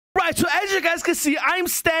Alright, so as you guys can see, I'm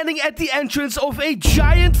standing at the entrance of a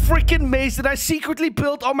giant freaking maze that I secretly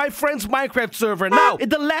built on my friend's Minecraft server. Now, in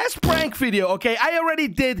the last prank video, okay, I already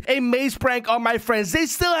did a maze prank on my friends. They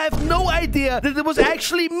still have no idea that it was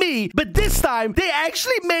actually me, but this time, they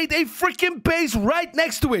actually made a freaking base right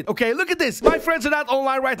next to it. Okay, look at this. My friends are not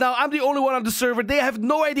online right now. I'm the only one on the server. They have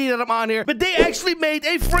no idea that I'm on here, but they actually made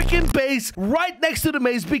a freaking base right next to the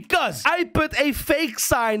maze because I put a fake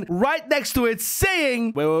sign right next to it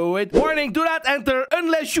saying, wait, warning, do not enter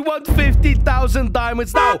unless you want 50,000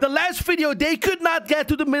 diamonds. Now, the last video, they could not get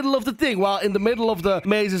to the middle of the thing. Well, in the middle of the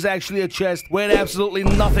maze is actually a chest with absolutely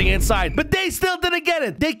nothing inside, but they still didn't get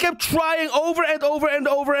it. They kept trying over and over and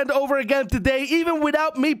over and over again today, even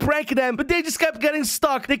without me pranking them, but they just kept getting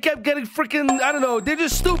stuck. They kept getting freaking, I don't know, they're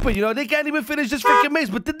just stupid, you know? They can't even finish this freaking maze.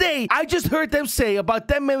 But today, I just heard them say about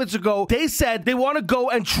 10 minutes ago, they said they want to go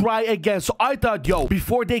and try again. So I thought, yo,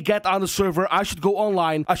 before they get on the server, I should go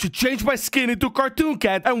online. I should change my skin into Cartoon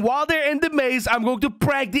Cat. And while they're in the maze, I'm going to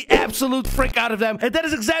prank the absolute frick out of them. And that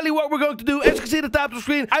is exactly what we're going to do. As you can see at the top of the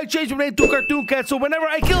screen, I changed my name to Cartoon Cat. So whenever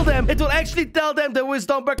I kill them, it will actually tell them that it was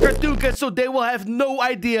done by Cartoon Cat. So they will have no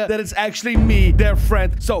idea that it's actually me, their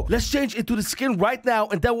friend. So let's change into the skin right now.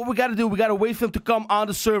 And then what we got to do, we got to wait for them to come on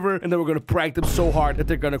the server. And then we're going to prank them so hard that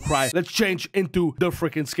they're going to cry. Let's change into the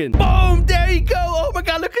freaking skin. Boom! There you go. Oh my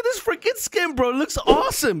god, look at this freaking skin, bro. It looks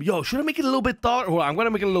awesome. Yo, should I make it a little bit taller? Hold on, I'm going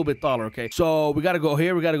to make it a little bit taller, okay? So we got to go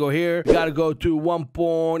here. We got to go here. We got to go to 1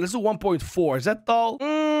 point. Let's do 1.4. Is that tall?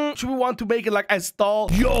 Should we want to make it like as tall?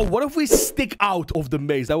 Yo, what if we stick out of the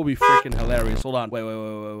maze? That would be freaking hilarious. Hold on. Wait.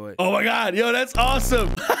 Oh my god. Yo, that's awesome.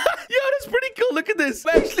 Yo, that's pretty cool. Look at this.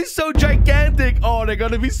 I'm actually so gigantic. Oh, they're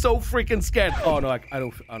gonna be so freaking scared. Oh no, I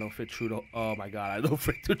don't fit through the. Oh my god, I don't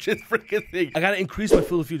fit through this freaking thing. I gotta increase my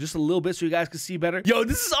field of view just a little bit so you guys can see better. Yo,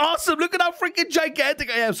 this is awesome. Look at how freaking gigantic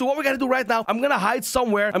I am. So what we gotta do right now? I'm gonna hide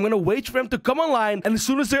somewhere. I'm gonna wait for them to come online, and as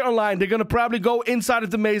soon as they're online, they're gonna probably go inside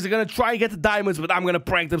of the maze. They're gonna try and get the diamonds, but I'm gonna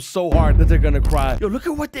prank them so hard that they're gonna cry. Yo, look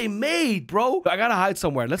at what they made, bro. I gotta hide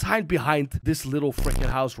somewhere. Let's hide behind this little freaking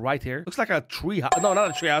house right here. Looks like a tree house. No, not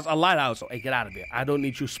a tree house. A lighthouse. So, hey, get out of here. I don't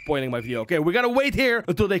need you spoiling my video. Okay, we gotta wait here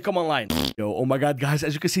until they come online. Yo, oh my god, guys.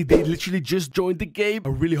 As you can see, they literally just joined the game. I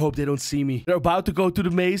really hope they don't see me. They're about to go to the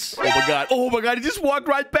maze. Oh my god. Oh my god, he just walked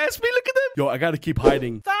right past me. Look at them. Yo, I gotta keep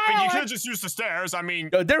hiding. I mean, you could just use the stairs. I mean...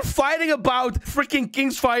 Yo, they're fighting about freaking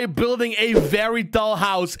Kingsfire building a very tall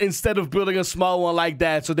house instead of building a small one like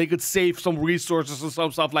that so they could save some resources or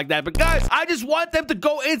some stuff like that. But guys, I just want them to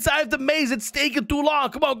go inside of the maze. It's taking too long.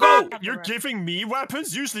 Come on, go. You're giving me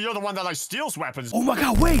weapons? Usually you're the one that like steals weapons. Oh my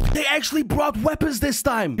god, wait. They actually brought weapons this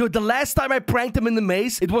time. Yo, the last time I pranked them in the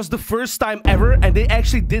maze, it was the first time ever, and they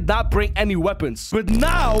actually did not bring any weapons. But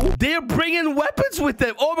now, they're bringing weapons with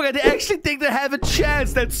them. Oh my god, they actually think they have a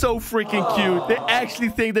chance. That's so freaking cute. They actually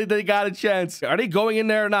think that they got a chance. Are they going in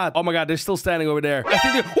there or not? Oh my god, they're still standing over there. I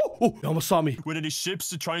think they're... Oh, they almost saw me. With any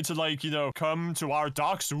ships trying to, like, you know, come to our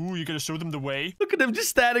docks? Ooh, you're gonna show them the way? Look at them just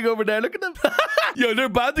standing over there. Look at them. Yo, they're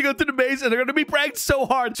about to go to the maze, and they're gonna be pranked so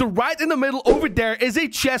hard. So right in the middle over there is a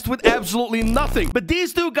chest with absolutely nothing. But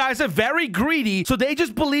these two guys are very greedy, so they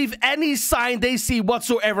just believe any sign they see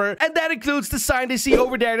whatsoever. And that includes the sign they see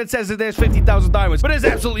over there that says that there's 50,000 diamonds. But there's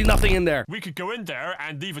absolutely nothing in there. We could go in there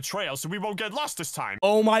and leave a trail so we won't get lost this time.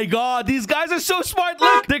 Oh my god, these guys are so smart.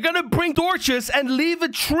 Look, they're gonna bring torches and leave a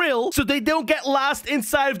trail so they don't get lost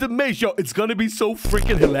inside of the maze. Yo, it's gonna be so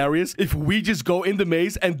freaking hilarious if we just go in the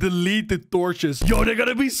maze and delete the torches. Yo, they're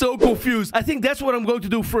gonna be so confused. I think that's what I'm going to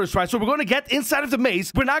do first, right? So we're gonna get inside of the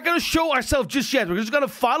maze. We're not gonna show ourselves just yet. We're just gonna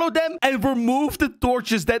follow them and remove the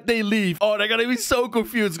torches that they leave. Oh, they're gonna be so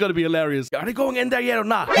confused. It's gonna be hilarious. Are they going in there yet or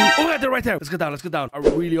not? Oh my god, they're right there. Let's get down. Let's get down. I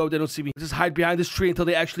really hope they don't see me. Just hide behind this tree until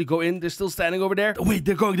they actually go in. They're still standing over there. Oh, wait,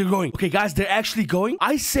 they're going. Okay, guys, they're actually going.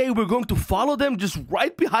 I say we're going to follow them just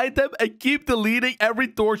right behind them and keep deleting every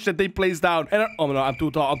torch that they place down. And oh no, I'm too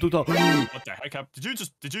tall. What the heck?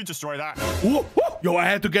 Did you destroy that? Whoa. Yo, I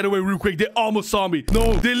had to get away real quick. They almost saw me.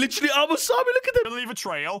 No, they literally almost saw me. Look at them. Leave a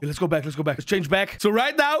trail. Okay, let's go back. Let's change back. So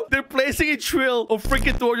right now, they're placing a trail of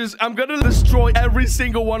freaking torches. I'm gonna destroy every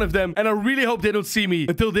single one of them. And I really hope they don't see me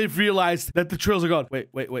until they've realized that the trails are gone. Wait.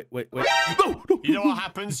 No. You know what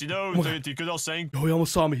happens? You know the good old saying? Yo, he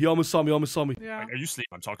almost saw me. Yeah. Are you asleep?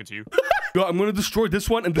 I'm talking to you. Yo, I'm gonna destroy this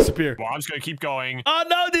one and disappear. Well, I'm just gonna keep going. Oh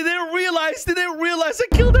no, they didn't realize.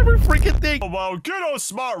 I killed every freaking thing. Oh, well, good old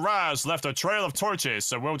smart Raz left a trail of torches,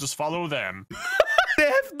 so we'll just follow them. They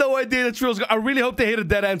have no idea the trail's gone. I really hope they hit a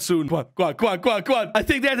dead end soon. Come on. I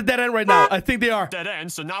think they're at the dead end right now. I think they are. Dead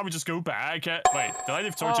end, so now we just go back. Wait, did I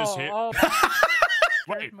leave torches here? Oh.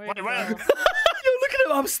 Wait. Yo, look at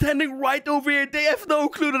them. I'm standing right over here. They have no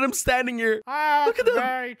clue that I'm standing here. Look at them.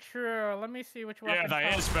 Very true. Let me see which weapon. Yeah,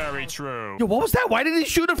 that is very true. Yo, what was that? Why did he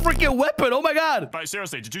shoot a freaking weapon? Oh my god. But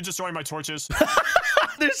seriously, did you destroy my torches?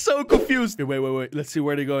 They're so confused. Okay, wait. Let's see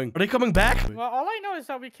where they're going. Are they coming back? Well, all I know is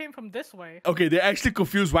that we came from this way. Okay, they're actually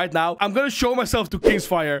confused right now. I'm gonna show myself to King's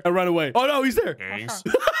Fire and run away. Oh no, he's there. Kings.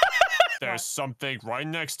 There's something right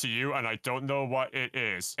next to you, and I don't know what it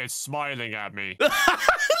is. It's smiling at me. Look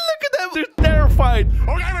at them. They're terrified. Okay,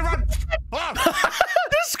 run.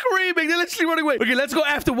 They're screaming. They're literally running away. Okay, let's go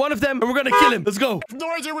after one of them, and we're gonna kill him. Let's go. I have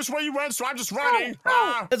no idea which way you went, so I'm just running.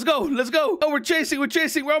 Let's go. Oh, we're chasing.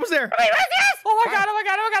 We're almost there. Oh my god.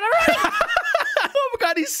 Oh my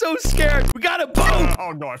god, he's so scared. We got him. Boom.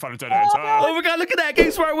 Oh no, I found a dead end. Oh my god, look at that.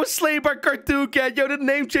 King's Fire was slain by Cartoon Cat. Yo, the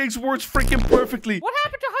name change works freaking perfectly. What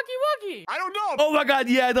happened to Huggy Wuggy? I don't know. Oh my god,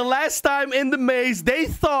 yeah, the last time in the maze, they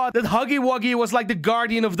thought that Huggy Wuggy was like the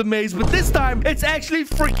guardian of the maze, but this time, it's actually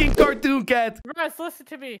freaking Cartoon Cat. Guys, listen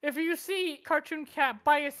to me. If you see Cartoon Cat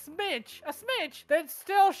by a smidge, then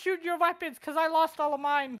still shoot your weapons, because I lost all of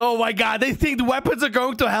mine. Oh my god, they think the weapons are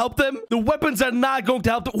going to help them? The weapons are not going to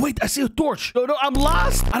help them. Wait, I see a torch. No, I'm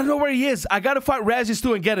lost. I don't know where he is. I gotta find Razzies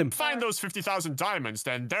too and get him. Find those 50,000 diamonds,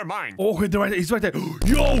 then they're mine. Oh, he's right there.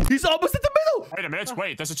 Yo, he's almost in the middle. Wait a minute.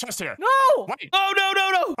 Wait, there's a chest here. No! Wait. Oh, no.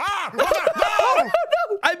 Ah! No!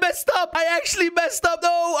 I messed up. I actually messed up.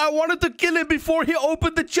 No, I wanted to kill him before he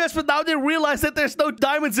opened the chest, but now they realize that there's no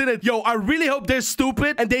diamonds in it. Yo, I really hope they're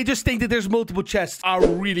stupid and they just think that there's multiple chests. I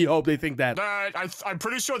really hope they think that. I'm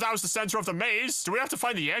pretty sure that was the center of the maze. Do we have to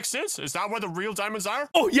find the exit? Is that where the real diamonds are?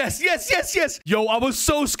 Oh, yes. Yo, I was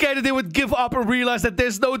so scared that they would give up and realize that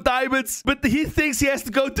there's no diamonds. But he thinks he has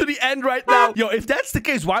to go to the end right now. Yo, if that's the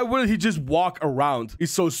case, why wouldn't he just walk around?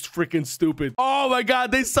 He's so freaking stupid. Oh my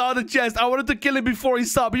god, they saw the chest. I wanted to kill him before he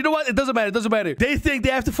saw. But you know what? It doesn't matter. They think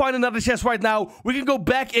they have to find another chest right now. We can go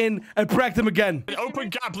back in and prank them again. An open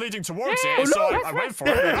gap leading towards it, Oh, no. so I went for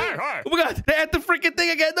it. Hey. Oh my god, they're at the freaking thing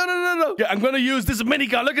again. No. Yeah, I'm gonna use this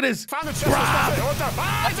minigun. Look at this. Found the chest. What the?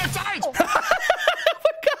 I died! Oh my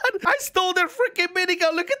god, I stole their freaking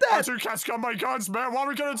minigun. Look at that. Cartoon Cat's got my guns, man. What are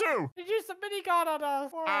we gonna do? Did you use the minigun on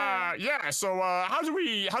us? Yeah. So, how do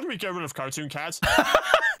we get rid of Cartoon Cats?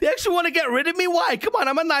 They actually want to get rid of me? Why? Come on,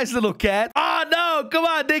 I'm a nice little cat. Oh, no. Come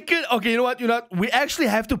on. They could. Okay, you know what? We actually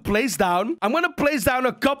have to place down. I'm going to place down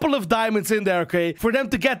a couple of diamonds in there, okay? For them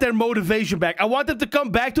to get their motivation back. I want them to come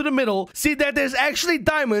back to the middle. See that there's actually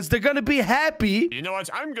diamonds. They're going to be happy. You know what?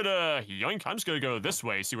 I'm gonna yoink. I'm just gonna go this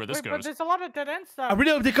way, see where this goes. But there's a lot of dead end stuff. I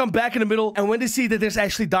really hope they come back in the middle. And when they see that there's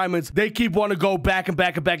actually diamonds, they keep wanting to go back and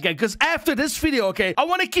back again. Because after this video, okay, I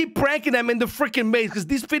want to keep pranking them in the freaking maze. Because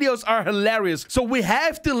these videos are hilarious. So we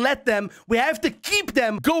have to let them... We have to keep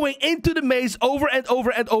them going into the maze over and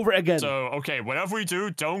over again. So, okay, whatever we do,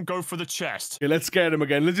 don't go for the chest. Okay, let's scare them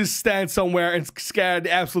again. Let's just stand somewhere and scare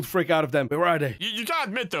the absolute frick out of them. Wait, where are they? You gotta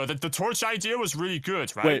admit, though, that the torch idea was really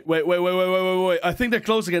good, right? Wait. I think they're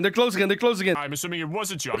close again. They're closing again. I'm assuming it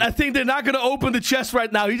was a jump. I think they're not gonna open the chest right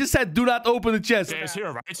now. He just said, do not open the chest. It's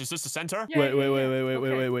here, right? Is this the center? Yeah, Wait.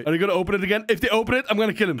 Are they gonna open it again? If they open it, I'm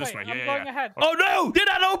gonna kill him. This way, I'm going ahead. Oh, no! They're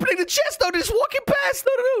not opening the chest, though. They're just walking past.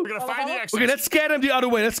 No. We're gonna find the exit. Okay, let's scare them the other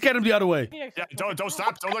way. Yeah, don't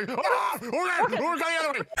stop. Don't look. Ah! Okay, we're going the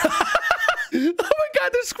other way. Oh my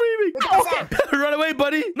god, they're screaming. Okay. Run away,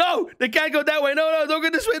 buddy. No, they can't go that way. No, don't go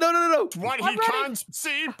this way. No. What he can't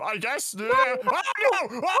see, I guess. Oh,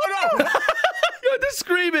 no. Yo, they're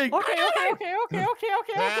screaming. Okay. Oh,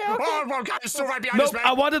 God, he's still right behind us, man.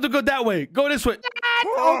 I wanted to go that way. Go this way.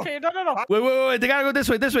 Okay, no. Wait. They gotta go this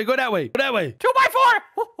way. Go that way.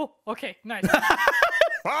 2x4. Okay, nice.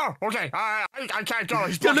 Oh, okay. I can't go.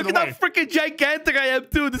 He's Yo, blocking look the at way. how freaking gigantic I am,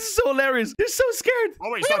 too. This is so hilarious. They're so scared.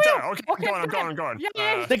 Oh, wait, he's not there. Okay, I'm going.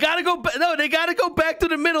 Yeah. They gotta go. No, they gotta go back to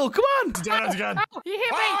the middle. Come on. Again. Oh, he hit me.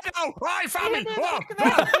 Oh, no. Oh, he found me. Oh. He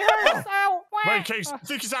hurt us. Ow. Wait, Case, I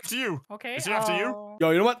think he's after you. Okay. Is he after you?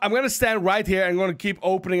 Yo, you know what? I'm gonna stand right here and I'm gonna keep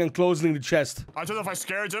opening and closing the chest. I don't know if I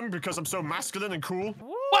scared him because I'm so masculine and cool.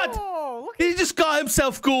 What? Look He just called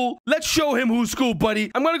himself cool. Let's show him who's cool,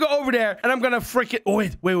 buddy. I'm gonna go over there and I'm gonna freaking... Oh,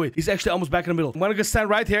 wait. He's actually almost back in the middle. I'm gonna go stand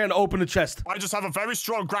right here and open the chest. I just have a very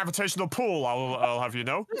strong gravitational pull, I'll have you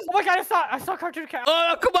know. Oh my god, I saw Cartoon Cat.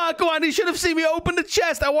 Oh, come on. He should have seen me open the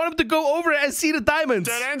chest. I want him to go over it and see the diamonds.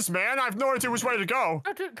 Dead ends, man. I have no idea which way to go.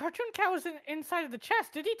 Cartoon Cat was inside of the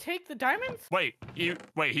chest. Did he take the diamonds? Wait, he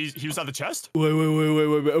was at the chest? Wait.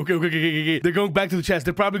 Okay. They're going back to the chest.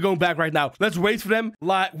 They're probably going back right now. Let's wait for them.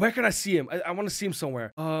 Where can I see him? I want to see him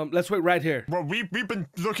somewhere. Let's wait right here. Well, we've been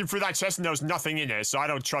looking through that chest and there's nothing in it, so I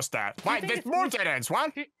don't trust that. Why? There's more dead ends.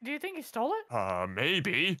 What? Do you think he stole it?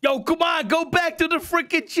 Maybe. Yo, come on, go back to the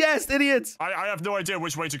freaking chest, idiots. I have no idea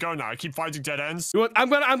which way to go now. I keep finding dead ends. You know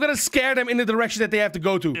what? I'm gonna scare them in the direction that they have to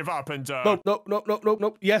go to. Give up and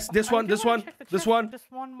Nope. Yes, this one.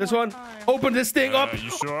 Open this thing up. You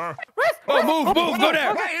sure? Oh, move, go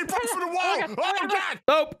there. Hey, he broke through the wall. Oh, God.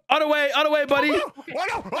 Nope. Other way, buddy. Oh,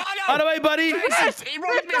 no. Other way, buddy. He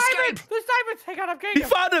won't let me escape. There's diamonds. Hang on, I'm getting He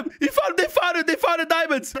found him. They found the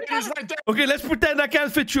diamonds. He's right there. Okay, let's pretend I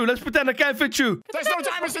can't fit you. There's no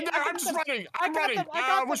diamonds in there. I'm just running. I'm running.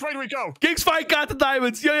 Which way do we go? Kingsfire got the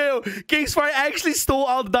diamonds. Yo. Kingsfire actually stole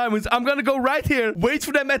all the diamonds. I'm gonna go right here, wait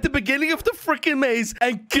for them at the beginning of the freaking maze,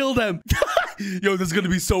 and kill them. Yo, this is gonna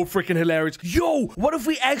be so freaking hilarious. Yo, what if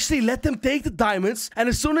we actually let them take the diamonds, and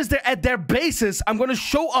as soon as they're at their bases, I'm gonna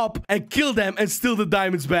show up and kill them and steal the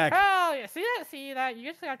diamonds back. Oh, yeah. See that? You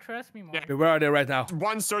just gotta trust me more. Okay, where are they right now?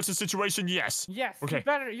 One certain situation, yes. Yes. Okay.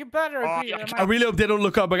 You better agree. I really hope they don't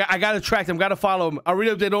look up. I gotta track them. Gotta follow them. I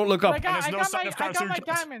really hope they don't look up. I got my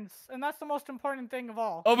diamonds, and that's the most important thing of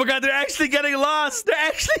all. Oh my God, they're actually getting lost.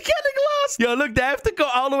 Yo, look, they have to go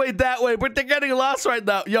all the way that way, but they're getting lost right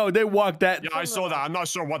now. Yo, they walked that. Yeah, I saw that. I'm not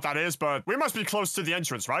sure what that is, but we must be close to the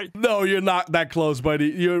entrance, right? No, you're not that close, buddy.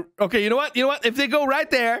 You're okay. You know what? If they go right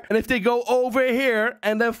there, and if they go over here,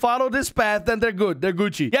 and then follow this path, then they're good. They're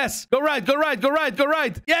Gucci. Yes, go right.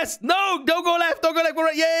 Yes, no, don't go left. Go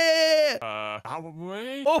right. Yeah. How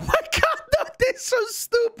way? Oh my God, no, they're so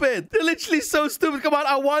stupid. They're literally so stupid. Come on,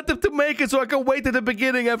 I want them to make it so I can wait at the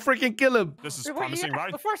beginning and freaking kill him. This is promising,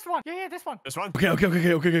 right? The first one. Yeah, this one. This one?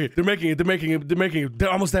 Okay. They're making it.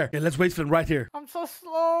 They're almost there. Yeah, let's wait for them right here. I'm so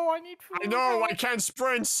slow. I need food. I know, I can't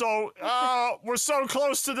sprint, so we're so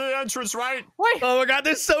close to the entrance, right? Wait. Oh my God,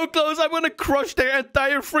 they're so close. I'm gonna crush their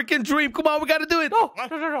entire freaking dream. Come on, we gotta do it. No.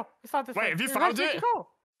 What? No. It's not this way. Wait, have you found it?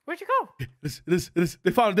 Where'd you go?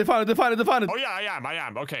 They found it. Oh yeah, I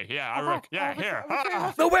am. Okay, yeah, here.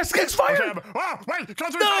 No, where's Kingsfire? Wait,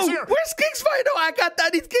 come through No, where's Kingsfire? No, I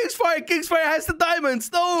need Kingsfire. Kingsfire has the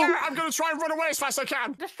diamonds. No. Yeah, I'm gonna try and run away as fast as I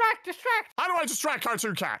can. Distract. How do I distract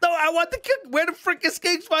Cartoon Cat? No, I want the king. Where the frick is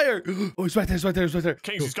Kingsfire? Oh, he's right there.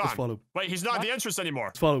 Kings is gone. Let's follow. Wait, he's not at the entrance anymore.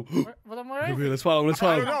 Let's follow. Well, then where is Okay, let's follow.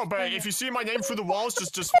 I don't know, but if you see my name through the walls,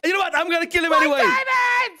 just... You know what? I'm gonna kill him anyway.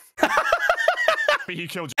 Diamonds! He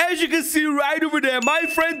killed you. As you can see right over there, my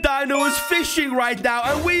friend Dino is fishing right now,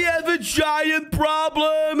 and we have a giant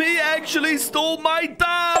problem. He actually stole my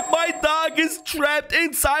dog. My dog is trapped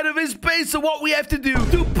inside of his base. So what we have to do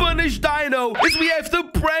to punish Dino is we have to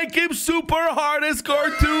prank him super hard as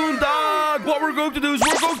cartoon dog. What we're going to do is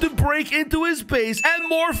we're going to break into his base and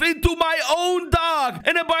morph into my own dog.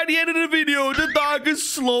 And then by the end of the video, the dog is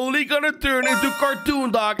slowly gonna turn into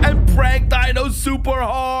cartoon dog and prank Dino super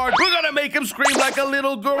hard. We're gonna make him scream like a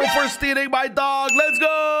little girl for stealing my dog. Let's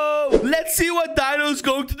go. Let's see what Dino's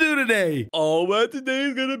going to do today. Oh man, today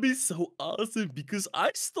is gonna be so awesome because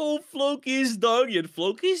I stole Floki's doggy, and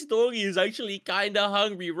Floki's doggy is actually kinda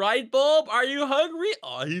hungry, right Bob? Are you hungry?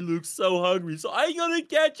 Oh, he looks so hungry, so I'm gonna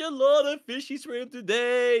catch a lot of fishies for him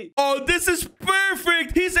today. Oh, this is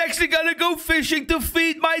perfect. He's actually gonna go fishing to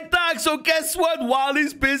feed my dog. So guess what? While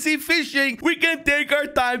he's busy fishing, we can take our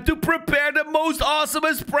time to prepare the most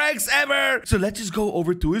awesomest pranks ever. So let's just go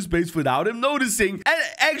over to his base without him noticing and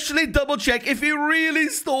actually double check if he really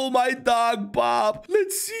stole my dog, Bob.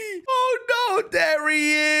 Let's see. Oh no, there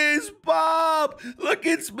he is, Bob. Look,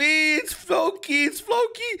 it's me. It's Floki.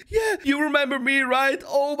 Yeah, you remember me, right?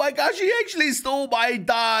 Oh my gosh, he actually stole my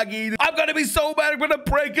doggy. I'm gonna be so mad. I'm gonna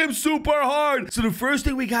prank him super hard. So the first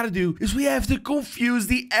thing we gotta do is we have to confuse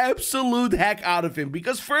the absolute heck out of him,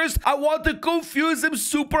 because first I want to confuse him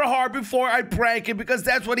super hard before I prank him, because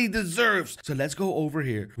that's what he deserves. So let's go over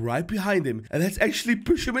here right behind him and let's actually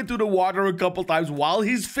push him into the water a couple times while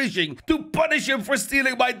he's fishing to punish him for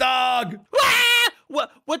stealing my dog. Ah!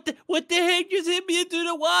 What the heck just hit me into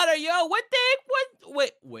the water, yo? What the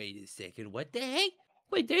heck? Wait a second. What the heck?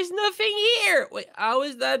 Wait, there's nothing here. Wait, how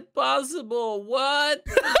is that possible? What?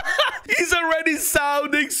 He's already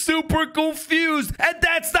sounding super confused. And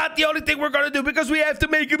that's not the only thing we're gonna do, because we have to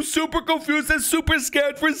make him super confused and super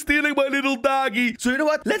scared for stealing my little doggy. So you know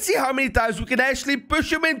what? Let's see how many times we can actually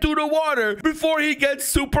push him into the water before he gets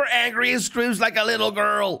super angry and screams like a little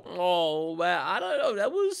girl. Oh, man, I don't know.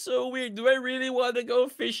 That was so weird. Do I really want to go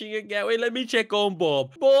fishing again? Wait, let me check on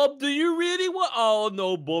Bob. Bob, do you really want... Oh,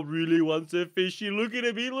 no, Bob really wants to fish. Look at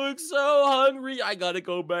him. He looks so hungry. I gotta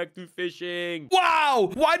go back to fishing. Wow!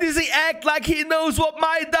 Why does he act like he knows what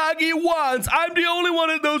my doggy wants. I'm the only one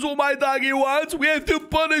that knows what my doggy wants. We have to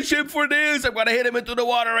punish him for this. I'm gonna hit him into the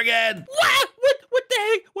water again. What? What the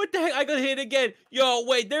heck? What the heck? I got hit again. Yo,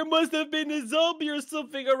 wait, there must have been a zombie or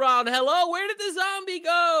something around. Hello? Where did the zombie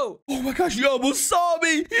go? Oh my gosh, he almost saw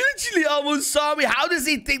me. He literally almost saw me. How does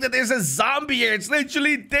he think that there's a zombie here? It's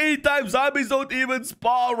literally daytime. Zombies don't even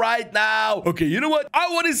spawn right now. Okay, you know what? I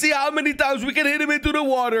want to see how many times we can hit him into the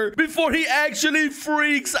water before he actually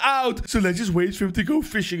freaks out. So let's just wait for him to go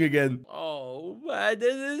fishing again. Oh, man,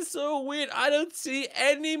 this is so weird. I don't see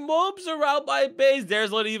any mobs around my base.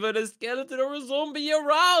 There's not even a skeleton or a zombie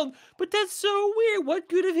around. But that's so weird. What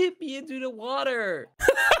could have hit me into the water?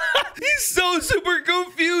 He's so super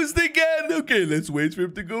confused again. Okay, let's wait for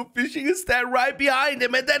him to go fishing and stand right behind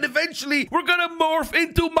him. And then eventually, we're gonna morph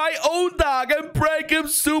into my own dog and prank him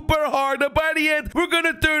super hard. And by the end, we're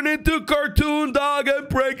gonna turn into cartoon dog and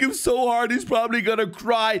prank him so hard, he's probably gonna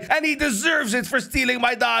cry. And he deserves it for stealing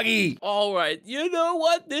my doggy. All right, you know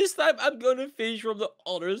what? This time, I'm gonna fish from the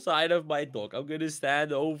other side of my dock. I'm gonna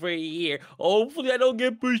stand over here. Hopefully, I don't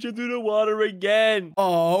get pushed into the water again.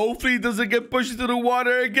 Oh, hopefully he doesn't get pushed into the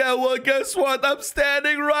water again. Well, guess what? I'm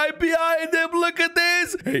standing right behind him. Look at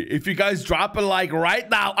this. Hey, if you guys drop a like right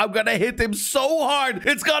now, I'm gonna hit him so hard.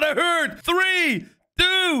 It's gonna hurt. 3,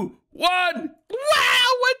 2, 1.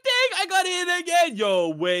 Wow, what the heck? I got hit again. Yo,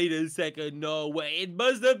 wait a second. No way. It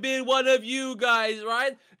must have been one of you guys,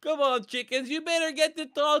 right? Come on, chickens. You better get to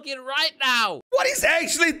talking right now. What? He's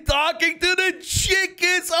actually talking to the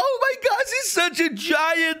chickens. Oh my gosh, he's such a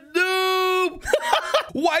giant noob.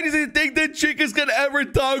 Why does he think the chickens can ever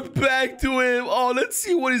talk back to him? Oh, let's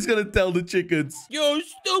see what he's gonna tell the chickens. You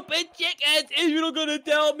stupid chickens. If you're not gonna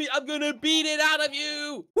tell me, I'm gonna beat it out of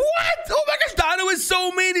you. What? Oh my gosh, Dino is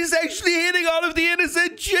so mean. He's actually hitting all of the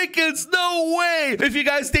innocent chickens. No way. If you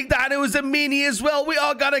guys think Dino is a meanie as well, we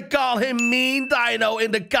all gotta call him Mean Dino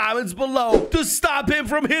in the comments below to stop him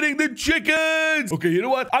from hitting the chickens. Okay, you know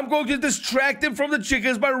what? I'm going to distract him from the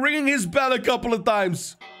chickens by ringing his bell a couple of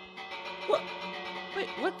times. What? Wait,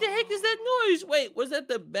 what the heck is that noise? Wait, was that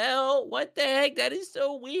the bell? What the heck? That is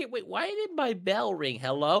so weird. Wait, why did my bell ring?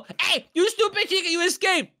 Hello? Hey, you stupid chicken, you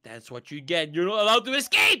escaped. That's what you get. You're not allowed to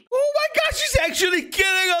escape. Oh my gosh, he's actually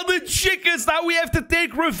killing all the chickens. Now we have to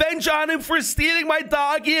take revenge on him for stealing my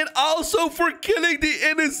doggy and also for killing the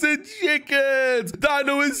innocent chickens.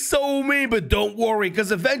 Dino is so mean, but don't worry,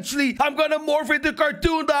 because eventually I'm gonna morph into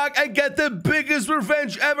cartoon dog and get the biggest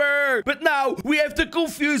revenge ever. But now we have to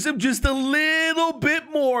confuse him just a little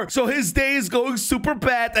bit more, so his day is going super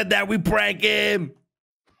bad, and then we prank him.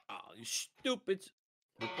 Oh, you stupid.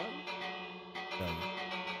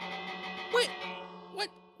 Wait,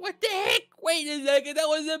 what the heck? Wait a second, that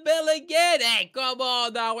was a bell again. Hey, come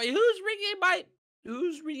on now. Wait,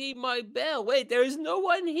 who's ringing my bell? Wait, there's no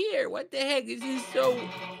one here. What the heck? This is so...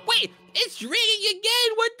 Wait, it's ringing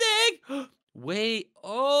again. What the heck? Wait,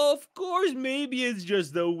 of course, maybe it's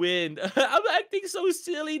just the wind. I'm acting so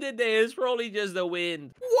silly today. It's probably just the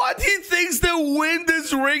wind. What? He thinks the wind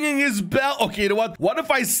is ringing his bell. Okay, you know what? What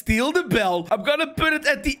if I steal the bell? I'm gonna put it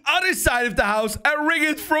at the other side of the house and ring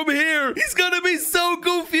it from here. He's gonna be so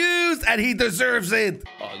confused, and he deserves it.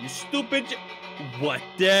 Oh, you stupid... What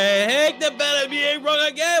the heck? The bell at me ain't rung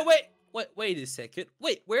again. Wait a second.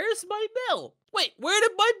 Wait, where's my bell? Wait, where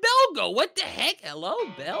did my bell go? What the heck? Hello,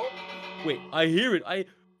 bell? Wait, I hear it.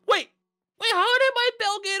 Wait, how did my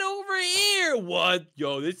bell get over here? What?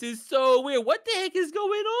 Yo, this is so weird. What the heck is going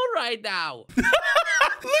on right now? Look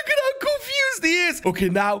at how confused he is. Okay,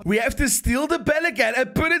 now we have to steal the bell again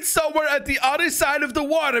and put it somewhere at the other side of the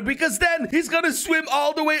water, because then he's gonna swim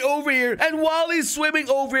all the way over here. And while he's swimming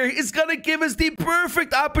over here, he's gonna give us the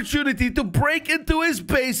perfect opportunity to break into his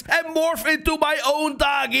base and morph into my own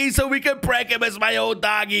doggy so we can prank him as my own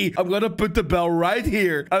doggy. I'm gonna put the bell right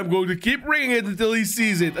here. I'm going to keep ringing it until he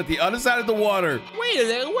sees it at the other side of the water. Wait a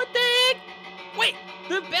second, what the heck? Wait,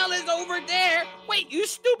 the bell is over there. Wait, you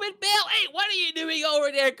stupid bell. Hey, what are you doing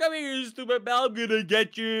over there? Come here, you stupid bell. I'm gonna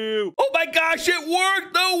get you. Oh my gosh, it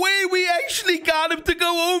worked. No way. We actually got him to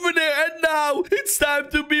go over there. And now it's time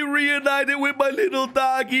to be reunited with my little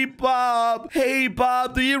doggy, Bob. Hey,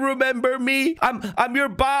 Bob, do you remember me? I'm your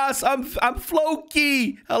boss. I'm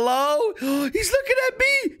Floki. Hello? He's looking at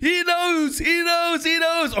me. He knows.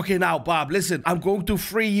 Okay, now, Bob, listen. I'm going to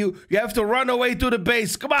free you. You have to run away to the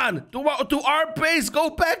base. Come on. To our base. Go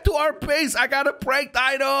back to our base. I gotta prank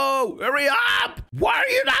Dino. Hurry up. Why are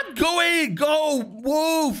you not going? Go.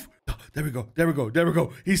 Move. There we go. There we go. There we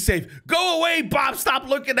go. He's safe. Go away, Bob. Stop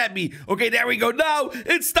looking at me. Okay, there we go. Now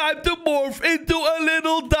it's time to morph into a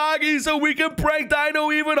little doggy so we can prank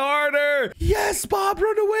Dino even harder. Yes, Bob,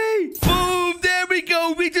 run away. Boom. There we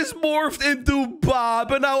go. We just morphed into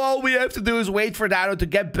Bob. And now all we have to do is wait for Dino to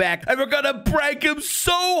get back. And we're going to prank him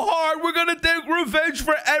so hard. We're going to take revenge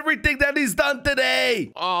for everything that he's done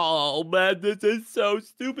today. Oh, man, this is so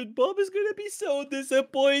stupid. Bob is gonna be so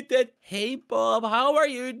disappointed. Hey, Bob, how are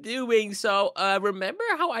you doing? So, remember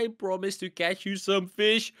how I promised to catch you some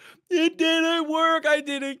fish? It didn't work. I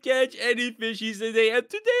didn't catch any fishies today, and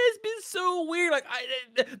today has been so weird. Like,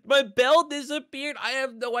 my bell disappeared. I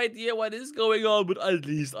have no idea what is going on, but at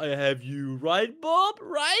least I have you, right, Bob?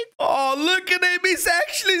 Right? Oh, look at him. He's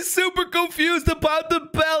actually super confused about the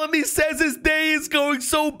bell, and he says his day is going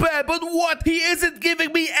so bad. But what? He isn't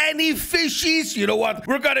giving me any fishies. You know what?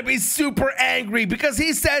 We're gonna be super angry because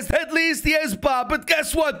he says at least he has Bob. But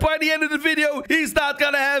guess what? By the end of the video, he's not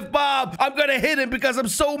gonna have Bob. I'm gonna hit him because I'm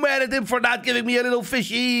so mad at him for not giving me a little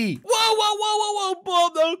fishy. Whoa,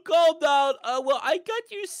 Bob, don't calm down. Well, I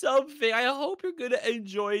got you something. I hope you're gonna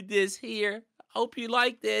enjoy this here. Hope you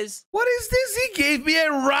like this. What is this? He gave me a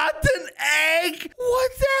rotten egg?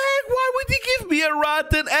 What the heck? Why would he give me a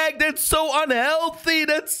rotten egg? That's so unhealthy.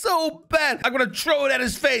 That's so bad. I'm gonna throw it at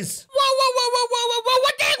his face. Whoa,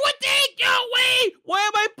 what the heck? No, wait! Why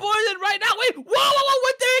am I poisoned right now? Wait, whoa,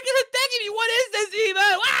 what the heck is attacking me? What is this even?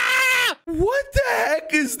 Ah! What the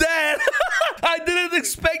heck is that? I didn't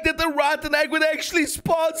expect that the rotten egg would actually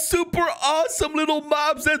spawn super awesome little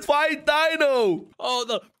mobs that fight Dino. Oh,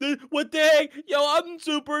 no. What the heck? Yo, I'm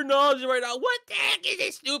super nauseous right now. What the heck is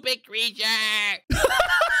this stupid creature?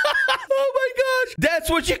 Oh my gosh. That's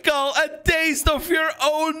what you call a taste of your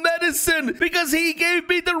own medicine. Because he gave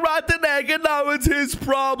me the rotten egg and now it's his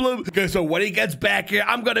problem. Okay, so when he gets back here,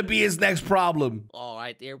 I'm gonna be his next problem. All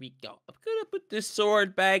right, there we go. I'm gonna put this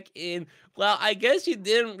sword back in. Well, I guess you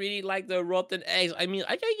didn't really like the rotten eggs. I mean,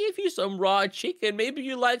 I can give you some raw chicken. Maybe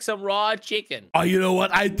you like some raw chicken. Oh, you know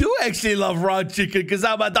what? I do actually love raw chicken because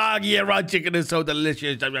I'm a doggy and raw chicken is so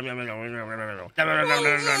delicious. Look, he's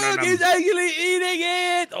actually eating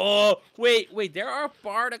it. Oh, wait. There are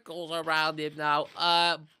particles around him now.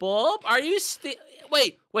 Bob, are you still...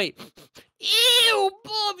 Wait. Ew,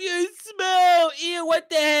 Bob, you smell. Ew, what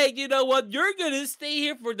the heck? You know what? You're gonna stay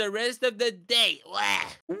here for the rest of the day.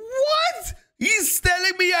 What? He's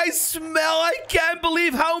telling me I smell. I can't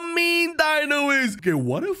believe how mean Dino is. Okay,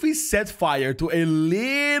 what if we set fire to a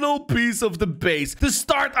little piece of the base to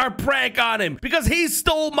start our prank on him? Because he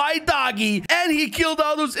stole my doggy and he killed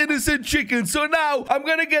all those innocent chickens. So now I'm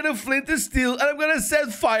gonna get a flint and steel and I'm gonna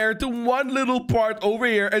set fire to one little part over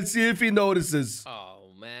here and see if he notices.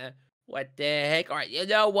 Oh, man. What the heck? All right, you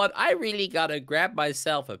know what? I really gotta grab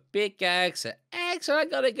myself a pickaxe, an axe, and I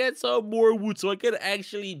gotta get some more wood so I can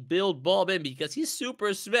actually build Bob in because he's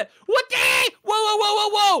super smart. What the heck?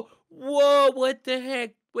 Whoa! Whoa, what the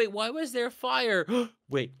heck? Wait, why was there fire?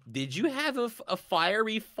 Wait, did you have a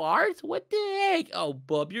fiery fart? What the heck? Oh,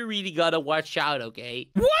 Bob, you really gotta watch out, okay?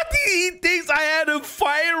 What? He thinks I had a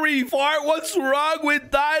fiery fart? What's wrong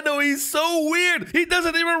with Dino? He's so weird. He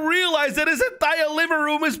doesn't even realize that his entire living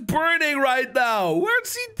room is burning right now.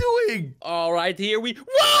 What's he doing? All right, here we...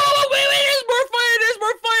 Whoa, wait, there's more fire.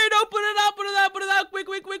 No, put it out. Quick.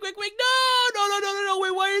 No.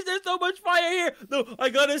 Wait, why is there so much fire here? No, I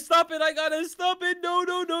gotta stop it.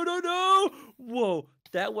 No. Whoa.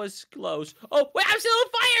 That was close. Oh, wait, I'm still on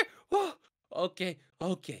fire. Oh, okay.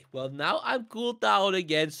 Well, now I'm cooled down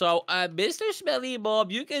again. So, Mr. Smelly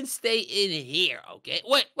Bob, you can stay in here, okay?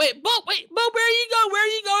 Wait, Bob, where are you going? Where are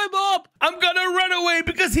you going, Bob? I'm gonna run away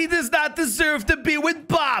because he does not deserve to be with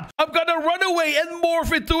Bob. I'm gonna run away and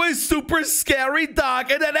morph into a super scary dog.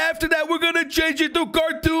 And then after that, we're gonna change it to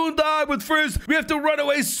cartoon dog. But first, we have to run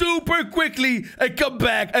away super quickly and come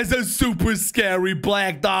back as a super scary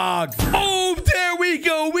black dog. Oh, there we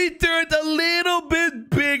go. We turned a little bit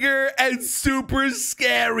bigger and super scary.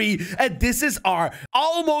 And this is our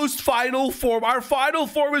almost final form. Our final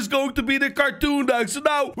form is going to be the cartoon dog. So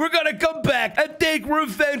now we're gonna come back and take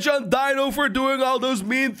revenge on Dino for doing all those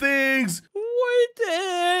mean things. What the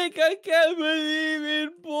heck? I can't believe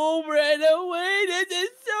it. Bob ran away. This is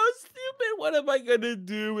so stupid. What am I gonna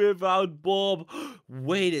do without Bob?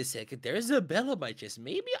 Wait a second. There's a bell on my chest.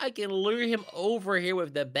 Maybe I can lure him over here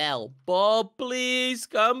with the bell. Bob, please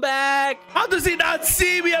come back. How does he not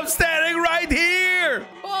see me? I'm standing right here.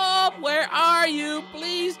 Bob, where are you?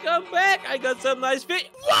 Please come back. I got some nice fish.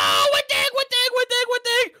 Whoa, what the heck?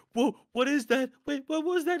 Whoa, what is that? Wait, what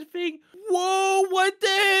was that thing? Whoa, what the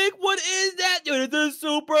heck? What is that? Dude, it's a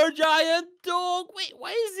super giant dog. Wait,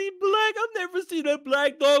 why is he black? I've never seen a black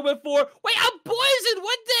like dog before. Wait, I'm poisoned.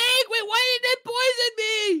 What the heck? Wait, why did they poison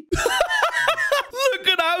me? Look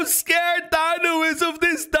at how scared Dino is of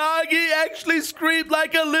this dog. He actually screamed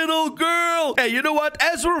like a little girl. Hey, you know what?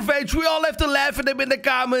 As a revenge, we all have to laugh at him in the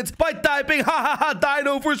comments by typing, ha ha ha,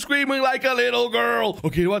 Dino for screaming like a little girl.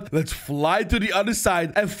 Okay, you know what? Let's fly to the other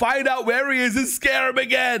side and find out where he is and scare him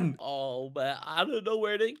again. Oh, man, I don't know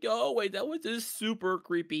where to go. Wait, that was a super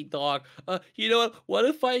creepy dog. You know what? What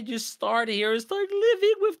if I just start here and start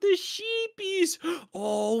living with the sheepies?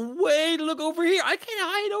 Oh, wait, look over here. I can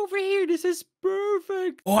hide over here. This is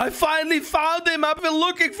perfect. Oh, I finally found him. I've been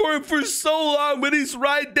looking for him for so long, but he's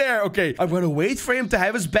right there. Okay, I'm gonna wait for him to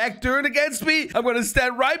have his back turned against me. I'm gonna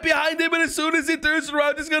stand right behind him, and as soon as he turns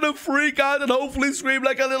around, he's gonna freak out and hopefully scream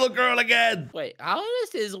like a little girl again. Wait, how does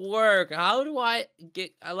this work? How do I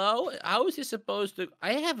get... Hello? How is this supposed to...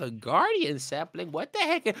 I have a guardian sapling. What the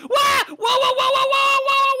heck? Whoa! Whoa, whoa, whoa, whoa, whoa,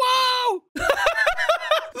 whoa, whoa!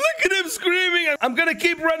 Look at him screaming. I'm gonna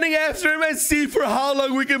keep running after him and see for how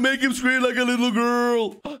long we can make him scream like a little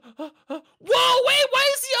girl. Whoa, wait,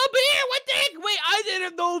 why is he up here? What the heck? Wait, I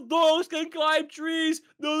didn't know dogs can climb trees.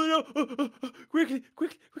 No. Quickly.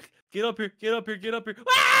 Get up here.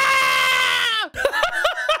 Ah!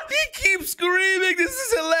 He keeps screaming. This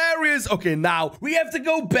is hilarious. Okay, now we have to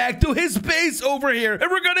go back to his base over here.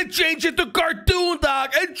 And we're gonna change it to Cartoon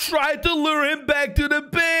Dog and try to lure him back to the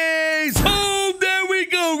base. Oh, there we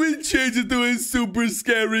go. We changed it to a super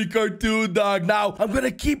scary Cartoon Dog. Now, I'm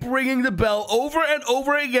gonna keep ringing the bell over and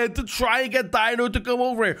over again to try and get Dino to come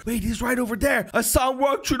over here. Wait, he's right over there. I saw him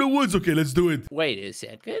walk through the woods. Okay, let's do it. Wait a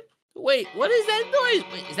second. Wait, what is that noise?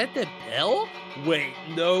 Wait, is that the bell? Wait,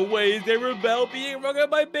 no way. Is there a bell being rung at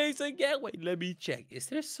my base again? Wait, let me check. Is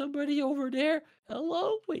there somebody over there?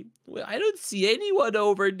 Hello? Wait, I don't see anyone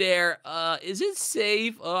over there. Is it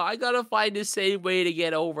safe? I gotta find the same way to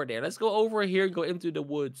get over there. Let's go over here and go into the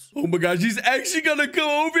woods. Oh my gosh, he's actually gonna come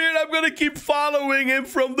over here and I'm gonna keep following him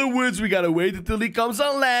from the woods. We gotta wait until he comes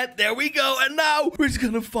on land. There we go. And now we're just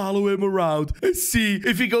gonna follow him around and see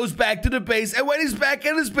if he goes back to the base. And when he's back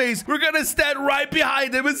in his base, we're gonna stand right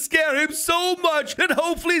behind him and scare him so much that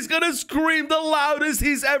hopefully he's gonna scream the loudest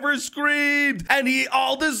he's ever screamed. And he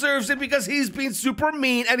all deserves it because he's been super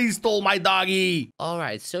mean and he stole my doggy. All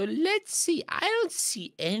right, so let's see. I don't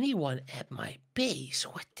see anyone at my base.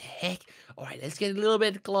 What the heck? All right, let's get a little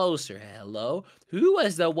bit closer. Hello? Who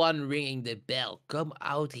was the one ringing the bell? Come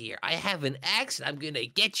out here. I have an axe and I'm gonna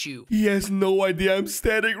get you. He has no idea I'm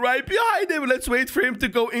standing right behind him. Let's wait for him to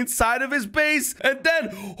go inside of his base. And then,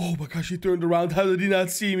 oh my gosh, he turned around. How did he not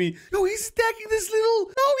see me? No, he's attacking this little...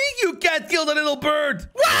 No, you can't kill the little bird.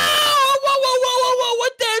 Whoa!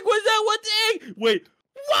 What the heck was that? What the heck? Wait.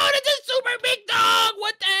 Whoa, that's a super big dog!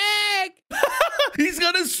 What the heck? He's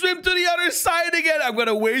gonna swim to the other side again. I'm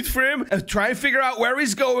gonna wait for him and try and figure out where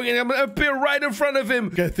he's going. And I'm gonna appear right in front of him.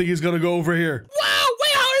 Okay, I think he's gonna go over here. Wow,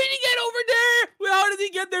 wait, how did he get over there? Wait, how did he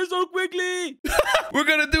get there so quickly? We're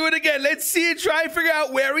gonna do it again. Let's see and try and figure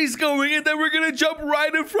out where he's going. And then we're gonna jump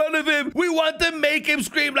right in front of him. We want to make him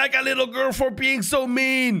scream like a little girl for being so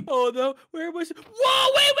mean. Oh no, where was...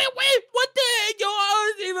 Whoa, wait! What the heck? Yo, how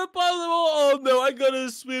is it even possible? Oh no, I gotta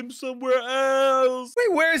swim somewhere else.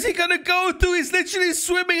 Wait, where is he gonna go to? He's literally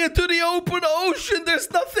swimming into the open ocean. There's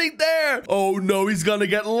nothing there. Oh no, he's gonna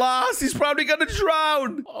get lost. He's probably gonna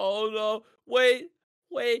drown. Oh no, wait.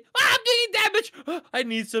 I'm getting damage. I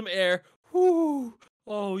need some air. Whew.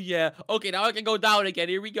 Oh yeah. Okay, now I can go down again.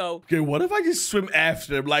 Here we go. Okay, what if I just swim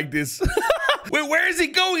after him like this? Wait, where is he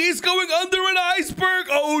going? He's going under an iceberg.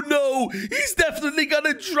 Oh no, he's definitely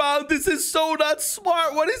gonna drown. This is so not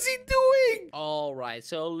smart. What is he doing? All right,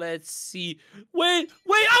 so let's see. Wait,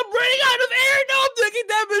 I'm running out of air. No, I'm taking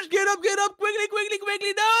damage. Get up,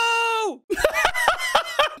 quickly, no.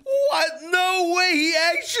 What? No way, he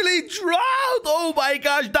actually drowned. Oh my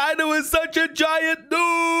gosh, Dino is such a giant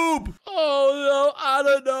noob. Oh no, I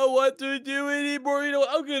don't know what to do anymore. You know,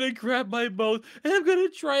 I'm gonna grab my boat and I'm gonna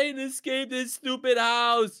try and escape this stupid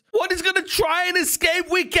house. What is gonna try and escape?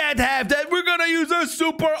 We can't have that. We're gonna use our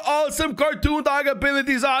super awesome Cartoon Dog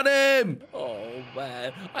abilities on him. Oh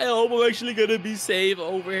man, I hope I'm actually gonna be safe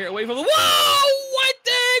over here, away from the... Whoa! What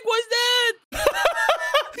the heck was that?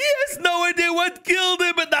 He has no idea what killed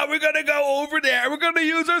him, but now we're gonna go over there. We're gonna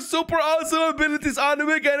gonna use our super awesome abilities on him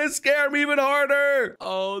again and scare him even harder.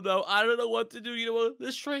 Oh, no. I don't know what to do. You know what?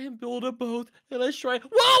 Let's try and build a boat. And let's try.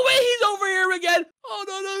 Whoa, wait. He's over here again. Oh,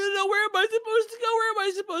 no, no, no, no. Where am I supposed to go? Where am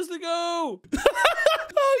I supposed to go?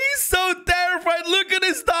 Oh, he's so terrified. Look at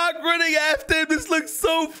his dog running after him. This looks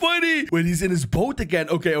so funny. Wait, he's in his boat again.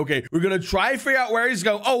 Okay, okay. We're gonna try and figure out where he's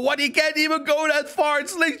going. Oh, what? He can't even go that far.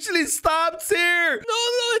 It's literally stopped here. No,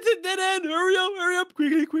 no, it's a dead end. Hurry up, hurry up.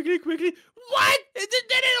 Quickly, quickly, quickly. What? It's a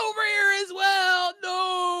dead end over here as well.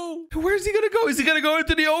 No. Where's he gonna go? Is he gonna go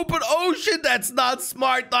into the open ocean? That's not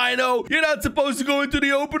smart, Dino. You're not supposed to go into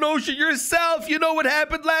the open ocean yourself. You know what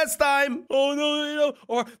happened last time. Oh, no, you know.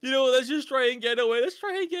 Or, you know, let's just try and get away. Let's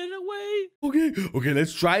try and get away. Okay, okay,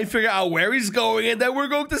 let's try and figure out where he's going, and then we're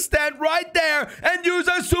going to stand right there and use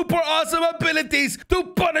our super awesome abilities to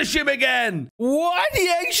punish him again. What? He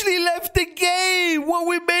actually left the game. Well,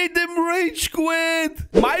 we made him rage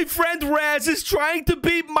quit. My friend Raz is trying to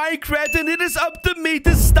beat Minecraft, and it is up to me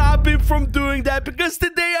to stop him from doing that, because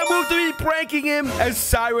today I'm going to be pranking him as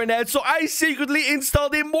Siren Head. So I secretly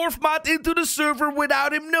installed a morph mod into the server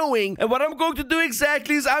without him knowing. And what I'm going to do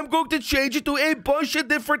exactly is I'm going to change it to a bunch of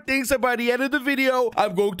different things, and by the end of the video,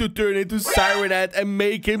 I'm going to turn into Siren Head and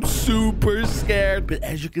make him super scared. But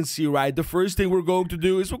as you can see, right, the first thing we're going to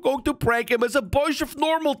do is we're going to prank him as a bunch of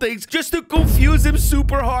normal things just to confuse him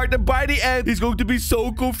super hard. And by the end, he's going to be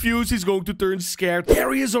so confused, he's going to turn scared.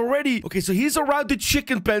 There he is already. Okay, so he's around the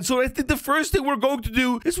chicken pen. So I think the first thing we're going to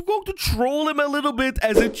do is we're going to troll him a little bit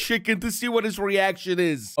as a chicken to see what his reaction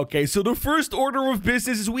is. Okay, so the first order of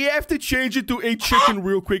business is we have to change it to a chicken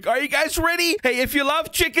real quick. Are you guys ready? Hey, if you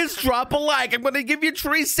love chickens, drop a like. I'm gonna give you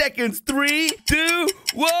 3 seconds. 3, 2,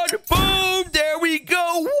 1, boom! There we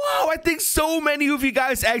go. Wow, I think so many of you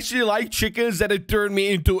guys actually like chickens that it turned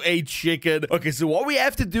me into a chicken. Okay, so what we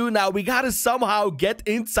have to do now, we gotta somehow get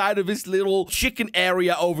inside of his little chicken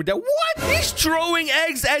area over there. What? He's throwing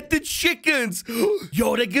eggs at the chickens.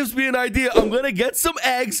 Yo, that gives me an idea. I'm gonna get some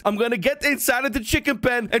eggs. I'm gonna get inside of the chicken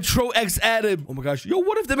pen and throw eggs at him. Oh my gosh. Yo,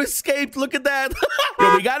 one of them escaped. Look at that.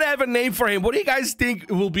 Yo, we gotta have a name for him. What do you guys think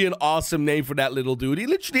will be an awesome name for that little dude? He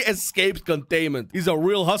literally escaped containment. He's a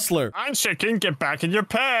real hustler. I'm chicken. Get back in your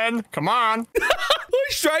pen. Come on.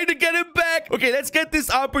 He's trying to get him back. Okay, let's get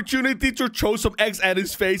this opportunity to throw some eggs at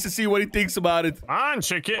his face and see what he thinks about it. Come on,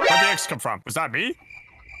 chicken. Where'd the eggs come from? Was that me?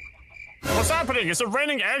 What's happening? Is it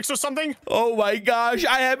raining eggs or something? Oh my gosh,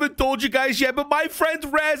 I haven't told you guys yet, but my friend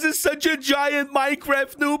Raz is such a giant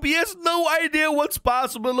Minecraft noob. He has no idea what's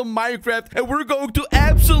possible in Minecraft, and we're going to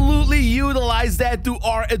absolutely utilize that to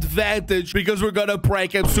our advantage, because we're gonna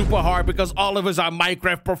prank him super hard, because all of us are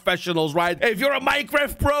Minecraft professionals, right? Hey, if you're a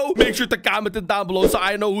Minecraft pro, make sure to comment it down below so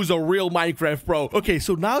I know who's a real Minecraft pro. Okay,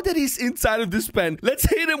 so now that he's inside of this pen, let's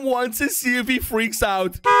hit him once and see if he freaks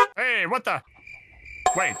out. Hey, what the?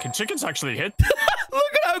 Wait, can chickens actually hit? Look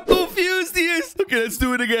at how confused he is. Okay, let's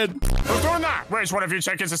do it again. Who's doing that? Where's one of you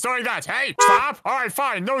chickens is doing that? Hey, stop. All right,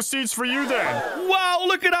 fine. No seeds for you then. Wow,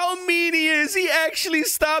 look at how mean he is. He actually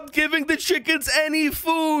stopped giving the chickens any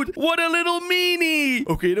food. What a little meanie.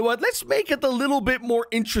 Okay, you know what? Let's make it a little bit more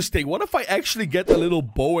interesting. What if I actually get a little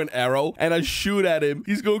bow and arrow and I shoot at him?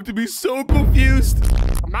 He's going to be so confused.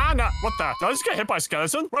 Man, what the? Did I just get hit by a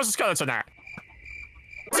skeleton? Where's the skeleton at?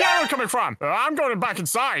 Where's the arrow coming from? I'm going back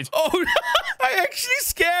inside. Oh, I actually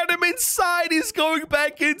scared him inside. He's going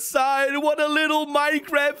back inside. What a little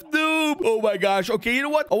Minecraft noob. Oh my gosh. Okay, you know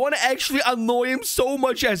what? I want to actually annoy him so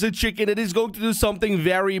much as a chicken that he's going to do something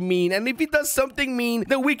very mean. And if he does something mean,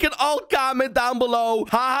 then we can all comment down below.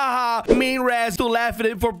 Ha ha ha. Mean Raz, to laugh at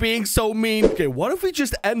him for being so mean. Okay, what if we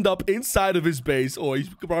just end up inside of his base? Oh, he's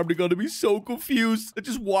probably going to be so confused. Let's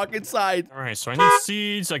just walk inside. All right, so I need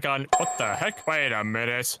seeds. I got... What the heck? Wait a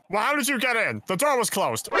minute. Well, how did you get in? The door was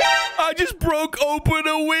closed. I just broke open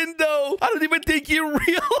a window. I don't even think you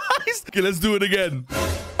realized. Okay, let's do it again.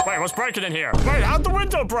 Wait, what's breaking in here? Wait, how'd the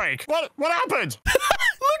window break? What happened?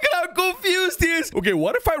 Look at how confused he is. Okay,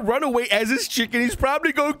 what if I run away as his chicken? He's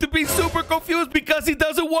probably going to be super confused because he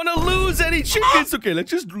doesn't want to lose any chickens. Okay,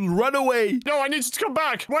 let's just run away. No, I need you to come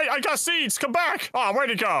back. Wait, I got seeds. Come back. Oh, where'd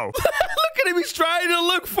he go? Look at him. He's trying to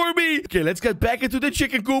look for me. Okay, let's get back into the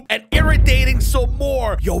chicken coop and irritating some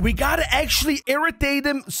more. Yo, we gotta actually irritate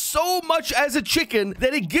him so much as a chicken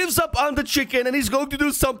that he gives up on the chicken and he's going to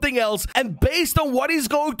do something else. And based on what he's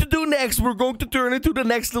going to do next, we're going to turn into the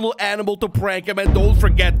next little animal to prank him. And don't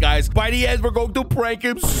forget, guys, by the end, we're going to prank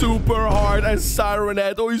him super hard as Siren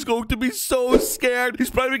Head. Oh, he's going to be so scared. He's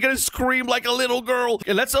probably gonna scream like a little girl.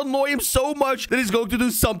 Okay, let's annoy him so much that he's going to do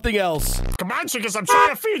something else. Come on, chickens. I'm trying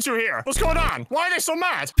to feed you here. What's going going on? Why are they so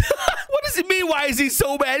mad? What does it mean? Why is he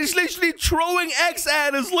so mad? He's literally throwing X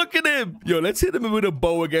at us. Look at him. Yo, let's hit him with a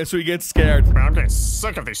bow again so he gets scared. Man, I'm getting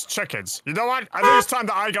sick of these chickens. You know what? I think it's time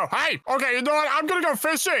that I go. Hey, okay, you know what? I'm gonna go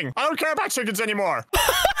fishing. I don't care about chickens anymore.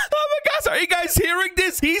 Oh my gosh, are you guys hearing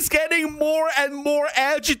this? He's getting more and more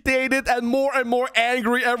agitated and more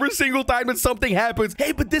angry every single time that something happens.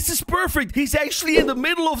 Hey, but this is perfect. He's actually in the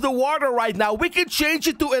middle of the water right now. We can change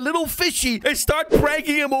it to a little fishy and start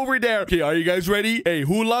pranking him over there. Okay, are you guys ready? Hey,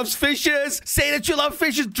 who loves fishes? Say that you love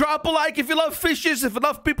fishes. Drop a like if you love fishes. If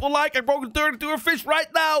enough people like, I'm going to turn into a fish right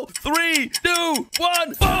now. 3, 2,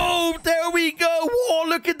 1. Boom! There we go. Whoa,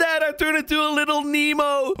 look at that. I turned into a little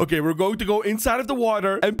Nemo. Okay, we're going to go inside of the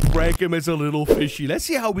water and prank him as a little fishy. Let's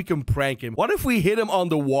see how we can prank him. What if we hit him on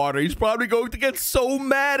the water? He's probably going to get so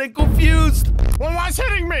mad and confused. Well, what's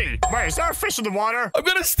hitting me? Wait, is there a fish in the water? I'm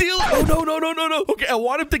gonna steal. Oh, no. Okay, I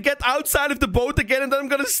want him to get outside of the boat again, and then I'm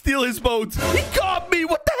gonna steal his boat. He caught me.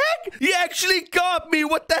 What the heck? He actually caught me.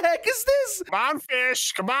 What the heck is this? Come on,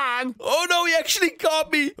 fish. Come on. Oh, no, he actually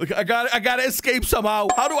caught me. Okay, I gotta escape somehow.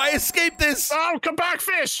 How do I escape this? Oh, come back,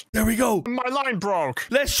 fish. There we go. My line broke.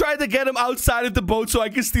 Let's try to get him outside of the boat so I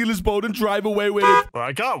can steal his boat and drive away with it. Well,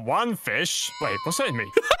 I got one fish. Wait, what's hitting me?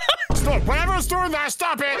 Stop. Whatever's doing that,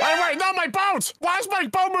 stop it. Hey, wait, not my boat. Why is my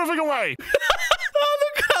boat moving away? Oh,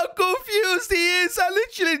 look how confused he is. I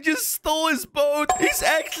literally just stole his boat. He's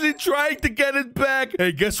actually trying to get it back.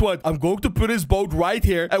 Hey, guess what? I'm going to put his boat right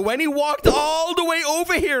here. And when he walked all the way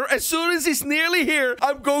over here, as soon as he's nearly here,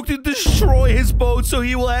 I'm going to destroy his boat so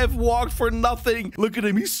he will have walked for nothing. Look at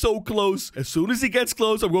him. He's so close. As soon as he gets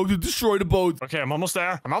close, I'm going to destroy the boat. Okay, I'm almost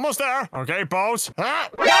there. Okay, boat. Ah!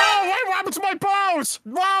 No, wait, what happened to my boat?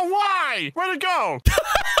 Wow, why? Where'd it go?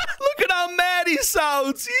 Look at how mad he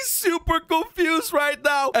sounds. He's super confused right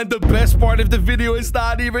now. And the best part of the video is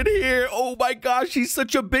not even here. Oh my gosh, he's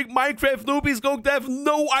such a big Minecraft noob. He's going to have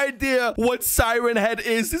no idea what Siren Head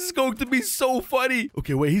is. This is going to be so funny.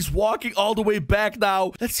 Okay, wait, he's walking all the way back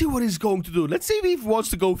now. Let's see what he's going to do. Let's see if he wants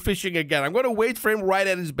to go fishing again. I'm going to wait for him right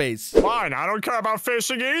at his base. Fine, I don't care about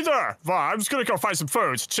fishing either. Fine, I'm just going to go find some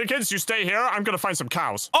food. Chickens, you stay here. I'm going to find some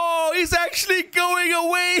cows. Oh, he's actually going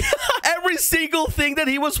away. Every single thing that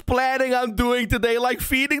he was planning on doing today, like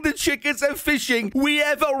feeding the chickens and fishing, we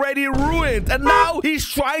have already ruined. And now he's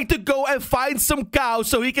trying to go and find some cows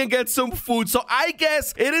so he can get some food. So I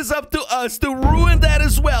guess it is up to us to ruin that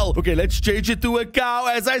as well. Okay, let's change it to a cow.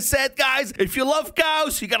 As I said, guys, if you love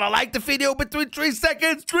cows, you gotta like the video between 3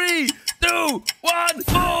 seconds. 3, 2, 1.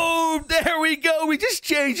 Boom! There we go. We just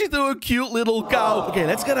changed it to a cute little cow. Okay,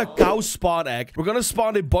 let's get a cow spawn egg. We're gonna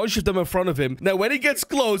spawn a bunch of them in front of him. Now, when he gets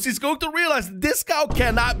close, he's going to realize this cow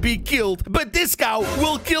cannot be killed, but this cow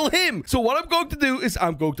will kill him. So what I'm going to do is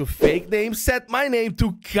I'm going to fake name set my name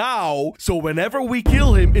to cow. So whenever we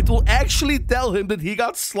kill him, it will actually tell him that he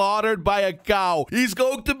got slaughtered by a cow. He's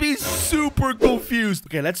going to be super confused.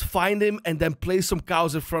 Okay, let's find him and then place some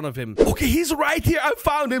cows in front of him. Okay, he's right here. I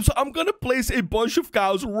found him. So I'm going to place a bunch of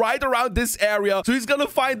cows right around this area. So he's going to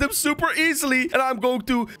find them super easily. And I'm going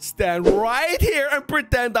to stand right here and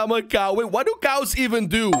pretend I'm a cow. Wait, what do cows even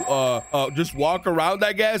do? Just walk around,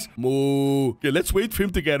 I guess. Moo. Okay, let's wait for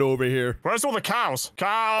him to get over here. Where's all the cows?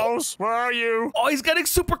 Cows, where are you? Oh, he's getting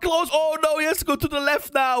super close. Oh, no, he has to go to the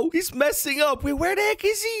left now. He's messing up. Wait, where the heck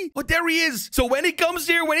is he? Oh, there he is. So when he comes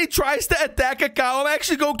here, when he tries to attack a cow, I'm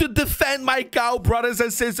actually going to defend my cow brothers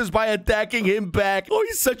and sisters by attacking him back. Oh,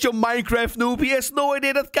 he's such a Minecraft noob. He has no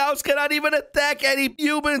idea that cows cannot even attack any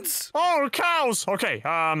humans. Oh, cows. Okay,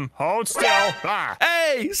 hold still. Ah.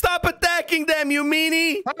 Hey, stop attacking them, you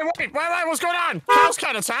meanie. Wait, what's going on? Cows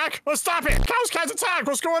can't attack. Let's stop it. Cows can't attack.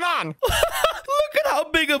 What's going on? Look at how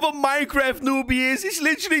big of a Minecraft noob he is. He's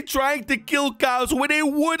literally trying to kill cows with a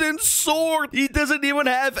wooden sword. He doesn't even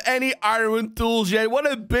have any iron tools yet.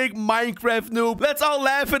 What a big Minecraft noob. Let's all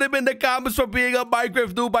laugh at him in the comments for being a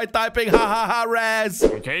Minecraft noob by typing ha ha ha Raz.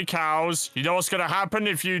 Okay, cows. You know what's gonna happen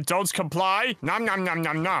if you don't comply? Nom nom nom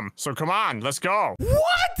nom nom. So come on, let's go.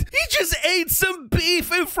 What? He just ate some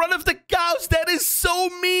beef in front of the cows. That is so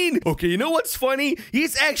mean. Okay, you know what's funny?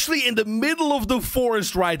 He's actually in the middle of the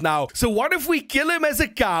forest right now. So what if we kill him as a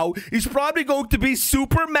cow? He's probably going to be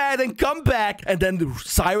super mad and come back. And then the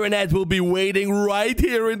Siren Head will be waiting right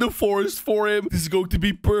here in the forest for him. This is going to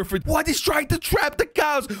be perfect. What? He's trying to trap the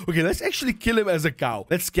cows. Okay, let's actually kill him as a cow.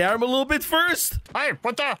 Let's scare him a little bit first. Hey,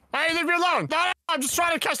 what the? Hey, leave me alone. No, I'm just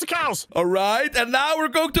trying to catch the cows. All right. And now we're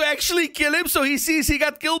going to actually kill him. So he sees he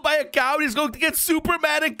got killed by a cow. He's going to get super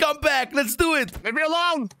mad and come back. Let's do it. Leave me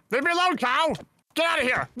alone. Leave me alone, cow. Get out of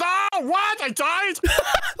here. No, what? I died?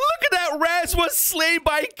 Look at that. Raz was slain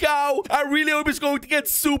by Cow. I really hope he's going to get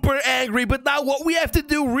super angry. But now what we have to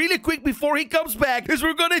do really quick before he comes back is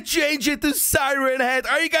we're going to change it to Siren Head.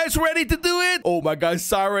 Are you guys ready to do it? Oh my god,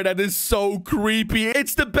 Siren Head is so creepy.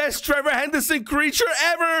 It's the best Trevor Henderson creature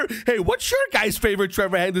ever. Hey, what's your guys' favorite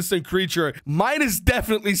Trevor Henderson creature? Mine is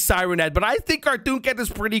definitely Siren Head, but I think Cartoon Cat is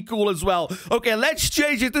pretty cool as well. Okay, let's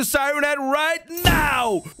change it to Siren Head right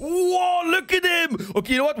now. Whoa, look at him.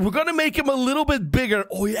 Okay, you know what? We're gonna make him a little bit bigger.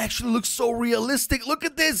 Oh, he actually looks so realistic. Look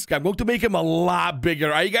at this. Okay, I'm going to make him a lot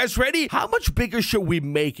bigger. Are you guys ready? How much bigger should we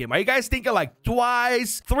make him? Are you guys thinking like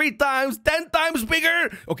twice, 3 times, 10 times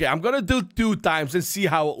bigger? Okay, I'm gonna do 2 times and see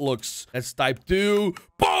how it looks. Let's type 2.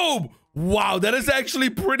 Boom! Wow, that is actually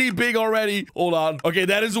pretty big already. Hold on. Okay,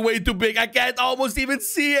 that is way too big. I can't almost even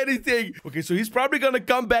see anything. Okay, so he's probably gonna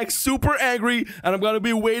come back super angry, and I'm gonna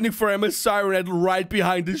be waiting for him as Siren Head right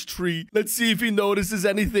behind this tree. Let's see if he notices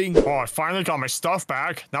anything. Oh, I finally got my stuff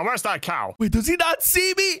back. Now, where's that cow? Wait, does he not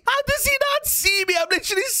see me? How does he not see me? I'm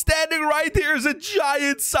literally standing right here as a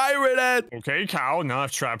giant Siren Head. Okay, cow, now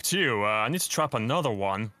I've trapped you. I need to trap another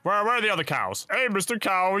one. Where are the other cows? Hey, Mr.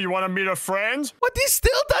 Cow, you want to meet a friend? What? He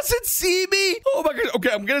still doesn't see me? Oh my god. Okay,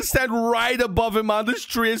 I'm gonna stand right above him on this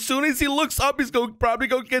tree. As soon as he looks up, he's probably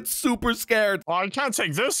gonna get super scared. Oh, I can't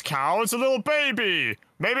take this cow. It's a little baby.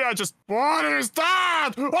 Maybe I just... What is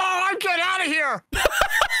that? Oh, I'm getting out of here.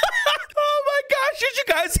 Oh my gosh, did you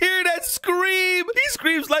guys hear that scream? He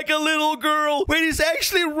screams like a little girl. Wait, he's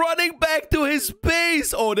actually running back to his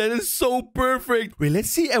base. Oh, that is so perfect. Wait,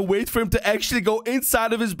 let's see and wait for him to actually go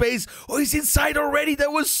inside of his base. Oh, he's inside already.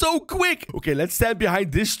 That was so quick. Okay, let's stand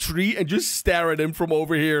behind this tree and just stare at him from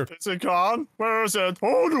over here. Is it gone? Where is it?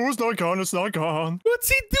 Oh, no, it's not gone. It's not gone. What's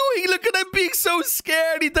he doing? Look at him being so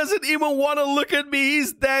scared. He doesn't even want to look at me.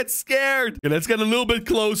 He's that scared. Okay, let's get a little bit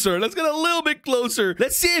closer. Let's get a little bit closer.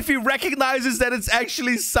 Let's see if he recognizes that it's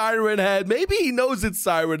actually Siren Head. Maybe he knows it's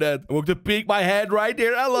Siren Head. I'm going to peek my head right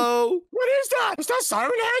here. Hello. What is that? Is that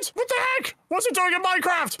Siren Head? What the heck? What's it doing in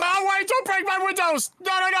Minecraft? Oh, wait, don't break my windows.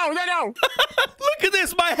 No. Look at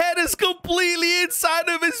this. My head is completely inside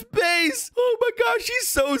of his base. Oh my gosh, he's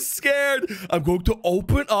so scared. I'm going to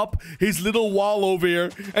open up his little wall over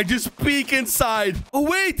here and just peek inside. Oh,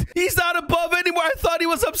 wait. He's not above anymore. I thought he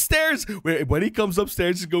was upstairs. Wait, when he comes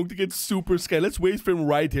upstairs, he's going to get super scared. Let's wait for him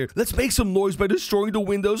right here. Let's make some noise by destroying the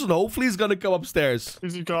windows, and hopefully he's going to come upstairs.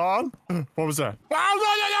 Is he gone? What was that? Oh,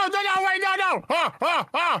 no, wait, no.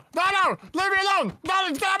 Leave me alone.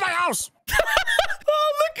 No, get out of my house.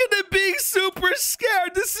 Oh, look at him being super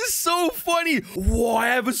scared. This is so funny. Whoa, I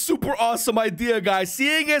have a super awesome idea, guys.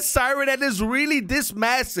 Seeing as Siren Head is really this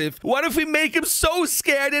massive, what if we make him so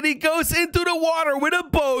scared that he goes into the water with a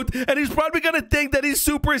boat, and he's probably gonna think that he's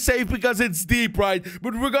super safe because it's deep, right?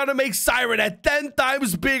 But we're gonna make Siren Head 10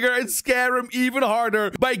 times bigger and scare him even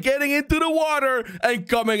harder by getting into the water and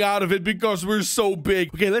coming out of it because we're so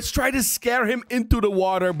big. Okay, let's try to scare him into the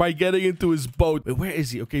water by getting into his boat. Wait, where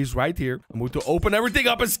is he? Okay, he's right here. I'm going to open everything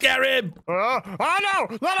up and scare him. Oh,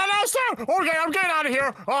 no, sir. Okay, I'm getting out of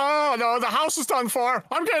here. Oh, no, the house is done for.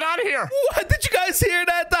 I'm getting out of here. What? Did you guys hear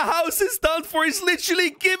that? The house is done for. He's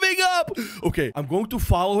literally giving up. Okay, I'm going to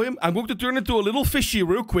follow him. I'm going to turn into a little fishy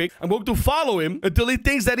real quick. I'm going to follow him until he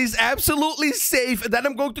thinks that he's absolutely safe. And then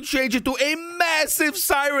I'm going to change it to a massive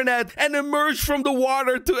Siren Head and emerge from the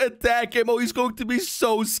water to attack him. Oh, he's going to be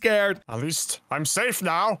so scared. At least I'm safe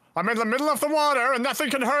now. I'm in the middle of the water and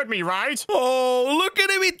nothing can hurt me, right? Oh, look at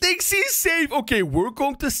him. He thinks he's safe. Okay, we're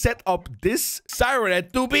going to set up this Siren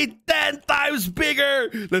Head to be 10 times bigger.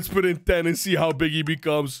 Let's put in 10 and see how big he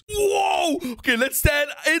becomes. Whoa! Okay, let's stand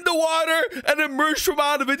in the water and emerge from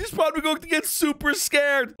out of it. He's probably going to get super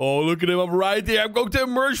scared. Oh, look at him. I'm right here. I'm going to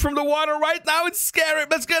emerge from the water right now and scare him.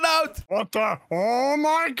 Let's get out. What the? Oh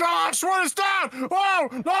my gosh, what is that? Oh,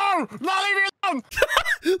 no, leave me alone.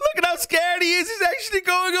 Look at how scared he is. He's actually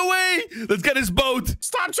going away. Let's get his boat.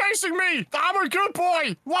 Stop chasing me. I'm a good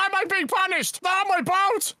boy. Why am I being punished? Not my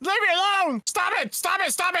boat. Leave me alone. Stop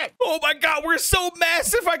it. Oh my god, we're so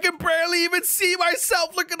massive. I can barely even see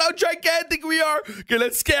myself. Look at how gigantic we are. Okay,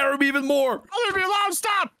 let's scare him even more. Leave me alone.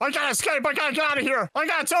 Stop. I gotta escape. I gotta get out of here. I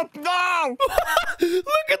gotta jump. No.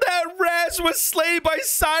 Look at that. Raz was slain by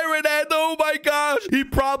Siren Head. Oh my gosh. He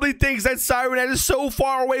probably thinks that Siren Head is so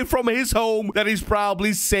far away from his home that he's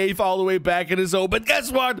probably safe all the way back in his home. But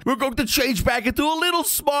guess what? We're going to change back into a little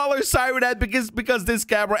smaller Siren Head because this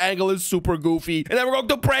this camera angle is super goofy. And then we're going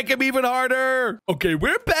to prank him even harder. Okay,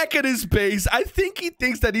 we're back at his base. I think he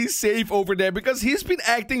thinks that he's safe over there because he's been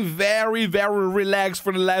acting very, very relaxed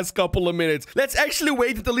for the last couple of minutes. Let's actually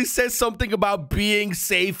wait until he says something about being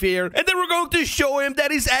safe here. And then we're going to show him that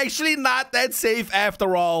he's actually not that safe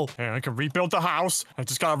after all. Hey, I can rebuild the house. I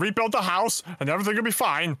just gotta rebuild the house and everything will be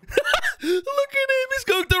fine. Look at him. He's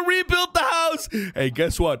going to rebuild the house. Hey,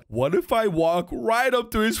 guess what? What if I walk right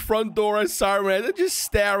up to his front door as Siren and just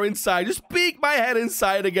stare inside? Just peek my head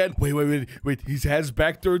inside again. Wait. His head's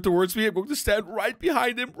back turned towards me. I'm going to stand right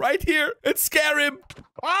behind him, right here, and scare him.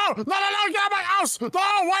 Oh, no, get out of my house. No,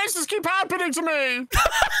 why does this keep happening to me?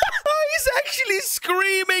 He's actually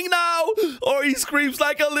screaming now. Or he screams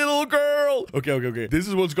like a little girl. Okay. This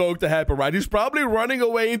is what's going to happen, right? He's probably running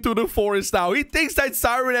away into the forest now. He thinks that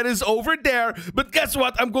Siren is over there. But guess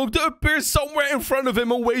what? I'm going to appear somewhere in front of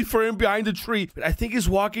him and wait for him behind the tree. But I think he's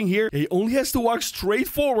walking here. He only has to walk straight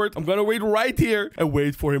forward. I'm going to wait right here and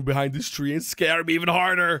wait for him behind this tree and scare him even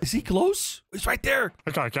harder. Is he close? He's right there.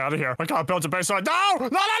 I gotta get out of here. I gotta build a base. No,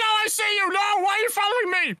 I see you. No, why are you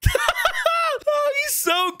following me? Oh, he's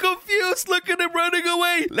so confused. Look at him running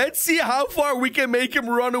away. Let's see how far we can make him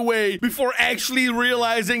run away before actually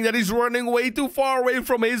realizing that he's running way too far away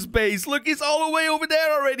from his base. Look, he's all the way over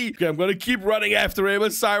there already. Okay, I'm gonna keep running after him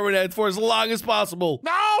with Siren Head for as long as possible.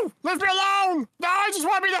 No, leave me alone. No, I just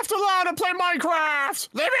want to be left alone and play Minecraft.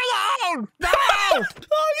 Leave me alone. No. Oh,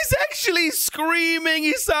 he's actually screaming.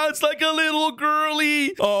 He sounds like a little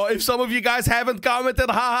girly. Oh, if some of you guys haven't commented,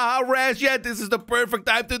 Rash yet, this is the perfect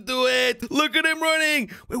time to do it. Look at him running.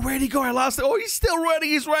 Wait, where'd he go? I lost it. Oh, he's still running.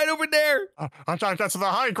 He's right over there. I gotta get to the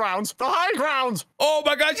high ground. The high ground. Oh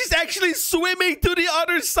my gosh, he's actually swimming to the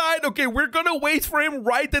other side. Okay, we're gonna wait for him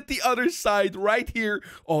right at the other side, right here.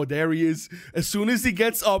 Oh, there he is. As soon as he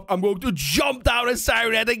gets up, I'm going to jump down as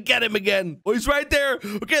Siren Head and get him again. Oh, he's right there.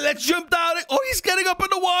 Okay, let's jump down. Oh, he's getting up in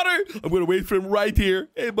the water. I'm gonna wait for him right here.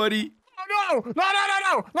 Hey, buddy. Oh,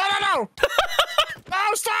 no. No,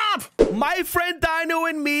 stop! My friend Dino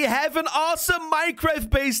and me have an awesome Minecraft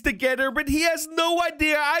base together, but he has no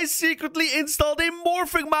idea I secretly installed a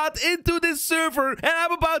morphing mod into this server, and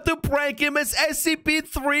I'm about to prank him as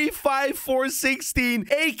SCP-35416,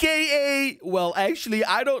 aka, well, actually,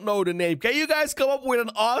 I don't know the name. Can you guys come up with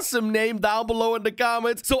an awesome name down below in the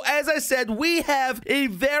comments? So, as I said, we have a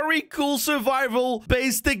very cool survival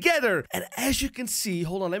base together, and as you can see,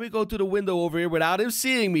 hold on, let me go to the window over here without him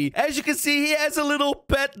seeing me. As you can see, he has a little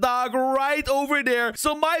pet dog right over there.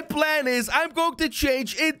 So my plan is I'm going to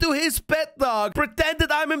change into his pet dog, pretend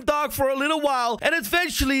that I'm his dog for a little while, and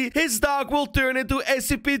eventually his dog will turn into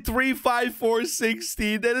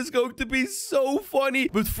SCP-35416. That is going to be so funny.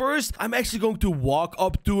 But first, I'm actually going to walk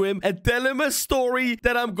up to him and tell him a story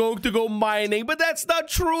that I'm going to go mining. But that's not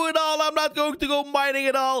true at all. I'm not going to go mining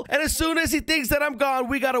at all. And as soon as he thinks that I'm gone,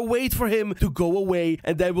 we gotta wait for him to go away,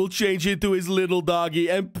 and then we'll change into his little doggy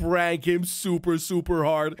and prank him super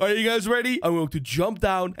hard. Are you guys ready? I'm going to jump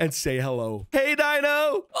down and say hello. Hey,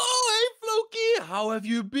 Dino. Oh, hey, Floki. How have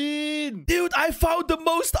you been? Dude, I found the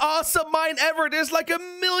most awesome mine ever. There's like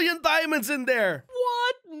 1,000,000 diamonds in there.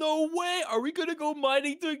 What? No way. Are we gonna go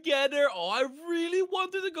mining together? Oh, I really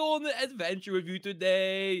wanted to go on an adventure with you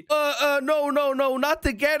today. No, not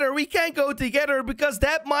together. We can't go together because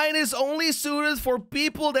that mine is only suited for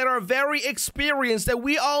people that are very experienced. And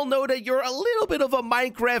we all know that you're a little bit of a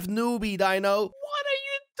Minecraft newbie, Dino. What are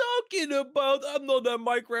you talking about? I'm not a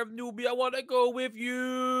Minecraft newbie. I want to go with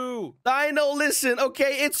you. Dino, listen,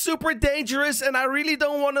 okay? It's super dangerous and I really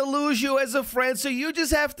don't want to lose you as a friend. So you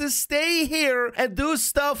just have to stay here and do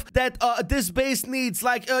stuff that this base needs.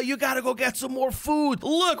 Like, you gotta go get some more food.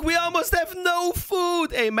 Look, we almost have no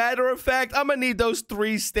food. A matter of fact, I'm gonna need those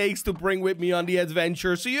 3 steaks to bring with me on the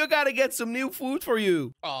adventure. So you gotta get some new food for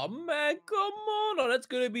you. Oh, man, come on. Oh, that's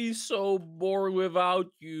gonna be so boring without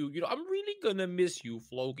you. You know, I'm really gonna miss you,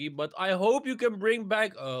 Floki, but I hope you can bring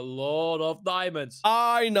back a lot of diamonds.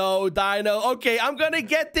 I know, Dino. Okay, I'm gonna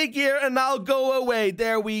get the gear and I'll go away.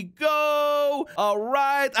 There we go. All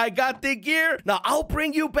right, I got the gear. Now, I'll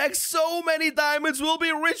bring you back so many diamonds. We'll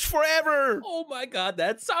be rich forever. Oh my god,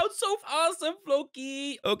 that sounds so awesome,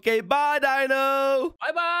 Floki. Okay, bye, Dino.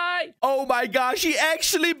 Bye-bye. Oh my gosh, he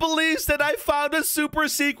actually believes that I found a super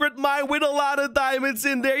secret mine with a lot of diamonds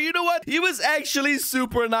in there. You know what? He was actually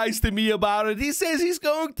super nice to me about it. He says he's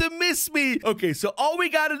going to miss me. Okay, so all we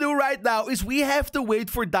gotta do right now is we have to wait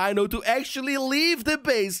for Dino to actually leave the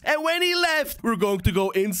base. And when he left, we're going to go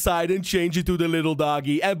inside and change it to the little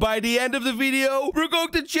doggy. And by the end of the video, we're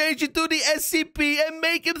going to change it to the SCP and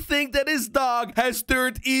make him think that his dog has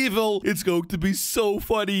turned evil. It's going to be so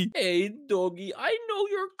funny. Hey, doggy, I know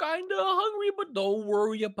you're kinda hungry, but don't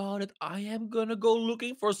worry about it. I am gonna go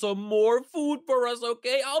looking for some more food for us,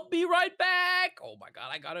 okay? I'll be right back. Oh my god,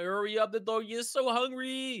 I gotta hurry up. The doggy is so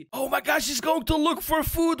hungry. Oh my gosh, he's going to look for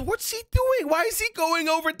food. What's he doing? Why is he going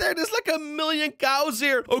over there? There's like a million cows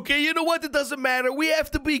here. Okay, you know what? It doesn't matter. We have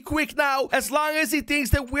to be quick now. As long as he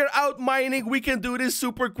thinks that we're out mining, we can do this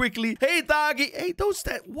super quickly. Hey, doggy. Hey, don't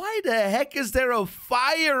stand. Why the heck is there a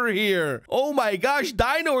fire here? Oh my gosh,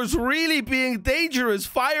 Dino is really being dangerous.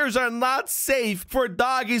 Fires are not safe for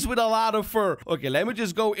doggies with a lot of fur. Okay, let me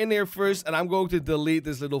just go in here first, and I'm going to delete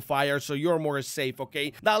this little fire so you're more safe,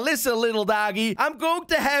 okay? Now listen, little doggy, I'm going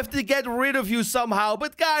to have to get rid of you somehow,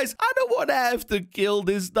 but guys, I don't want to have to kill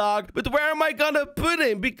this dog. But where am I gonna put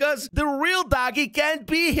him? Because the real doggy can't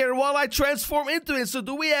be here while I transform into it. So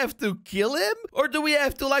do we have to kill him? Or do we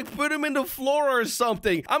have to like put him in the floor or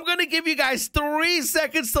something? I'm gonna give you guys 3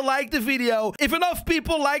 seconds to like the video. If enough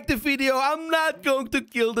people like the video, I'm not going to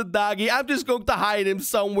kill the doggy. I'm just going to hide him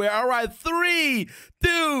somewhere. All right, 3,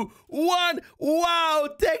 2, 1. Wow,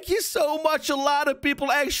 thank you so much. A lot of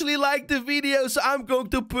people actually like the video, so I'm going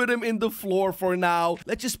to put him in the floor for now.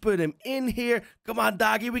 Let's just put him in here. Come on,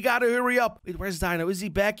 doggy, we gotta hurry up. Wait, where's Dino? Is he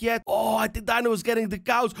back yet? Oh, I think Dino is getting the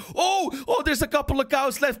cows. Oh, there's a couple of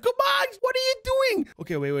cows left. Come on, what are you doing?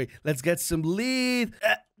 Okay, wait. Let's get some lead.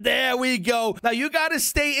 There we go. Now, you gotta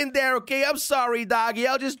stay in there, okay? I'm sorry, doggy.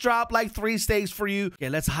 I'll just drop like 3 steaks for you. Okay,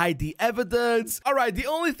 let's hide the evidence. All right, the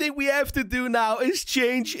only thing we have to do now is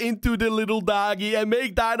change into the little doggy and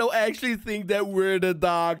make Dino actually think that we're the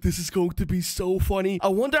dog. This is going to be so funny. I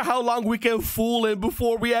wonder how long we can fool him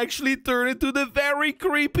before we actually turn into the very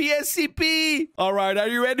creepy SCP. All right, are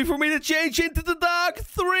you ready for me to change into the dog?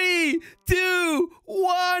 3, 2,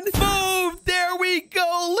 1. Boom! There we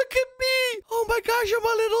go. Look at me. Oh my gosh, I'm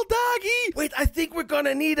a little doggy. Wait, I think we're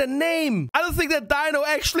gonna need a name. I don't think that Dino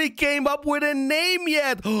actually came up with a name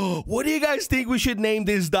yet. What do you guys think we should name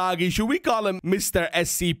this doggy? Should we call him Mr.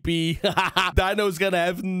 SCP? Dino's gonna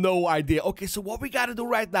have no idea. Okay, so what we gotta do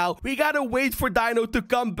right now, we gotta wait for Dino to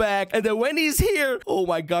come back. And then when he's here, oh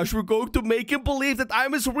my gosh, we're going to make him believe that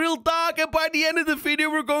I'm his real dog. And by the end of the video,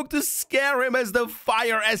 we're going to scare him as the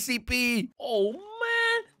fire SCP. Oh man,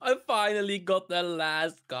 I finally got the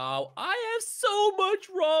last cow. I have so much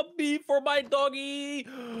raw beef for my doggy.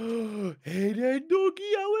 Hey there,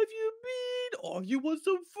 doggy, how have you been? Oh, you want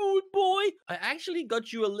some food, boy? I actually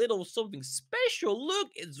got you a little something special. Look,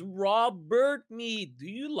 it's raw bird meat. Do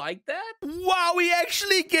you like that? Wow, he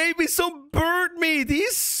actually gave me some bird meat.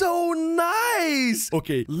 He's so nice.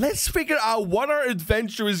 Okay, let's figure out what our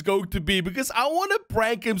adventure is going to be because I want to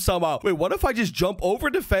prank him somehow. Wait, what if I just jump over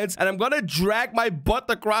the fence and I'm gonna drag my butt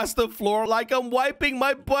across the floor like I'm wiping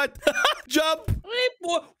my butt? Jump. Hey,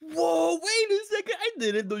 boy. Whoa, wait a second. I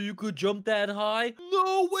didn't know you could jump that high.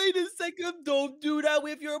 No, wait a second. Don't do that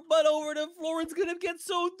with your butt over the floor. It's gonna get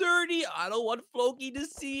so dirty. I don't want Floki to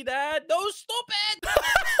see that. No, stop it.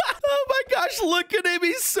 Oh my gosh, look at him.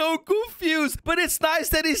 He's so confused. But it's nice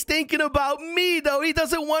that he's thinking about me, though. He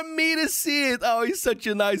doesn't want me to see it. Oh, he's such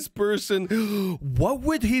a nice person. What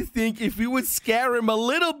would he think if we would scare him a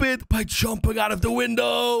little bit by jumping out of the window?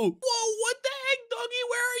 Whoa, what the heck, doggy?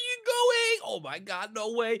 Where are you going? Oh my god,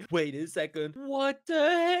 no way. Wait a second. What the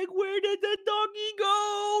heck? Where did the doggy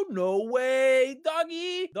go? No way.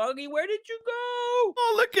 Doggy, where did you go?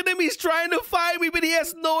 Oh, look at him. He's trying to find me, but he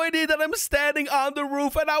has no idea that I'm standing on the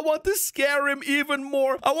roof, and I want to scare him even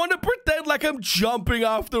more. I want to pretend like I'm jumping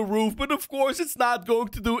off the roof, but of course, it's not going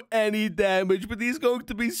to do any damage, but he's going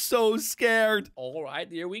to be so scared. All right,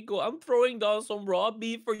 here we go. I'm throwing down some raw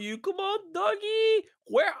beef for you. Come on, doggy.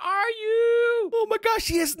 Where are you? Oh my gosh,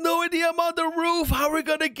 he has no idea I'm on the roof. How are we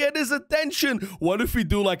gonna get his attention? What if we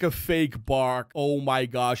do like a fake bark? Oh my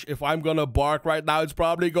gosh, if I'm gonna bark right now, it's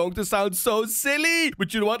probably going to sound so silly.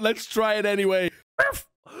 But you know what? Let's try it anyway.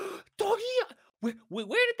 Doggy, where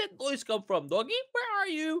did that noise come from, doggy? Where are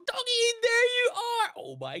you? Doggy, there you are.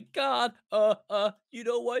 Oh my god. You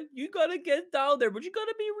know what? You gotta get down there, but you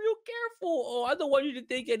gotta be real careful. Oh, I don't want you to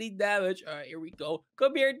take any damage. All right, here we go.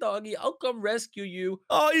 Come here, doggy. I'll come rescue you.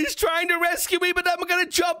 Oh, he's trying to rescue me, but I'm gonna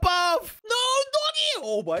jump off. No, doggy.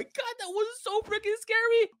 Oh my god, that was so freaking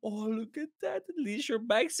scary. Oh, look at that. At least you're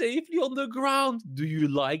back safely on the ground. Do you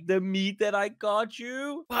like the meat that I got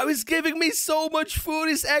you? Wow, he's giving me so much food.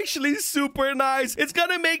 He's actually super nice. guys, it's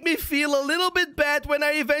gonna make me feel a little bit bad when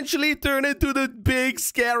I eventually turn into the big,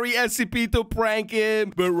 scary SCP to prank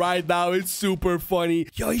him. But right now, it's super funny.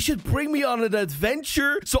 Yo, he should bring me on an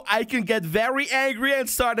adventure so I can get very angry and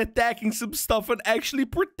start attacking some stuff and actually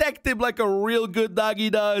protect him like a real good doggy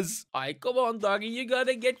does. Alright, come on, doggy. You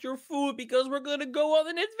gotta get your food because we're gonna go on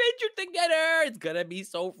an adventure together. It's gonna be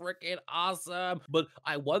so freaking awesome. But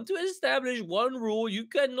I want to establish one rule. You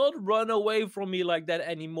cannot run away from me like that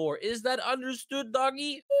anymore. Is that understood,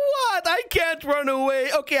 doggy? What? I can't run away.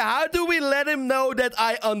 Okay, how do we let him know that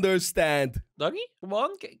I understand? Doggy, come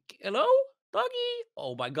on. Hello? Doggy?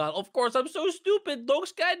 Oh my god, of course, I'm so stupid.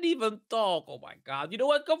 Dogs can't even talk. Oh my god. You know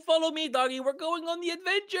what? Come follow me, doggy. We're going on the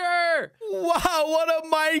adventure. Wow, what a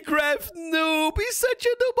Minecraft noob. He's such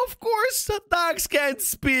a noob, of course. Dogs can't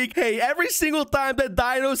speak. Hey, every single time that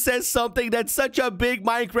Dino says something that's such a big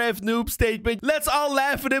Minecraft noob statement, let's all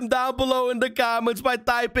laugh at him down below in the comments by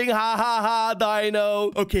typing ha ha ha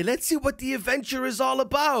Dino. Okay, let's see what the adventure is all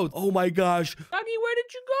about. Oh my gosh. Doggy, where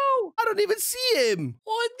did you go? I don't even see him.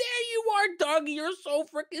 Oh, there you are, doggy. You're so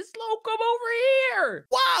freaking slow. Come over here.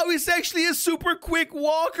 Wow, he's actually a super quick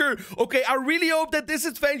walker. Okay, I really hope that this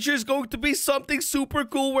adventure is going to be something super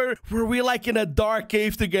cool where we're like in a dark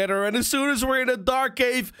cave together. And as soon as we're in a dark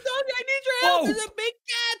cave... Doggy, I need your help. Whoa. There's a big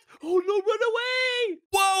cat. Oh, no, run away.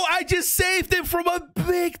 Whoa, I just saved him from a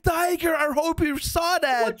big tiger. I hope you saw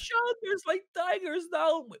that. Watch out. There's like tigers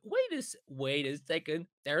now. Wait a second.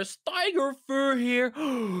 There's tiger fur here.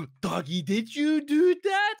 Doggy, did you do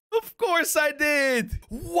that? Of course I did.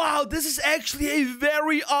 Wow, this is actually a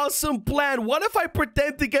very awesome plan. What if I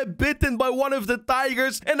pretend to get bitten by one of the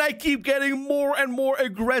tigers and I keep getting more and more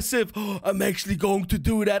aggressive? I'm actually going to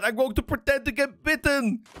do that. I'm going to pretend to get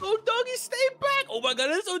bitten. Oh, doggy, stay back. Oh my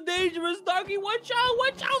god, it's so dangerous, doggy. Watch out,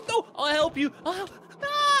 watch out. No, I'll help you. Ah!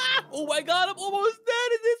 Oh my god, I'm almost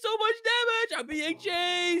dead. It did so much damage. I'm being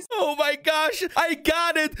chased. Oh my gosh, I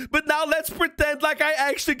got it. But now let's pretend like I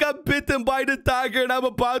actually got bitten by the tiger and I'm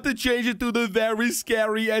about to change it to the very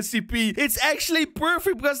scary SCP. It's actually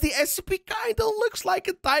perfect because the SCP kind of looks like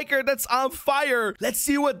a tiger that's on fire. Let's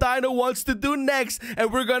see what Dino wants to do next.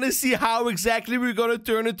 And we're going to see how exactly we're going to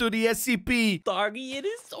turn into the SCP. Doggy, it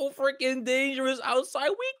is so freaking dangerous outside.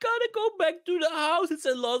 We gotta go back to the house. It's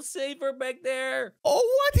a lot safer back there. Oh,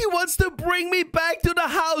 what? He wants to bring me back to the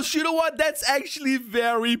house. You know what? That's actually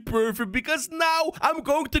very perfect because now I'm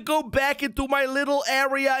going to go back into my little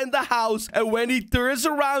area in the house. And when he turns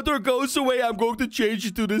around or goes away, I'm going to change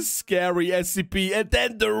it to the scary SCP. And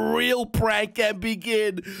then the real prank can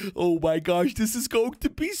begin. Oh my gosh, this is going to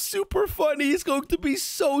be super funny. He's going to be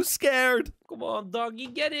so scared. Come on, doggy,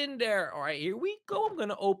 get in there. All right, here we go. I'm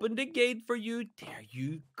gonna open the gate for you. There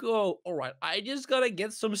you go. All right, I just gotta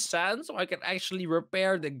get some sand so I can actually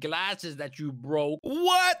repair the glasses that you broke.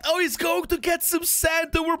 What? Oh, he's going to get some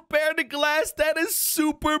sand to repair the glass. That is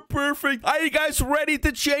super perfect. Are you guys ready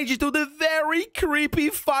to change it to the very creepy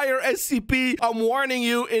fire SCP? I'm warning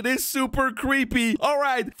you, it is super creepy. All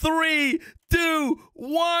right, 3, 2,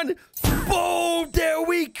 1. Boom! There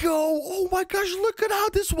we go. Oh my gosh, look at how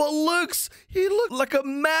this one looks. He looks like a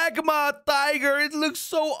magma tiger. It looks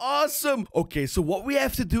so awesome. Okay, so what we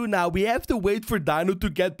have to do now, we have to wait for Dino to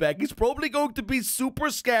get back. He's probably going to be super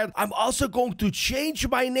scared. I'm also going to change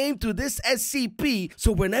my name to this SCP.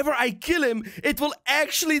 So whenever I kill him, it will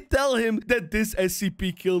actually tell him that this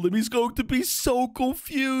SCP killed him. He's going to be so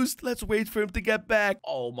confused. Let's wait for him to get back.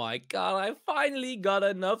 Oh my god, I finally got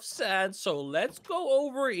enough sand. So let's go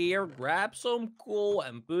over here, grab some coal,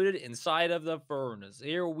 and put it inside of the furnace.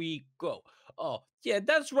 Here we go. Oh, yeah,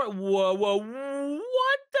 that's right. Whoa, whoa,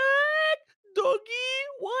 what the heck? Doggy?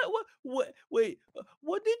 Wait,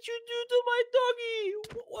 what did you do to my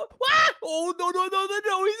doggy? Ah! Oh,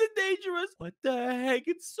 no, he's dangerous. What the heck?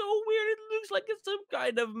 It's so weird. It looks like it's some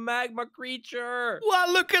kind of magma creature. Wow,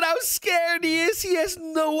 look at how scared he is. He has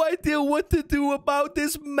no idea what to do about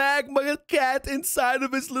this magma cat inside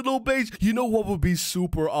of his little base. You know what would be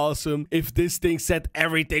super awesome? If this thing set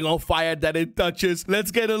everything on fire that it touches.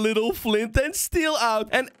 Let's get a little flint and steel out.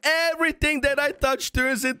 And everything that I touch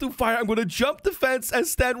turns into fire. I'm going to jump the fence and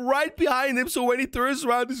stand right behind him. So when he turns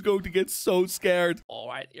around, he's going to get so scared. All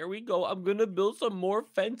right, here we go. I'm going to build some more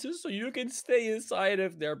fences so you can stay inside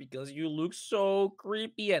of there because you look so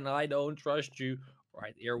creepy and I don't trust you. All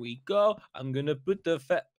right, here we go. I'm going to put the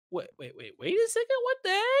wait a second. What the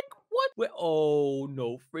heck? What? Wait, oh,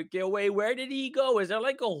 no freaking way. Where did he go? Is there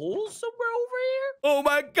like a hole somewhere over here. Oh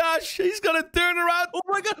my gosh, he's gonna turn around. Oh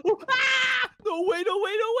my god. Oh, ah! No way, no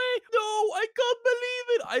way, no way. No, I can't believe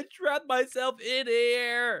it. I trapped myself in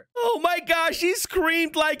here. Oh my gosh, he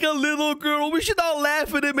screamed like a little girl. We should all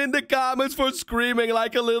laugh at him in the comments for screaming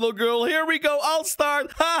like a little girl. Here we go. I'll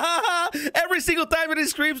start. Ha ha ha. Every single time that he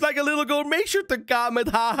screams like a little girl, make sure to comment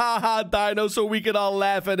ha ha ha Dino so we can all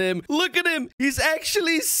laugh at him. Look at him. He's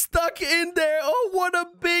actually stuck in there. Oh, what a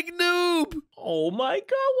big noob. Oh my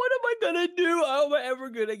god, what am I gonna do? How am I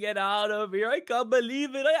ever gonna get out of here? I can't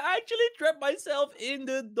believe it. I actually trapped myself in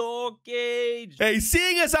the dog cage. Hey,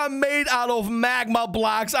 seeing as I'm made out of magma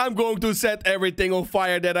blocks, I'm going to set everything on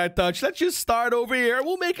fire that I touch. Let's just start over here.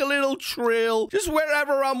 We'll make a little trail just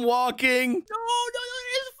wherever I'm walking. No,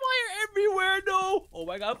 there's fire everywhere. No. Oh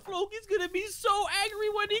my god, Floki's gonna be so angry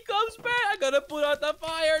when he comes back. I gotta put out the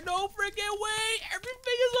fire. No freaking way.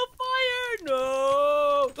 Everything is on fire.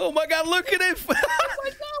 No. Oh my god, look at him. Oh my god,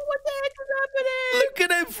 what the heck is happening? Look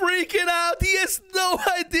at him freaking out. He has no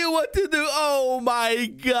idea what to do. Oh my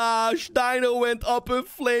gosh. Dino went up in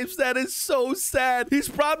flames. That is so sad. He's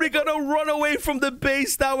probably gonna run away from the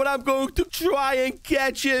base now, and I'm going to try and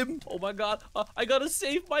catch him. Oh my god, I gotta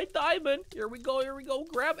save my diamond. Here we go, here we go.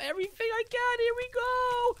 Grab everything I can. Here we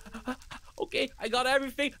go. Okay, I got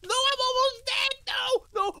everything. No, I'm almost dead.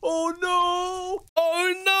 No. Oh no.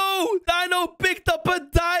 Oh no. Dino picked up a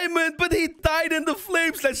diamond, but he died in the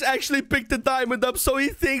flames. Let's actually pick the diamond up so he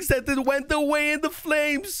thinks that it went away in the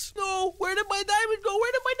flames. No, where did my diamond go?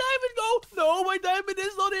 Where did my diamond go? No, my diamond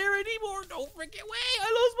is not here anymore. No freaking way.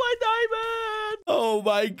 I lost my diamond. Oh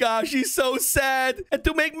my gosh, he's so sad. And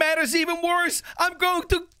to make matters even worse, I'm going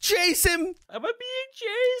to chase him. Am I being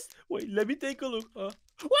chased? Wait, let me take a look. Okay.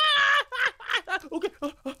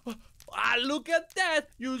 Look at that,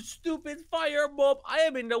 you stupid fire mob. I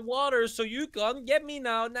am in the water, so you can't get me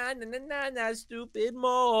now. Nah, stupid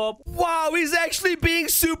mob. Wow, he's actually being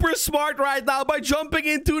super smart right now by jumping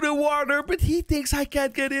into the water, but he thinks I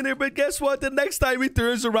can't get in there. But guess what? The next time he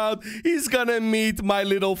turns around, he's gonna meet my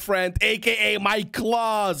little friend, aka my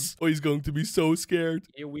claws. Oh, he's going to be so scared.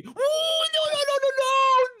 Here we... Oh,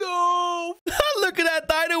 no. Look at that.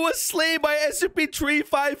 Dino was slain by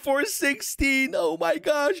SCP-35416. Oh my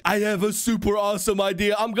gosh. I have a super awesome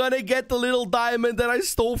idea. I'm gonna get the little diamond that I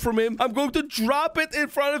stole from him. I'm going to drop it in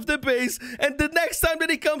front of the base. And the next time that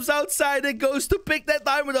he comes outside and goes to pick that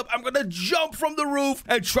diamond up, I'm gonna jump from the roof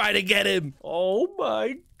and try to get him. Oh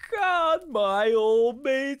my god, my old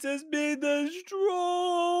base has been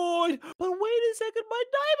destroyed. But wait a second, my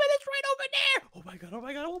diamond is right over there. Oh my god, oh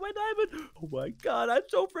my diamond. Oh my god, I'm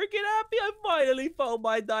so freaking happy. I finally found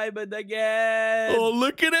my diamond again. Oh,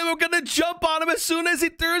 look at him. I'm gonna jump on him as soon as he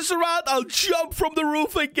turns around. I'll jump from the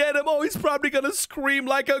roof and get him. Oh, he's probably gonna scream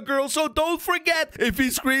like a girl. So don't forget, if he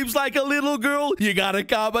screams like a little girl, you gotta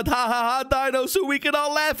comment ha ha ha Dino so we can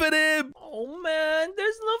all laugh at him. Oh man,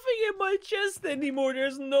 there's nothing in my chest anymore.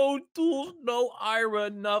 There's no tools, no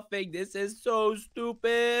iron, nothing. This is so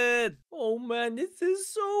stupid. Oh man, this is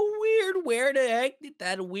so weird. Where the heck did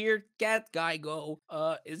that weird cat guy go?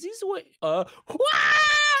 Is he so...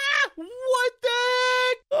 What the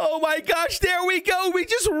heck? Oh my gosh, there we go. We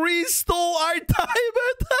just re-stole our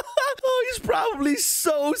diamond. Oh, he's probably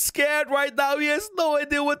so scared right now. He has no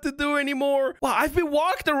idea what to do anymore. Wow, I've been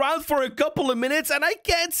walking around for a couple of minutes and I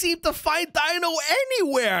can't seem to find Dino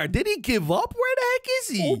anywhere. Did he give up? Where the heck is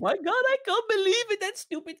he? Oh my god, I can't believe it. That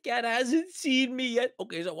stupid cat hasn't seen me yet.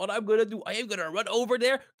 Okay, so what I'm gonna do, I am gonna run over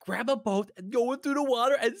there, grab a boat, and go into the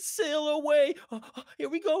water and sail away. Here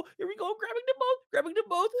we go. Grabbing the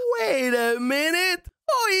boat. Wait a minute.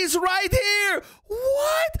 Oh, he's right here.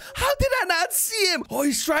 What? How did I not see him? Oh,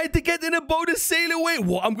 he's trying to get in a boat and sail away.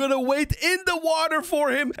 Well, I'm gonna wait in the water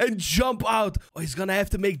for him and jump out. Oh, he's gonna have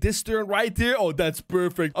to make this turn right here. Oh, that's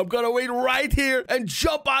perfect. I'm gonna wait right here and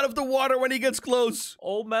jump out of the water when he gets close.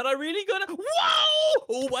 Oh man, I really gonna... Whoa!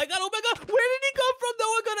 Oh my god. Where did he come from? No,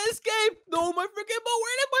 I'm gonna escape. No, my freaking boat.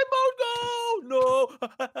 Where did my boat go? No.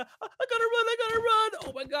 I gotta run.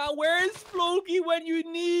 Oh my god, where is Floki when you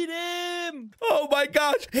need him? Oh my gosh.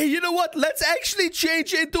 Hey, you know what? Let's actually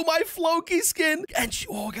change into my Floki skin. And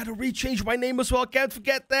I gotta rechange my name as well. Can't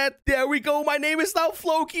forget that. There we go. My name is now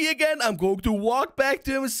Floki again. I'm going to walk back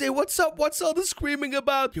to him and say, what's up? What's all the screaming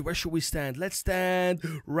about? Okay, where should we stand? Let's stand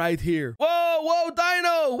right here. Whoa,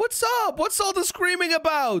 Dino. What's up? What's all the screaming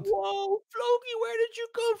about? Whoa, Floki, where did you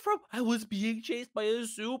come from? I was being chased by a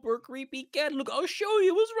super creepy cat. Look, I'll show you.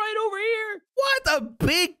 It was right over here. What? A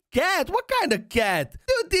big cat? What kind of cat?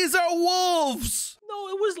 Dude, these are wolves. No,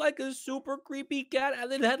 it was like a super creepy cat,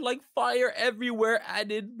 and it had like fire everywhere, and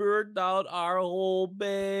it burned down our whole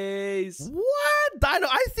base. What? Dino,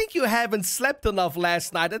 I think you haven't slept enough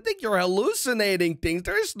last night. I think you're hallucinating things.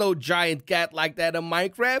 There's no giant cat like that in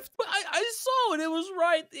Minecraft. But I saw it. It was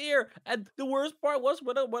right there. And the worst part was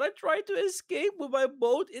when I tried to escape with my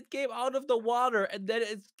boat, it came out of the water, and then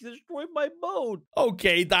it destroyed my boat.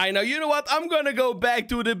 Okay, Dino, you know what? I'm gonna go back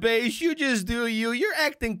to the base. You just do you. You're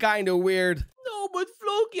acting kind of weird. No, but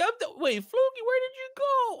Floki, wait, Floki, where did you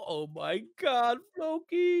go? Oh my God,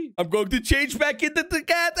 Floki. I'm going to change back into the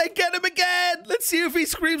cat and get him again. Let's see if he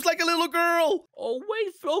screams like a little girl. Oh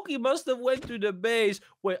wait, Floki must have went to the base.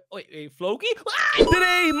 Wait, Floki? Ah!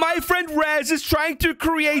 Today, my friend Raz is trying to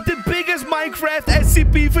create the biggest Minecraft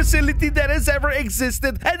SCP facility that has ever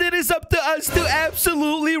existed. And it is up to us to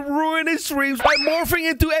absolutely ruin his dreams by morphing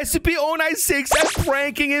into SCP-096 and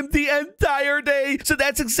pranking him the entire day. So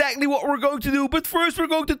that's exactly what we're going to do. But first, we're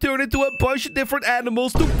going to turn into a bunch of different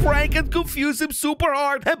animals to prank and confuse him super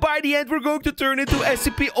hard. And by the end, we're going to turn into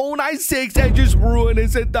SCP-096 and just ruin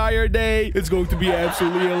his entire day. It's going to be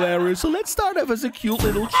absolutely hilarious. So let's start off as a cute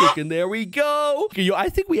little chicken. There we go. Okay, yo, I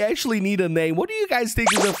think we actually need a name. What do you guys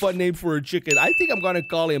think is a fun name for a chicken? I think I'm gonna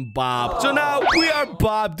call him Bob. So now we are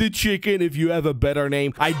Bob the chicken. If you have a better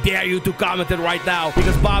name, I dare you to comment it right now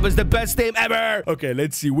because Bob is the best name ever. Okay,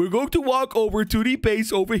 let's see. We're going to walk over to the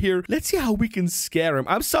base over here. Let's see how we can scare him.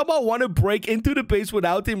 I somehow want to break into the base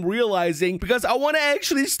without him realizing because I want to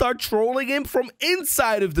actually start trolling him from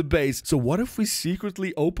inside of the base. So what if we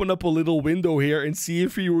secretly open up a little window here and see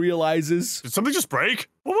if he realizes? Did something just break?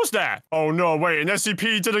 What was that? Oh no, wait, an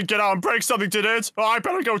SCP didn't get out and break something, did it? Oh, I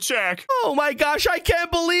better go check. Oh my gosh, I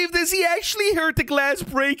can't believe this. He actually heard the glass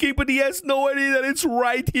breaking, but he has no idea that it's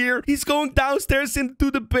right here. He's going downstairs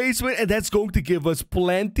into the basement, and that's going to give us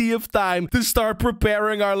plenty of time to start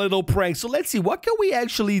preparing our little prank. So let's see, what can we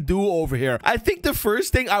actually do over here? I think the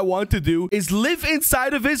first thing I want to do is live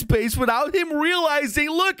inside of his base without him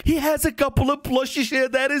realizing. Look, he has a couple of plushies here.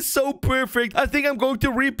 That is so perfect. I think I'm going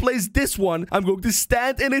to replace this one. I'm going to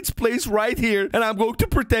stand in its place right here, and I'm going to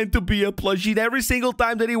pretend to be a plushie. And every single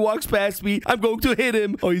time that he walks past me, I'm going to hit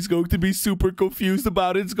him. Oh, he's going to be super confused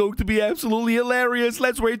about it. It's going to be absolutely hilarious.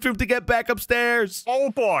 Let's wait for him to get back upstairs.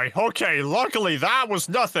 Oh boy, okay, luckily that was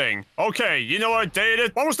nothing. Okay, you know what day it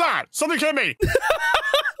is? What was that? Something hit me.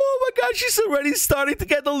 Oh my gosh, he's already starting to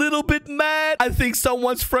get a little bit mad. I think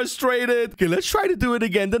someone's frustrated. Okay, let's try to do it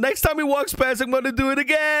again. The next time he walks past, I'm going to do it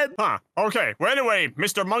again. Huh, okay. Well, anyway,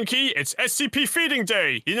 Mr. Monkey, it's SCP feeding day.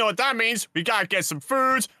 You know what that means? We gotta get some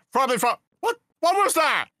food. Probably from... What was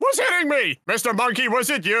that? What's hitting me? Mr. Monkey, was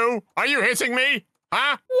it you? Are you hitting me?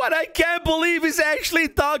 Huh? What? I can't believe he's actually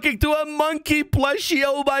talking to a monkey plushie.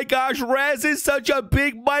 Oh my gosh, Raz is such a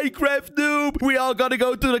big Minecraft noob. We all gotta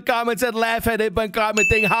go to the comments and laugh at him by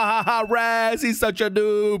commenting, ha ha ha, Raz, he's such a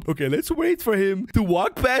noob. Okay, let's wait for him to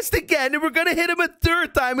walk past again, and we're gonna hit him a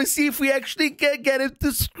third time and see if we actually can get him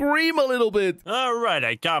to scream a little bit. All right,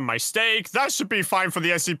 I got my steak. That should be fine for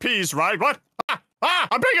the SCPs, right? What?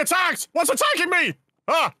 I'm being attacked! What's attacking me?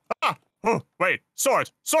 Oh, wait,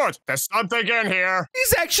 sword. There's something in here.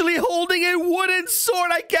 He's actually holding a wooden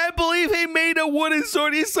sword. I can't believe he made a wooden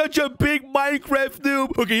sword. He's such a big Minecraft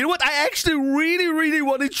noob. Okay, you know what? I actually really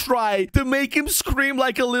want to try to make him scream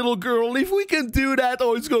like a little girl. And if we can do that,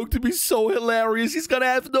 oh, it's going to be so hilarious. He's gonna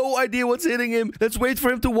have no idea what's hitting him. Let's wait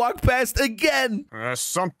for him to walk past again. There's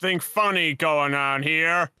something funny going on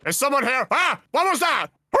here. Is someone here? What was that?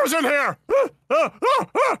 Who's in here?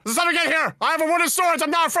 There's something in here. I have a wooden sword. I'm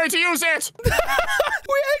not afraid to use it.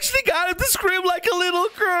 We actually got him to scream like a little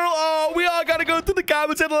girl. Oh, we all gotta go to the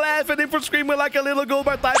comments and laugh at him for screaming like a little girl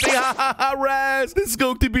by typing ha ha ha Raz. This is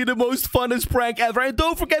going to be the most funnest prank ever. And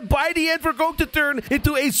don't forget, by the end, we're going to turn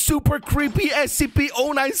into a super creepy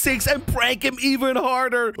SCP-096 and prank him even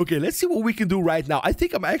harder. Okay, let's see what we can do right now. I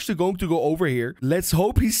think I'm actually going to go over here. Let's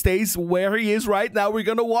hope he stays where he is right now. We're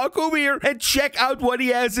gonna walk over here and check out what he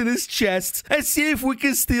has in his chest and see if we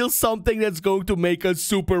can steal something that's going to make us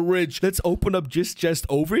super rich. Let's open up this chest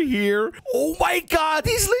over here. Oh my god,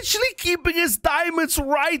 he's literally keeping his diamonds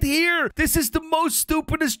right here. This is the most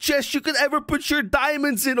stupidest chest you could ever put your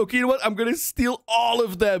diamonds in. Okay, you know what? I'm gonna steal all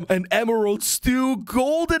of them. An emerald stew,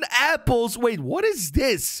 golden apples. Wait, what is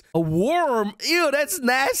this? A worm? Ew, that's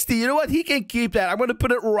nasty. You know what? He can keep that. I'm gonna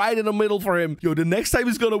put it right in the middle for him. Yo, the next time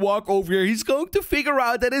he's gonna walk over here, he's going to figure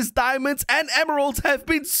out that his diamonds and emeralds have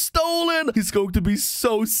been stolen. He's going to be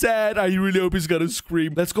so sad. I really hope he's gonna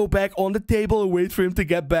scream. Let's go back on the table and wait for him to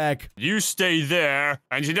get back. You stay there.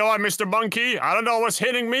 And you know what, Mr. Monkey? I don't know what's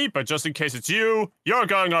hitting me, but just in case it's you, you're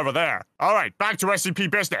going over there. All right, back to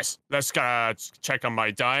SCP business. Let's check on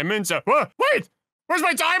my diamonds. Wait! Where's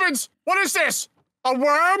my diamonds? What is this? A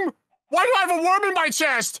worm? Why do I have a worm in my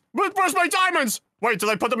chest? Where's my diamonds? Wait, did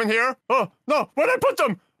I put them in here? Oh, no. Where did I put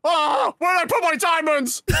them? Oh, where did I put my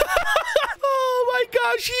diamonds? Oh my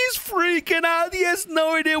gosh, he's freaking out. He has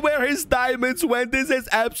no idea where his diamonds went. This is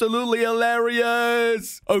absolutely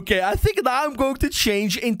hilarious. Okay, I think now I'm going to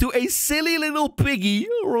change into a silly little piggy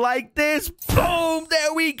like this. Boom,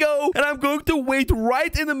 there we go. And I'm going to wait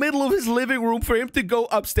right in the middle of his living room for him to go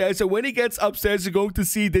upstairs. And when he gets upstairs, you're going to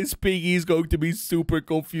see this piggy is going to be super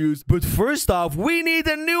confused. But first off, we need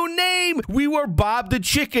a new name. We were Bob the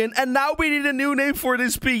Chicken, and now we need a new name for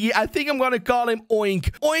this piggy. I think I'm gonna call him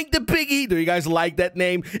Oink. Oink the Piggy. Do you guys like that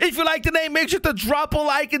name? If you like the name, make sure to drop a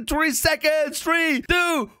like in 3 seconds. 3,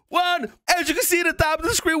 2, 1. As you can see at the top of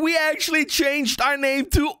the screen, we actually changed our name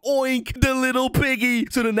to Oink the Little Piggy.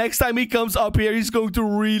 So the next time he comes up here, he's going to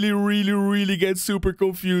really get super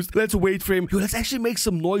confused. Let's wait for him. Yo, let's actually make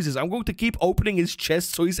some noises. I'm going to keep opening his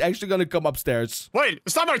chest, so he's actually gonna come upstairs. Wait,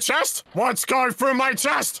 is that my chest? What's going through my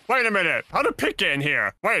chest? Wait a minute. How did a pig get in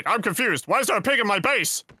here? Wait, I'm confused. Why is there a pig in my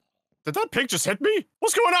base? Did that pig just hit me?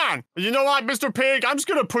 What's going on? You know what, Mr. Pig? I'm just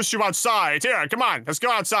gonna push you outside. Here, come on. Let's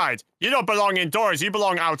go outside. You don't belong indoors. You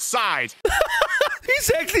belong outside. He's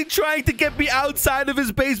actually trying to get me outside of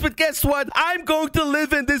his base, but guess what? I'm going to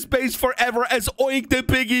live in this base forever as Oink the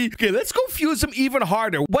Piggy. Okay, let's confuse him even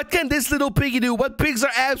harder. What can this little piggy do? What pigs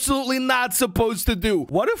are absolutely not supposed to do?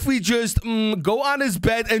 What if we just go on his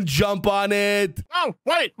bed and jump on it? Oh,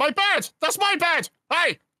 wait, my bed. That's my bed.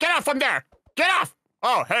 Hey, get off from there. Get off.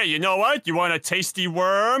 Oh, hey, you know what? You want a tasty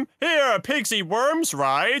worm? Here, pigs eat worms,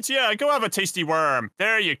 right? Yeah, go have a tasty worm.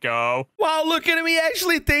 There you go. Wow, look at him. He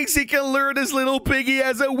actually thinks he can lure this little piggy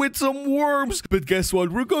with some worms. But guess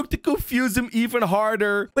what? We're going to confuse him even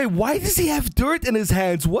harder. Wait, why does he have dirt in his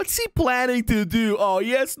hands? What's he planning to do? Oh, he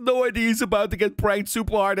has no idea he's about to get pranked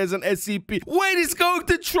super hard as an SCP. Wait, he's going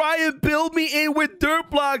to try and build me in with dirt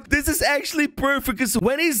block. This is actually perfect, because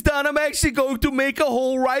when he's done, I'm actually going to make a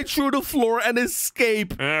hole right through the floor and escape.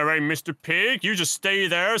 All right, Mr. Pig, you just stay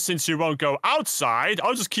there since you won't go outside.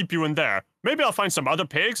 I'll just keep you in there. Maybe I'll find some other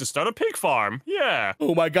pigs and start a pig farm. Yeah.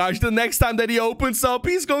 Oh my gosh, the next time that he opens up,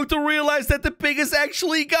 he's going to realize that the pig is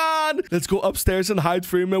actually gone. Let's go upstairs and hide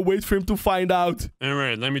for him and wait for him to find out. All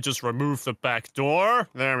right, let me just remove the back door.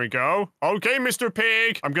 There we go. Okay, Mr.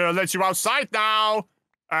 Pig, I'm gonna let you outside now.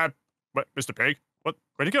 What, Mr. Pig? What?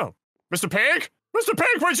 Where'd he go? Mr. Pig? Mr.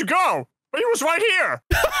 Pig, where'd you go? He was right here.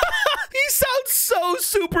 He sounds so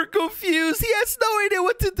super confused. He has no idea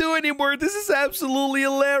what to do anymore. This is absolutely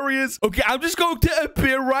hilarious. Okay, I'm just going to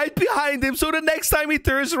appear right behind him, so the next time he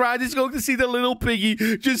turns around, he's going to see the little piggy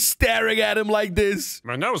just staring at him like this.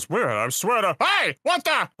 Man, that was weird. I swear to... Hey, what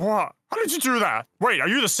the... What? How did you do that? Wait, are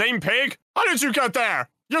you the same pig? How did you get there?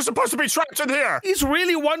 You're supposed to be trapped in here. He's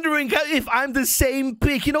really wondering if I'm the same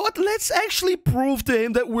pig. You know what? Let's actually prove to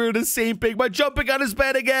him that we're the same pig by jumping on his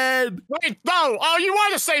bed again. Wait, no. Oh, you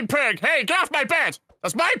are the same pig. Hey, get off my bed.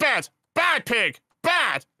 That's my bed. Bad pig.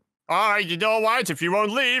 Bad. All right, you know what? If you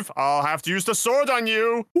won't leave, I'll have to use the sword on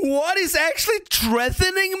you. What? He's actually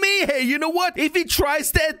threatening me? Hey, you know what? If he tries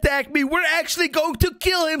to attack me, we're actually going to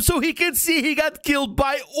kill him so he can see he got killed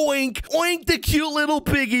by Oink. Oink, the cute little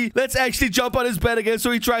piggy. Let's actually jump on his bed again so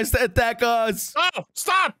he tries to attack us. Oh,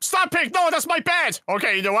 stop. Stop, pig. No, that's my bed.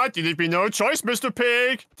 Okay, you know what? You leave me no choice, Mr.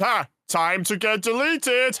 Pig. Time to get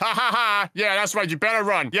deleted. Ha ha ha. Yeah, that's right. You better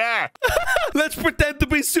run. Yeah. Let's pretend to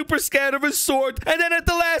be super scared of his sword. And then at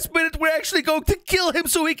the last minute, we're actually going to kill him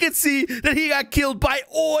so he can see that he got killed by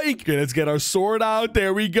Oink. Okay, let's get our sword out.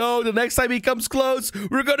 There we go. The next time he comes close,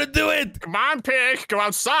 we're going to do it. Come on, pig. Go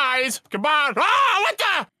outside. Come on. Oh, what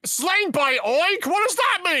the? Slain by Oink? What does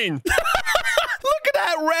that mean? Look at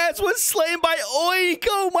that. Raz was slain by Oink.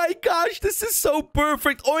 Oh my gosh. This is so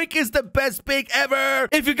perfect. Oink is the best pig ever.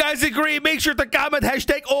 If you guys agree, make sure to comment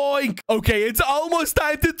 #Oink. Okay, it's almost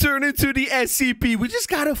time to turn into the SCP. We just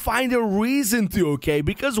gotta find a reason to, okay?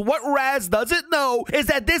 Because what Raz doesn't know is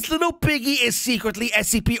that this little piggy is secretly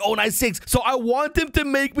SCP-096. So I want him to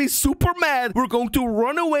make me super mad. We're going to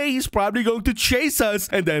run away. He's probably going to chase us.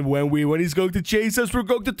 And then when he's going to chase us, we're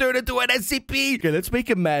going to turn into an SCP. Okay, let's make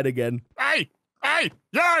him mad again. Hey,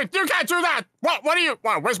 you can't do that. What are you?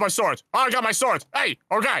 Wow, where's my sword? Oh, I got my sword. Hey,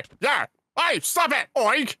 okay, yeah. Hey, stop it,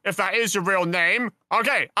 Oink, if that is your real name.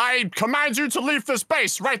 Okay, I command you to leave this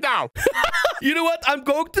base right now. You know what? I'm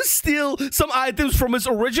going to steal some items from his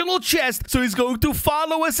original chest. So he's going to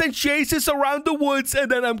follow us and chase us around the woods. And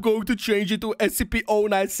then I'm going to change it to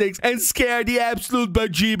SCP-096 and scare the absolute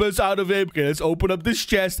bejeebus out of him. Okay, let's open up this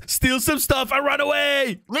chest, steal some stuff, and run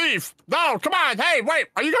away. Leave. No, come on. Hey, wait.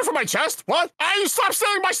 Are you going for my chest? What? Hey, you stop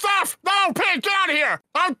stealing my stuff. No, pig, get out of here.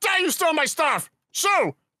 How dare you steal my stuff?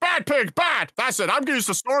 Shoo! Bad pig, bad! That's it, I'm gonna use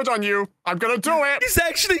the sword on you. I'm gonna do it. He's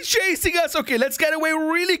actually chasing us. Okay, let's get away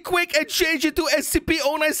really quick and change it to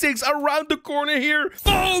SCP-096 around the corner here.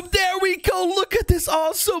 Oh, there we go. Look at this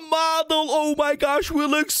awesome model. Oh my gosh, we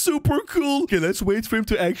look super cool. Okay, let's wait for him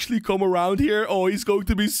to actually come around here. Oh, he's going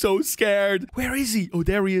to be so scared. Where is he? Oh,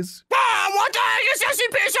 there he is. Ah, what the heck is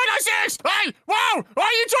SCP-096? Hey, whoa! What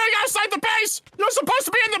are you doing outside the base? You're supposed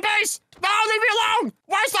to be in the base. No, leave me alone.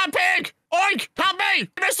 Where's that pig? Oink! Help me!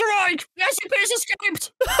 Mr. Oink! The SCP's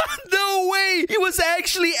escaped! No way! He was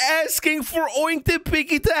actually asking for Oink the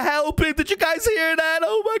Piggy to help him. Did you guys hear that?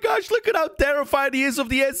 Oh my gosh, look at how terrified he is of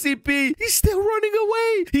the SCP. He's still running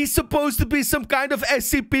away. He's supposed to be some kind of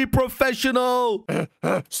SCP professional.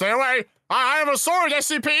 Stay away! I have a sword,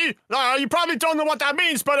 SCP! You probably don't know what that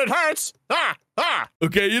means, but it hurts!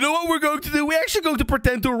 Okay, you know what we're going to do? We're actually going to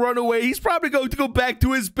pretend to run away. He's probably going to go back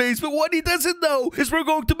to his base, but what he doesn't know is we're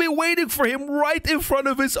going to be waiting for him right in front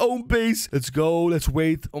of his own base. Let's go. Let's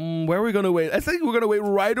wait. Where are we going to wait? I think we're going to wait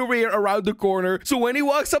right over here around the corner. So when he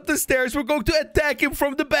walks up the stairs, we're going to attack him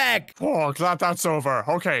from the back. Oh, glad that's over.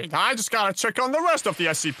 Okay, now I just gotta check on the rest of the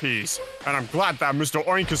SCPs. And I'm glad that Mr.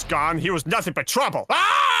 Oink is gone. He was nothing but trouble.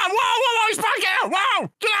 Ah! Whoa, he's back here! Whoa!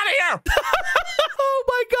 Get out of here! Oh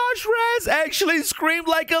my gosh, Raz actually screamed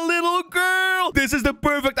like a little girl. This is the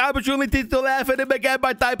perfect opportunity to laugh at him again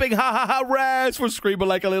by typing ha ha ha Raz for screaming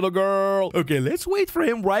like a little girl. Okay, let's wait for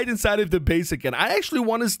him right inside of the base again. I actually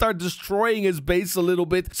want to start destroying his base a little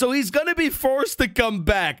bit, so he's gonna be forced to come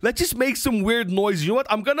back. Let's just make some weird noise. You know what?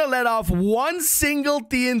 I'm gonna let off one single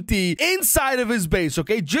TNT inside of his base,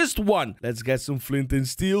 okay? Just one. Let's get some flint and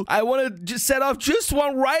steel. I want to just set off just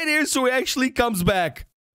one right here so he actually comes back.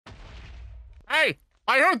 Hey!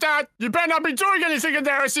 I heard that! You better not be doing anything in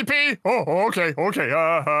there, SCP! Oh, okay.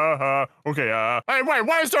 Hey, wait,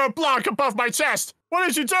 why is there a block above my chest? What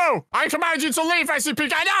did you do? I command you to leave, SCP!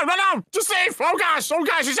 No! Just leave! Oh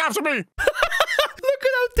gosh, he's after me! Look at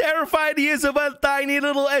how terrified he is of a tiny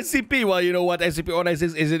little SCP. Well, you know what?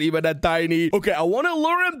 SCP-096 isn't even that tiny. Okay, I want to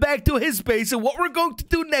lure him back to his base. And what we're going to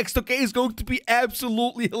do next, okay, is going to be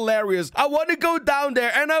absolutely hilarious. I want to go down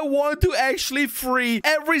there and I want to actually free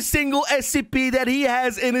every single SCP that he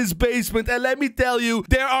has in his basement. And let me tell you,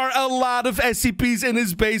 there are a lot of SCPs in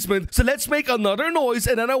his basement. So let's make another noise.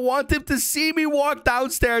 And then I want him to see me walk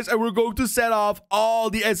downstairs. And we're going to set off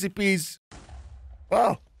all the SCPs.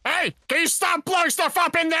 Oh. Hey, can you stop blowing stuff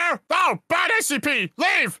up in there? Oh, bad SCP,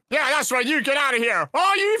 leave! Yeah, that's right, you get out of here.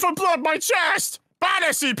 Oh, you even blew up my chest! Bad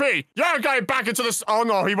SCP, you're going back into this. Oh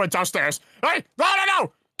no, he went downstairs. Hey,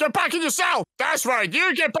 no! Get back in your cell! That's right,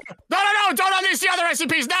 you get back. No, don't unleash the other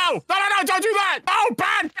SCPs, no, don't do that! Oh,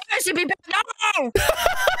 bad SCP, no!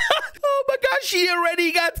 Oh my gosh, he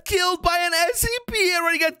already got killed by an SCP. He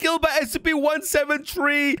already got killed by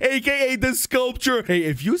SCP-173, aka the sculpture. Hey,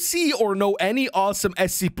 if you see or know any awesome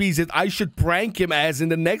SCPs that I should prank him as in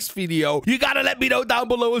the next video, you gotta let me know down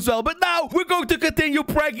below as well. But now, we're going to continue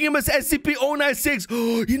pranking him as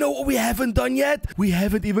SCP-096. You know what we haven't done yet? We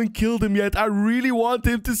haven't even killed him yet. I really want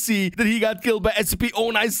him to see that he got killed by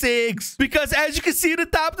SCP-096. Because as you can see at the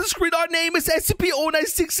top of the screen, our name is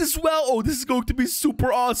SCP-096 as well. Oh, this is going to be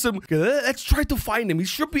super awesome. Okay, let's try to find him. He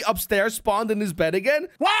should be upstairs, spawned in his bed again.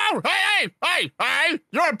 Whoa! Hey!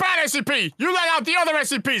 You're a bad SCP! You let out the other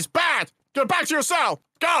SCPs! Bad! Get back to your cell!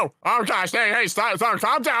 Go! Oh gosh, hey, stop,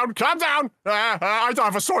 calm down! I don't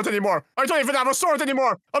have a sword anymore! I don't even have a sword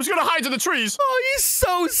anymore! I'm just gonna hide in the trees! Oh, he's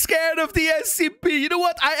so scared of the SCP. You know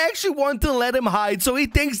what? I actually want to let him hide so he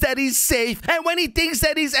thinks that he's safe. And when he thinks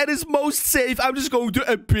that he's at his most safe, I'm just going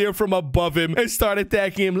to appear from above him and start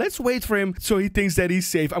attacking him. Let's wait for him so he thinks that he's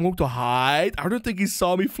safe. I'm going to hide. I don't think he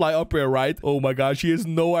saw me fly up here, right? Oh my gosh, he has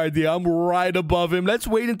no idea. I'm right above him. Let's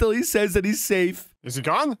wait until he says that he's safe. Is he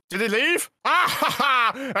gone? Did he leave? Ah ha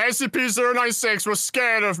ha! SCP-096 was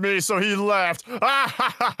scared of me, so he left. Ah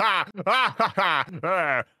ha ha ha! Ah ha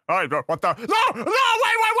ha! Alright, what the? No!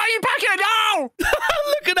 Wait, you back here! No!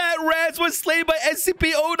 Look at that, Raz was slain by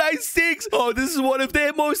SCP-096. Oh, this is one of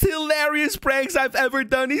the most hilarious pranks I've ever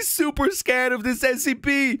done. He's super scared of this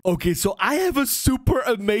SCP. Okay, so I have a super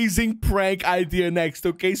amazing prank idea next,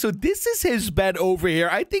 okay? So this is his bed over here.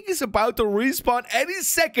 I think he's about to respawn any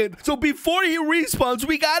second. So before he respawns,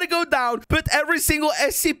 we gotta go down, put every single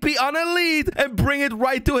SCP on a lead, and bring it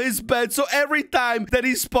right to his bed. So every time that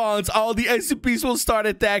he spawns, all the SCPs will start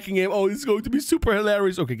attacking him. Oh, this is going to be super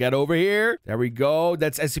hilarious. Okay, get over here. There we go.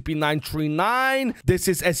 That's SCP-939. This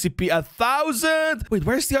is SCP-1000. Wait,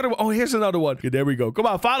 where's the other one? Oh, here's another one. Okay, there we go. Come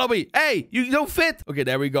on, follow me. Hey, you don't fit. Okay,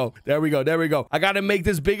 there we go. I gotta make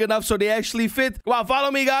this big enough so they actually fit. Come on, follow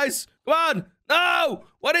me, guys. Come on. Oh,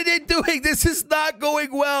 what are they doing? This is not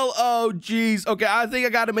going well. Oh, jeez. Okay, I think I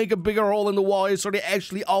got to make a bigger hole in the wall here so they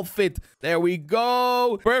actually all fit. There we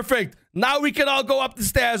go. Perfect. Now we can all go up the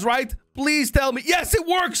stairs, right? Please tell me. Yes, it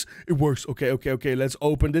works. It works. Okay. Let's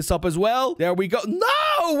open this up as well. There we go.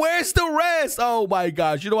 No, where's the rest? Oh, my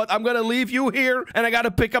gosh. You know what? I'm going to leave you here, and I got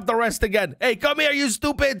to pick up the rest again. Hey, come here, you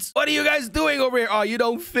stupids. What are you guys doing over here? Oh, you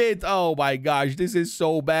don't fit. Oh, my gosh. This is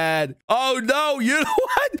so bad. Oh, no. You know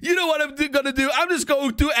what? You know what I'm going to do? I'm just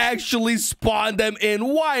going to actually spawn them in.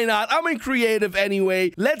 Why not? I'm in creative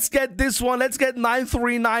anyway. Let's get this one. Let's get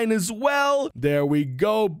 939 as well. There we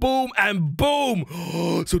go. Boom and boom.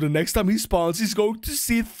 So the next time he spawns, he's going to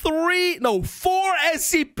see 4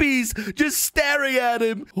 SCPs just staring at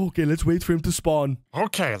him. Okay, let's wait for him to spawn.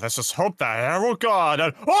 Okay, let's just hope the arrow god.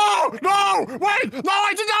 Oh, no! Wait! No,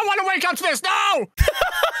 I did not want to wake up to this! No! I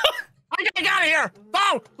gotta get out of here!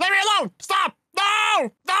 No! Leave me alone! Stop!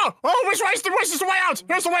 No! No! Oh, which is the way out?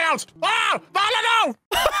 Here's the way out! Oh! No!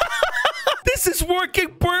 This is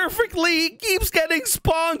working perfectly. He keeps getting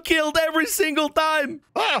spawn killed every single time.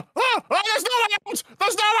 There's no way out!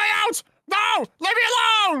 There's no way out! No! Leave me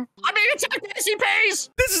alone! I'm being attacked by SCPs!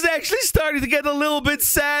 This is actually starting to get a little bit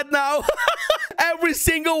sad now. Every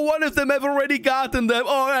single one of them have already gotten them.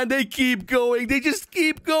 Oh, and they keep going. They just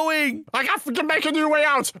keep going. I have to make a new way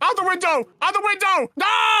out. Out the window! Out the window!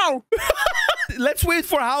 No! Let's wait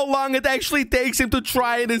for how long it actually takes him to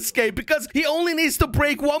try and escape, because he only needs to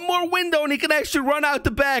break one more window and he can actually run out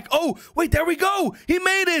the back. Oh, wait, there we go. He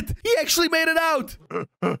made it. He actually made it out.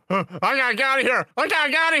 I gotta get out of here. I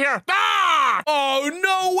gotta get out of here. Ah! Oh,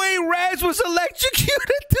 no way. Raz was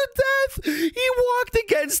electrocuted to death. He walked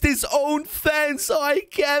against his own fence. Oh, I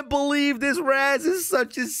can't believe this. Raz is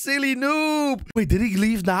such a silly noob. Wait, did he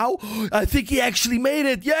leave now? I think he actually made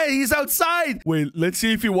it. Yeah, he's outside. Wait, let's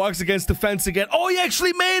see if he walks against the fence again. Oh, he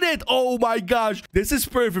actually made it. Oh, my gosh. This is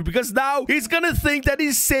perfect because now he's gonna think that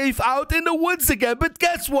he's safe out in the woods again. But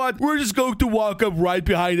guess what? We're just going to walk up right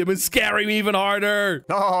behind him and scare him even harder.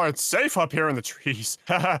 Oh, it's safe up here in the trees.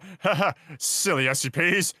 Silly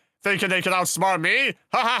SCPs. Thinking they can outsmart me?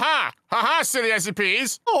 Ha, silly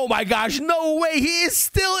SCPs. Oh my gosh, no way. He is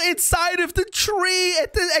still inside of the tree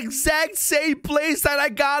at the exact same place that I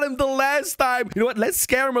got him the last time. You know what? Let's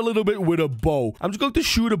scare him a little bit with a bow. I'm just going to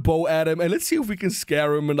shoot a bow at him and let's see if we can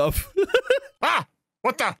scare him enough.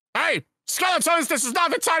 What the? Hey, skeletons, this is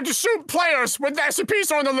not the time to shoot players when the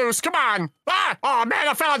SCPs are on the loose. Come on. Oh man,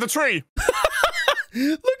 I fell out of the tree.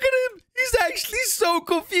 Look at him. He's actually so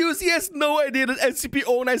confused. He has no idea that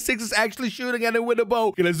SCP-096 is actually shooting at him with a bow.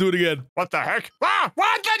 Okay, let's do it again. What the heck? What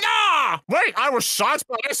the no? Wait, I was shot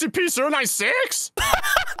by SCP-096?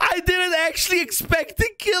 I didn't actually expect to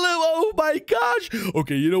kill him. Oh my gosh.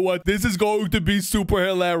 Okay, you know what? This is going to be super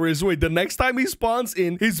hilarious. Wait, the next time he spawns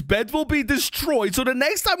in, his bed will be destroyed. So the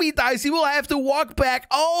next time he dies, he will have to walk back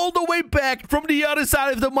all the way back from the other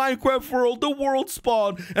side of the Minecraft world, the world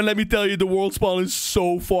spawn. And let me tell you, the world spawn is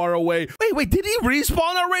so far away. Wait, did he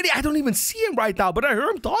respawn already? I don't even see him right now, but I heard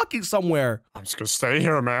him talking somewhere. I'm just gonna stay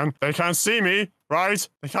here, man. They can't see me, right?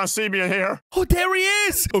 They can't see me in here. Oh, there he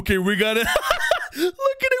is. Okay, we gotta... Look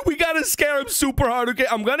at it. We gotta scare him super hard. Okay,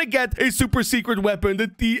 I'm gonna get a super secret weapon, the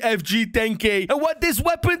TFG-10K. And what this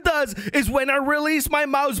weapon does is when I release my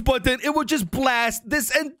mouse button, it will just blast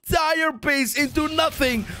this entire base into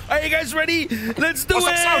nothing. Are you guys ready? Let's do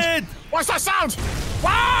it. What's that sound?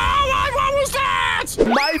 Wow, what was that?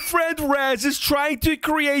 My friend Raz is trying to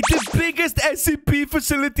create the biggest SCP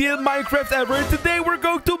facility in Minecraft ever. And today we're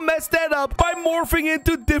going to mess that up by morphing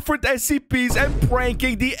into different SCPs and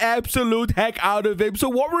pranking the absolute heck out of him. So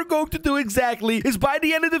what we're going to do exactly is by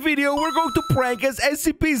the end of the video, we're going to prank as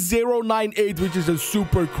SCP-098, which is a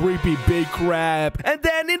super creepy big crab. And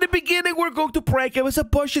then in the beginning, we're going to prank him as a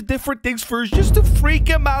bunch of different things first, just to freak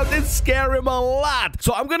him out and scare him a lot.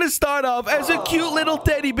 So I'm going to start off as a cute little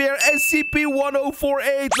teddy bear,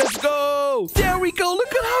 SCP-1048. Let's go. There we go. Look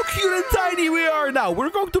at how cute and tiny we are. Now, we're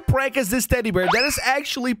going to prank as this teddy bear. That is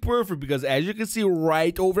actually perfect because as you can see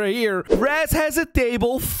right over here, Raz has a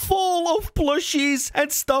table full of plushies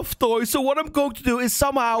and stuffed toys. So what I'm going to do is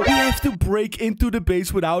somehow we have to break into the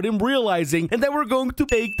base without him realizing. And then we're going to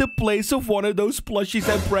take the place of one of those plushies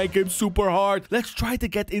and prank him super hard. Let's try to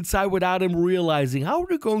get inside without him realizing. How are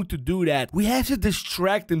we going to do that? We have to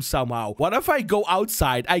distract him somehow. What if I go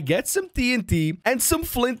outside, I get some TNT and some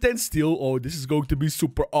flint and steel. Oh, this is going to be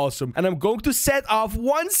super awesome. And I'm going to set off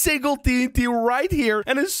one single TNT right here.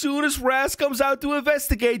 And as soon as Raz comes out to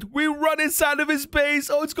investigate, we run inside of his base.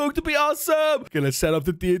 Oh, it's going to be awesome. Okay, let's set up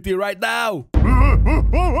the TNT right now.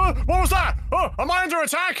 What was that? Am I under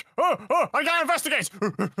attack? I gotta investigate.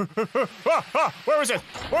 Where is it?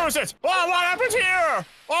 Where is it? Oh, what happened here?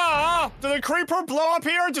 Did a creeper blow up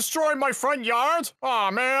here and destroy my front yard?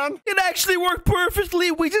 Oh, man. It actually worked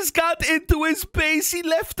perfectly. We just got into his base. He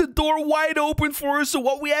left the door wide open for us. So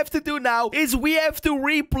what we have to do now is we have to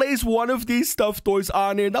replace one of these stuffed toys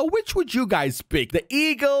on here. Now, which would you guys pick? The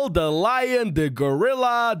eagle, the lion, the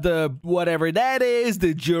gorilla, the whatever that is,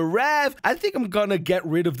 the giraffe? I think I'm gonna get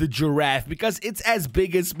rid of the giraffe because it's as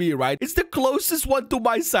big as me, right? It's the closest one to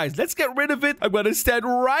my size. Let's get rid of it. I'm gonna stand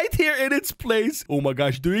right here in its place. Oh my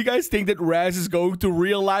gosh. Do you guys think that Raz is going to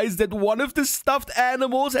realize that one of the stuffed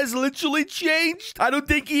animals has literally changed? I don't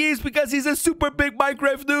think he is because he's a super big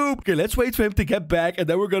Minecraft noob. Okay, let's wait for him to get back and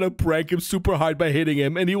then we're gonna prank him super hard by hitting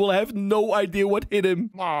him and he will have no idea what hit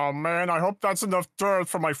him. Oh, man, I hope that's enough dirt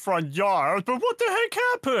for my front yard. But what the heck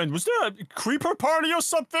happened? Was there a creeper party or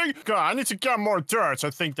something? God, I need to get more dirt.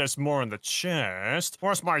 I think there's more in the chest.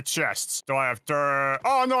 Where's my chest? Do I have dirt?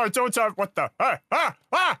 Oh, no, I don't have... What the...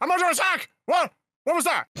 I'm under attack! What? What was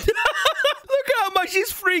that? Look how much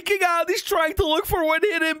he's freaking out. He's trying to look for what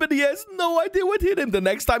hit him, but he has no idea what hit him. The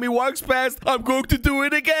next time he walks past, I'm going to do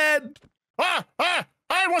it again.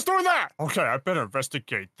 Hey, what's doing that? Okay, I better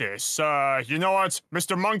investigate this. You know what?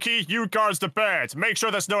 Mr. Monkey, you guards the bed. Make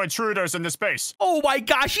sure there's no intruders in this base. Oh my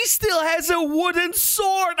gosh, he still has a wooden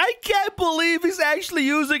sword. I can't believe he's actually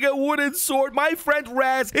using a wooden sword. My friend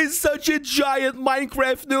Raz is such a giant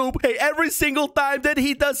Minecraft noob. Hey, every single time that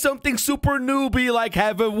he does something super newbie, like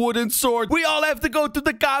have a wooden sword, we all have to go to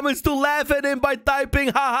the comments to laugh at him by typing,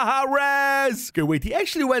 ha ha ha, Raz. Okay, wait, he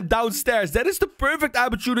actually went downstairs. That is the perfect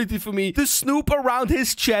opportunity for me to snoop around his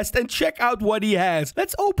chest and check out what he has.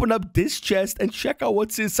 Let's open up this chest and check out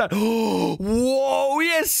what's inside. Whoa, he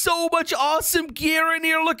has so much awesome gear in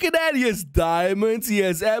here. Look at that. He has diamonds, he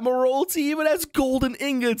has emeralds, he even has golden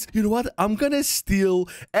ingots. You know what? I'm gonna steal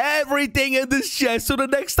everything in this chest so the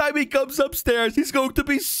next time he comes upstairs, he's going to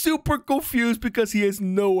be super confused because he has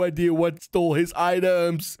no idea what stole his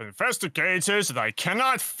items. Investigators, and I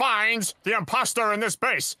cannot find the imposter in this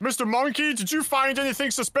base. Mr. Monkey, did you find anything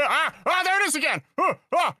suspicious? There it is again.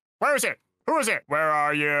 Where is it? Who is it? Where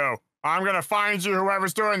are you? I'm gonna find you,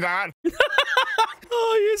 whoever's doing that.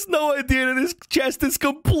 Oh, he has no idea that his chest is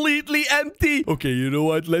completely empty. Okay, you know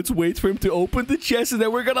what? Let's wait for him to open the chest and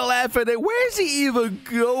then we're gonna laugh at it. Where is he even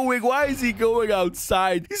going? Why is he going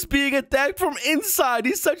outside? He's being attacked from inside.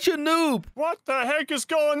 He's such a noob. What the heck is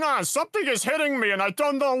going on? Something is hitting me and I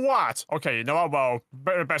don't know what. Okay, you know what? Well,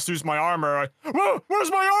 better best use my armor. Whoa, where's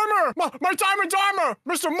my armor? My diamond armor!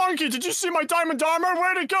 Mr. Monkey, did you see my diamond armor?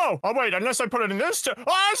 Where'd it go? Oh, wait, unless I put it in this chest.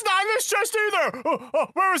 Oh, it's not in this chest either.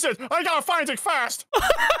 Where is it? I gotta find it fast.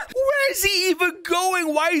 Where is he even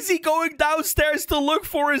going? Why is he going downstairs to look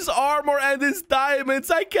for his armor and his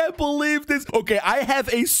diamonds? I can't believe this. Okay, I have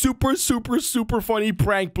a super funny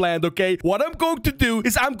prank planned, okay? What I'm going to do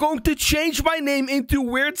is I'm going to change my name into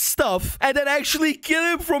weird stuff and then actually kill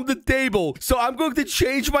him from the table. So I'm going to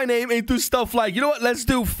change my name into stuff like, you know what? Let's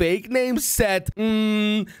do fake name set.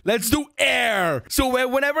 Let's do air. So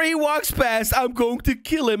whenever he walks past, I'm going to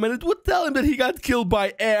kill him and it would tell him that he got killed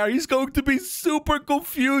by air. He's going to be super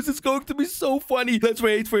confused. It's going to be so funny. Let's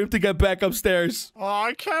wait for him to get back upstairs. Oh,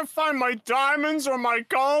 I can't find my diamonds or my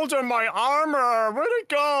gold or my armor. Where'd it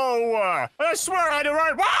go? I swear I had it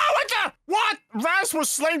right. Wow, what? Raz was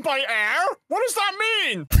slain by air? What does that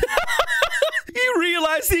mean? He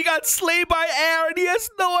realized he got slain by air and he has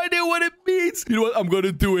no idea what it means. You know what? I'm going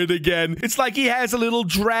to do it again. It's like he has a little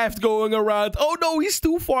draft going around. Oh, no, he's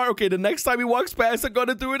too far. Okay, the next time he walks past, I'm going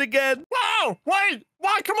to do it again. Whoa, wait.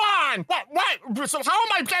 What? Come on! What? So how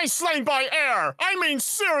am I getting slain by air? I mean,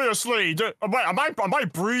 seriously. Wait, am I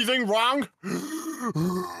breathing wrong?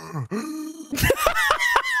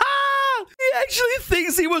 He actually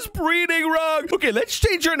thinks he was breathing wrong. Okay, let's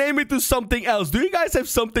change our name into something else. Do you guys have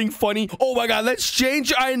something funny? Oh my god, let's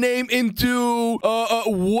change our name into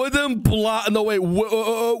wooden block. No wait,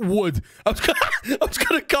 wood. I was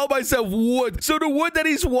gonna call myself Wood. So the wood that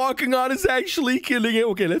he's walking on is actually killing him.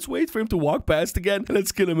 Okay, let's wait for him to walk past again.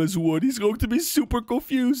 Let's kill him as Wood. He's going to be super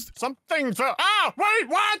confused. Something. Wait,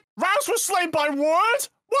 what? Rouse was slain by wood?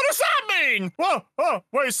 What does that mean?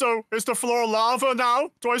 Wait, so is the floor lava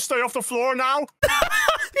now? Do I stay off the floor now?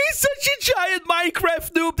 He's such a giant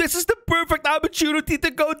Minecraft noob. This is the perfect opportunity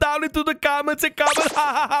to go down into the comments and comment,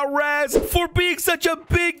 ha ha ha, Raz, for being such a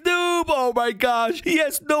big noob. Oh my gosh. He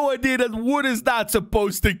has no idea that wood is not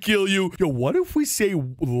supposed to kill you. Yo, what if we say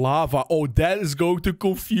lava? Oh, that is going to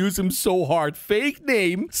confuse him so hard. Fake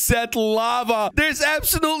name, set lava. There's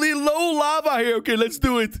absolutely no lava here. Okay, let's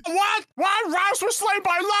do it. What? What? Raz was slain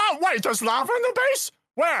by lava? Wait, there's lava in the base?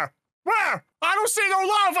 Where? Where? I don't see no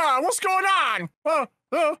lava. What's going on?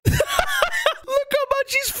 Look how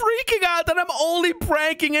much he's freaking out, and I'm only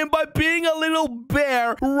pranking him by being a little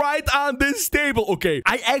bear right on this table. Okay,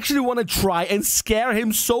 I actually want to try and scare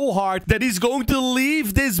him so hard that he's going to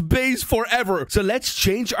leave this base forever. So let's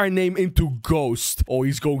change our name into Ghost. Oh,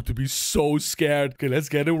 he's going to be so scared. Okay, let's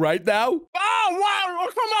get him right now. Oh, wow.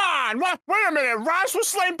 Oh, come on. What? Wait a minute. Raz was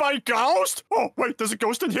slain by Ghost? Oh, wait, there's a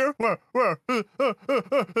ghost in here? Where?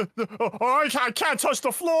 Oh, I can't touch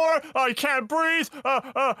the floor. I can't breathe.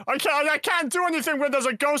 I can't do anything when there's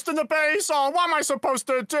a ghost in the base. Oh, what am I supposed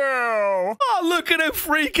to do? Oh, look at him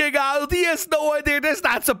freaking out. He has no idea there's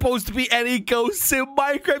not supposed to be any ghosts in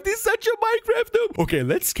Minecraft. He's such a Minecraft noob. Okay,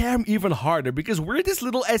 let's scare him even harder because we're this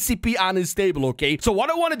little SCP on his table, okay? So what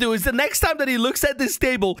I want to do is the next time that he looks at this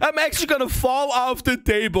table, I'm actually going to fall off the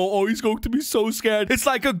table. Oh, he's going to be so scared. It's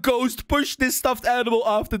like a ghost pushed this stuffed animal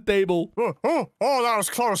off the table. Oh, that was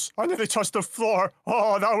close. I nearly touched the floor.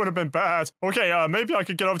 Oh, that would have been bad. Okay, maybe I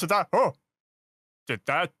could get over to that. Oh, did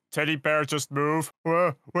that teddy bear just move?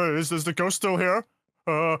 Wait, is the ghost still here?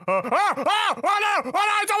 Oh no! Oh no!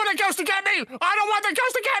 I don't want the ghost to get me! I don't want the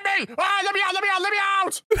ghost to get me! Let me out! Let me out! Let me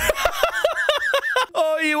out!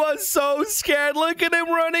 Oh, he was so scared. Look at him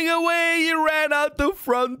running away. He ran out the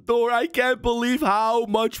front door. I can't believe how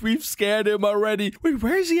much we've scared him already. Wait,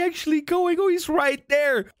 where is he actually going? Oh, he's right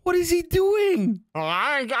there. What is he doing? Oh,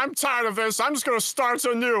 I'm tired of this. I'm just gonna start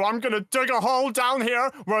anew. I'm gonna dig a hole down here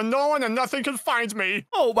where no one and nothing can find me.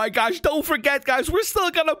 Oh my gosh, don't forget, guys, we're still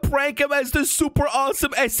gonna prank him as the super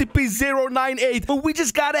awesome SCP-098, but we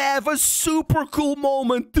just gotta have a super cool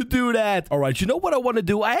moment to do that. All right, you know what I want to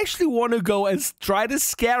do? I actually want to go and try to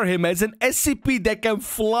scare him as an SCP that can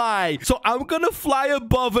fly. So I'm gonna fly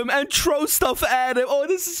above him and throw stuff at him. Oh,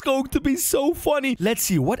 this is going to be so funny. Let's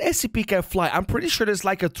see, what SCP can fly? I'm pretty sure there's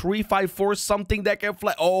like a 354 something that can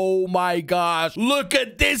fly. Oh my gosh, look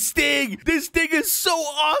at this thing. This thing is so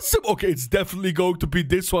awesome. Okay, it's definitely going to be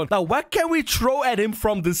this one. Now, what can we throw at him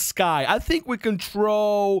from the sky? I think we can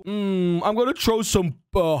throw... I'm gonna throw some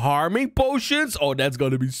harming potions. Oh, that's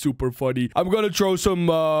gonna be super funny. I'm gonna throw some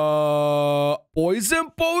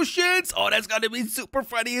poison potions. Oh, that's gonna be super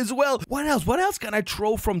funny as well. What else? What else can I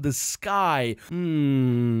throw from the sky?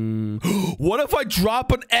 What if I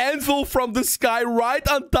drop an anvil from the sky right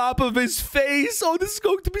on top of his face? Oh, this is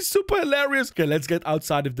going to be super hilarious. Okay, let's get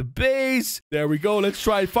outside of the base. There we go. Let's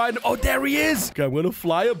try and find him. Oh, there he is. Okay, I'm gonna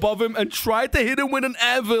fly above him and try to hit him with an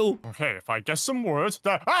anvil. Okay, if I get some words.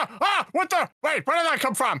 What the? Wait, where did that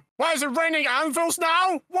come from? Why is it raining anvils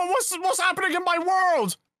now? What's happening in my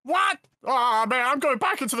world? What? Oh man, I'm going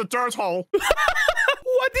back into the dirt hole.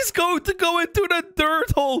 What is going to go into the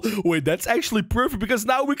dirt hole? Wait, that's actually perfect because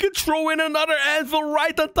now we can throw in another anvil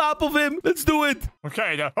right on top of him. Let's do it.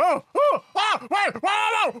 Okay. Wait, whoa,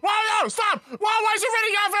 stop! Why is it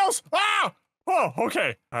raining anvils? Oh,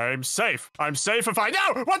 okay. I'm safe. I'm safe if I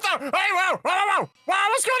know. What the? Hey, whoa,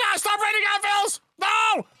 what's going on? Stop raining anvils!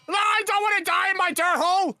 No, I don't want to die in my dirt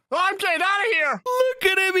hole. I'm getting out of here. Look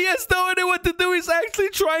at him. He has no idea what to do. He's actually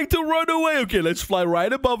trying to run away. Okay, let's fly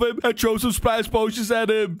right above him and throw some splash potions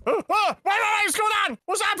at him. Wait, what's going on?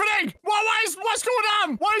 What's happening? What's going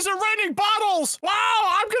on? Why is it raining bottles? Wow,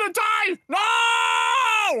 I'm gonna die.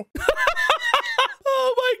 No!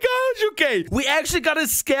 Oh my gosh. Okay, we actually gotta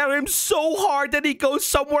scare him so hard that he goes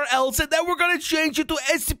somewhere else, and then we're gonna change it to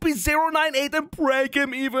SCP-098 and prank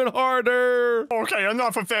him even harder. Okay,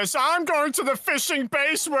 enough of this. I'm going to the fishing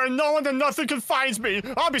base where no one and nothing can find me.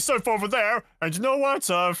 I'll be safe over there. And you know what?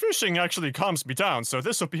 Fishing actually calms me down, so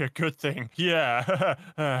this will be a good thing.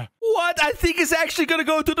 Yeah. What? I think he's actually gonna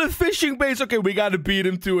go to the fishing base. Okay, we gotta beat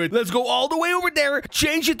him to it. Let's go all the way over there,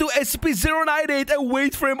 change it to SCP-098, and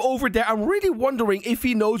wait for him over there. I'm really wondering if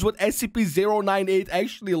he knows what SCP-098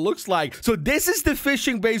 actually looks like. So this is the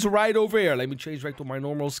fishing base right over here. Let me change back to my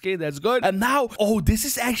normal skin. That's good. And now, oh, this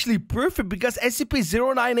is actually perfect because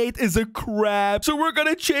SCP-098 is a crab. So we're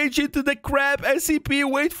gonna change it to the crab SCP,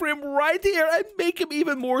 wait for him right here, and make him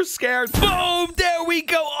even more scared. Boom! There we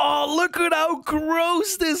go. Oh, look at how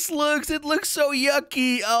gross this looks. It looks so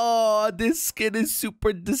yucky. Oh, this skin is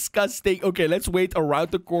super disgusting. Okay, let's wait around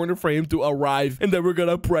the corner for him to arrive, and then we're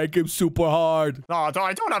gonna prank him super hard. Oh,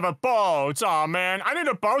 I don't have a boat. Oh, man. I need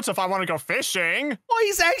a boat if I want to go fishing. Oh,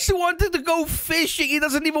 he's actually wanted to go fishing. He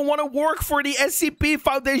doesn't even want to work for the SCP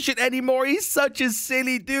Foundation anymore. He's such a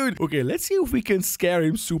silly dude. Okay, let's see if we can scare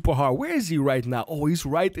him super hard. Where is he right now? Oh, he's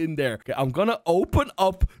right in there. Okay, I'm gonna open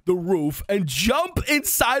up the roof and jump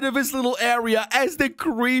inside of his little area as the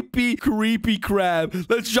creepy crab.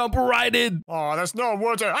 Let's jump right in. Oh, there's no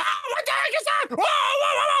wood there. Ah, what the heck is that? Whoa,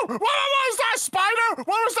 whoa, whoa, whoa. What was that, spider? What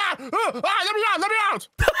was that? Let me out, let me out.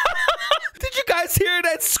 Did you guys hear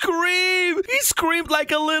that scream? He screamed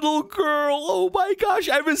like a little girl. Oh my gosh,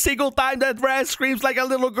 every single time that Raz screams like a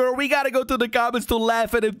little girl, we gotta go to the comments to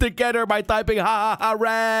laugh at him together by typing ha ha ha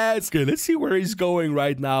Raz. Okay, let's see where he's going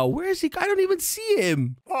right now. Where is he? I don't even see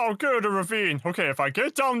him. Oh, good, a ravine. Okay, if I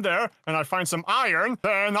get down there and I find some iron,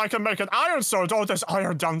 then I can make an iron sword. Oh, there's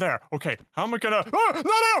iron down there. Okay, how am I gonna... Oh,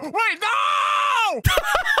 no, wait, no!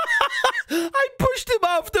 I pushed him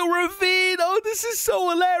off the ravine. Oh, this is so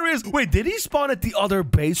hilarious. Wait, did he spawn at the other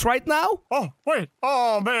base right now? Oh, wait.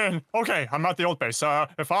 Oh, man. Okay, I'm at the old base.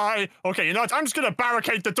 Okay, you know what? I'm just gonna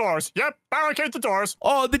barricade the doors. Yep, barricade the doors.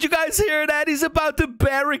 Oh, did you guys hear that? He's about to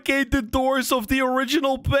barricade the doors of the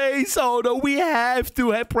original base. Oh, no, we have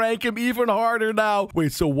to prank him even harder now.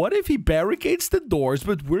 Wait, so what if he barricades the doors,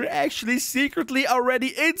 but we're actually secretly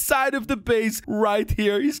already inside of the base right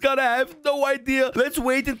here? He's gonna have no idea. Let's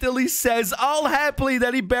wait until he says all happily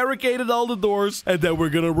that he barricaded all the doors, and then we're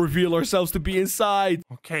gonna reveal ourselves to be inside.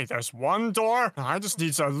 Okay, there's one door. I just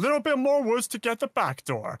need a little bit more wood to get the back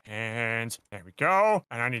door. And there we go.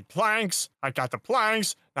 And I need planks. I got the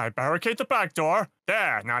planks. I barricade the back door.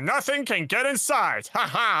 There, now nothing can get inside.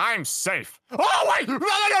 Haha, I'm safe. Oh, wait! No,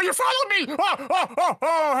 you followed me!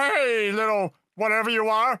 Oh, hey, little whatever you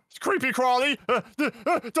are. Creepy crawly.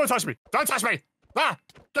 Don't touch me. Don't touch me. Ah,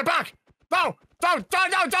 get back. No,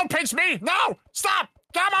 don't pinch me. No, stop.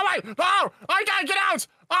 Get out of my way. No, I gotta get out.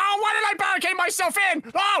 Oh, why did I barricade myself in?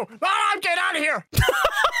 No, I'm getting out of here.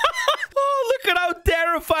 Oh, look at how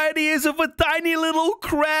terrified he is of a tiny little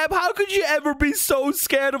crab. How could you ever be so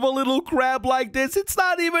scared of a little crab like this? It's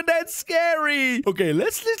not even that scary. Okay,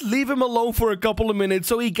 let's just leave him alone for a couple of minutes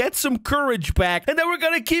so he gets some courage back. And then we're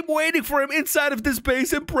gonna keep waiting for him inside of this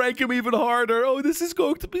base and prank him even harder. Oh, this is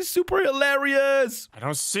going to be super hilarious. I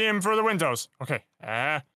don't see him through the windows. Okay,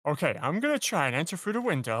 okay, I'm gonna try and enter through the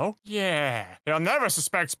window. Yeah, he'll never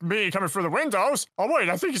suspect me coming through the windows. Oh wait,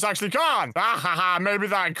 I think he's actually gone. Maybe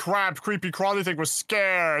that creepy crawly thing was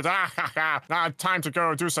scared. Now time to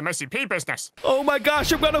go do some SCP business. Oh my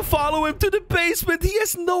gosh, I'm gonna follow him to the basement. He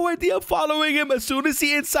has no idea I'm following him. As soon as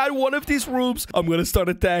he's inside one of these rooms, I'm gonna start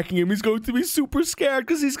attacking him. He's going to be super scared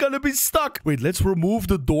because he's gonna be stuck. Wait, let's remove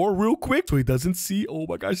the door real quick so he doesn't see. Oh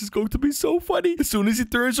my gosh, it's going to be so funny. As soon as he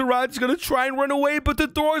turns around, he's gonna try and run away, but the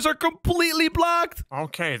doors are completely blocked.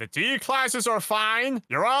 Okay, the D classes are fine.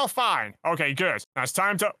 You're all fine. Okay, good. Now it's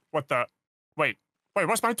time to... What the... Wait,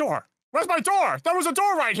 where's my door? Where's my door? There was a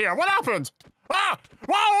door right here. What happened? Ah!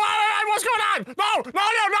 Whoa, what's going on? No,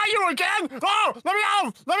 not you again! No, let me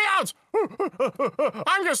out! Let me out!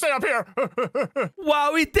 I'm gonna stay up here.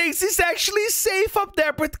 Wow, he thinks he's actually safe up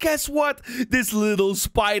there, but guess what? This little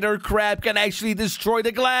spider crab can actually destroy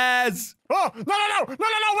the glass. Oh, no, wait,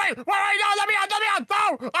 no, let me out,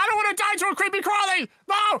 no! I don't want to die to a creepy crawly!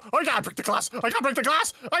 No! I gotta break the glass! I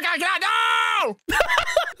gotta get out! No!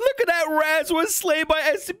 Look at that Raz was slain by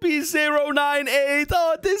SCP-098.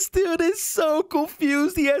 Oh, this dude is so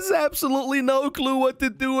confused. He has absolutely no clue what to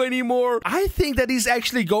do anymore. I think that he's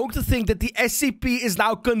actually going to think that the SCP is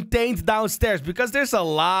now contained downstairs because there's a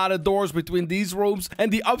lot of doors between these rooms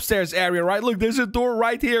and the upstairs area, right? Look, there's a door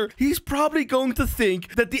right here. He's probably going to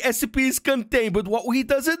think that the SCP is contained, but what he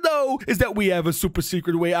doesn't know is that we have a super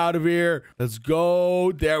secret way out of here. Let's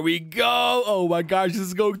go. There we go. Oh my gosh, this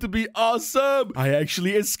is going to be awesome. I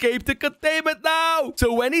actually escaped the containment now.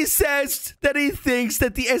 So when he says that he thinks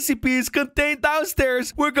that the SCP is contained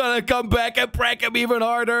downstairs, we're gonna come back and prank him even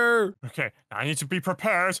harder. Okay, I need to be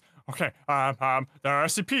prepared. Okay, there are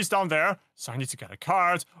SCPs down there, so I need to get a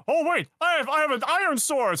card. Oh wait, I have an iron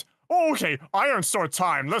sword. Oh, okay, iron sword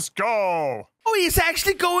time. Let's go. Oh, he's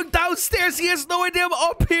actually going downstairs. He has no idea I'm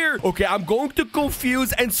up here. Okay, I'm going to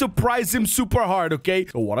confuse and surprise him super hard, okay?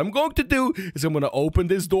 So what I'm going to do is I'm going to open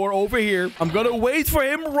this door over here. I'm going to wait for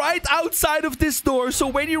him right outside of this door. So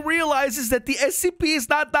when he realizes that the SCP is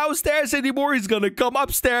not downstairs anymore, he's going to come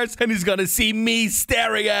upstairs and he's going to see me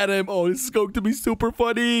staring at him. Oh, this is going to be super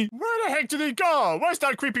funny. Where the heck did he go? Where's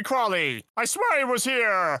that creepy crawly? I swear he was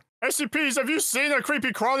here. SCPs, have you seen a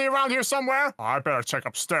creepy crawly around here somewhere? Oh, I better check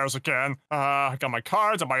upstairs again. I got my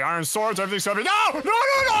cards and my iron swords. Everything's gonna be— No!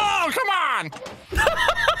 Come on!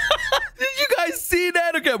 Did you guys see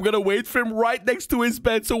that? Okay, I'm gonna wait for him right next to his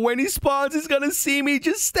bed, so when he spawns, he's gonna see me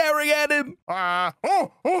just staring at him. Hey.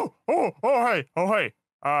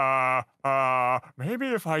 Maybe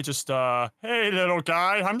if I just, hey, little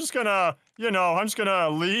guy, I'm just gonna, I'm just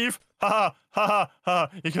gonna leave.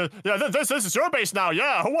 Because, yeah, this is your base now.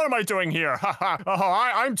 Yeah, what am I doing here?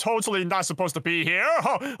 I'm totally not supposed to be here.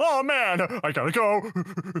 Oh man, I gotta go.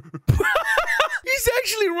 He's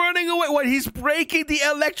actually running away. What? He's breaking the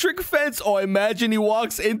electric fence. Oh, imagine he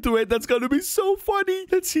walks into it. That's gonna be so funny.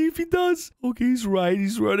 Let's see if he does. Okay, he's right.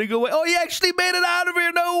 He's running away. Oh, he actually made it out of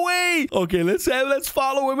here. No way. Okay, let's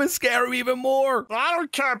follow him and scare him even more. I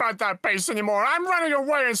don't care about that base anymore. I'm running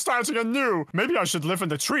away and starting anew. Maybe I should live in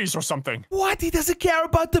the trees or something. What? He doesn't care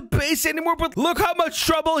about the base anymore, but look how much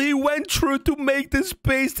trouble he went through to make this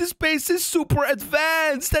base. This base is super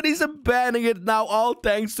advanced, and he's abandoning it now, all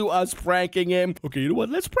thanks to us pranking him. Okay, you know what?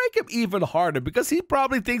 Let's prank him even harder, because he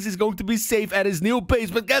probably thinks he's going to be safe at his new base,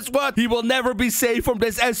 but guess what? He will never be safe from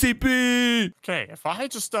this SCP. Okay, if I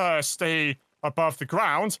just stay above the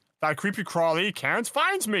ground, that creepy crawly can't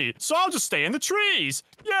find me, so I'll just stay in the trees.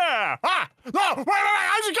 Yeah. No, wait,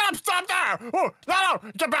 I just gotta stop there. Oh, no,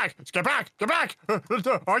 get back.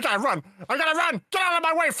 Oh, I gotta run. Get out of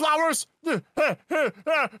my way, flowers. No, leave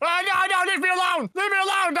me alone.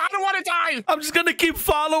 I don't want to die. I'm just gonna keep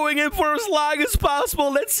following him for as long as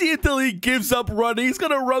possible. Let's see until he gives up running. He's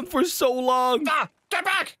gonna run for so long. Get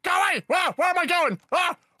back. Go away. Where am I going?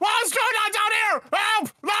 What's going on down here? Help!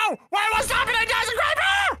 No! What's happening? There's a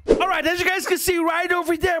creeper! Alright, as you guys can see right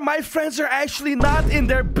over there, my friends are actually not in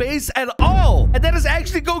their base at all. And that is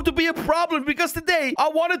actually going to be a problem, because today I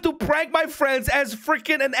wanted to prank my friends as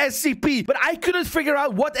freaking an SCP, but I couldn't figure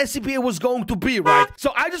out what SCP it was going to be, right?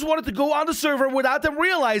 So I just wanted to go on the server without them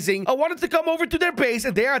realizing. I wanted to come over to their base,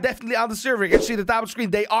 and they are definitely on the server. You can see at the top of the screen,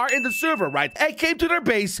 they are in the server, right? I came to their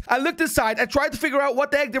base, I looked inside, I tried to figure out what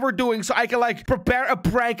the heck they were doing so I can, like, prepare a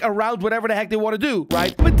prank around whatever the heck they want to do,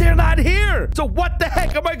 right? But they're not here. So what the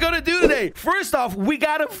heck am I gonna do today? First off, we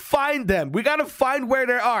gotta find them. We gotta find where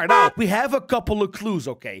they are. Now, we have a couple of clues,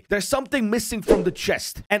 okay? There's something missing from the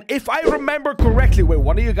chest. And if I remember correctly, wait,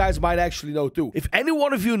 one of you guys might actually know too. If any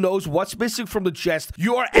one of you knows what's missing from the chest,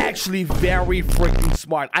 you are actually very freaking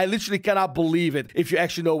smart. I literally cannot believe it if you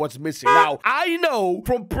actually know what's missing. Now, I know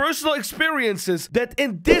from personal experiences that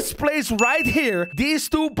in this place right here, these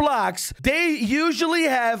two blocks, they usually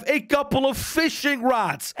have a couple of fishing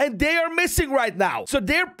rods, and they are missing right now. So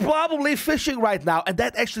they're probably fishing right now, and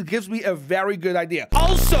that actually gives me a very good idea.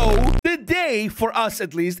 Also, the day for us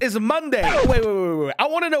at least is Monday. Wait. I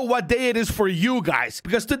want to know what day it is for you guys,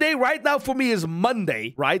 because today right now for me is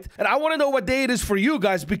Monday, right? And I want to know what day it is for you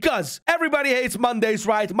guys, because everybody hates Mondays,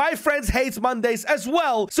 right? My friends hate Mondays as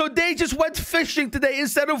well, so they just went fishing today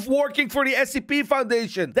instead of working for the SCP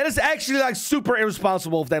Foundation. That is actually like super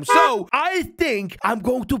irresponsible of them. So I think I'm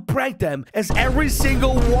going to prank them as every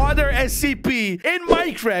single water SCP in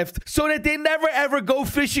Minecraft so that they never ever go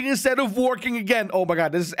fishing instead of working again. Oh my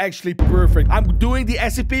god, this is actually perfect. I'm doing the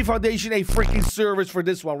SCP Foundation a freaking service for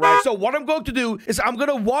this one, right? So what I'm going to do is I'm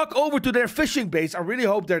gonna walk over to their fishing base. I really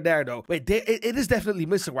hope they're there though. Wait, it is definitely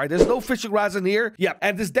missing, right? There's no fishing rods in here. Yeah,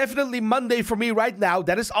 and it's definitely Monday for me right now.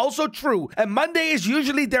 That is also true. And Monday is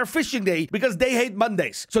usually their fishing day because they hate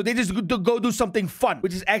Mondays. So they just go do something fun,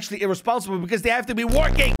 which is actually irresponsible because they have to be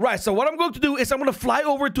working. Right, so what I'm going to do is I'm going to fly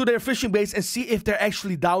over to their fishing base and see if they're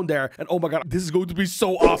actually down there. And oh my god, this is going to be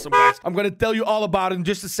so awesome, guys. I'm going to tell you all about it in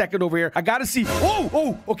just a second over here. I got to see.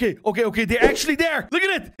 Oh, okay. They're actually there. Look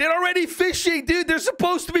at it. They're already fishing, dude. They're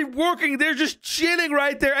supposed to be working. They're just chilling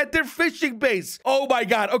right there at their fishing base. Oh my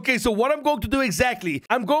god. Okay, so what I'm going to do exactly,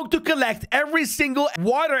 I'm going to collect every single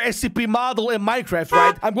water SCP model in Minecraft,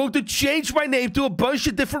 right? I'm going to change my name to a bunch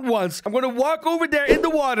of different ones. I'm going to walk over there in the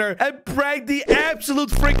water and prank the absolute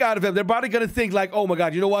frick out of them. They're probably going to think like, oh my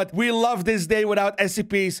god, you know what? We love this day without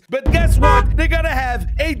SCPs. But guess what? They're going to have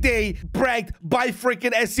a day pranked by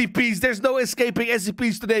freaking SCPs. There's no escaping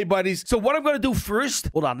SCPs today, buddies. So what I'm going to do first,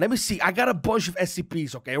 hold on, let me see. I got a bunch of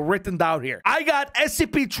SCPs, okay, written down here. I got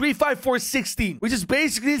SCP-35416, which is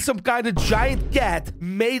basically some kind of giant cat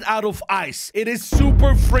made out of ice. It is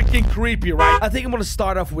super freaking creepy, right? I think I'm going to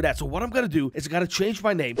start off with that. So what I'm going to do is I got to change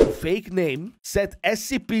my name to fake name, set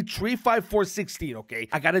SCP-35416, okay?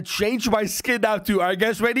 I got to change my skin now too. Are you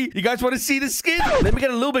guys ready? You guys want to see the skin? Let me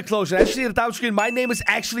get a little bit closer. As you see the top screen, my name is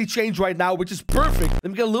actually changed right now, which is perfect. Let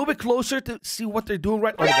me get a little bit closer to see what they're doing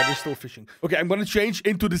right. Oh my god, they're still fishing. Okay, I'm gonna change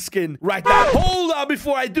into the skin right now. Hold on,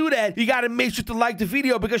 before I do that, you gotta make sure to like the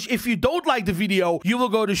video, because if you don't like the video, you will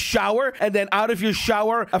go to shower, and then out of your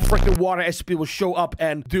shower, a freaking water SCP will show up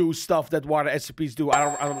and do stuff that water SCPs do.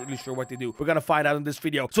 I'm not really sure what they do. We're gonna find out in this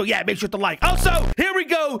video. So yeah, make sure to like. Also, here we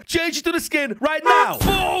go. Change it to the skin right now.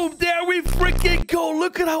 Boom! There we freaking go.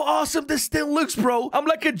 Look at how awesome this thing looks, bro. I'm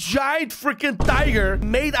like a giant freaking tiger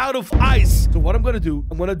made out of ice. So what I'm gonna do,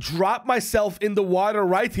 I'm gonna drop myself in the water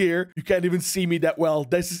right here. You can't even see me that well.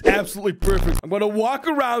 This is absolutely perfect. I'm gonna walk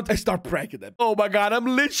around and start pranking them. Oh my god, I'm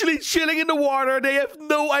literally chilling in the water. They have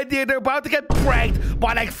no idea. They're about to get pranked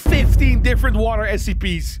by like 15 different water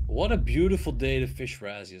SCPs. What a beautiful day to fish,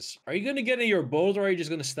 Razius. Are you gonna get in your boat, or are you just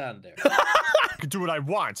gonna stand there? I can do what I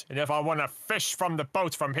want. And if I want to fish from the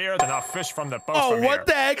boat from here, then I'll fish from the boat from here. Oh, what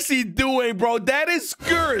the heck's he doing, bro? That is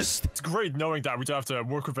cursed. It's great knowing that we don't have to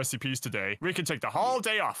work with SCPs today. We can take the whole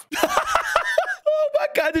day off. Oh my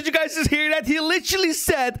god, did you guys just hear that? He literally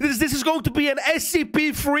said this is going to be an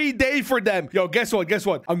SCP-free day for them. Yo, guess what? Guess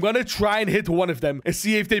what? I'm gonna try and hit one of them and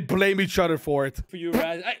see if they blame each other for it. For you,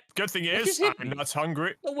 Raz. Good thing is, I'm not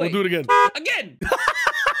hungry. No, We'll do it again. Again!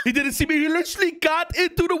 He didn't see me. He literally got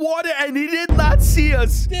into the water and he did not see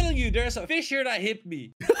us. Telling you, there's a fish here that hit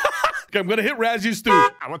me. Okay, I'm gonna hit Razius too.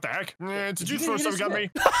 Ah, what the heck? Did you throw something at me?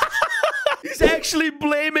 He's actually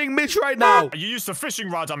blaming Mitch right now. You used the fishing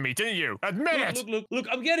rod on me, didn't you? Admit it! Look,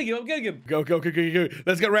 I'm getting him, I'm getting him. Go.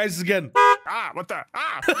 Let's get Razius again. Ah, what the?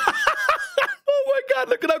 Ah! Oh my god,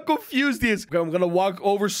 look at how confused he is. Okay, I'm gonna walk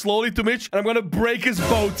over slowly to Mitch and I'm gonna break his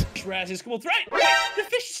boat. Razius, come on, right! The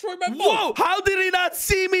fish destroyed my boat! Whoa! How did he not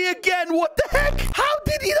see me again? What the heck? How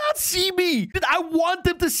did he not see me? I want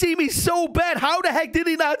him to see me so bad. How the heck did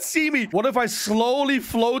he not see me? What if I slowly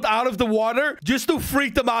float out of the water just to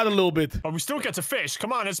freak them out a little bit? But we still get to fish.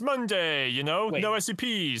 Come on, it's Monday, you know? Wait. No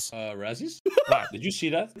SCPs. Razius? Did you see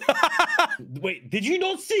that? Wait, did you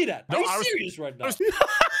not see that? No, Are you serious right now?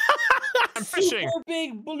 I'm fishing. Super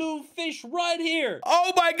big blue fish right here.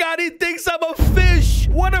 Oh my god, he thinks I'm a fish.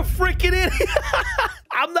 What a freaking idiot.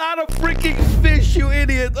 I'm not a freaking fish, you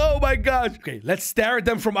idiot. Oh my gosh. Okay, let's stare at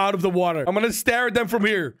them from out of the water. I'm gonna stare at them from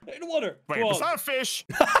here. In the water. Wait, was that a fish?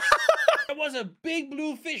 That was a big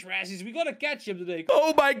blue fish, Razius. We gotta catch him today.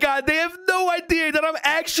 Oh my god, they have no idea that I'm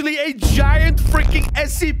actually a giant freaking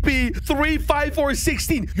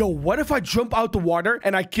SCP-35416. Yo, what if I jump out the water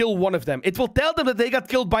and I kill one of them? It will tell them that they got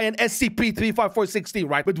killed by an SCP-35416,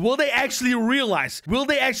 right? But will they actually realize? Will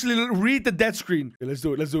they actually read the death screen? Okay, let's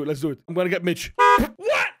do it. I'm gonna get Mitch. What?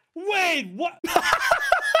 Wait, what?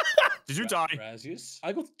 Did you die? Razius,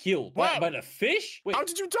 I got killed Wow. by the fish? Wait, How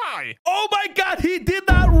did you die? Oh my god, he did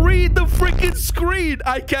not read the freaking screen.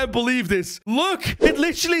 I can't believe this. Look, it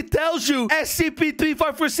literally tells you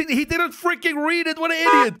SCP-35416. He didn't freaking read it. What an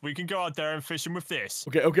idiot. We can go out there and fish him with this.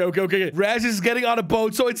 Okay. Raz is getting on a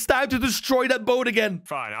boat, so it's time to destroy that boat again.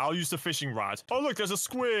 Fine, I'll use the fishing rod. Oh, look, there's a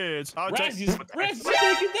squid. Razius, Razius is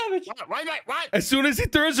taking damage. What? As soon as he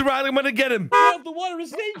turns around, I'm gonna get him. Oh, the water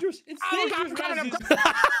is dangerous. It's Oh, dangerous, God, I'm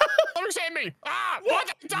Razius. Don't hit me! Ah! What?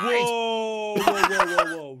 I died!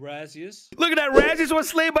 Whoa, Razius. Look at that. Razius was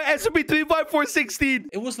slain by SCP-35416.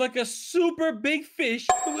 It was like a super big fish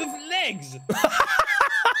with legs.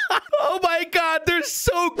 Oh my god, they're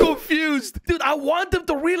so confused. Dude, I want them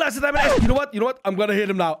to realize that I'm an... You know what? I'm gonna hit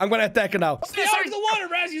him now. I'm gonna attack him now. Stay out of the water,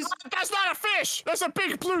 Razius. That's not a fish! That's a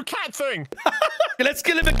big blue cat thing! Let's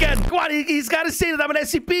kill him again. Come on, he's gotta say that I'm an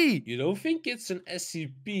SCP. You don't think it's an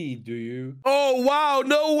SCP, do you? Oh, wow.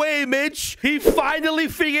 No way, Mitch. He finally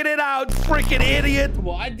figured it out. Freaking idiot.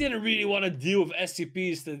 Well, I didn't really want to deal with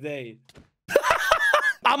SCPs today.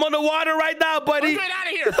 I'm on the water right now, buddy. Get out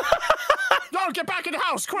of here! No, get back in the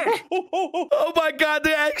house, quick! Oh my god,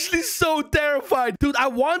 they're actually so terrified. Dude, I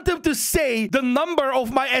want them to say the number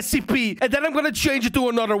of my SCP, and then I'm gonna change it to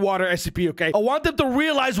another water SCP, okay? I want them to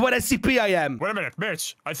realize what SCP I am. Wait a minute,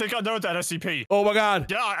 Mitch. I think I know that SCP. Oh my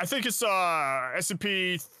god. Yeah, I think it's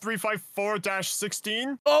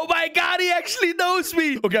SCP-354-16. Oh my god, he actually knows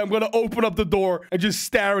me. Okay, I'm gonna open up the door and just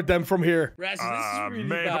stare at them from here. Razius, this is really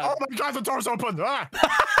man. bad. Oh my god, the door's open! Ah!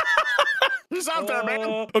 He's out there,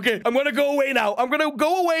 man! Okay, I'm gonna go away now. I'm gonna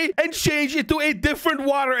go away and change it to a different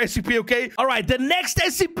water SCP, okay? All right, the next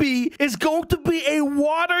SCP is going to be a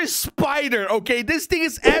water spider, okay? This thing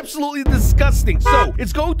is absolutely disgusting. So,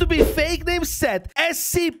 it's going to be fake name set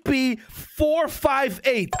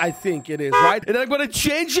SCP-458, I think it is, right? And I'm gonna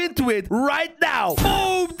change into it right now.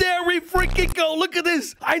 Boom! There there we freaking go. Look at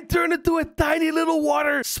this. I turned into a tiny little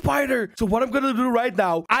water spider. So what I'm gonna do right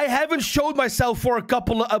now, I haven't showed myself for a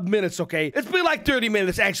couple of minutes, okay? It's been like 30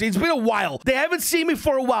 minutes, actually. It's been a while. They haven't seen me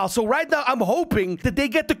for a while. So right now, I'm hoping that they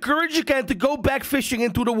get the courage again to go back fishing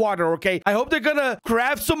into the water, okay? I hope they're gonna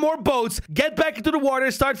craft some more boats, get back into the water,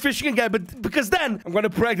 and start fishing again. But because then, I'm gonna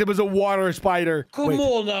prank them as a water spider. Come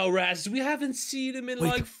on now, Raz. We haven't seen him in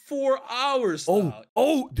like 4 hours now.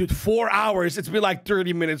 Oh, dude, 4 hours. It's been like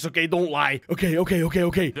 30 minutes, okay? Don't lie. Okay. Where do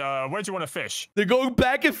you want to fish? They're going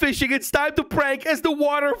back and fishing. It's time to prank as the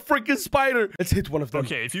water freaking spider. Let's hit one of them.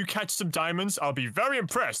 Okay, if you catch some diamonds, I'll be very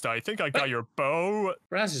impressed. I think I got your bow.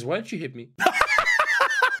 Razzies, why don't you hit me?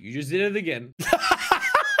 You just did it again.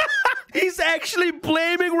 He's actually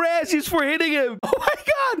blaming Razzies for hitting him. Oh my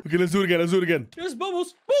god. Okay, let's do it again. There's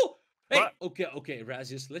bubbles. Oh! Hey, what? okay,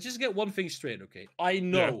 Razzies. Let's just get one thing straight, okay? I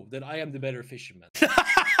know that I am the better fisherman.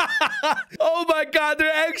 Oh my god,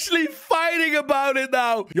 they're actually fighting about it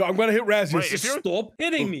now. Yo, I'm gonna hit Razzies. Wait, if Stop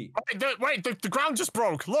hitting me. Wait, the ground just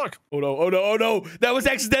broke. Look. Oh no. That was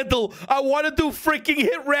accidental. I wanted to freaking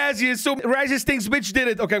hit Razzies, so Razzies thinks Mitch did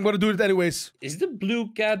it. Okay, I'm gonna do it anyways. Is the blue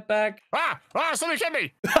cat back? Somebody hit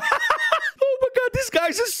me. Oh my god, these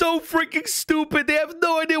guys are so freaking stupid. They have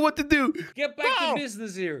no idea what to do. Get back to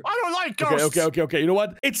business here. I don't like ghosts. Okay. You know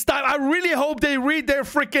what? It's time. I really hope they read their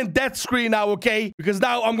freaking death screen now, okay? Because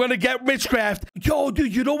now I'm gonna get witchcraft. Yo,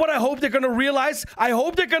 dude, you know what I hope they're gonna realize? I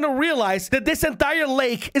hope they're gonna realize that this entire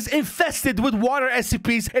lake is infested with water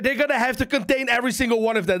SCPs, and they're gonna have to contain every single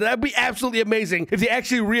one of them. That'd be absolutely amazing if they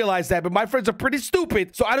actually realize that. But my friends are pretty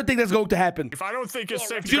stupid, so I don't think that's going to happen. If I don't think it's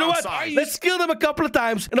safe to you know what? outside. Let's kill them a couple of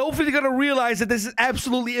times, and hopefully they're gonna realize that this is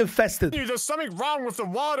absolutely infested. Dude, there's something wrong with the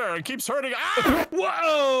water. It keeps hurting. Ah!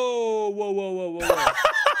 Whoa.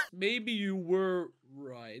 Maybe you were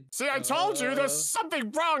right. See, I told you there's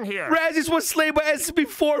something wrong here. Razzies was slain by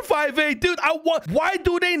SCP-458. Dude, why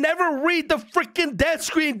do they never read the freaking death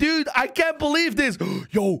screen, dude? I can't believe this.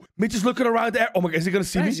 Yo, Mitch is looking around there. Oh my god, is he gonna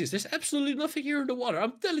see me? There's absolutely nothing here in the water.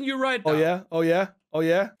 I'm telling you right now. Oh yeah?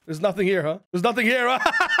 There's nothing here, huh? There's nothing here, huh?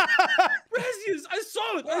 Razzies, I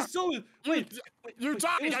saw it. Wait. You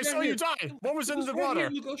died. I saw you die. What was in the water?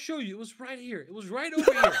 Look, I'll show you. It was right here. It was right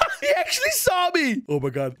over here. He actually saw me. Oh my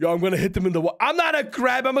god. Yo, I'm gonna hit him in the water. I'm not a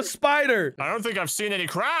crab. I'm a spider. I don't think I've seen any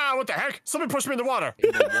crab. What the heck? Somebody pushed me in the water. No,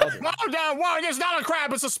 it's not a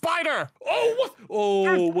crab. It's a spider. Oh, what?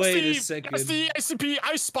 Oh, wait a second. It's the SCP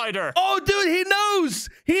ice spider. Oh, dude, he knows.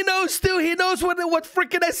 He knows too. He knows what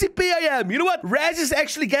freaking SCP I am. You know what? Raz is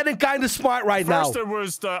actually getting kind of smart right now. First, there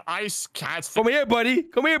was the ice cat. Come here, buddy.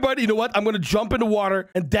 You know what? I'm gonna jump in the water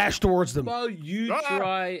and dash towards them. Well, you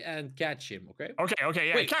try and catch him, okay? Okay,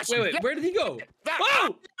 yeah. Wait, Yeah. where did he go?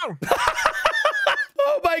 Whoa!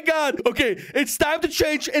 Oh my god. Okay, it's time to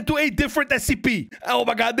change into a different SCP. Oh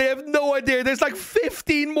my god, they have no idea. There's like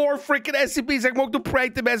 15 more freaking SCPs I'm going to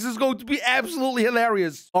prank them as. It's going to be absolutely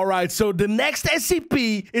hilarious. All right, so the next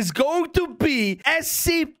SCP is going to be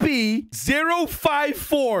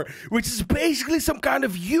SCP-054, which is basically some kind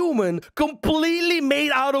of human completely made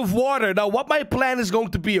out of water. Now, what my plan is going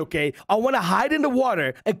to be, okay? I want to hide in the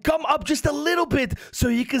water and come up just a little bit so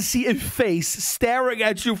you can see a face staring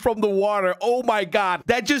at you from the water. Oh my god.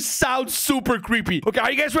 That just sounds super creepy. Okay, are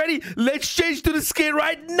you guys ready? Let's change to the skin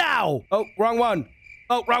right now. Oh, wrong one.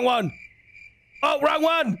 Oh, wrong one. Oh, wrong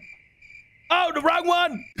one. Oh, the wrong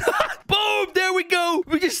one. Boom, there we go.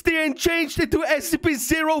 We just changed it to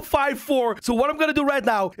SCP-054. So what I'm gonna do right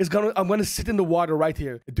now is I'm gonna sit in the water right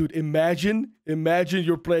here. Dude, imagine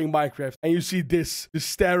you're playing Minecraft and you see this just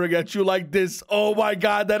staring at you like this. Oh my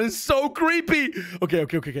god, that is so creepy. Okay.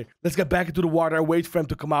 Let's get back into the water and wait for him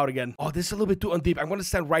to come out again. Oh, this is a little bit too undeep. I'm gonna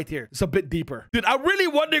stand right here. It's a bit deeper. Dude, I'm really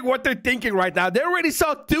wondering what they're thinking right now. They already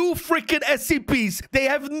saw 2 freaking SCPs. They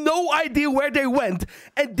have no idea where they went,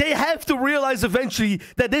 and they have to realize eventually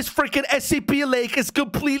that this freaking SCP lake is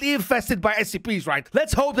completely infested by SCPs, right?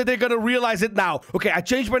 Let's hope that they're gonna realize it now. Okay, I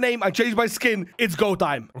changed my name. I changed my skin. It's go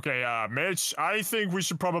time. Okay, Mitch, I think we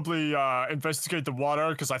should probably investigate the water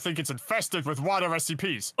because I think it's infested with water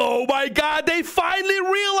SCPs. Oh my god, they finally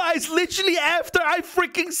realized literally after I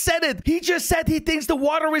freaking said it. He just said he thinks the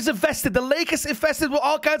water is infested. The lake is infested with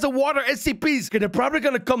all kinds of water SCPs. Okay, they're probably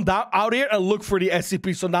gonna come down out here and look for the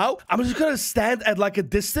SCP. So now I'm just gonna stand at like a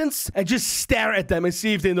distance and just stare at them and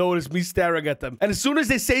see if they notice me staring at them. And as soon as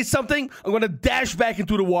they say something, I'm gonna dash back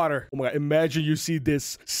into the water. Oh my god, imagine you see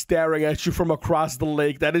this staring at you from across the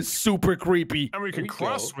lake. That is super creepy. And we can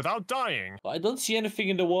cross without dying. I don't see anything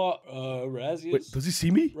in the water. Razzies. Wait, does he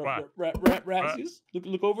see me? Razzies.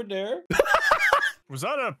 Look over there. Was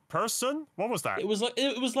that a person? What was that? It was like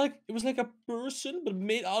a person, but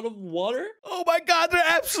made out of water. Oh my god, they're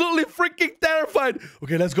absolutely freaking terrified.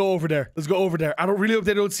 Okay, let's go over there. Let's go over there. I don't really hope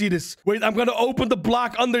they don't see this. Wait, I'm gonna open the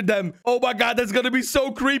block under them. Oh my god, that's gonna be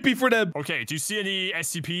so creepy for them. Okay, do you see any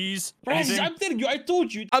SCPs? Francis, I'm telling you, I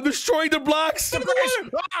told you. I'm destroying the blocks. No!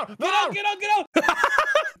 Get out!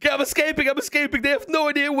 Okay, I'm escaping. They have no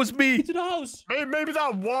idea it was me. To the house. Maybe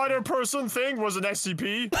that water person thing was an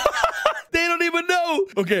SCP. They don't even know.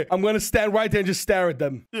 Okay, I'm gonna stand right there and just stare at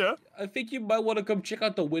them. Yeah. I think you might want to come check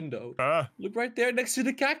out the window. Look right there next to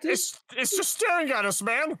the cactus. It's just staring at us,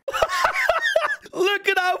 man. Look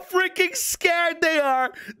at how freaking scared they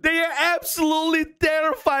are. They are absolutely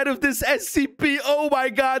terrified of this SCP. Oh my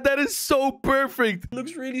god, that is so perfect. It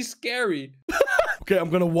looks really scary. Okay, I'm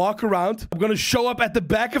gonna walk around. I'm gonna show up at the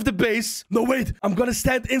back of the base. No, wait. I'm gonna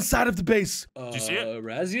stand inside of the base. Do you see it?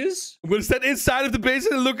 Razius? I'm gonna stand inside of the base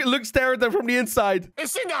and stare at them from the inside.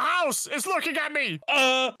 It's in the house. It's looking at me.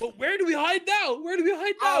 But where do we hide now? We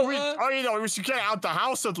should get out the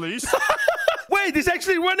house at least. Wait, he's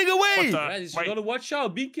actually running away. Razius, you gotta watch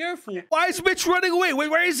out. Be careful. Why is Mitch running away? Wait,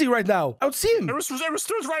 where is he right now? I don't see him. It was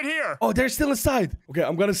stood right here. Oh, they're still inside. Okay,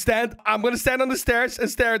 I'm gonna stand on the stairs and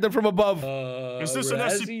stare at them from above. Is this an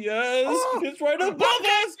SCP? Yes, it's right above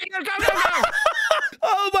us. Go.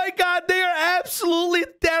 Oh my god, they are absolutely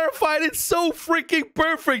terrified. It's so freaking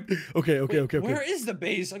perfect. Okay. Where is the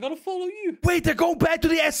base? I gotta follow you. Wait, they're going back to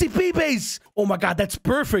the SCP base. Oh my god, that's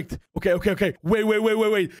perfect. Okay.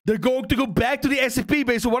 Wait. They're going to go back to the SCP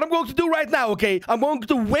base. So what I'm going to do right now, okay, I'm going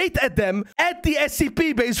to wait at them at the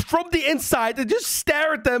SCP base from the inside and just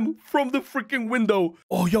stare at them from the freaking window.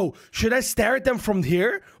 Oh, yo, should I stare at them from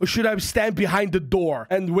here or should I stand behind the door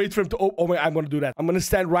and wait for them to open? Oh, wait, I'm going to do that. I'm going to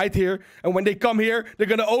stand right here. And when they come here, they're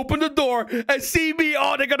going to open the door and see me.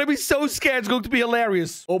 Oh, they're going to be so scared. It's going to be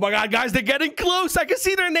hilarious. Oh my god, guys, they're getting close. I can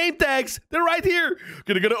see their name tags. They're right here.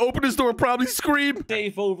 Okay, they're going to open this door and probably scream.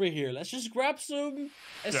 Safe over here. Let's just grab some.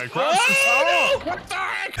 Yeah, grab some. Oh, what the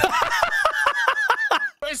heck?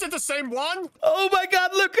 Is it the same one? Oh my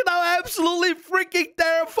god, look at how absolutely freaking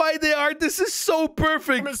terrified they are. This is so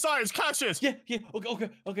perfect. I'm inside. Catch it. Yeah. Okay.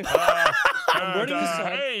 I'm running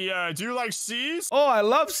inside. Hey, do you like seeds? Oh, I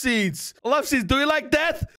love seeds. Do you like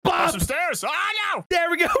death? Bop! Some stairs. No!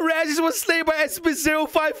 There we go. Razzies was slain by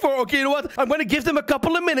SCP-054. Okay, you know what? I'm going to give them a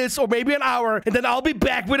couple of minutes or maybe an hour, and then I'll be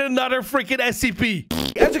back with another freaking SCP.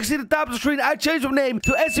 As you can see at the top of the screen, I changed my name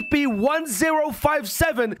to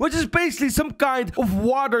SCP-1057, which is basically some kind of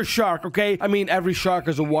water shark, okay? I mean, every shark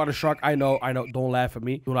is a water shark. I know. Don't laugh at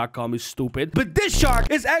me. Do not call me stupid. But this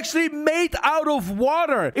shark is actually made out of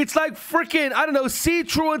water. It's like freaking, I don't know,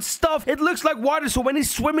 see-through and stuff. It looks like water. So when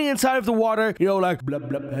he's swimming inside of the water, you know, like, blah,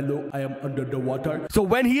 blah, hello, I am under the water. So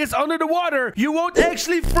when he is under the water, you won't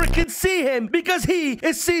actually freaking see him because he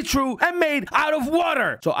is see-through and made out of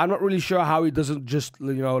water. So I'm not really sure how he doesn't just,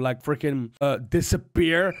 you know, like freaking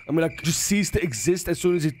disappear. I mean, like, just cease to exist as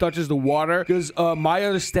soon as he touches the water. Because my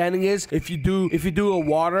understanding is if you do a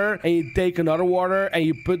water and you take another water and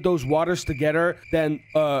you put those waters together, then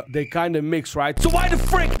they kind of mix, right? So why the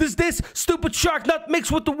frick does this stupid shark not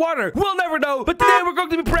mix with the water? We'll never know. But today we're going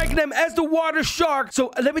to be pranking them as the water shark. So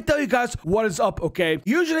let me tell you guys what is up, okay?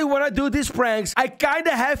 Usually when I do these pranks, I kind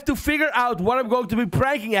of have to figure out what I'm going to be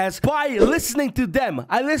pranking as by listening to them.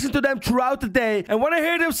 I listen to them throughout the day, and when I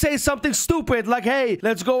hear them say something stupid like, hey,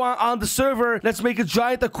 let's go on the server, let's make a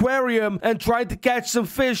giant aquarium and try to catch some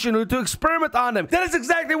fish, you know, to experiment on them. That is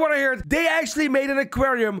exactly what I heard. They actually made an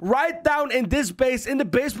aquarium right down in this base, in the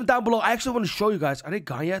basement down below. I actually want to show you guys. Are they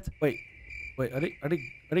gone yet? Wait, are they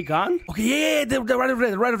gone? Okay, yeah, they're right over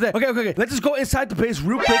there, Okay. Let's just go inside the base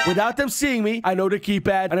real quick without them seeing me. I know the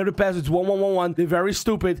keypad. I know the password. It's 1111. They're very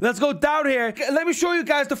stupid. Let's go down here. Okay, let me show you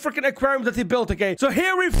guys the freaking aquarium that they built, okay? So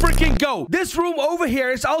here we freaking go. This room over here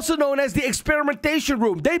is also known as the experimentation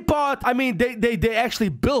room. They bought, I mean, they actually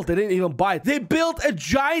built. They didn't even buy it. They built a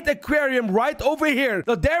giant aquarium right over here.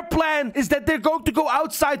 Now, their plan is that they're going to go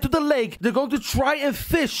outside to the lake. They're going to try and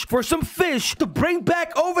fish for some fish to bring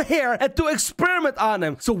back over here and to experiment on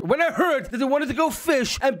them. So when I heard that they wanted to go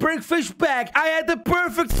fish and bring fish back, I had the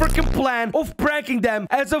perfect freaking plan of pranking them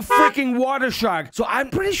as a freaking water shark. So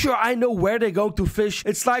I'm pretty sure I know where they go to fish.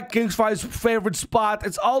 It's like Kingsfire's favorite spot.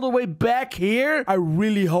 It's all the way back here. I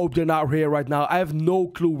really hope they're not here right now. I have no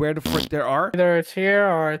clue where the frick they are. Either it's here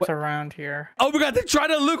or it's around here. Oh my god, they're trying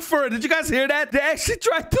to look for it. Did you guys hear that? They actually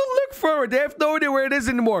tried to look for it. They have no idea where it is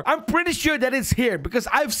anymore. I'm pretty sure that it's here because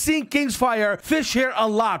I've seen Kingsfire fish here a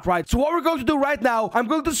lot, right? So what we're going to do right now, I'm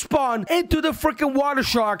going to spawn into the freaking water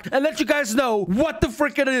shark and let you guys know what the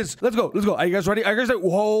frick it is. Let's go. Let's go. Are you guys ready? Are you guys ready?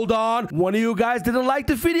 Hold on. One of you guys didn't like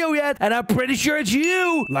the video yet, and I'm pretty sure it's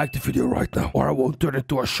you. Like the video right now, or I won't turn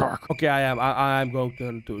into a shark. Okay, I am. I'm going to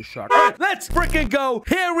turn into a shark. All right, let's freaking go.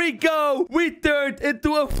 Here we go. We turned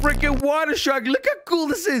into a freaking water shark. Look how cool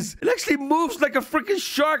this is. It actually moves like a freaking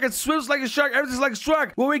shark. It swims like a shark. Everything's like a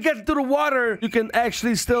shark. When we get into the water, you can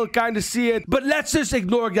actually still kind of see it. But let's just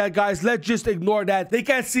ignore that, guys. Let's just ignore that. They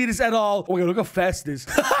can't see this at all. Oh my god, look how fast it is.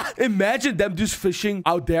 Imagine them just fishing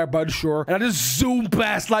out there by the shore. And I just zoom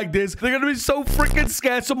past like this. They're gonna be so freaking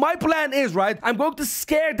scared. So my plan is, right, I'm going to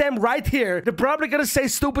scare them right here. They're probably gonna say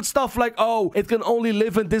stupid stuff like, oh, it can only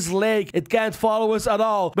live in this lake. It can't follow us at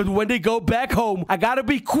all. But when they go back home, I gotta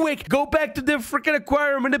be quick. Go back to the freaking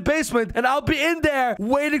aquarium in the basement. And I'll be in there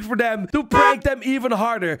waiting for them to prank them even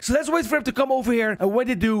harder. So let's wait for them to come over here. And when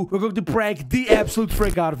they do, we're going to prank the absolute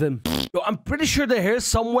frick out of them. Yo, I'm pretty sure they're here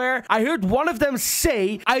somewhere. I heard one of them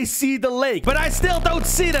say, I see the lake. But I still don't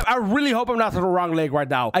see them. I really hope I'm not at the wrong lake right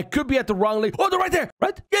now. I could be at the wrong lake. Oh, they're right there.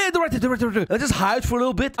 Right? Yeah, they're right there. They're right there. Let's just hide for a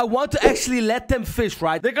little bit. I want to actually let them fish,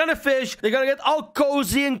 right? They're gonna fish. They're gonna get all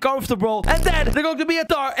cozy and comfortable. And then they're going to be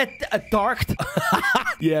attacked.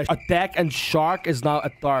 Yeah, attack and shark is now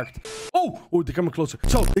attacked. Oh, they're coming closer.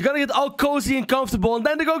 So they're gonna get all cozy and comfortable. And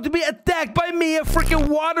then they're going to be attacked by me, a freaking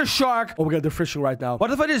water shark. Oh my god, they're fishing right now.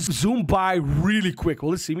 What if I just zoom by really quick?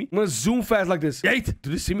 Will they see me? I'm gonna zoom fast like this. Yait, do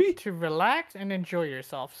they see me? To relax and enjoy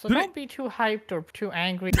yourself. So don't be too hyped or too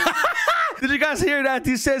angry. Did you guys hear that?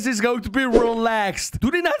 He says he's going to be relaxed. Do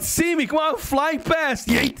they not see me? Come on, I'm flying past.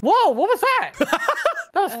 Yait. Whoa, what was that?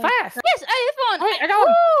 That was fast. Yes, I have one. Wait, I got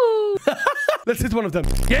one. Let's hit one of them.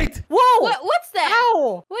 Yait. Whoa. What's that?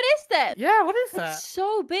 Ow. What is that? Yeah, what is that? It's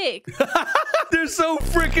so big. They're so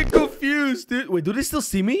freaking confused, dude. Wait, do they still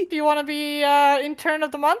see me? Do you want to be intern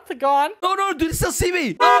of the month? Go on. No, do they still see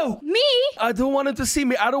me? No. Me? I don't want them to see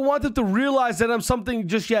me. I don't want them to realize that I'm something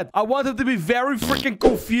just yet. I want them to be very freaking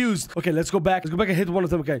confused. Okay, let's go back. Let's go back and hit one of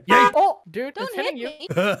them. Okay. Yay. Oh, dude, Don't it's hit hitting you. me.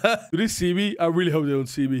 Do they see me? I really hope they don't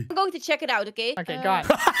see me. I'm going to check it out, okay? Okay, go on.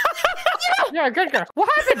 Yeah, good girl. What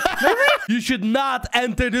happened? You should not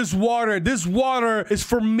enter this water. This water is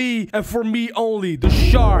for me and for me only. The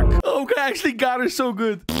shark. Oh, I actually got her so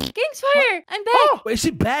good. Kingsfire, I'm back. Oh. Wait, is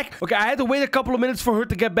she back? Okay, I had to wait a couple of minutes for her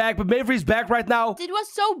to get back, but Mavery's back right now. It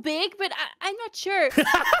was so big, but I'm not sure.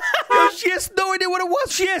 Yo, she has no idea what it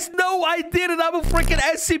was. She has no idea that I'm a freaking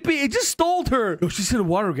SCP. It just stole her. Yo, she's in the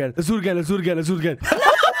water again. Let's do it again. Let's do it again. Let's do it again. No!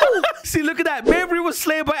 See, look at that. Mavery was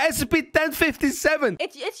slain by SCP-1057.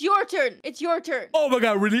 It's your turn. It's your turn. Oh my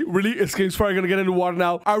god, really? Really? Is Kingsfire gonna get in the water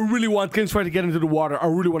now? I really want Kingsfire to get into the water. I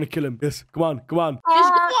really want to kill him. Yes, come on, come on.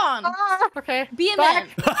 Just go on. Okay. Be a man.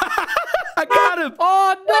 I got him.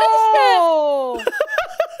 Oh, no.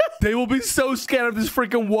 They will be so scared of this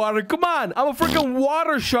freaking water. Come on. I'm a freaking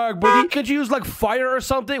water shark, buddy. Can't you use like fire or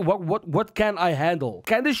something? What can I handle?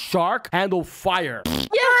 Can this shark handle fire?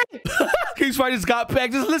 Yeah. Kingsfire just got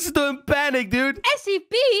back. Just listen to him panic, dude.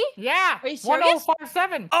 SCP? Yeah. Are you serious?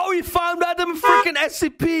 1057. Oh, he found out I'm a freaking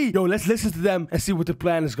SCP. Yo, let's listen to them and see what the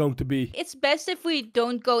plan is going to be. It's best if we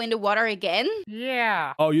don't go in the water again.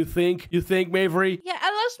 Yeah. Oh, you think? You think, Mavery? Yeah,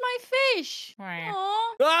 I lost my fish. Right.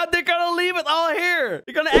 Aw. Ah, they're gonna leave it all here.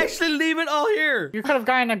 They're gonna actually leave it all here. You could have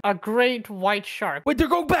gotten a great white shark. Wait, they're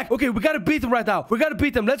going back. Okay, we gotta beat them right now. We gotta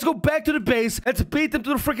beat them. Let's go back to the base. Let's beat them to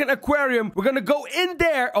the freaking aquarium. We're gonna go in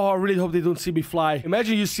there. Oh, I really hope they don't see me fly.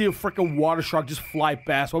 Imagine you see a freaking water shark just fly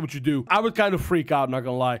past. What would you do? I would kind of freak out, not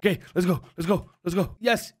gonna lie. Okay, let's go. Let's go. Let's go.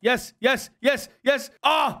 Yes, yes, yes, yes, yes.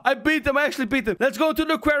 Ah, I beat them. I actually beat them. Let's go to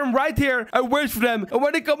the aquarium right here and wait for them. And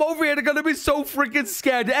when they come over here, they're gonna be so freaking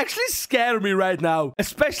scared. They actually scare me right now.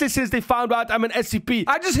 Especially since they found out I'm an SCP.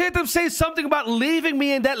 I just heard them say something about leaving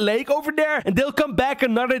me in that lake over there. And they'll come back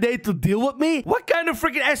another day to deal with me. What kind of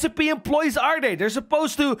freaking SCP employees are they? They're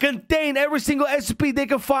supposed to contain every single SCP they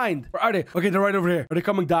can find. Where are they? Okay, they're right over here. Are they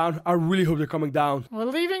coming down? I really hope they're coming down. We're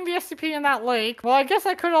leaving the SCP in that lake. Well, I guess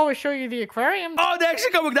I could always show you the aquarium. Oh, they're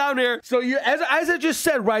actually coming down here. So you, as I just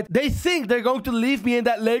said, right? They think they're going to leave me in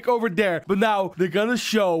that lake over there. But now they're gonna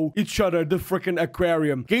show each other the freaking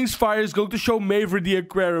aquarium. Kingsfire is going to show Maver the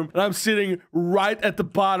aquarium. And I'm sitting right at the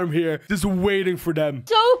bottom here, just waiting for them.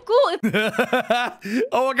 So cool.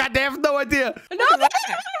 Oh my god, they have no idea. No,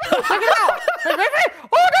 check it out. Hey,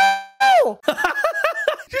 oh no!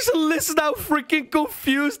 Just listen how freaking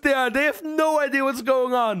confused they are. They have no idea what's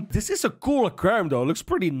going on. This is a cool aquarium, though. It looks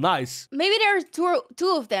pretty nice. Maybe there's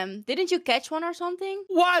two of them. Didn't you catch one or something?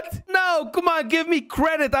 What? No, come on. Give me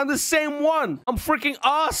credit. I'm the same one. I'm freaking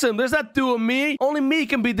awesome. There's not two of me. Only me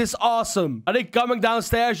can be this awesome. Are they coming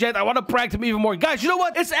downstairs yet? I want to prank them even more. Guys, you know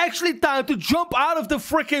what? It's actually time to jump out of the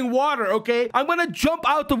freaking water, okay? I'm going to jump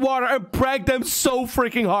out the water and prank them so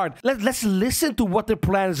freaking hard. Let's listen to what their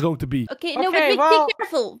plan is going to be. Okay, no, Okay, but well- be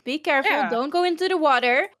careful. Be careful. Yeah. Don't go into the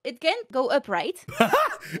water. It can go up, right?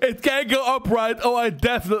 It can go upright. Oh, I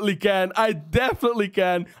definitely can. I definitely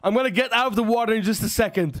can. I'm going to get out of the water in just a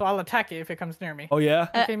second. So I'll attack it if it comes near me. Oh, yeah?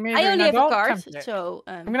 Okay, maybe I only now have a don't card, tempt it. so...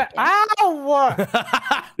 I'm gonna. yeah. Ow!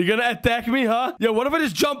 You're going to attack me, huh? Yo, what if I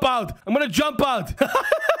just jump out? I'm going to jump out.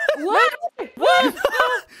 What? What?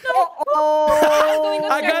 Oh!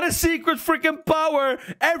 I got a secret freaking power.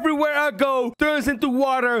 Everywhere I go turns into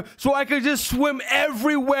water, so I can just swim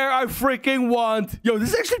everywhere I freaking want. Yo, this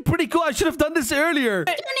is actually pretty cool. I should have done this earlier.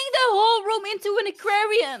 Turning the whole room into an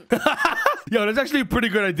aquarium. Yo, that's actually a pretty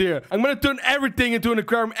good idea. I'm gonna turn everything into an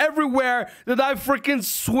aquarium. Everywhere that I freaking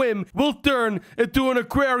swim will turn into an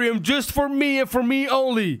aquarium just for me and for me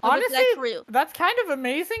only. But Honestly, that's real. that's kind of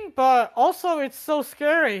amazing, but also it's so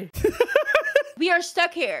scary. We are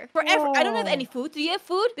stuck here forever. I don't have any food. Do you have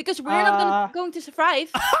food? Because we're not going to survive.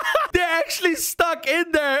 They're actually stuck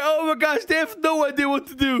in there. Oh my gosh, they have no idea what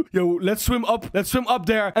to do. Yo, let's swim up. Let's swim up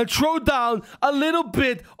there and throw down a little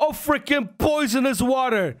bit of freaking poisonous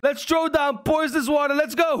water. Let's throw down poisonous water.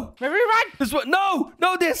 Let's go. Maybe run. This one. No,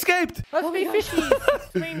 they escaped. Let's be fishy.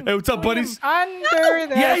 Hey, what's up, buddies? Under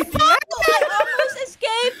the Yay. sea. I almost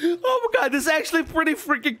escaped. Oh my god, this is actually pretty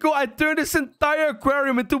freaking cool. I turned this entire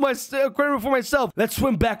aquarium into my aquarium for myself. Let's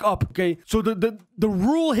swim back up, okay? So the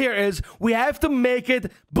rule here is we have to make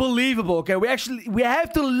it believable, okay? We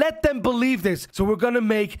have to let them believe this. So we're gonna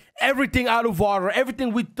make everything out of water.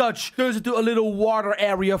 Everything we touch turns into a little water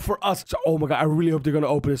area for us. So, oh my god, I really hope they're gonna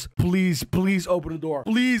open this. Please, please open the door.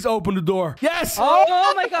 Please open the door. Yes!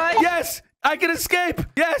 Oh my god. Yes! I can escape!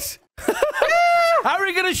 Yes! How are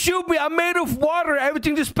you gonna shoot me? I'm made of water.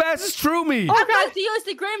 Everything just passes through me. I'm about to use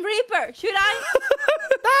the Grim Reaper. Should I?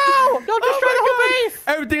 No! Don't destroy the whole base!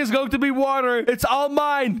 Everything is going to be water. It's all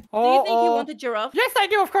mine. Do you think you want a giraffe? Yes, I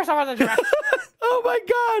do. Of course I want a giraffe. Oh my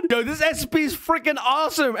god. Yo, this SCP is freaking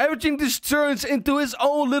awesome. Everything just turns into his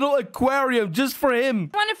own little aquarium just for him. You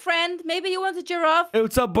want a friend? Maybe you want a giraffe? Hey,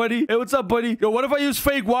 what's up, buddy? Hey, what's up, buddy? Yo, what if I use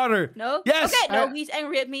fake water? No? Yes. Okay, no, he's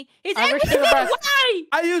angry at me. He's I angry wish at you me. the best. Why?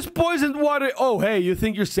 I use poisoned water. Oh, hey, you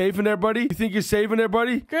think you're safe in there, buddy? You think you're safe in there,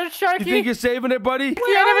 buddy? Good, Sharky. You think you're safe in there, buddy? See,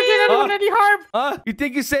 I never did anyone any harm. Huh? You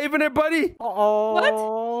think you're safe in there, buddy? Uh-oh. What?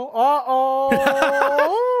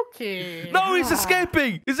 Uh-oh. Okay. No, he's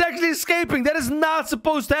escaping. He's actually escaping. That is not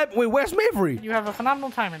supposed to happen. Wait, where's Mavery? You have a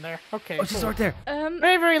phenomenal time in there. Okay. Oh, she's cool. right there.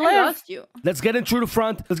 Mavery, I live. lost you. Let's get in through the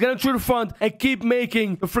front. Let's get in through the front and keep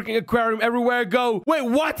making the freaking aquarium everywhere I go. Wait,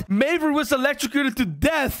 what? Maver was electrocuted to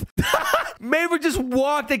death. Maver just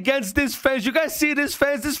walked against this fence. You guys see this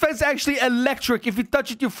fence? This fence is actually electric. If you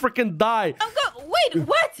touch it, you freaking die. Wait,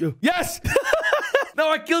 what? Yes. No,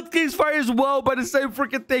 I killed Kingsfire as well by the same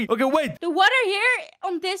freaking thing. Okay, wait. The water here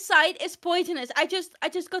on this side is poisonous. I just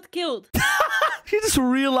got killed. She just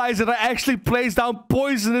realized that I actually placed down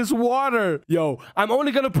poisonous water. Yo, I'm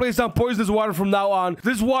only gonna place down poisonous water from now on.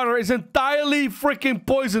 This water is entirely freaking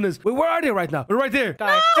poisonous. Wait, where are they right now? They're right there.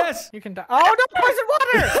 Die. Yes. You can die. Oh, no, poison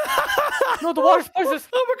water. No, the water's poisonous.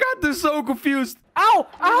 Oh my god, they're so confused. Ow,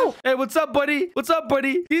 ow. Hey, what's up, buddy? What's up,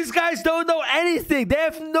 buddy? These guys don't know anything. They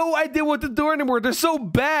have no idea what to do anymore. They're so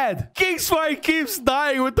bad. Kingsfire keeps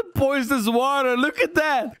dying with the poisonous water. Look at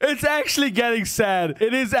that. It's actually getting sad.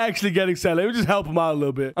 It is actually getting sad. Let me just help him out a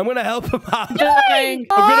little bit. I'm gonna help him out. Dying.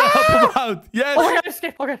 I'm gonna help him out. Yes. Oh, I gotta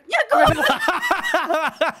escape. Okay. Yeah, go.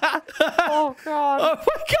 Oh, God. Oh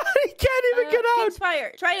my god, he can't even get out.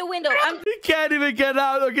 Fire. Try the window. He can't even get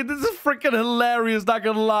out. Okay, this is freaking hilarious, not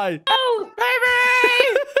gonna lie. Oh,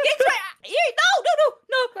 Baby. No.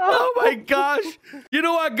 Oh my gosh. You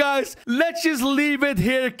know what, guys? Let's just leave it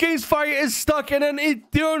here. Kingsfire is stuck in an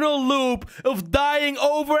eternal loop of dying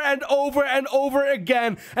over and over and over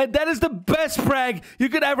again. And that is the best prank you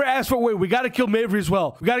could ever ask for. Wait, we gotta kill Mavery as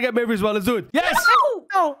well. We gotta get Mavery as well. Let's do it. Yes! Oh,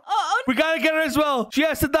 Oh. oh We gotta get her as well. She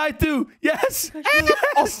has to die too. Yes.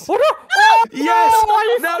 Yes. Oh,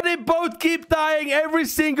 Yes. Now they both keep dying every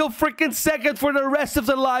single freaking second for the rest of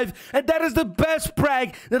their life. And that is the best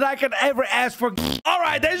prank that I can ever ask for. All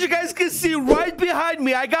right, as you guys can see right behind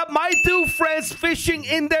me, I got my two friends fishing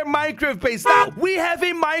in their Minecraft base. Now, we have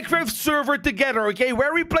a Minecraft server together, okay,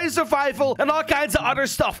 where we play survival and all kinds of other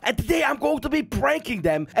stuff. And today I'm going to be pranking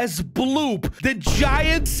them as Bloop, the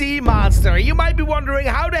giant sea monster. You might be wondering,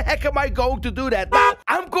 how the heck am I going to do that? Now,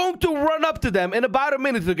 I'm going to run up to them in about a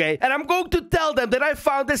minute, okay? And I'm going to tell them that I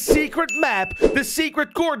found the secret map, the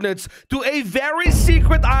secret coordinates to a very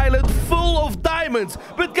secret island full of diamonds.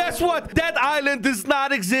 But guess what? That island does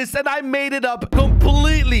not exist and I made it up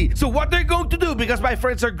completely. So what they're going to do, because my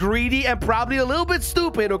friends are greedy and probably a little bit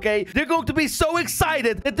stupid, okay? They're going to be so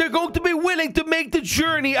excited that they're going to be willing to make the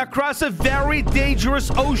journey across a very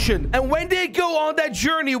dangerous ocean. And when they go on that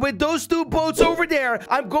journey with those two boats over there,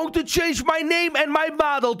 I'm going to change my name and my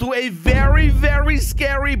model to a very, very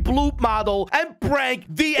scary Bloop model and prank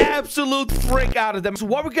the absolute frick out of them. So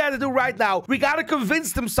what we gotta do right now, we gotta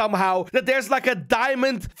convince them somehow that there's like a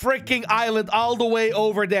diamond freaking island all the way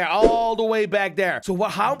over there, all the way back there. So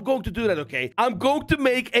how I'm going to do that, okay? I'm going to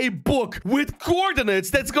make a book with coordinates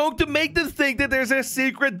that's going to make them think that there's a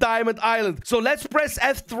secret diamond island. So let's press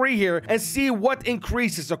F3 here and see what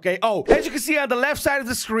increases, okay? Oh, as you can see on the left side of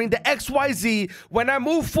the screen, the XYZ, when I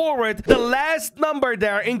move forward, the last number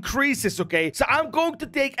there increases, okay? So I'm going to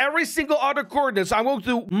take every single other coordinate. So I'm going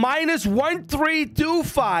to minus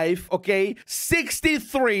 1325, okay?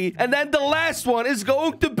 63. And then the last one is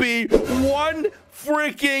going to be 1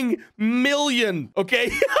 freaking million,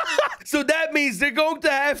 okay? So that means they're going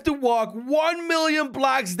to have to walk 1 million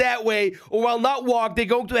blocks that way, or well, not walk, they're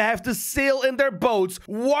going to have to sail in their boats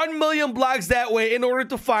 1 million blocks that way in order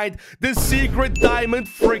to find the secret diamond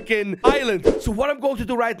freaking island. So what I'm going to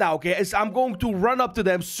do right now, okay, is I'm going to run up to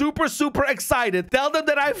them super excited, tell them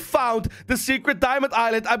that I found the secret diamond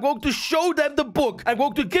island. I'm going to show them the book. I'm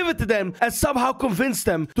going to give it to them and somehow convince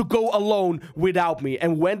them to go alone without me.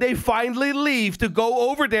 And when they finally leave to go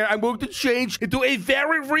over there, I'm going to change into a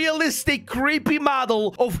very realistic, creepy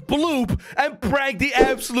model of Bloop and prank the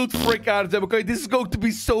absolute frick out of them. Okay, this is going to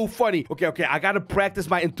be so funny. Okay, I gotta practice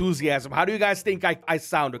my enthusiasm. How do you guys think I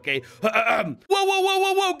sound, okay?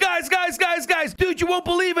 Whoa, guys. Dude, you won't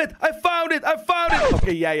believe it. I found it.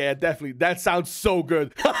 Okay, yeah, definitely. That sounds so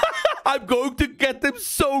good. I'm going to get them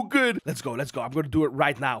so good. Let's go. I'm going to do it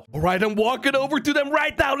right now. All right, I'm walking over to them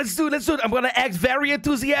right now. Let's do it. I'm going to act very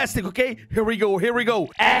enthusiastic, okay? Here we go.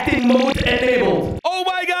 Acting mode enabled. Oh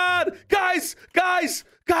my God. Guys.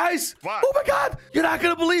 What? Oh my God. You're not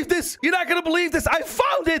going to believe this. I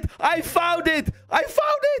found it. Found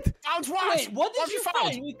what? Wait, what did you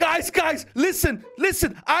find? Guys, listen.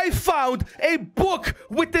 I found a book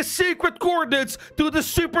with the secret coordinates to the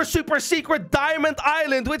super secret diamond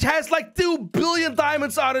island, which has like 2 billion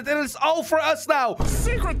diamonds on it, and it's all for us now.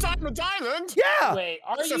 Secret diamond island? Yeah. Wait,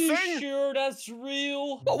 are you sure that's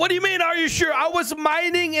real? What do you mean, are you sure? I was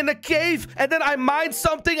mining in a cave, and then I mined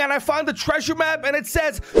something, and I found the treasure map, and it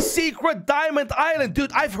says secret diamond island.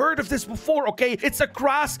 Dude, I've heard of this before, okay? It's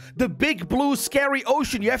across the big blue scary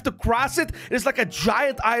ocean. You have to cross it. It's like a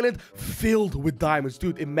giant island filled with diamonds.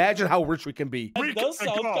 Dude, imagine how rich we can be. That does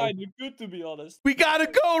sound kind of good, to be honest. We gotta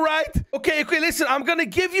go, right? Okay, listen, I'm gonna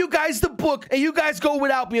give you guys the book, and you guys go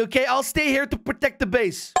without me, okay? I'll stay here to protect the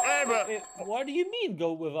base. Hey, but... What do you mean,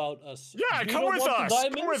 go without us? Yeah, come with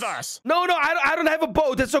us. No, I don't have a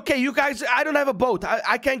boat. That's okay. You guys, I don't have a boat.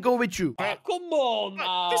 I can't go with you. Oh, come on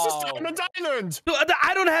now. This is Diamond Island.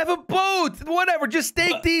 I don't have a boat. Whatever. Just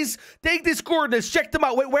take these coordinates. Check them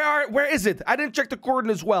out. Wait, where is it? I didn't check the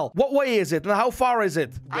coordinates well. What way is it? And how far is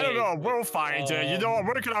it? I don't know. We'll find it. You know what?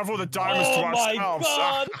 We're gonna have all the diamonds to ourselves.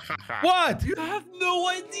 God. What? You have no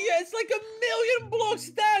idea. It's like 1 million blocks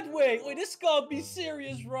that way. Wait, this can't be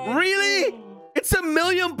serious, right? Really? It's 1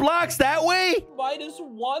 million blocks that way?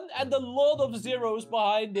 -1 and a lot of zeros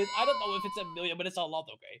behind it. I don't know if it's 1 million, but it's a lot,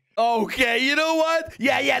 okay? Okay, you know what?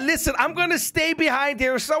 Yeah, listen, I'm gonna stay behind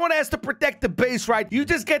here. Someone has to protect the base, right? You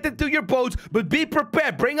just get into your boats, but be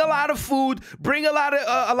prepared. Bring a lot of food, bring a lot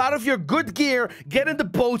of your good gear, get in the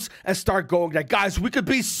boats, and start going there. Guys, we could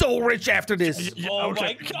be so rich after this. Oh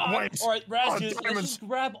my God. All right, Rasmus, let's just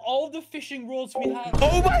grab all the fishing rods we have.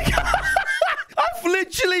 Oh my God. I I've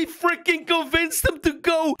literally freaking convinced them to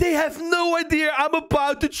go. They have no idea I'm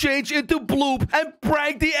about to change into Bloop and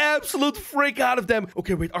prank the absolute frick out of them.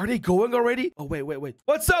 Okay, wait, are they going already? Oh, wait.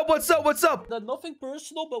 What's up? Nothing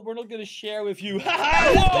personal, but we're not gonna share with you.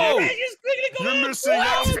 Whoa! You're missing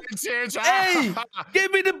out, Vintage. Hey,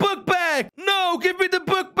 give me the book back. No, give me the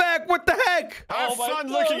book back. What the heck? Have Oh my fun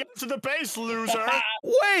God. looking into the base, loser.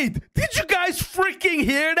 Wait, did you guys freaking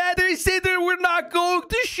hear that? They said they were not going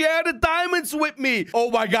to share the diamonds with me.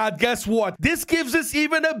 Oh my God, guess what? This gives us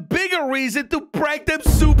even a bigger reason to prank them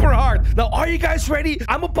super hard. Now, are you guys ready?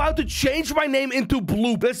 I'm about to change my name into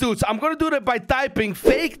Bloop. Let's do it. So I'm going to do that by typing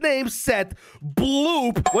fake name set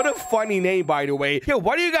Bloop. What a funny name, by the way. Yo,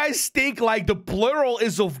 what do you guys think like the plural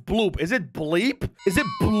is of Bloop? Is it bleep? Is it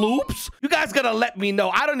bloops? You guys gotta let me know.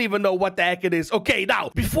 I don't even know what the heck it is. Okay, now,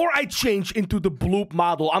 before I change into the Bloop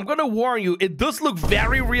model, I'm gonna warn you, it does look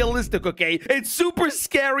very realistic, okay? It's super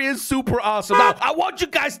scary and super awesome. Now, I want you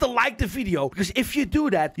guys to like the video, because if you do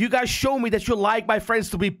that, you guys show me that you like my friends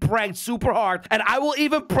to be pranked super hard, and I will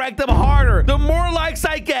even prank them harder. The more likes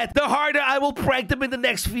I get, the harder I will prank them in the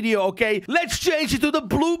next video, okay? Let's change it to the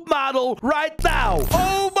Bloop model right now.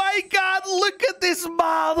 Oh my God, look at this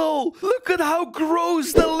model. Look at how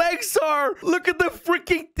gross the legs are. Look at the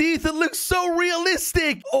freaking teeth. It looks so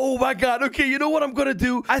realistic. Oh my God. Okay, you know what I'm gonna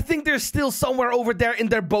do? I think they're still somewhere over there in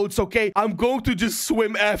their boats, okay? I'm going to just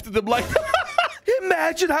swim after them like...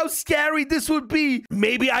 Imagine how scary this would be.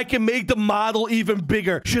 Maybe I can make the model even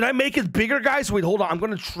bigger. Should I make it bigger, guys? Wait, hold on. I'm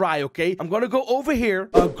gonna try, okay? I'm gonna go over here.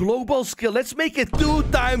 Global scale. Let's make it 2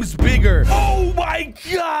 times bigger. Oh my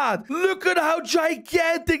God. Look at how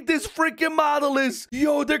gigantic this freaking model is.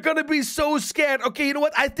 Yo, they're gonna be so scared. Okay, you know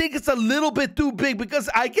what? I think it's a little bit too big because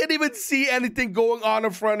I can't even see anything going on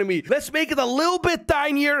in front of me. Let's make it a little bit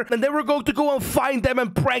tinier, and then we're going to go and find them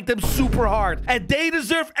and prank them super hard. And they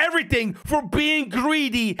deserve everything for being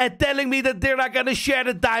greedy and telling me that they're not gonna share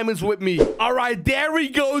the diamonds with me. All right, there we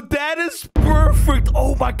go. That is perfect.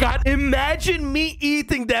 Oh my God. Imagine me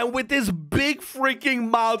eating them with this big freaking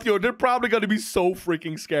mouth. Yo, they're probably gonna be so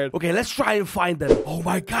freaking scared. Okay, let's try and find them. Oh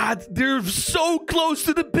my God. They're so close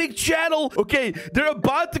to the big channel. Okay, they're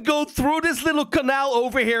about to go through this little canal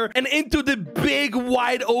over here and into the big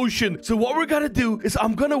wide ocean. So what we're gonna do is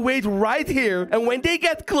I'm gonna wait right here. And when they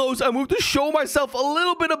get close, I'm going to show myself a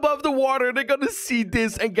little bit above the water. They're gonna see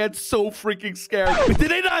this and get so freaking scared. Did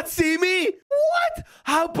they not see me? What?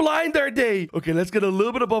 How blind are they? Okay, let's get a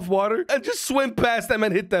little bit above water and just swim past them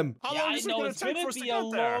and hit them. How Yeah, long I is it know gonna it's take gonna for us to be a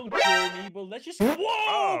get there? long journey, but let's just... Whoa!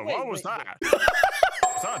 Oh, Wait, what was wait, that?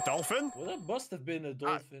 Was that a dolphin? Well, that must have been a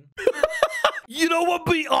dolphin. You know what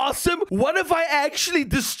would be awesome? What if I actually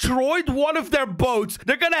destroyed one of their boats?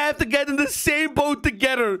 They're gonna have to get in the same boat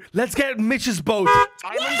together. Let's get Mitch's boat.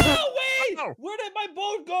 Diamonds? Whoa, wait! Oh. Where did my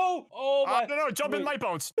boat go? Oh my... I don't know. Jump in my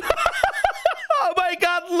boat. Oh my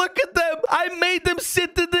God, look at them. I made them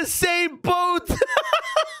sit in the same boat.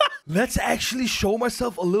 Let's actually show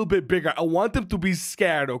myself a little bit bigger. I want them to be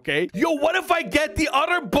scared, okay? Yo, what if I get the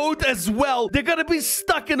other boat as well? They're gonna be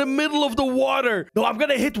stuck in the middle of the water. No, I'm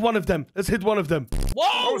gonna hit one of them. Let's hit one of them.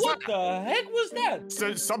 Whoa, was what that? the heck was that?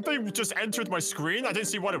 So something just entered my screen. I didn't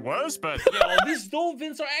see what it was, but... Yo, these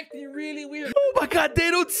dolphins are acting really weird. Oh my God, they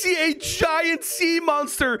don't see a giant sea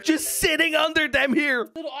monster just sitting under them here.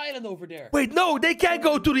 Little island over there. Wait, no, they can't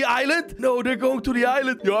go to the island. No, they're going to the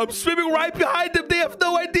island. Yo, I'm swimming right behind them. They have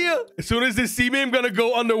no idea. As soon as they see me, I'm gonna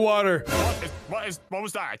go underwater. What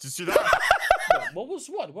was that? Did you see that? What was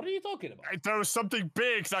what? What are you talking about? There was something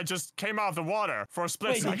big that just came out of the water for a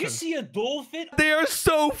split Wait, second. did you see a dolphin? They are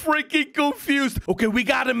so freaking confused. Okay, we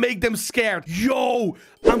gotta make them scared. Yo,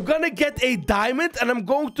 I'm gonna get a diamond and I'm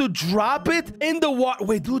going to drop it in the water.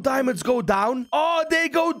 Wait, do diamonds go down? Oh, they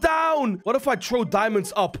go down. What if I throw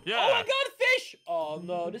diamonds up? Yeah. Oh my God, fish! Oh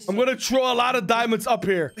no, this is... I'm gonna throw a lot of diamonds up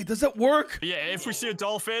here. Wait, does that work? Yeah, if we see a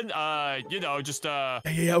dolphin, you know, just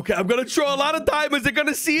Yeah, okay. I'm gonna throw a lot of diamonds. They're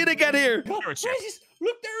gonna see it again here. What? Where's this?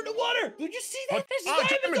 Look there in the water. Did you see that? What? There's Oh,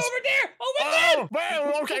 diamonds diamonds. over there. Oh my God!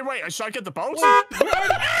 well, okay, wait. Should I get the boat?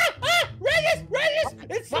 Radius!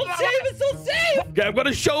 It's so safe! It's so safe! Okay, I'm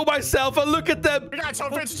gonna show myself and look at them. We gotta tell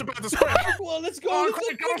Vintage about this quick. Well, let's go. Oh, Let's go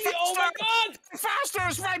quick, go quickly. Oh my God! Faster!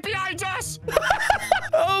 It's right behind us!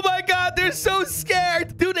 Oh my God, they're so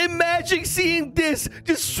scared. Dude, imagine seeing this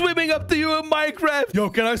just swimming up to you in Minecraft. Yo,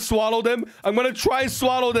 can I swallow them? I'm gonna try and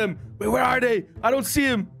swallow them. Wait, where are they? I don't see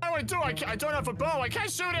them. Oh, I do. I don't have a bow. I can't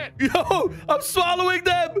shoot it. Yo, I'm swallowing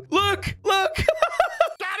them. Look. Get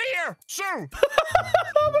out of here. Shoot.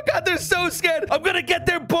 Oh my God, they're so scared. I'm gonna get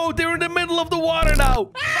their boat. They're in the middle of the water now.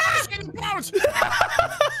 Get the boat.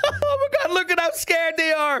 Oh my god, look at how scared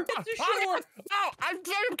they are. No, I'm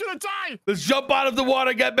gonna die. Let's jump out of the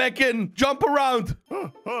water, get back in. Jump around.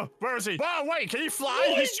 Where is he? Oh, wait, can he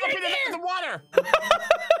fly? He's jumping in the water.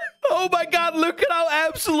 Oh my god, look at how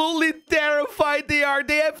absolutely terrified they are.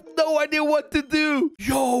 They have no idea what to do.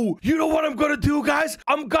 Yo, you know what I'm gonna do, guys?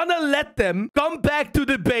 I'm gonna let them come back to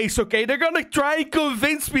the base, okay? They're gonna try and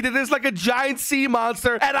convince me that there's like a giant sea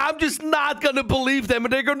monster, and I'm just not gonna believe them,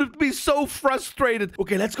 and they're gonna be so frustrated.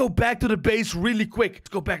 Okay, let's go back to the base really quick. Let's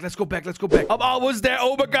go back, let's go back, let's go back. I'm almost there.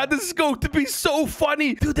 Oh my god, this is going to be so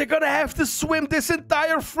funny. Dude, they're gonna have to swim this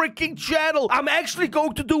entire freaking channel. I'm actually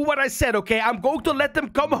going to do what I said, okay? I'm going to let them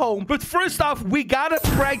come home. But first off, we gotta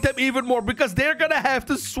prank them even more because they're gonna have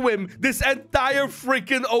to swim this entire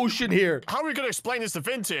freaking ocean here. How are we gonna explain this to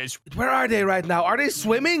Vintage? Where are they right now? Are they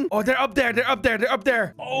swimming? Oh, they're up there. They're up there. They're up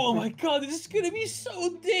there. Oh my god, this is gonna be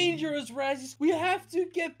so dangerous, Razzies. We have to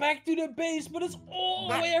get back to the base, but it's all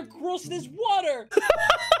the way across this water.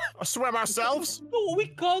 Swim ourselves? No, we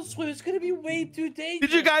can't swim. It's gonna be way too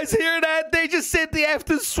dangerous. Did you guys hear that? They just said they have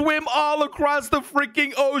to swim all across the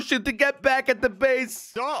freaking ocean to get back at the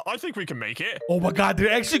base. No, I think we can make it. Oh my god,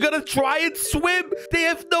 they're actually gonna try and swim. They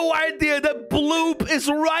have no idea that Bloop is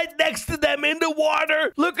right next to them in the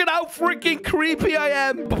water. Look at how freaking creepy I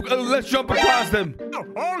am. Let's jump across them.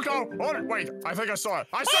 Oh, go. Oh, wait, I think I saw it.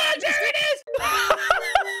 I saw it. There it is!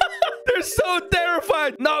 They're so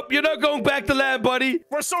terrified. Nope, you're not going back to land, buddy.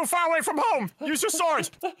 We're so far away from home. Use your sword.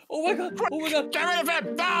 Oh my god. Oh my god. Get rid of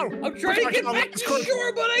him. No. I'm trying to get back to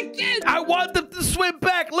shore, but I can't. I want them to swim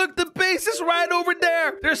back. Look, the base is right over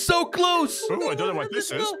there. They're so close. Oh, I don't know what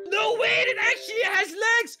this is. No, wait, it actually has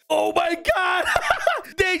legs. Oh my god.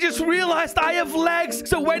 They just realized I have legs.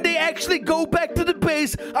 So when they actually go back to the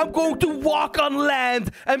base, I'm going to walk on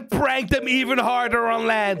land and prank them even harder on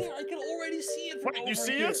land. There, I can already see it from Wait, over you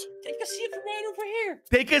see here. it? I can see it from right over here.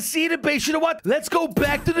 They can see the base. You know what? Let's go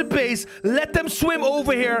back to the base. Let them swim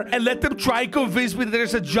over here and let them try and convince me that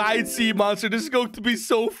there's a giant sea monster. This is going to be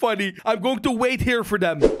so funny. I'm going to wait here for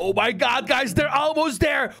them. Oh my god, guys. They're almost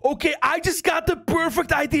there. Okay, I just got the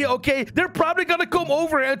perfect idea, okay? They're probably gonna come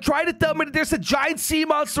over and try to tell me that there's a giant sea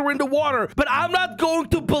monster in the water. But I'm not going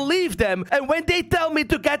to believe them. And when they tell me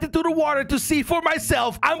to get into the water to see for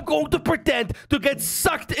myself, I'm going to pretend to get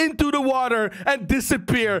sucked into the water and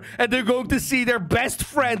disappear. And they're going to see their best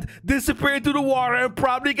friend disappear into the water and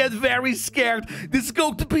probably get very scared. This is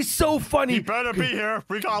going to be so funny. He better be here.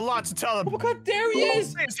 We got a lot to tell him. Oh my god, there he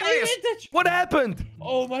is. Hey, Vintage. What happened?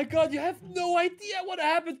 Oh my god, you have no idea what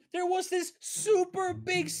happened. There was this super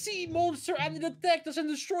big sea monster and it attacked us and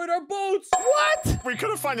destroyed our boats. What? We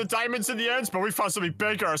couldn't find the diamonds in the end, but we found something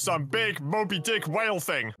bigger. Some big Moby Dick whale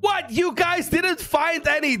thing. What? You guys didn't find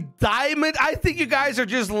any diamond? I think you guys are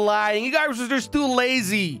just lying. You guys are just too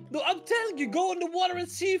lazy. No, I'm telling you, go in the water and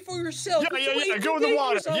see for yourself. Yeah. Go in the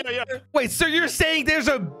water. Yeah. Wait, so you're saying there's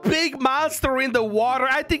a big monster in the water?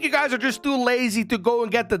 I think you guys are just too lazy to go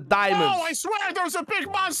and get the diamonds. No, I swear there was a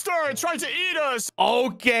big monster. It tried to eat us.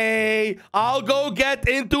 Okay, I'll go get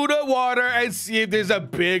into the water and see if there's a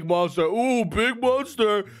big monster. Ooh, big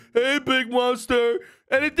monster. Hey, big monster.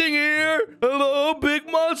 Anything here? Hello,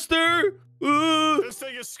 big monster? This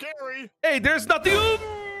thing is scary. Hey, there's nothing.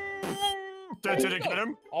 Did it get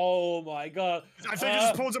him? Oh my god. I think it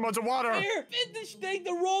just pulled him underwater. Here, Vintage, take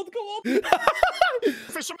the rod. Come on.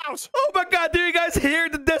 Fish him out. Oh my god, do you guys hear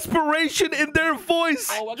the desperation in their voice?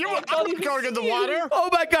 Oh my You god, I'm not going in the water. Oh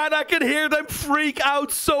my god, I can hear them freak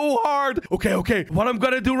out so hard. Okay. What I'm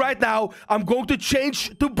gonna do right now, I'm going to change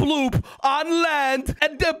to Bloop on land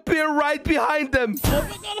and appear right behind them. Oh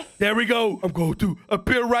my god. There we go. I'm going to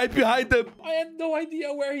appear right behind them. I have no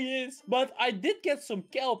idea where he is, but I did get some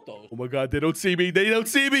kelp though. Oh my god, they don't see me. They don't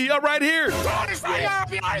see me. I'm right here. Oh, he's right there on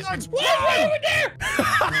the island. Right over there.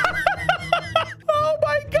 Oh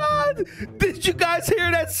my god! Did you guys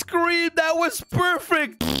hear that scream? That was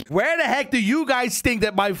perfect! Where the heck do you guys think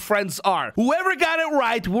that my friends are? Whoever got it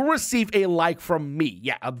right will receive a like from me.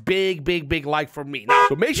 Yeah, a big like from me. Now,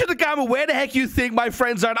 so make sure to comment where the heck you think my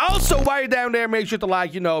friends are. And also, while you're down there, make sure to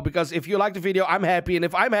like, because if you like the video, I'm happy. And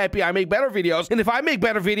if I'm happy, I make better videos. And if I make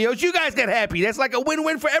better videos, you guys get happy. That's like a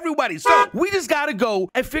win-win for everybody. So, we just gotta go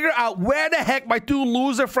and figure out where the heck my two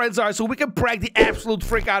loser friends are so we can prank the absolute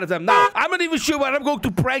frick out of them. Now, I'm not even sure what what I'm going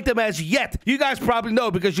to prank them as yet. You guys probably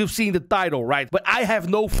know because you've seen the title, right? But I have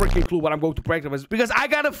no freaking clue what I'm going to prank them as because I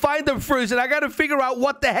gotta find them first and I gotta figure out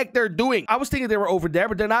what the heck they're doing. I was thinking they were over there,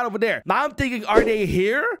 but they're not over there. Now I'm thinking, are they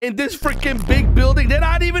here in this freaking big building? They're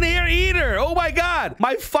not even here either. Oh my god.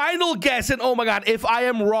 My final guess, and oh my god, if I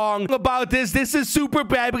am wrong about this is super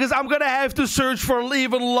bad because I'm gonna have to search for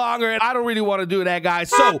even longer and I don't really want to do that, guys.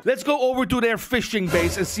 So let's go over to their fishing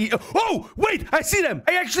base and see. Oh, wait, I see them.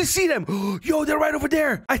 I actually see them. Yo, they're right over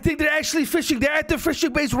there. I think they're actually fishing. They're at the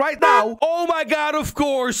fishing base right now. Oh my god, of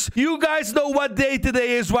course. You guys know what day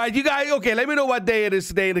today is, right? You guys, okay, let me know what day it is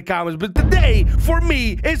today in the comments. But today, for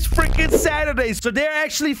me, is freaking Saturday. So they're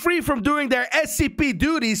actually free from doing their SCP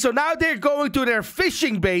duties. So now they're going to their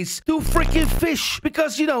fishing base to freaking fish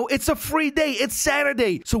because, you know, it's a free day. It's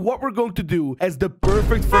Saturday. So what we're going to do as the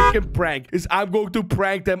perfect freaking prank is I'm going to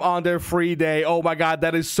prank them on their free day. Oh my god,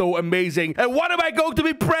 that is so amazing. And what am I going to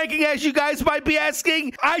be pranking as, you guys might be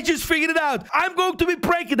asking? I just figured it out. I'm going to be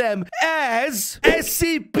pranking them as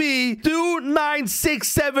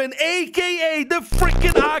SCP-2967, aka the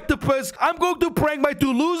freaking octopus. I'm going to prank my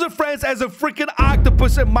 2 loser friends as a freaking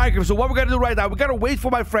octopus in Minecraft. So what we're gonna do right now, we gotta wait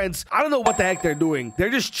for my friends. I don't know what the heck they're doing. They're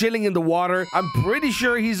just chilling in the water. I'm pretty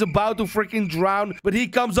sure he's about to freaking drown, but he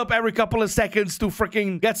comes up every couple of seconds to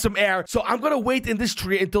freaking get some air. So I'm gonna wait in this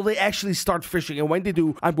tree until they actually start fishing. And when they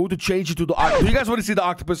do, I'm going to change it to the octopus. You guys want to see the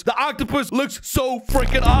octopus? The octopus looks so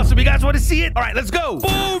freaking awesome. You guys want to see it? All right, let's go.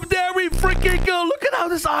 Boom, there we freaking go. Look at how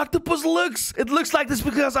this octopus looks. It looks like this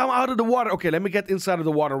because I'm out of the water. Okay, let me get inside of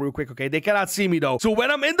the water real quick. Okay, they cannot see me though. So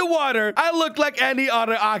when I'm in the water, I look like any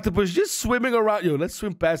other octopus just swimming around. Yo, let's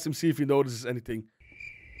swim past him, see if he notices anything.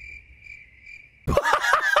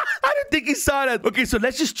 I didn't think he saw that. Okay, so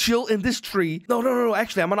let's just chill in this tree. No.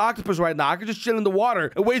 Actually, I'm an octopus right now. I can just chill in the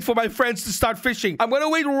water and wait for my friends to start fishing. I'm gonna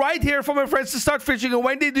wait right here for my friends to start fishing. And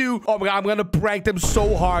when they do, oh my god, I'm gonna prank them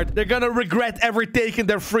so hard. They're gonna regret ever taking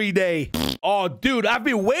their free day. Oh, dude, I've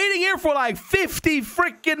been waiting here for like 50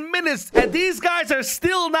 freaking minutes. And these guys are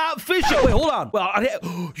still not fishing. Wait, hold on. Well,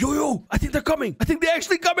 yo, I think they're coming. I think they're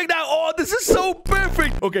actually coming now. Oh, this is so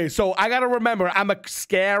perfect. Okay, so I gotta remember, I'm a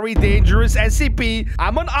scary, dangerous SCP.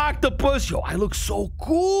 I'm an octopus. Yo, I look so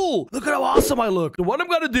cool. Look at how awesome I look. And what I'm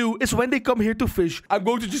gonna do is when they come here to fish, I'm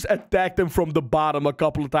going to just attack them from the bottom a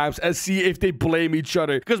couple of times and see if they blame each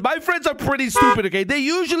other. Because my friends are pretty stupid, okay? They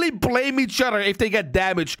usually blame each other if they get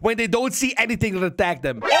damaged when they don't see anything that attack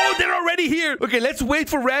them. Oh, they're already here. Okay, let's wait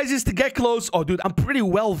for Razzies to get close. Oh, dude, I'm pretty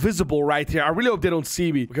well visible right here. I really hope they don't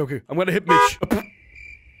see me. Okay. I'm gonna hit Mitch.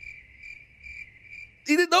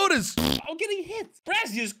 He didn't notice. I'm getting hit.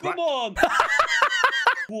 Razzies, come on.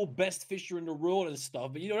 Cool, best fisher in the world and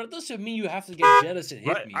stuff, but you know, that doesn't mean you have to get jealous and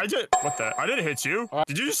hit me. I did. What the? I didn't hit you.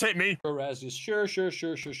 Did you just hit me? Razzies, sure.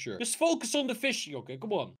 Just focus on the fishing, okay?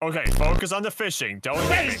 Come on. Okay, focus on the fishing. Don't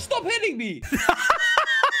hit me. Stop hitting me.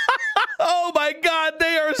 Oh my god,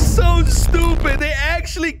 they are so stupid. They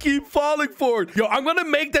actually keep falling for it. Yo, I'm gonna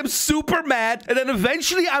make them super mad, and then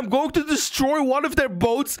eventually I'm going to destroy one of their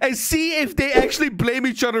boats and see if they actually blame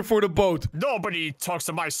each other for the boat. Nobody talks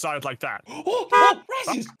to my side like that. Oh,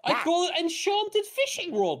 Razzies, I call it enchanted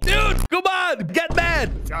fishing rod. Dude, come on, get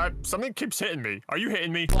mad. Something keeps hitting me. Are you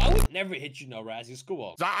hitting me? Well, I would never hit you now, Razzies. Go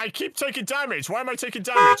on. I keep taking damage. Why am I taking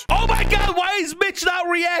damage? Oh my god, why is Mitch not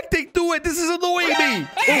reacting to it? This is annoying me.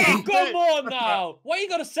 Hey, come on now. Why you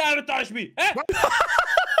gotta sabotage me? Eh? What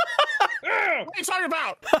are you talking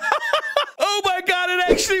about? Oh my god,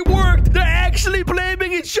 it actually worked. They're actually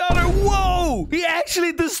blaming each other. Whoa, he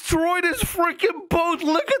actually destroyed his freaking boat.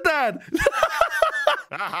 Look at that.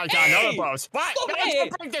 I got another boat. What? No,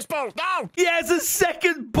 let's bring this boat. No. He has a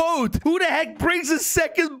second boat. Who the heck brings a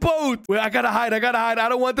second boat? Wait, I gotta hide. I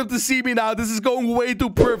don't want them to see me now. This is going way too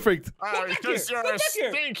perfect. Because you're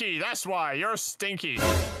stinky. That's why. You're stinky.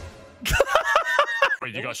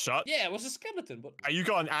 Wait, you got shot? Yeah, it was a skeleton, but... You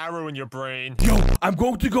got an arrow in your brain. Yo, I'm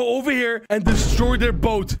going to go over here and destroy their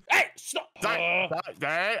boat. Hey, stop!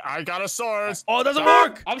 Hey, I got a sword. Oh, it doesn't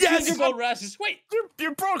work. I'm seeing your boat, Razzies. Wait.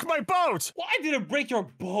 You broke my boat. Well, I didn't break your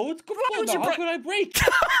boat. Come on now, how could I break?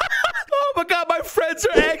 Oh my god, my friends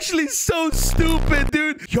are actually so stupid,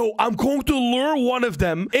 dude. Yo, I'm going to lure one of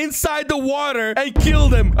them inside the water and kill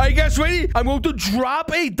them. Are you guys ready? I'm going to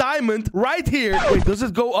drop a diamond right here. Wait, does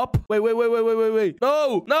it go up? Wait.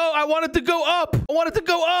 No, I want it to go up.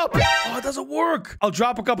 Oh, it doesn't work. I'll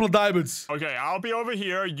drop a couple of diamonds. Okay, I'll be over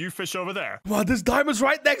here. You fish over there. Come on, there's diamonds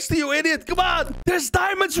right next to you, idiot. Come on. There's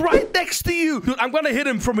diamonds right next to you. Dude, I'm going to hit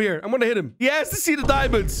him from here. He has to see the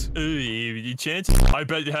diamonds. Any chance? I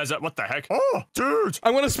bet he has that. What the heck? Oh, dude.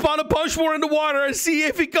 I'm going to spawn a Punchmore in the water and see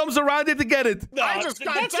if he comes around it to get it. No, I just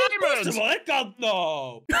got that's diamonds. impossible. I can't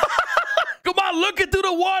know. Come Come on, look into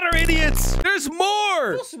the water, idiots. There's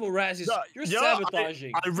more. Possible, Razzies. You're Yeah,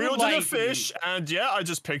 sabotaging. I reeled in a fish, and yeah, I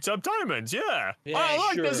just picked up diamonds. Yeah. Yeah, Oh,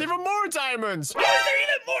 look, sure. there's even more diamonds. Why is there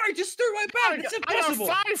even more? Just threw right back. It's I impossible.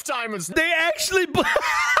 got 5 diamonds. They actually...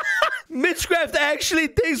 Mitchcraft actually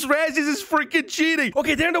thinks Razzies is freaking cheating.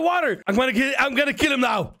 Okay, they're in the water. I'm gonna kill him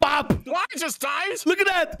now. Bop. What? I just died? Look at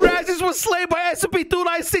that. Razzies was slain by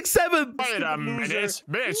SCP-2967. Wait a minute.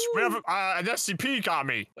 Bitch, we have an SCP got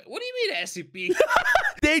me. Wait, what do you mean SCP?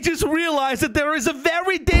 They just realized that there is a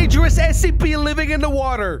very dangerous SCP living in the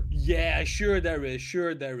water. Yeah, sure there is.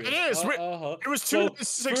 Sure there is. It is. It was So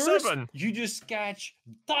 267. first, you just catch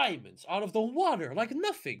diamonds out of the water like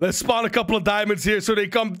nothing. Let's spawn a couple of diamonds here so they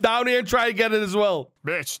come down here and try to get it as well.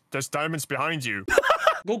 Bitch, there's diamonds behind you.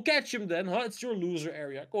 Go catch him then, huh? It's your loser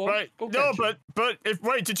area. Go on. Right. Go No, catch him. but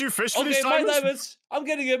wait, did you fish for Okay, these my diamonds? diamonds. I'm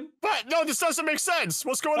getting him. But no, this doesn't make sense.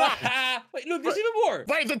 What's going on? Wait, look, there's even more.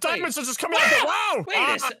 Wait, the diamonds are just coming out. Wow! Wait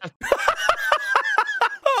a sec.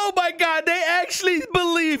 Oh my god, they actually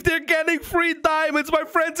believe they're getting free diamonds. My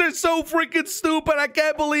friends are so freaking stupid. I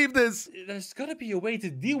can't believe this. There's gotta be a way to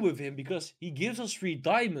deal with him because he gives us free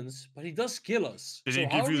diamonds, but he does kill us. Did So he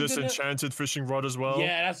how give are you we this gonna- enchanted fishing rod as well?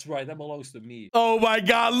 Yeah, that's right. That belongs to me. Oh my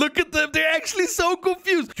god, look at them. They're actually so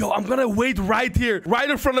confused. Yo, I'm gonna wait right here, right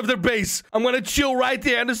in front of their base. I'm gonna chill right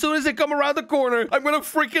there. And as soon as they come around the corner, I'm gonna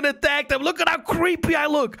freaking attack them. Look at how creepy I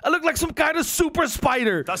look. I look like some kind of super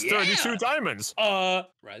spider. That's 32 diamonds.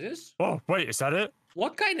 Razzies? Oh, wait, is that it?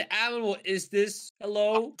 What kind of animal is this?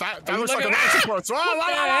 Hello? That Are you looks like an a- octopus. What Wow, the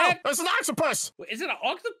wow, wow. heck? It's an octopus. Wait, is it an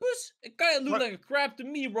octopus? It kind of looks What? like a crab to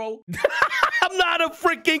me, bro. I'm not a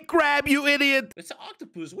freaking crab, you idiot. It's an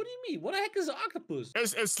octopus. What do you mean? What the heck is an octopus?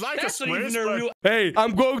 It's like That's a not even squid, a but... real Hey,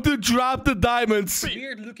 I'm going to drop the diamonds.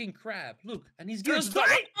 weird-looking crab. Look, and he's giving us Dude,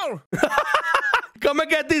 diamonds. oh, Come and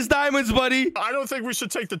get these diamonds, buddy. I don't think we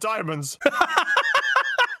should take the diamonds.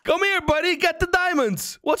 Come here, buddy. Get the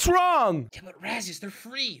diamonds. What's wrong? Yeah, but Razzies, they're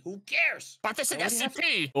free. Who cares? But it's an Why do you have to-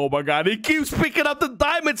 SCP. Oh my god, he keeps picking up the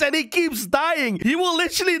diamonds and he keeps dying. He will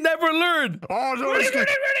literally never learn. Oh, no, Running, it's running,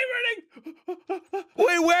 good. running, running!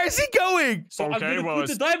 Wait, where is he going? So I'm Okay, gonna well, put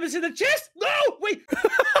the it's- diamonds in the chest? No! Wait!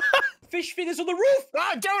 Fish fingers on the roof!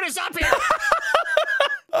 Ah, dude, it's up here.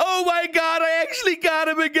 Oh my god, I actually got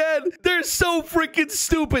him again. They're so freaking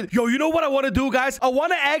stupid. Yo, you know what I want to do, guys? I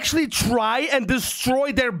want to actually try and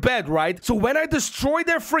destroy their bed, right? So when I destroy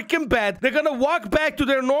their freaking bed, they're going to walk back to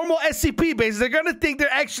their normal SCP base. They're going to think they're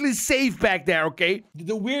actually safe back there, okay?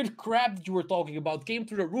 The weird crab that you were talking about came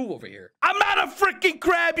through the roof over here. I'm not a freaking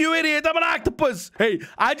crab, you idiot. I'm an octopus. Hey,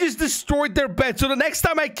 I just destroyed their bed. So the next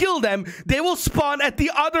time I kill them, they will spawn at the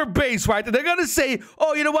other base, right? And they're going to say,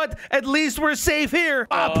 oh, you know what? At least we're safe here.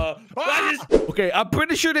 Razzies, Okay, I'm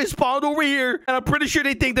pretty sure they spawned over here, and I'm pretty sure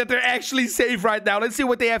they think that they're actually safe right now. Let's see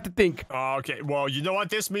what they have to think. Okay, well, you know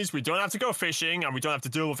what this means? We don't have to go fishing, and we don't have to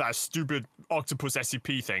deal with that stupid octopus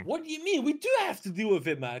SCP thing. what do you mean? We do have to deal with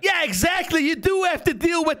it, man. Yeah, exactly. You do have to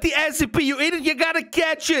deal with the SCP, you idiot. You gotta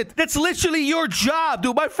catch it. That's literally your job,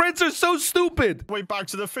 dude. My friends are so stupid. Way back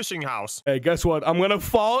to the fishing house. Hey, guess what? I'm gonna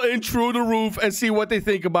fall in through the roof and see what they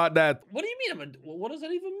think about that. What do you mean? What does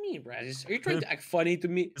that even mean, Razzies? Are you trying to act funny to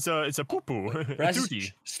me? It's a poo-poo. A Razzies,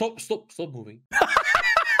 duty. stop moving.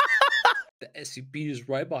 The SCP is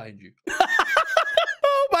right behind you.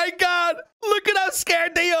 Oh my god. Look at how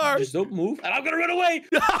scared they are. Just don't move, and I'm gonna run away.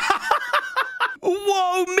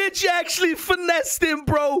 Whoa, Mitch actually finessed him,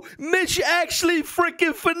 bro. Mitch actually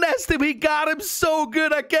freaking finessed him. He got him so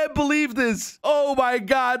good. I can't believe this. Oh my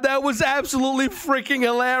god, that was absolutely freaking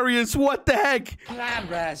hilarious. What the heck? Plan,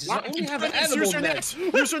 Razzies. I only have an Use animal your net.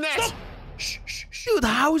 net. Use your net. Shh, shh, shh. Dude,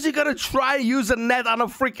 how is he gonna try and use a net on a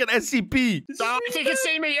freaking SCP? I think it's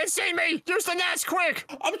seen me. It's seen me. Use the nets,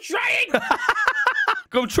 quick. I'm trying.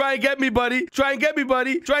 Come try and get me, buddy. Try and get me,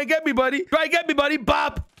 buddy. Try and get me, buddy. Try and get me, buddy.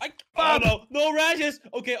 Bop. Oh no, Razzies.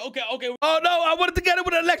 Okay. Oh no, I wanted to get him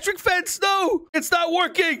with an electric fence. No, it's not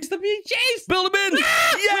working. It's being chased. Build him in.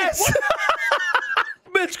 Yes.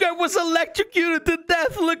 Mitchcraft was electrocuted to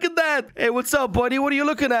death. Look at that. Hey, what's up, buddy? What are you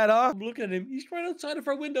looking at, huh? I'm looking at him. He's right outside of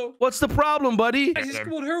our window. What's the problem, buddy? Razzies,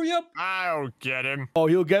 come on, hurry up. I'll get him. Oh,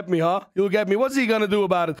 he'll get me, huh? He'll get me. What's he gonna do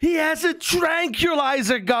about it? He has a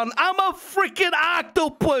tranquilizer gun. I'm a freaking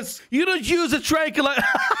octopus. You don't use a tranquilizer.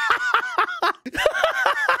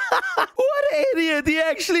 What idiot. He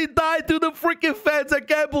actually died to the freaking fence. I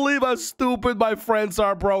can't believe how stupid my friends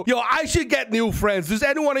are, bro. Yo, I should get new friends. Does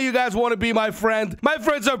any one of you guys want to be my friend? My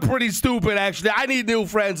friends are pretty stupid, actually. I need new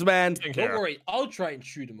friends, man. Don't worry. I'll try and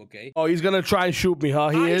shoot him, okay? Oh, he's gonna try and shoot me, huh?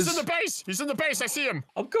 He's in the base. He's in the base. I see him.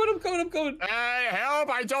 I'm coming. Hey, help.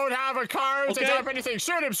 I don't have a car to drop anything.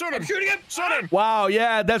 Shoot him. I'm shooting him. Shoot him. Wow,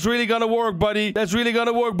 yeah, that's really gonna work, buddy. That's really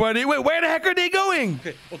gonna work, buddy. Wait, where the heck are they going?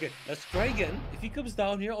 Okay. Let's try again. If he comes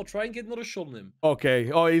down here, I'll try and get another shot on him.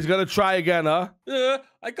 Okay. Oh, he's gonna try again, huh?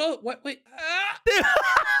 I got... Wait. Ah!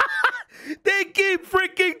 They keep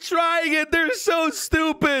freaking trying it. They're so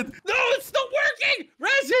stupid. No, it's not working!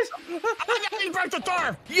 Razzies! He broke the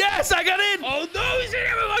door. Yes, I got in. Oh, no, he's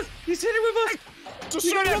hitting with us! He's hitting with us! Just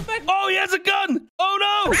shoot him. Oh, he has a gun.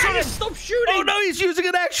 Oh, no. Stop shooting! Oh, no, he's using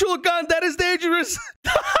an actual gun. That is dangerous.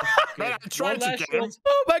 Man, I tried to get him.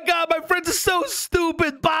 Oh, my God. My friends are so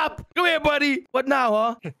stupid. Bop. Come here, buddy. What now,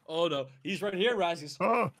 huh? Oh, no. He's right here, Razzies.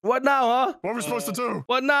 What now, huh? What are we supposed to do?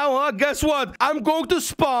 What now, huh? Guess what? I'm going to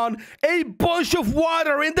spawn a bunch of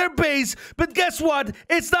water in their base. But guess what?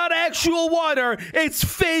 It's not actual water. It's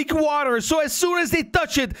fake water. So as soon as they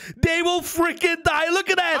touch it, they will freaking die. Look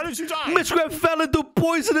at that. How did you die? Mishcraft fell into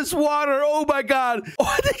poisonous water. Oh, my God.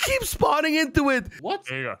 Oh, they keep spawning into it. What?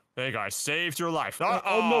 There you go. There you go. I saved your life. No!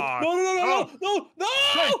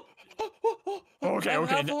 Okay.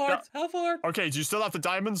 Half heart. Okay, do you still have the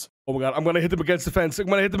diamonds? Oh, my God. I'm going to hit them against the fence. I'm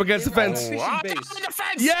going to hit them against the fence. What? Base. On the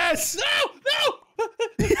fence! Yes. No!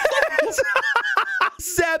 Yes.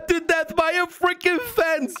 Zapped to death by a freaking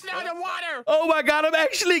fence. Now the water! Oh, my God. I'm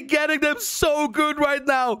actually getting them so good right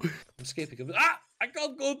now. I'm escaping. I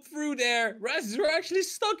can't go through there. Razzies, we're actually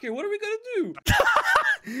stuck here. What are we gonna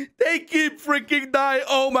do? They keep freaking dying.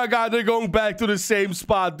 Oh my God, they're going back to the same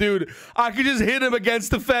spot, dude. I could just hit him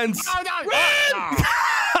against the fence. Oh, no. Run!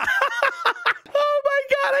 Oh my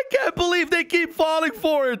God, I can't believe they keep falling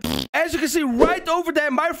for it. As you can see right over there,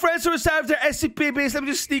 my friends are inside of their SCP base. Let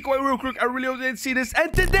me just sneak away real quick. I really hope they didn't see this.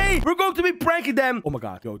 And today, we're going to be pranking them. Oh my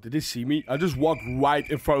God, yo, did they see me? I just walked right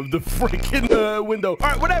in front of the freaking window. All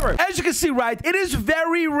right, whatever. As you can see, right, it is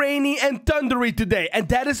very rainy and thundery today. And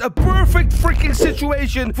that is a perfect freaking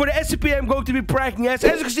situation for the SCP I'm going to be pranking as.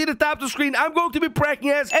 As you can see at the top of the screen, I'm going to be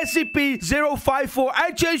pranking as SCP-054.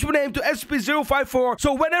 I changed my name to SCP-054.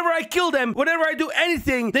 So whenever I kill them, whenever I do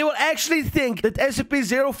anything, they will actually think that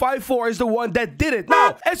SCP-054 is the one that did it.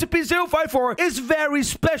 Now, SCP-054 is very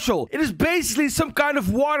special. It is basically some kind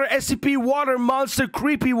of water SCP, water monster,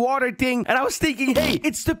 creepy water thing. And I was thinking, hey,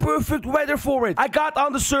 it's the perfect weather for it. I got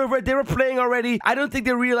on the server. They were playing already. I don't think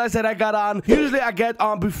they realized that I got on. Usually I get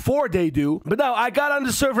on before they do. But now I got on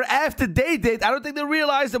the server after they did. I don't think they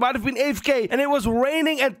realized. It might have been AFK. And it was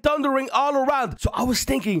raining and thundering all around. So I was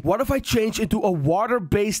thinking, what if I change into a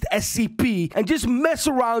water-based SCP and just mess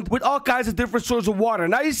around with all kinds of different sorts of water?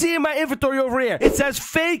 Now you see in my inventory over here, it says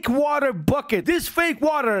fake water bucket. This fake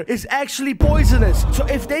water is actually poisonous. So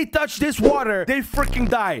if they touch this water, they freaking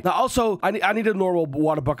die. Now also, I need a normal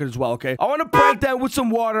water bucket as well, okay? I want to prank them with some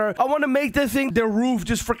water. I want to make them think their roof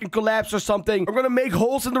just freaking collapse or something. I'm going to make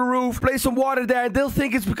holes in the roof, place some water there, and they'll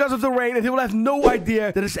think it's because of the rain, and they will have no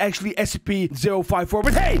idea that it's actually SCP-054.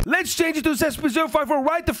 But hey, let's change it to SCP-054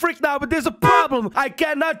 right the frick now. But there's a problem. I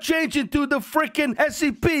cannot change it to the freaking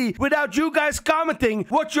SCP without you guys commenting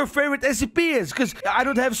what your favorite SCP is, because I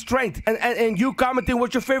don't have strength, and you commenting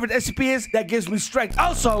what your favorite SCP is, that gives me strength.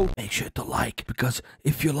 Also, make sure to like, because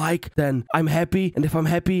if you like, then I'm happy, and if I'm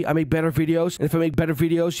happy, I make better videos, and if I make better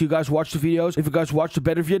videos, you guys watch the videos. If you guys watch the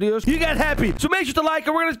better videos, you get happy. So make sure to like,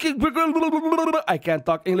 and we're gonna I can't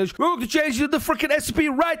talk English. We're going to change to the freaking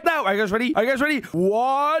SCP right now. Are you guys ready? Are you guys ready?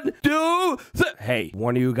 1, 2, 3. Hey,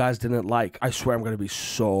 one of you guys didn't like. I swear I'm gonna be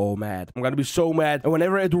so mad. I'm gonna be so mad, and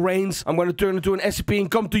whenever it rains, I'm gonna turn into an SCP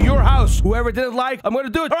and come to your house. Whoever didn't like, I'm gonna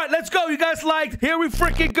do it. All right, let's go. You guys liked. Here we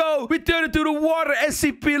freaking go. We turn into the water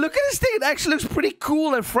SCP. Look at this thing. It actually looks pretty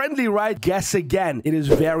cool and friendly, right? Guess again. It is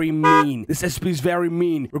very mean. This SCP is very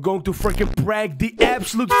mean. We're going to freaking prank the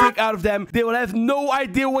absolute freak out of them. They will have no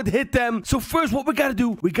idea what hit them. So first, what we gotta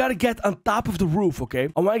do, we gotta get on top of the roof, okay?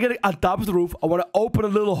 I wanna get on top of the roof. I wanna open a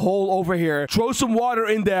little hole over here, throw some water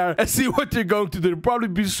in there, and see what they're going to do. They'll probably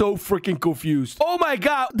be so freaking confused. Oh my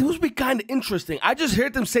God. This would be kind of interesting. I just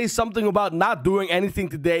heard them say something about not doing anything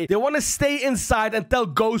today. They want to stay inside and tell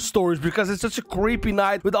ghost stories because it's such a creepy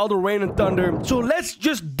night with all the rain and thunder. So let's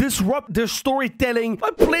just disrupt their storytelling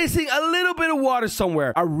by placing a little bit of water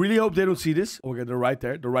somewhere. I really hope they don't see this. Okay, they're right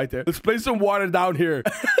there. They're right there. Let's place some water down here.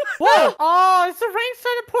 Whoa! Oh, is the rain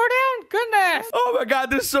starting to pour down? Goodness! Oh my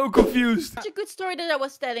God, they're so confused. Such a good story that I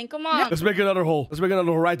was telling. Come on. Let's make another hole. Let's make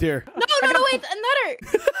another hole right here. No, wait, another.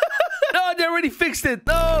 No, No, they already fixed it.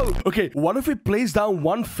 No. Okay, what if we place down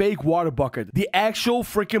one fake water bucket? The actual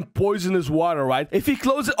freaking poisonous water, right? If he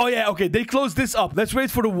closes it... Oh, yeah, okay. They close this up. Let's wait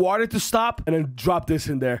for the water to stop and then drop this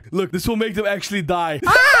in there. Look, this will make them actually die.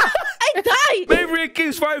 Ah! I died! Maybe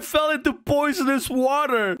Kingsfire fell into poisonous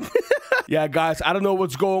water. Yeah, guys, I don't know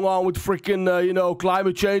what's going on with freaking, you know,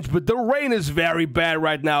 climate change, but the rain is very bad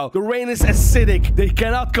right now. The rain is acidic. They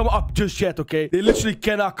cannot come up just yet, okay? They literally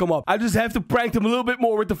cannot come up. I just have to prank them a little bit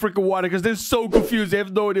more with the freaking water because they're so confused. They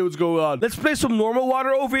have no idea what's going on. Let's place some normal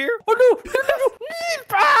water over here. Oh, no.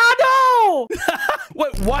 Ah, no!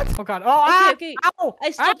 Wait, what? Oh, God. Oh, Okay. Ow!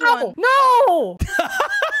 I stopped Ow! one. No!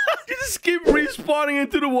 You just keep respawning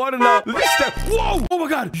into the water now. Whoa! Oh my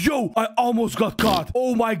god! Yo, I almost got caught.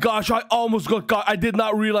 Oh my gosh, I almost got caught. I did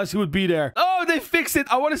not realize he would be there. Oh, they fixed it.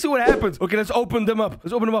 I want to see what happens. Okay, let's open them up.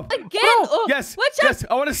 Let's open them up. Again? Oh, Yes. watch out. Yes.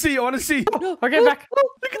 I want to see. I want to see. No. Okay, back.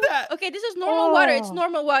 Look at that. Okay, this is normal water. It's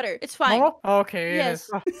normal water. It's fine. Oh, okay. Yes.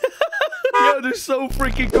 Yo, they're so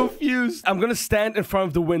freaking confused. I'm gonna stand in front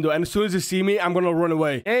of the window, and as soon as they see me, I'm gonna run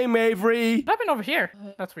away. Hey, Mavery. I've been over here.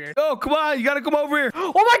 That's weird. Oh, come on. You gotta come over here.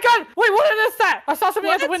 Oh my god! Wait, what is that? I saw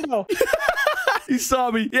something out the window. He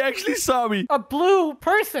saw me. He actually saw me. A blue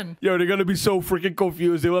person. Yo, they're gonna be so freaking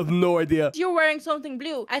confused. They will have no idea. You're wearing something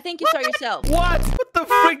blue. I think you saw yourself. What? What the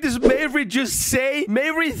frick does Mavery just say?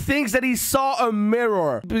 Mavery thinks that he saw a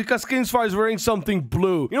mirror because Kingsfire is wearing something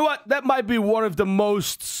blue. You know what? That might be one of the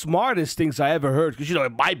most smartest things I ever heard because, you know,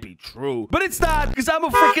 it might be true. But it's not because I'm a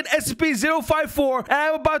freaking SCP-054 and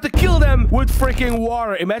I'm about to kill them with freaking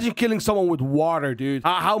water. Imagine killing someone with water, dude.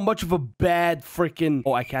 How much of a bad freaking...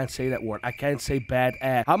 Oh, I can't say that word. I can't say bad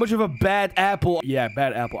app. How much of a bad apple? Yeah,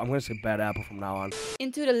 bad apple. I'm gonna say bad apple from now on.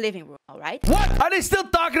 Into the living room, all right? What? Are they still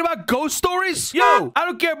talking about ghost stories? Yo, I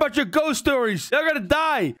don't care about your ghost stories. They're gonna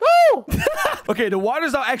die. Woo! Okay, the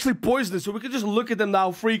water's now actually poisonous, so we can just look at them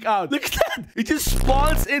now, freak out. Look at that. It just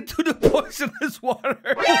spawns into the poisonous water.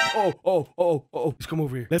 Oh. Let's come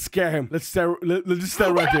over here. Let's scare him. Let's just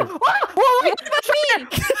stand right there. Wait,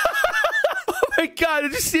 Oh my god,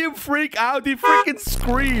 did you see him freak out? He freaking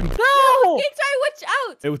screamed. no! Kingsfire, watch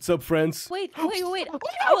out! Hey, what's up, friends? Wait. I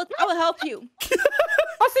will help you.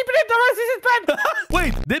 I'll see the bed.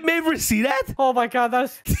 Wait, did Maver see that? Oh my god,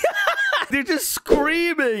 that's... They're just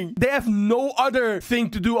screaming. They have no other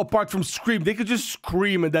thing to do apart from scream. They could just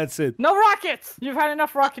scream and that's it. No rockets! You've had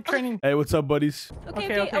enough rocket training. Hey, what's up, buddies?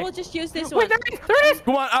 Okay. I will just use this Wait, one. there it is!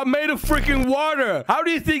 Come on, I'm made of freaking water. How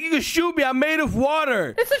do you think you can shoot me? I'm made of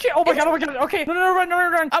water. It's legit. Oh my god. Okay, no, run.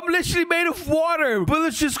 I'm literally made of water.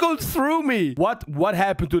 Bullets just go through me. What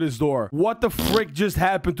happened to this door? What the frick just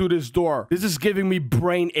happened to this door? This is giving me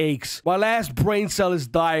brain aches. My last brain cell is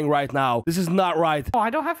dying right now. This is not right. Oh, I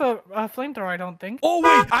don't have a flamethrower, I don't think. Oh,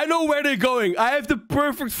 wait. I know where they're going. I have the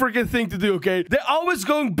perfect freaking thing to do, okay? They're always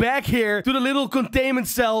going back here to the little containment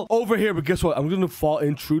cell over here. But guess what? I'm going to fall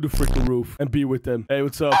in through the freaking roof and be with them. Hey,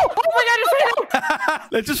 what's up? Oh my god, it's right.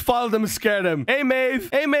 Let's just follow them and scare them. Hey, Maeve.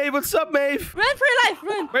 Hey, Maeve. What's up, Maeve? Run for your life,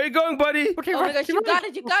 run! Where you going, buddy? Okay, Oh my gosh, you got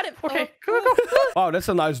it, Okay, Oh. go. Oh, that's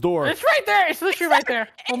a nice door. It's right there. It's literally right there.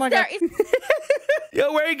 Oh my god.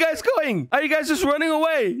 Yo, where are you guys going? Are you guys just running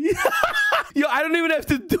away? Yo, I don't even have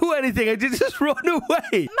to do anything. I just run away.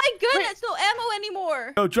 My goodness, no ammo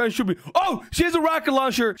anymore. Yo, try and shoot me. Oh, she has a rocket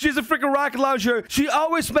launcher. She has a freaking rocket launcher. She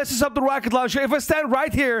always messes up the rocket launcher. If I stand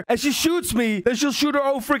right here and she shoots me, then she'll shoot her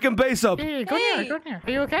own freaking base up. Hey, go near. Are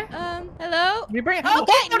you okay? Hello? You bring it.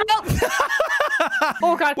 Okay, no.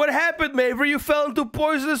 Oh god. What happened, Maver? You fell into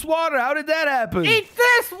poisonous water. How did that happen? Eat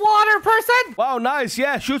this, water person. Wow, nice.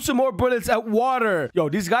 Yeah, shoot some more bullets at water. Yo,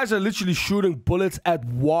 these guys are literally shooting bullets at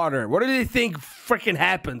water. What do they think freaking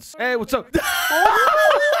happens? Hey, what's up?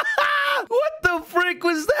 What the frick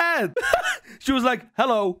was that? She was like,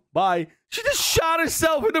 hello, bye. She just shot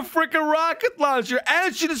herself with a freaking rocket launcher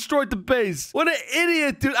and she destroyed the base. What an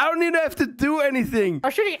idiot, dude. I don't even have to do anything.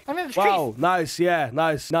 I'm shooting. I'm in the street. Wow, nice. Yeah,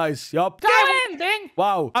 nice. Yup. Get in, ding.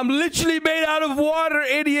 Wow. I'm literally made out of water,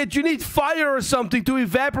 idiot. You need fire or something to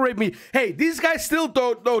evaporate me. Hey, these guys still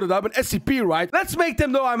don't know that I'm an SCP, right? Let's make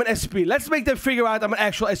them know I'm an SCP. Let's make them figure out I'm an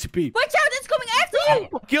actual SCP. Watch out, it's coming after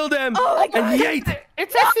you. Kill them. Oh my God. And yeet.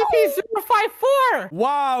 It's SCP-054.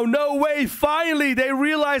 Wow, no way. Finally, they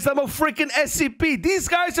realized I'm a freaking SCP. These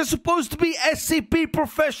guys are supposed to be SCP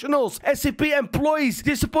professionals, SCP employees.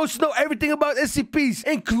 They're supposed to know everything about SCPs,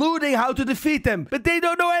 including how to defeat them. But they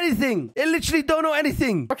don't know anything. They literally don't know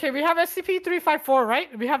anything. Okay, we have SCP-354,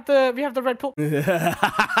 right? We have the red pool.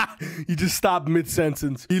 He just stopped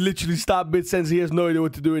mid-sentence. He literally stopped mid-sentence. He has no idea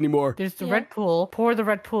what to do anymore. There's the red pool. Pour the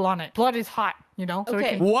red pool on it. Blood is hot. you know? So we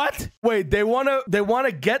Okay. can... What? Wait, they wanna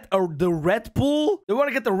get the Red Bull? They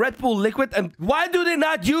wanna get the Red Bull liquid? And why do they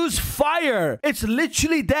not use fire? It's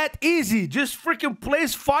literally that easy. Just freaking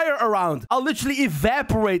place fire around. I'll literally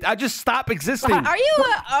evaporate. I just stop existing. Are you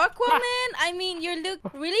an Aquaman? I mean, you look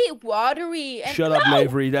really watery. And Shut up,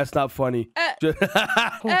 Mavery. That's not funny.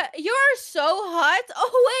 you're so hot.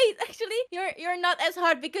 Oh wait, actually, you're not as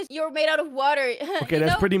hot because you're made out of water. Okay,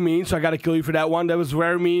 that's pretty mean, so I gotta kill you for that one. That was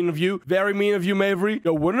very mean of you. Very mean of you, Mavery.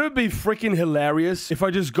 Yo, wouldn't it be freaking hilarious if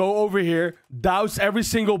I just go over here, douse every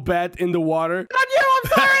single bed in the water? Not you, I'm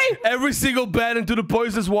sorry! Every single bed into the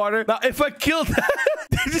poisonous water. Now, if I kill them,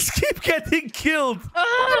 they just keep getting killed.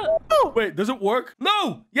 Wait, does it work?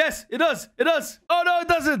 No! Yes, it does. It does. Oh, no, it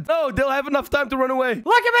doesn't. No, they'll have enough time to run away.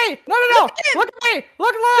 Look at me! No! Look at me!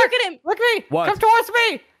 Look at him! Look at me! What? Come towards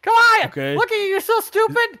me! Come on! Okay. Look at you, you're so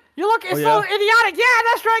stupid! You look so idiotic! Yeah,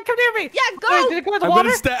 that's right, come near me! Yeah, go! Wait, did it go in the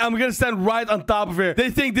water? I'm gonna stand right on top of here.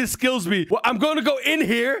 They think this kills me. Well, I'm gonna go in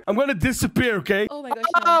here. I'm gonna disappear, okay? Oh my gosh.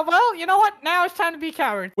 No. Well, you know what? Now it's time to be a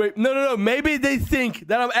coward. Wait, no. Maybe they think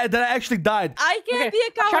that I actually died. I can't be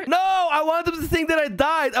a coward. No, I want them to think that I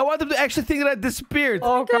died. I want them to actually think that I disappeared.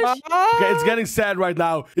 Oh, come on. Okay, it's getting sad right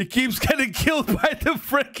now. It keeps getting killed by the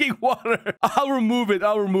freaking water. I'll remove it.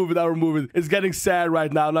 It's getting sad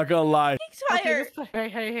right now, not gonna lie. Tired.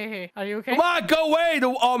 Hey. Are you okay? Come on, go away.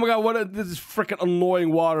 Oh my god, this is freaking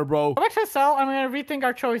annoying water, bro. I'm actually I'm gonna rethink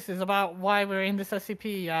our choices about why we're in this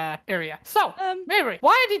SCP area. So, Mary,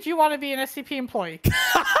 why did you want to be an SCP employee?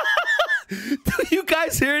 Do you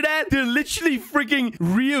guys hear that? They're literally freaking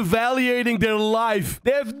reevaluating their life.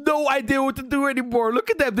 They have no idea what to do anymore. Look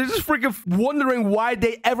at them. They're just freaking wondering why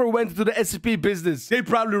they ever went into the SCP business. They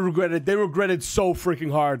probably regret it. They regret it so freaking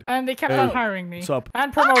hard. And they kept on hiring me. What's up?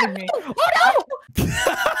 And promoting me. Oh no!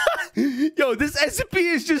 Yo, this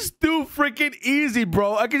SCP is just too freaking easy,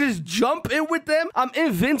 bro. I can just jump in with them. I'm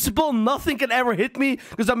invincible. Nothing can ever hit me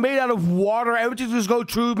because I'm made out of water. Everything just go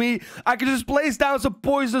through me. I can just place down some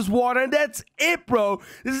poisonous water, and that's it, bro.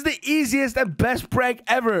 This is the easiest and best prank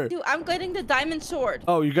ever. Dude, I'm getting the diamond sword.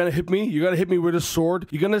 Oh, you're gonna hit me? You're gonna hit me with a sword?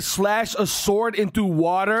 You're gonna slash a sword into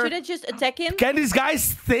water? Should I just attack him? Can these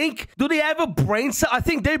guys think? Do they have a brain cell? I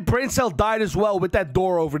think their brain cell died as well with that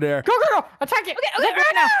door over there. Go! Attack it! Okay, Attack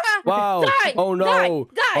right now! Wow. Die, Oh no.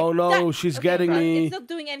 die, Oh no, die. she's Okay, getting me. It's not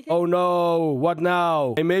doing anything. Oh no. What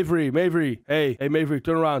now? Hey, Mavery. Hey, Mavery,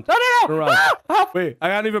 turn around. No! Turn around. Help! Wait, I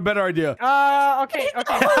got an even better idea. Okay.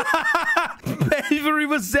 Mavery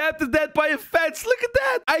was zapped to death by a fence. Look at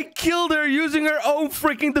that. I killed her using her own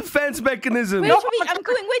freaking defense mechanism. Wait for me, I'm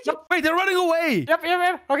going with you. Wait, they're running away. Yep.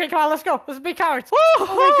 Okay, come on, let's go. Let's be cowards. Oh my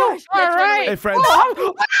gosh. All Let's run right. away. Hey, friends.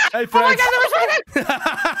 Oh Hey, my friends. God, there was something!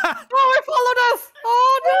 Oh, it followed us!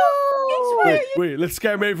 Oh no! Wait, let's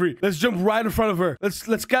scare Mavery. Let's jump right in front of her.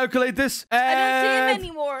 Let's calculate this. I don't And... see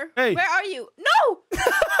him anymore. Hey. Where are you? No!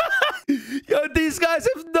 Yo, these guys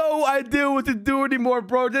have no idea what to do anymore,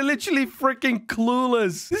 bro. They're literally freaking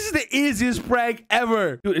clueless. This is the easiest prank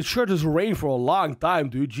ever. Dude, it sure does rain for a long time,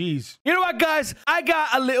 dude. Jeez. You know what, guys? I got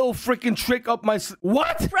a little freaking trick up my...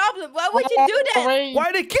 What? Problem. Why would you do that? Wait. Why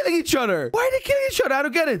are they killing each other? I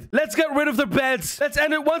don't get it. Let's get rid of their beds. Let's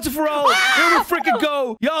end it once and for all. Here we freaking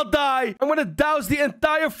go. Y'all die. I'm gonna douse the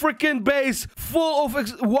entire freaking base full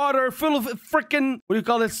of water, full of freaking, what do you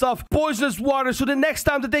call that stuff? Poisonous water. So the next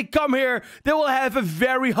time that they come here, they will have a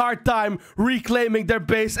very hard time reclaiming their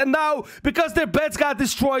base. And now, because their beds got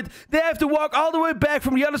destroyed, they have to walk all the way back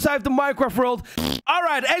from the other side of the Minecraft world. All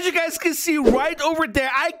right, as you guys can see right over there,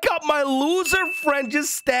 I got my loser friend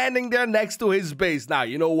just standing there next to his base. Now,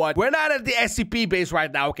 you know what? We're not at the SCP base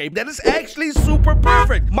right now, okay? That is actually super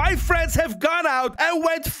perfect. My friends have gone out and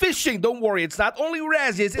went fishing. Don't worry, it's not only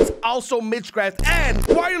Razzies, it's also Mitchcraft. And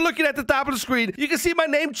while you're looking at the top of the screen, you can see my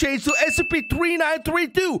name changed to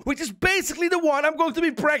SCP-3932, which is basically the one I'm going to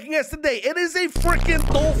be pranking as today. It is a freaking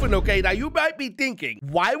dolphin, okay? Now, you might be thinking,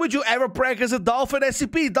 why would you ever prank as a dolphin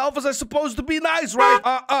SCP? Dolphins are supposed to be nice,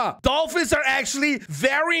 right? Dolphins are actually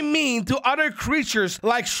very mean to other creatures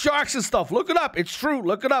like sharks and stuff. Look it up. It's true.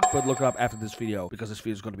 Look it up. But look it up after this video because this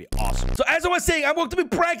video is going to be awesome. So as I was saying, I'm going to be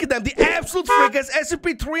pranking them. The absolute freak is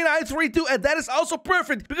SCP-3932, and that is also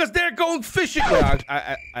perfect because they're going fishing.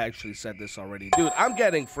 I actually said this already. Dude, I'm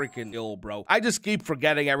getting freaking ill, bro. I just keep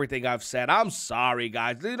forgetting everything I've said. I'm sorry,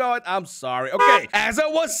 guys. You know what? I'm sorry. Okay, as I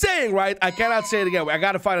was saying, right, I cannot say it again. I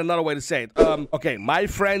gotta find another way to say it. Okay, my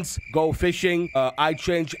friends go fishing. I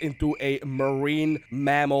change into a marine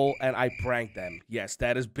mammal and I prank them. Yes,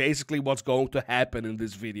 that is basically what's going to happen in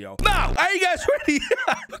this video. Now, are you guys ready?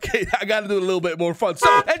 Okay, I gotta do a little bit more fun. So,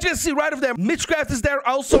 as you can see right over there, Mitchcraft is there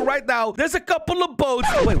also right now. There's a couple of boats.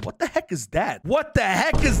 Wait, what the heck is that? What the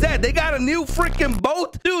heck is that? They got a new freaking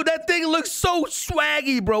boat? Dude, that thing looks so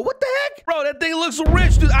swaggy, bro. What the heck? Bro, that thing looks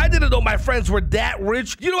rich, dude. I didn't know my friends were that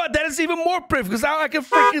rich. You know what? That is even more proof because now I can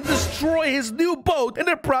freaking destroy his new boat and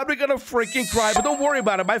they're probably gonna freaking cry. But don't worry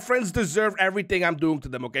about it. My friends deserve everything I'm doing to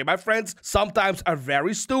them, okay? My friends sometimes are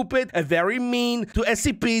very stupid and very mean to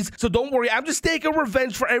SCPs. So don't worry. I'm just taking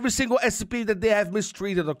revenge for every single SCP that they have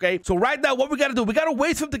mistreated, okay? So right now, what we gotta do, we gotta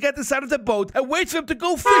wait for him to get inside of the boat and wait for him to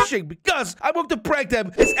go fishing because I'm going to prank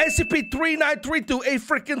them. It's SCP-3932, a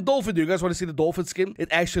freaking dolphin. Do you guys want to see the dolphin skin? It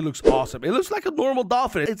actually looks awesome. It looks like a normal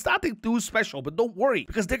dolphin. It's nothing too special, but don't worry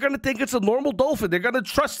because they're gonna think it's a normal dolphin. They're gonna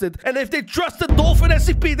trust it. And if they trust the dolphin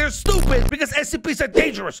SCP, they're stupid because SCPs are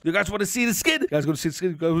dangerous. You guys want to see the skin? You guys want to see the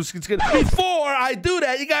skin? Go see the skin. Before I do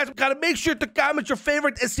that, you guys gotta make sure to comment your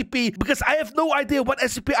favorite SCP because I have no idea what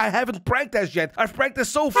SCP I haven't pranked as yet. I've pranked as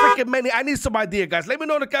so freaking many. I need some idea, guys. Let me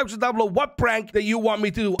know in the comments down below what prank that you want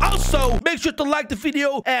me to do. Also, make sure to like the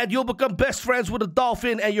video and you'll become best friends with a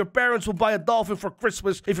dolphin and your parents will buy a dolphin for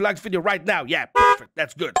Christmas if you like the video right now. Yeah, perfect.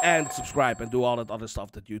 That's good. And subscribe and do all that other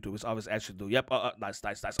stuff that YouTube is always actually do. Yep. Nice.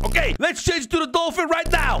 Okay, let's change to the dolphin right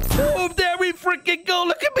now. Boom, there we freaking go.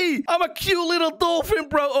 Look at me. I'm a cute little dolphin,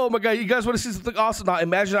 bro. Oh my God. You guys want to see something awesome now?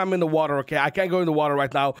 Imagine I'm in the water, okay? I can't go in the water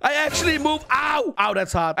right now. I actually move. Ow. Ow,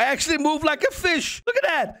 that's hot. I actually move like a fish. Look at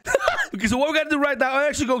that. Okay, so what we're going to do right now, I'm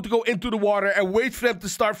actually going to go into the water and wait for them to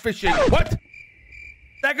start fishing. What?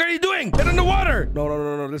 What are you doing? Get in the water.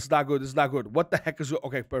 No. This is not good. This is not good. What the heck is...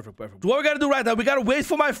 Okay, perfect. So what we gotta do right now, we gotta wait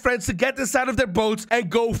for my friends to get inside of their boats and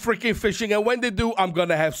go freaking fishing. And when they do, I'm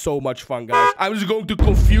gonna have so much fun, guys. I'm just going to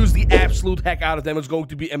confuse the absolute heck out of them. It's going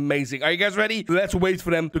to be amazing. Are you guys ready? Let's wait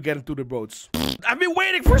for them to get into their boats. I've been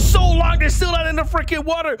waiting for so long. They're still not in the freaking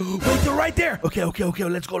water. Wait, they're right there. Okay.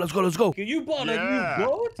 Let's go. Can you buy a new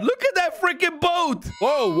boat? Look at that freaking boat.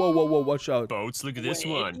 Whoa. Watch out. Boats, look at this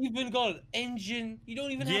one. You even got an engine. You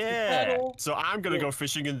don't even have to pedal. So I'm gonna go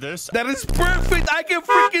fishing in this. That is perfect. I can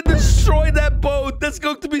freaking destroy that boat. That's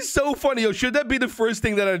going to be so funny. Yo, should that be the first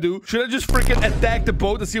thing that I do? Should I just freaking attack the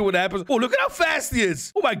boat and see what happens? Oh, look at how fast he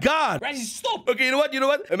is. Oh my God. Razzie, stop. Okay, you know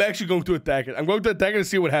what? I'm actually going to attack it. I'm going to attack it and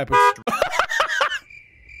see what happens.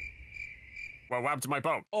 Well, what happened to my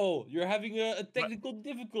boat? Oh, you're having a technical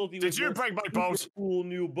difficulty. Did you break my boat? Cool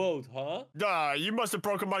new boat, huh? You must have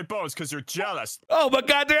broken my boats because you're jealous. Oh my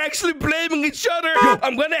God, they're actually blaming each other. Yo,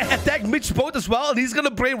 I'm gonna attack Mitch's boat as well, and he's gonna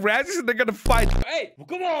blame Razzie, and they're gonna fight. Hey, well,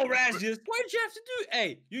 come on, Razzie. Why did you have to do it?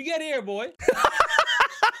 Hey, you get here, boy.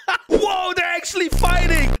 Whoa, they're actually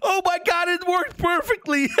fighting. Oh my God, it worked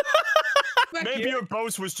perfectly. Maybe your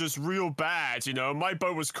boat was just real bad, you know? My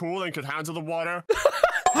boat was cool and could handle the water.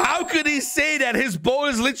 How could he say that? His boat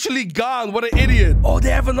is literally gone. What an idiot. Oh, they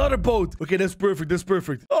have another boat. Okay, that's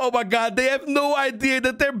perfect. Oh my God, they have no idea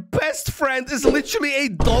that their best friend is literally a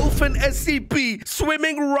dolphin SCP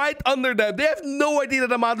swimming right under them. They have no idea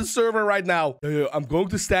that I'm on the server right now. I'm going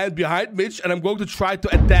to stand behind Mitch and I'm going to try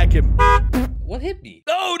to attack him. What hit me?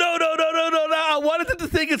 No. I wanted them to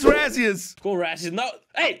think it's Razzius. Go, Razzie. No.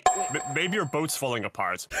 Hey. Maybe your boat's falling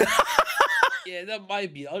apart. Yeah, that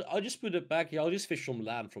might be. I'll just put it back here. I'll just fish from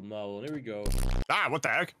land from now on. There we go. What the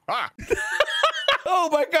heck? Oh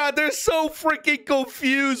my God, they're so freaking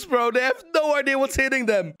confused, bro. They have no idea what's hitting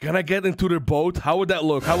them. Can I get into their boat? How would that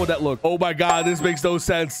look? Oh my God, this makes no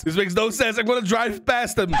sense. I'm gonna drive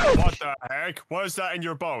past them. What the heck? What is that in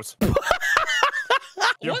your boat?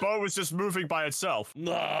 Your boat was just moving by itself.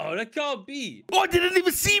 No, that can't be. Oh, they didn't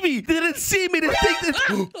even see me. They didn't see me. They think that...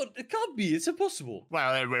 No, it can't be. It's impossible.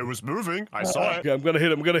 Well, it was moving. I saw it. Okay, I'm gonna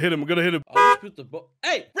hit him. I'll just put the boat...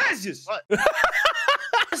 Hey, Razzius!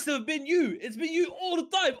 Must have been you. It's been you all the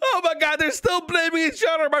time. Oh my God, they're still blaming each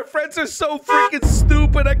other. My friends are so freaking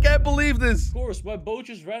stupid. I can't believe this. Of course, my boat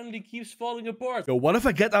just randomly keeps falling apart. Yo, what if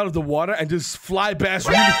I get out of the water and just fly past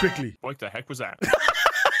really quickly? What the heck was that?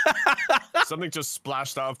 Something just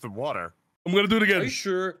splashed out of the water. I'm gonna do it again. Are you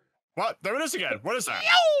sure? What? There it is again. What is that?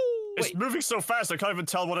 It's moving so fast I can't even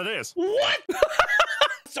tell what it is. What?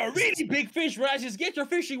 It's a really big fish, Razzius. Get your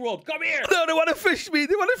fishing rod. Come here. No, they want to fish me.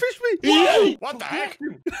 Whoa! What the heck?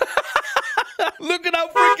 Look at how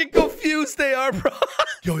freaking confused they are, bro.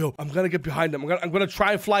 Yo, I'm gonna get behind them. I'm gonna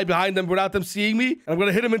try and fly behind them without them seeing me. And I'm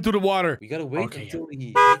gonna hit them into the water. We gotta wait until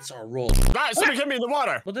he hits our rod. Something hit me in the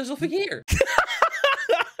water. But there's nothing here.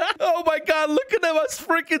 Oh my god, look at them. How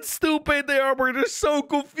freaking stupid they are, bro. They're so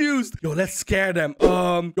confused. Yo, let's scare them.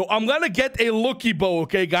 Yo, I'm gonna get a lucky bow,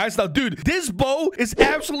 okay, guys? Now, dude, this bow is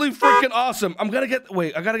absolutely freaking awesome. I gotta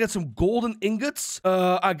get some golden ingots.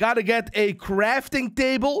 I gotta get a crafting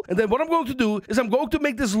table. And then what I'm going to do is I'm going to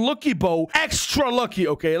make this lucky bow extra lucky,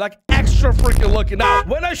 okay? Like, extra freaking lucky. Now,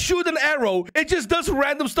 when I shoot an arrow, it just does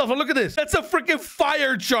random stuff. And look at this. That's a freaking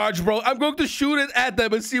fire charge, bro. I'm going to shoot it at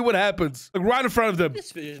them and see what happens. Like, right in front of them.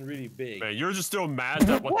 This fish is really big. Man, you're just still mad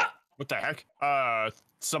that what the heck?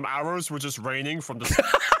 Some arrows were just raining from the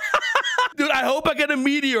Dude, I hope I get a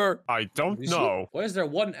meteor. I don't know. Why is there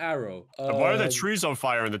one arrow? Why are the trees on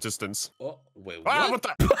fire in the distance? Oh, wait, Ah, what?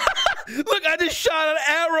 what the? Look, I just shot an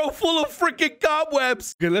arrow full of freaking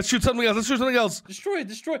cobwebs. Okay, let's shoot something else. Let's shoot something else. Destroy it,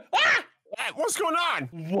 destroy it. Ah! What's going on?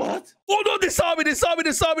 What? Oh, no, they saw me. They saw me.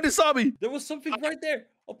 They saw me. They saw me. There was something right there,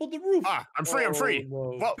 up on the roof. Ah, I'm free. I'm free.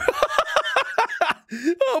 No. Well,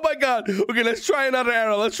 Oh, my God. Okay, let's try another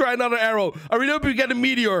arrow. Let's try another arrow. I really hope we get a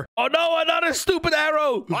meteor. Oh, no, another stupid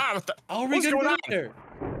arrow. ah, what the? How are we What's gonna going get on? there?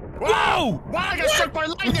 Whoa! Why I got struck by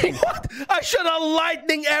lightning? What? I shot a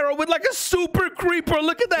lightning arrow with like a super creeper.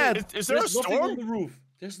 Look at that. Is there a There's nothing on storm? the roof.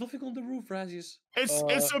 There's nothing on the roof, Razius.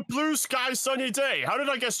 It's a blue sky sunny day. How did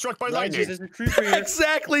I get struck by Razius, lightning? there's a creeper here.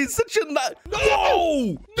 Exactly. It's such a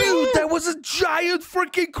Whoa! Dude, that was a giant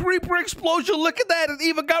freaking creeper explosion. Look at that. It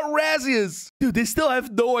even got Razius. Dude, they still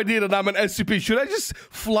have no idea that I'm an SCP. Should I just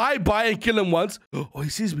fly by and kill him once? Oh, he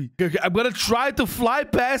sees me. Okay, I'm going to try to fly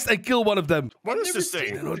past and kill one of them. What is this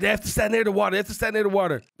thing? No, they have to stand near the water. They have to stand near the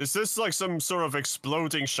water. Is this like some sort of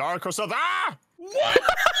exploding shark or something? Ah! What?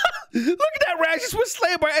 Look at that, Razius was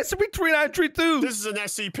slain by SCP-3932. This is an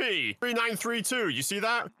SCP-3932. You see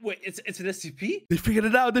that? Wait, it's an SCP? They figured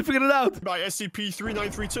it out. They figured it out. By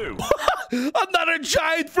SCP-3932. Another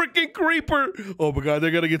giant freaking creeper. Oh my god,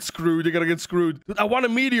 they're gonna get screwed. They're gonna get screwed. Dude, I want a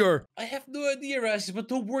meteor. I have no idea, Razius, but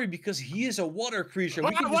don't worry because he is a water creature.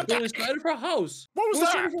 We can What just go the- inside of our house. What was Go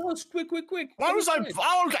that? inside of our house. Quick, quick, quick. Why Come was I? inside.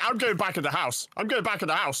 Oh, okay, I'm going back in the house. I'm going back in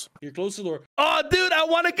the house. Here, close the door. Oh, dude, I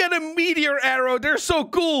want to get a meteor arrow. They're so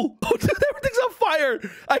cool. Oh, dude, everything's on fire.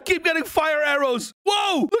 I keep getting fire arrows.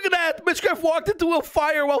 Whoa, look at that. Mitchcraft walked into a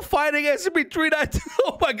fire while fighting SCP-392.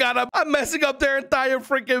 Oh my god, I'm messing up their entire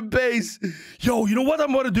freaking base. Yo, you know what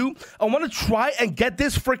I'm going to do? I want to try and get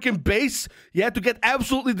this freaking base. You have to get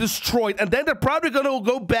absolutely destroyed. And then they're probably going to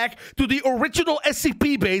go back to the original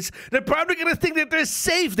SCP base. They're probably going to think that they're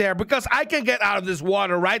safe there because I can get out of this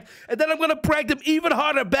water, right? And then I'm going to prank them even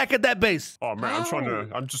harder back at that base. Oh man,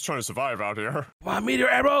 I'm just trying to survive out here. Wow, meteor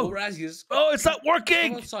arrow. Oh, Razius. Oh, it's not Come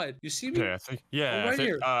working. outside. You see me? Yeah, I right think,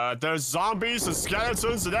 here. there's zombies and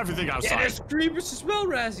skeletons and everything Yeah, outside. there's creepers as well,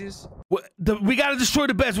 Razius. We gotta destroy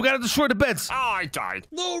the beds. We gotta destroy the beds. Oh, I died.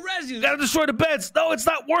 No, Razius. We gotta destroy the beds. No, it's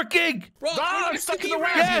not working. Bro, I'm stuck in the way.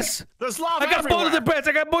 Yes. There's lava I got everywhere. both of the beds.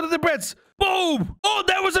 I got both of the beds. Boom. Oh,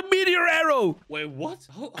 that was a meteor arrow. Wait, what?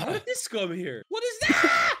 How did this come here? What is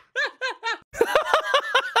that?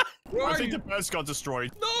 Where I are think you? the beds got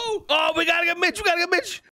destroyed. No! Oh, we gotta get Mitch. We gotta get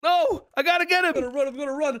Mitch. No, I gotta get him. I'm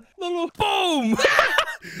gonna run. No. Boom.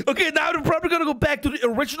 Okay, now they're probably gonna go back to the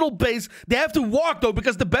original base. They have to walk though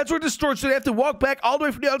because the beds were destroyed, so they have to walk back all the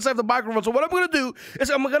way from the other side of the microphone. So what I'm gonna do is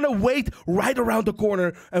I'm gonna wait right around the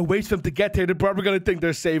corner and wait for them to get here. They're probably gonna think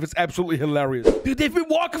they're safe. It's absolutely hilarious. Dude, they've been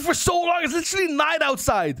walking for so long. It's literally night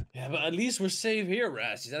outside. Yeah, but at least we're safe here,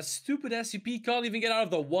 Razius. That stupid SCP can't even get out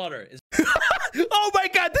of the water. Oh my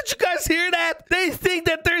god, did you guys hear that? They think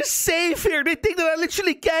that they're safe here. They think that I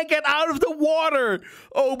literally can't get out of the water.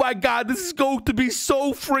 Oh my god, this is going to be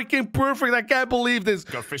so freaking perfect. I can't believe this.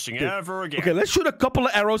 Go fishing ever again. Okay, let's shoot a couple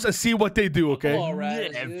of arrows and see what they do, okay? Come on,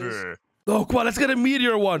 Razius. Never. Oh, come on, let's get a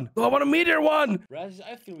meteor one. Oh, I want a meteor one. Razius,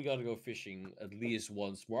 I think we gotta go fishing at least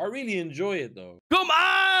once more. I really enjoy it, though. Come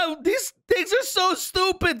on. These things are so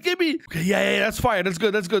stupid. Give me. Okay, yeah, that's fire. That's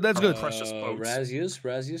good. That's good. That's good. Precious boats.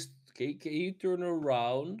 Razius, can you turn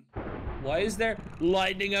around? Why is there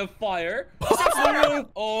lightning and fire?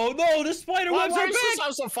 Oh no, the spider webs Why are is this back!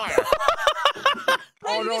 house on fire?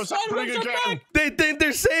 Oh no, the it's spider happening webs are again. back! They think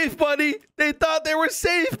they're safe, buddy. They thought they were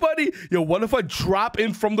safe, buddy. Yo, what if I drop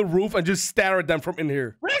in from the roof and just stare at them from in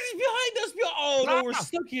here? Razius behind us! Oh no, we're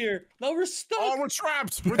stuck here. Now we're stuck. Oh, we're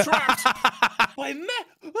trapped. We're trapped. By me.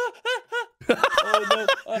 Oh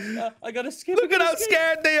no, I gotta skip. Look at how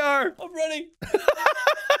scared they are. I'm running.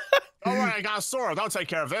 All right, I got a sword. I'll take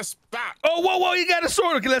care of this. That. Oh, whoa, you got a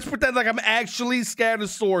sword. Okay, let's pretend like I'm actually scared of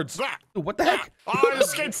swords. That. Dude, what the heck? Oh, I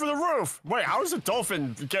escaped through the roof. Wait, how does a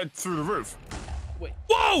dolphin get through the roof? Wait.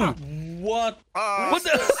 Whoa! What? What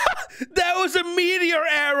the? That was a meteor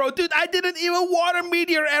arrow, dude. I didn't even want a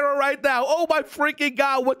meteor arrow right now. Oh my freaking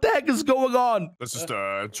god! What the heck is going on? Let's just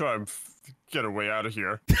try and get our way out of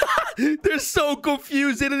here. They're so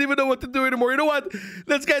confused. They don't even know what to do anymore. You know what?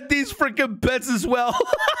 Let's get these freaking beds as well.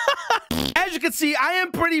 As you can see, I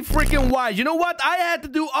am pretty freaking wise. You know what? I had to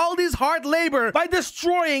do all this hard labor by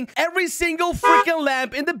destroying every single freaking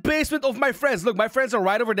lamp in the basement of my friends. Look, my friends are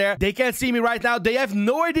right over there. They can't see me right now. They have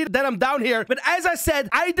no idea that I'm down here. But as I said,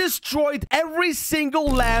 I destroyed every single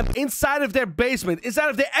lamp inside of their basement, inside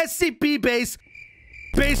of their SCP basement.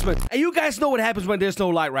 And you guys know what happens when there's no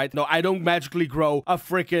light, right? No, I don't magically grow a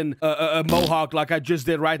freaking mohawk like I just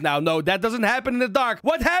did right now. No, that doesn't happen in the dark.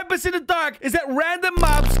 What happens in the dark is that random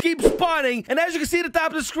mobs keep spawning. And as you can see at the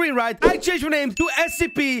top of the screen, right? I changed my name to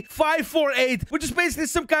SCP-548, which is basically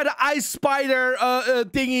some kind of ice spider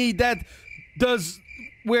thingy that does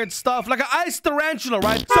weird stuff, like an ice tarantula,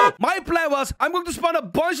 right? So my plan was I'm going to spawn a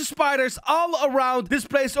bunch of spiders all around this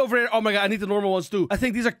place over here. Oh my god, I need the normal ones too. I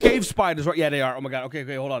think these are cave spiders, right? Yeah, they are. Oh my god. Okay,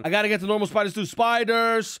 hold on. I gotta get the normal spiders too.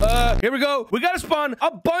 Spiders. Here we go. We gotta spawn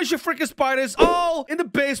a bunch of freaking spiders all in the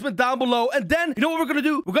basement down below. And then, you know what we're gonna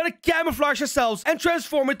do? We're gonna camouflage ourselves and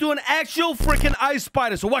transform it to an actual freaking ice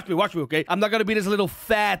spider. So watch me, okay? I'm not gonna be this little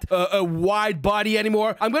fat, wide body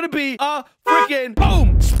anymore. I'm gonna be a freaking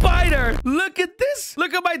boom spider. Look at this.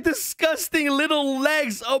 Look at my disgusting little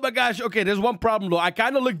legs. Oh my gosh. Okay, there's one problem though. I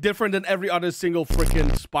kind of look different than every other single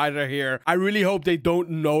freaking spider here. I really hope they don't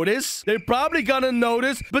notice. They're probably gonna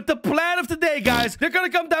notice. But the plan of today, guys, they're gonna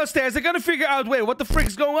come downstairs. They're gonna figure out, wait, what the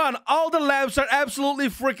frick's going on? All the lamps are absolutely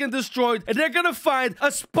freaking destroyed. And they're gonna find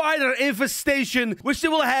a spider infestation, which they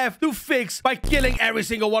will have to fix by killing every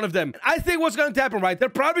single one of them. I think what's going to happen, right? They're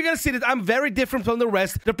probably gonna see that I'm very different from the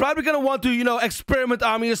rest. They're probably gonna want to, you know, experiment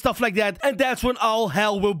on me and stuff like that. And that's when all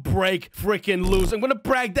hell will break freaking loose. I'm gonna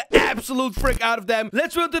brag the absolute frick out of them.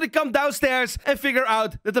 Let's wait until they come downstairs and figure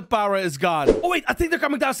out that the power is gone. Oh wait, I think they're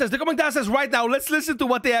coming downstairs. They're coming downstairs right now. Let's listen to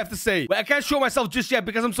what they have to say. But I can't show myself just yet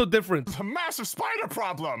because I'm so different. It's a massive spider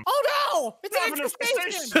problem. Oh no! It's an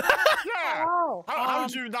infestation! Yeah. Oh, How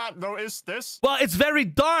did you not notice this? Well, it's very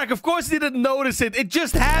dark. Of course, they didn't notice it. It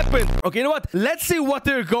just happened. Okay, you know what? Let's see what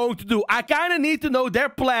they're going to do. I kind of need to know their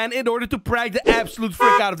plan in order to brag the absolute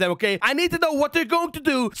frick out of them, okay? I need to know what they're going to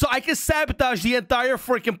do so I can sabotage the entire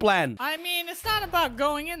freaking plan. I mean, it's not about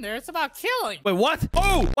going in there. It's about killing. Wait, what?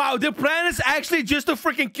 Oh, wow. Their plan is actually just to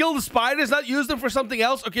freaking kill the spiders, not use them for something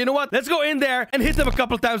else. Okay, you know what? Let's go in there and hit them a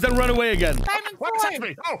couple of times, then run away again. What touched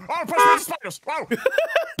me? Oh, press me, spiders. Wow.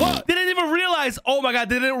 What? They didn't even realize. Oh my god,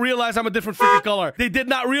 they didn't realize I'm a different freaking color. They did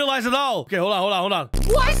not realize at all. Okay, hold on.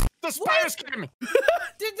 What? The spiders came.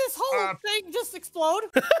 Did this whole thing just explode?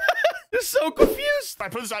 They're so confused. I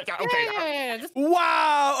put this out. Okay. Yeah.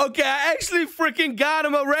 Wow. Okay, I actually freaking got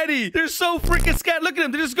them already. They're so freaking scared. Look at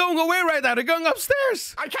them. They're just going away right now. They're going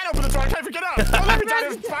upstairs. I can't open the door. I can't get out. Don't let me down,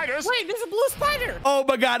 there's spiders. Wait, there's a blue spider. Oh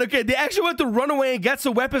my god. Okay, they actually went to run away and get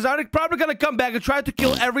some weapons out. They're probably gonna come back and try to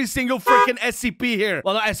kill every single freaking SCP here.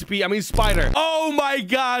 Well, not SCP, I mean spider. Oh my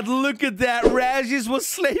god, look at that. Razzies was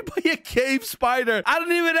slain by a cave spider. I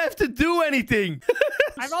don't even have to do anything.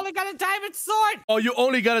 I've only got a diamond sword. Oh, you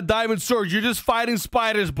only got a diamond sword. You're just fighting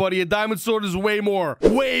spiders, buddy. A diamond sword is way more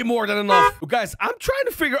than enough. Well, guys, I'm trying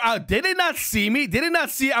to figure out, did they not see me? Did they not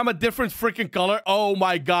see I'm a different freaking color? Oh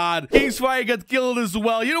my god. King's Fire got killed as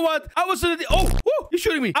well. You know what? I was you're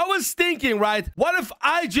shooting me. I was thinking, right? What if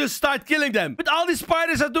I just start killing them? But all these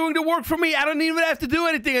spiders are doing the work for me. I don't even have to do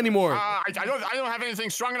anything anymore. I don't have anything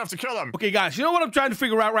strong enough to kill them. Okay, guys, you know what I'm trying to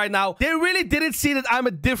figure out right now? They really didn't see that I'm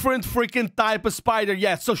a different freaking type of spider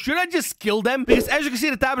yet. So should I just kill them? Because as you can see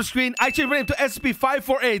at the top of the screen, I changed my name to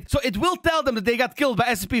SCP-548. So it will tell them that they got killed by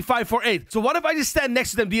SCP-548. So what if I just stand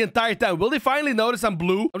next to them the entire time? Will they finally notice I'm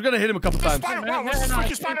blue? I'm gonna hit him a couple times. Spider, wow, No,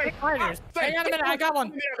 spider. Hang on a minute, I got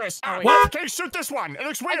one. What? Okay, shoot this one. It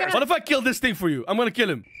looks weird. What if I kill this thing for you? I'm gonna kill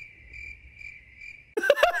him.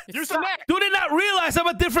 Use the net. Do they not realize I'm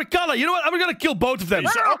a different color? You know what? I'm gonna kill both of them.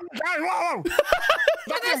 Whoa.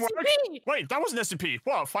 That didn't work. SCP. Wait, that was an SCP.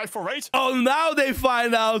 What, 548? Oh, now they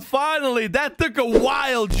find out. Finally. That took a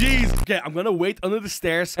while. Jeez. Okay, I'm gonna wait under the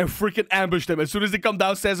stairs and freaking ambush them. As soon as they come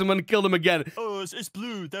downstairs, I'm gonna kill them again. Oh, it's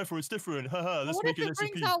blue. Therefore, it's different. Haha, let's What make if it it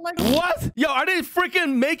brings SCP. out like What? Yo, are they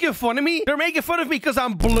freaking making fun of me? They're making fun of me because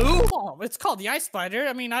I'm blue? Oh, it's called the ice spider.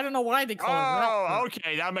 I mean, I don't know why they call it that. Oh,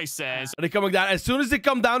 okay, that makes sense. Are they coming down? As soon as they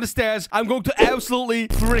come down the stairs, I'm going to absolutely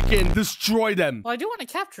freaking destroy them. Well, I do want to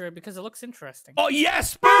capture it because it looks interesting. Oh,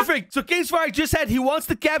 yes. Perfect. So King's Fire just said he wants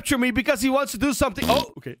to capture me because he wants to do something.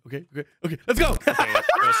 Oh, okay. Let's go. Okay,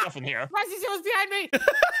 there's stuff in here. Razzie was behind me.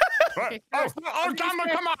 Okay, Oh,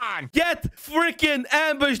 come on. Get freaking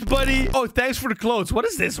ambushed, buddy. Oh, thanks for the clothes. What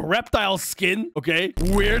is this? Reptile skin? Okay,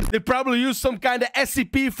 weird. They probably use some kind of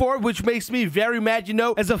SCP for it, which makes me very mad, you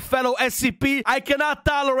know. As a fellow SCP, I cannot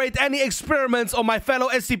tolerate any experiments on my fellow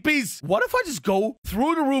SCPs. What if I just go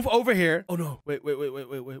through the roof over here? Oh, no. Wait.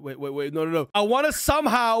 No. I want to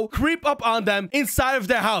somehow creep up on them inside of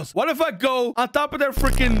their house. What if I go on top of their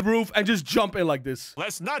freaking roof and just jump in like this?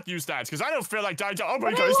 Let's not use that, because I don't feel like dying. Oh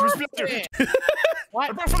my god,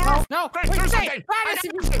 What? No. Quick, do something.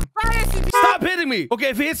 Stop hitting me. Okay,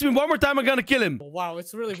 if he hits me one more time, I'm gonna kill him. Oh, wow,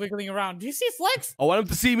 it's really wiggling around. Do you see his legs? I want him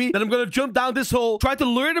to see me. Then I'm gonna jump down this hole, try to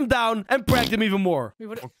lure him down, and prank him even more.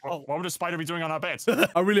 Wait, What would a spider be doing on our beds?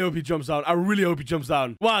 I really hope he jumps down.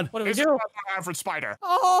 Come on. What do we It's do? not an average spider.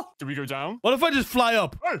 Oh, Do we go down? What if I just fly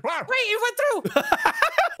up? Hey, wow. wait, you went through.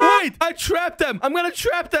 Wait, I trapped them. I'm gonna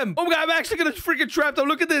trap them. Oh my god, I'm actually gonna freaking trap them.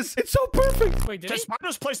 Look at this. It's so perfect. Wait, did Can he?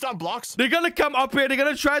 spiders place down blocks? They're gonna come up here. They're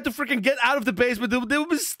gonna try to freaking get out of the basement. They will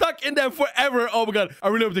be stuck in there forever. Oh my god. I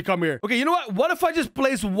really hope they come here. Okay, you know what? What if I just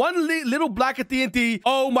place one little block of TNT?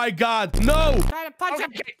 Oh my god. No. Trying to punch him.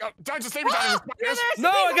 Okay, don't just leave me down. No,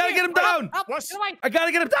 I gotta get him down. Up, What? get away. I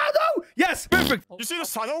gotta get him down. No. Yes. Perfect. You see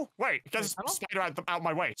this tunnel? Wait, there's a spider out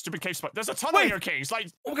my way. Stupid cave spider. There's a tunnel Wait. here, Kings. Like,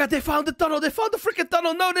 Oh my god, they found the tunnel. They found the freaking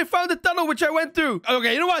tunnel. No, they found the tunnel which I went through.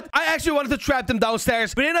 Okay, you know what? I actually wanted to trap them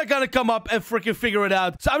downstairs, but they're not gonna come up and freaking figure it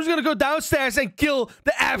out. So I'm just gonna go downstairs and kill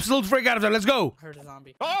the absolute frick out of them. Let's go. I heard a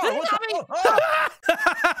zombie.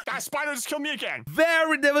 that spider just killed me again. That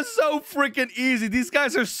was so freaking easy. These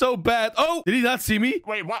guys are so bad. Oh, did he not see me?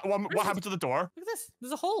 Wait, what happened to the door? Look at this.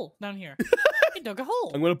 There's a hole down here. He dug a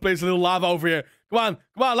hole. I'm gonna place a little lava over here. Come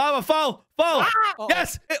on, lava, fall. Uh-oh.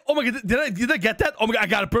 Yes. Oh my god, did I get that? Oh my god, I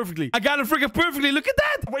got it perfectly. I got it freaking perfectly. Look at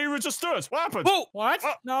that. Where you just stood. What happened? Whoa. What?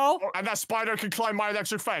 Oh. No. Oh, and that spider can climb my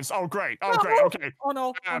electric fence. Oh, great. Oh, No. great. Okay. Oh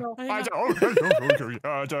no. Oh no. The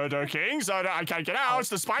Kings, I can't get out.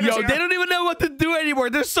 The spider's Yo, here. they don't even know what to do anymore.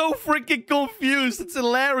 They're so freaking confused. It's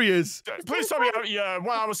hilarious. Please tell me,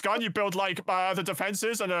 while I was gone, you built like the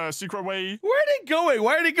defenses and a secret way. Where are they going?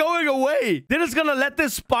 Why are they going away? They're just gonna let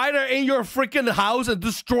this spider in your freaking house and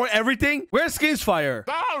destroy everything? Where's Kingsfire?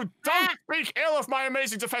 No, don't speak ill of my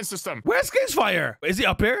amazing defense system. Where's Kingsfire? Is he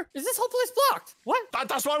up here? Is this whole place blocked? What?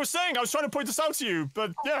 That's what I was saying. I was trying to point this out to you,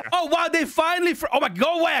 but yeah. Oh, wow, they finally... Oh, my...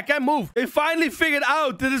 Go away, I can't move. They finally figured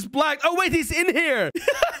out that it's blocked. Oh, wait, he's in here.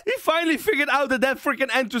 He finally figured out that freaking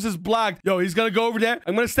entrance is blocked. Yo, he's gonna go over there.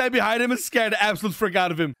 I'm gonna stand behind him and scare the absolute frick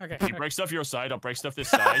out of him. Okay. You break stuff your side, I'll break stuff this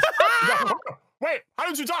side. Wait, how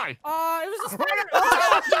did you die? It was a spider.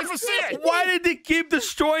 I didn't even see it. Why did they keep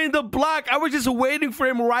destroying the block? I was just waiting for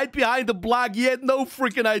him right behind the block. He had no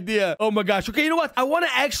freaking idea. Oh my gosh. Okay, you know what? I want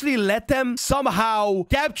to actually let them somehow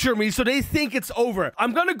capture me so they think it's over.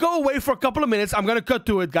 I'm going to go away for a couple of minutes. I'm going to cut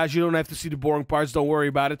to it. Guys, you don't have to see the boring parts. Don't worry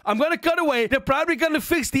about it. I'm going to cut away. They're probably going to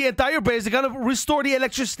fix the entire base. They're going to restore the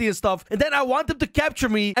electricity and stuff. And then I want them to capture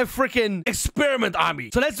me and freaking experiment on me.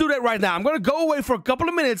 So let's do that right now. I'm going to go away for a couple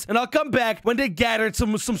of minutes and I'll come back when they gathered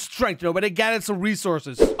some strength, you know, when they gathered some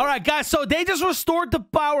resources. All right, guys, so they just restored the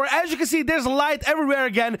power. As you can see, there's light everywhere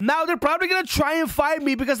again. Now they're probably gonna try and find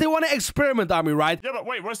me because they want to experiment on me, right? Yeah, but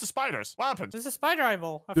wait, where's the spiders? What happened? There's a spider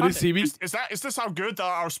eyeball. I Do they found see it. me? Is this how good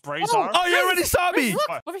our sprays are? Oh, you already saw me. Look,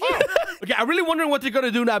 over here. Okay, I'm really wondering what they're gonna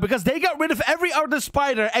do now because they got rid of every other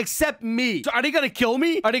spider except me. So are they gonna kill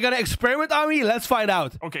me? Are they gonna experiment on me? Let's find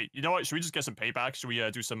out. Okay, you know what? Should we just get some payback? Should we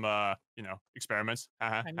do some, experiments?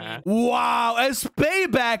 I mean, Wow, it's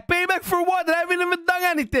payback. Payback for what? I haven't even done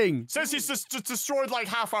anything. Since he's just destroyed like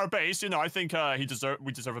half our base, I think we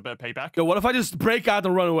deserve a bit of payback. Yo, what if I just break out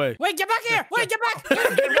and run away? wait, get back here. Wait, get back.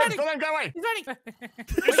 Go away. He's running.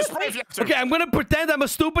 Use the spray if you have to. Okay, I'm gonna pretend I'm a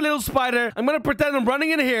stupid little spider. I'm gonna pretend I'm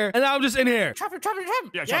running in here, and now I'm just in here. Trap him.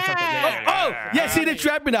 Yeah, trap him. Yeah. Oh, yeah, see, they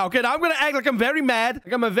trapped me now. Okay, now I'm gonna act like I'm very mad.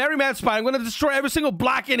 Like I'm a very mad spider. I'm gonna destroy every single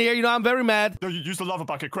block in here. I'm very mad. No, you use the lava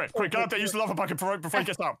bucket, quick, get up there, use the lava bucket before he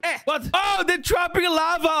gets out. What? Oh, they're dropping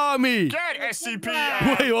lava on me. Get SCP.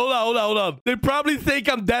 Wait, hold on. They probably think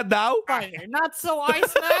I'm dead now. You're not so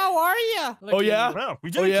ice now, are you? Oh, yeah? Well, we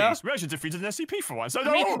did Oh, it, yeah? Kings. We actually defeated an SCP for once. So,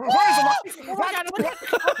 mean- where's the Oh my god,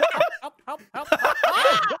 help.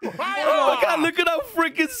 Oh my god, look at how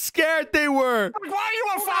freaking scared they were. Why are you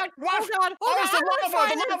on fire? What? Oh god. Oh, it's I'm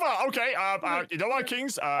on the lava. Okay, you know what,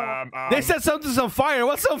 Kings? They said something's on fire.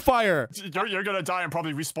 What's on fire? You're gonna die and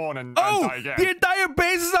probably respawn and Oh, die again. the entire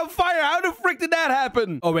base is on fire. How the frick did that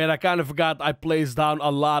happen? Oh, man, I kind of forgot I placed down a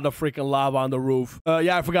lot of freaking lava on the roof.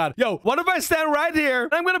 Yeah, I forgot. Yo, what if I stand right here?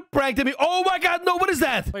 I'm gonna prank them. Oh my god, no, what is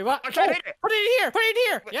that? Wait, what? I can't hit it. Put it in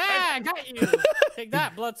here. Yeah, I got you. Take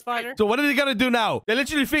that, blood spider. So what are they gonna do now? They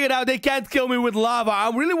literally figured out they can't kill me with lava.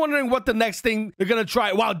 I'm really wondering what the next thing they're gonna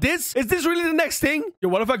try. Wow, is this really the next thing? Yo,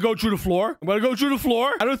 what if I go through the floor? I'm gonna go through the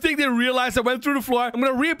floor. I don't think they realized I went through the floor. I'm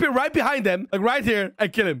gonna reappear right behind them, like right here,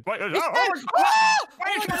 and kill him. Wait, oh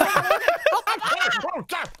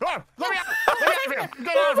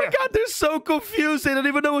my god, they're so confused. They don't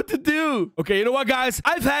even know what to do. Okay, you know what, guys?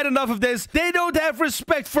 I've had enough of this. They don't have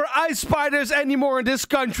respect for ice spiders anymore in this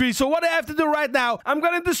country. So what I have to do right now, I'm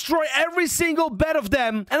gonna destroy every single bed of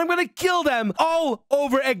them, and I'm gonna kill them all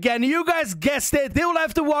over again. You guys guessed it. They will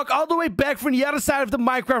have to walk all the way back from the other side of the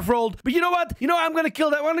Minecraft world. But you know what? You know, I'm gonna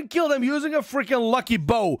kill them. I'm gonna kill them using a freaking lucky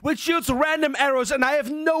bow, which shoots random arrows, and I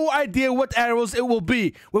have no idea what arrows it will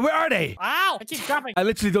be. Well, where are they? Ow! I keep dropping. I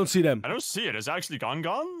literally don't see them. I don't see it. Is it actually gone,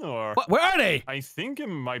 or? What? Where are they? I think it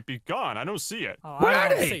might be gone. I don't see it. Oh, Where I are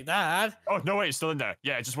don't they? see that. Oh, no, wait. It's still in there.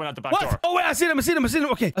 Yeah, it just went out the back What? door. Oh, wait. I see them.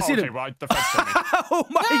 Okay, I see them. Right. The fence got me. Oh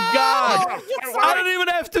my god. Wait. I don't even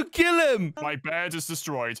have to kill him. My bed is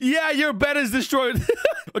destroyed. Yeah, your bed is destroyed.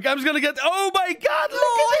 Okay, I'm just gonna get... Oh my god,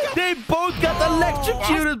 look at it. They both got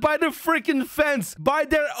electrocuted by the freaking fence. By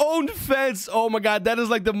their own fence. Oh my god, that is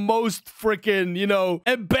like the most freaking, you know,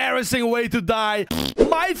 embarrassing way to die.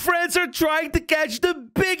 My friends are trying to catch the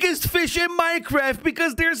biggest fish in Minecraft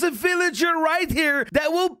because there's a villager right here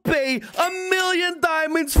that will pay 1,000,000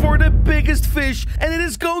 diamonds for the biggest fish. And it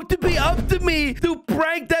is going to be up to me to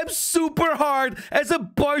prank them super hard as a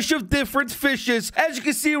bunch of different fishes. As you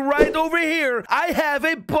can see right over here, I have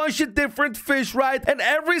a bunch of different fish, right? And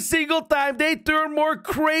every single time they turn more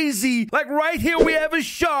crazy. Like right here, we have a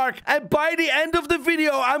shark. And by the end of the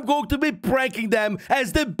video, I'm going to be pranking them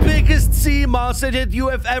as the biggest sea monster that you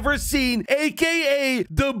have ever seen, aka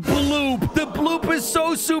the bloop. The bloop is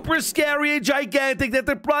so super scary and gigantic that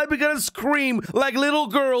they're probably gonna scream like little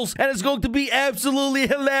girls, and it's going to be absolutely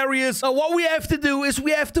hilarious. Now, what we have to do is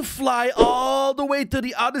we have to fly all the way to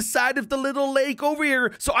the other side of the little lake over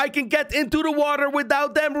here so I can get into the water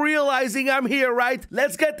without them realizing I'm here, right?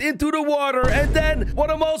 Let's get into the water, and then what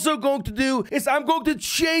I'm also going to do is I'm going to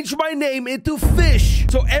change my name into Fish.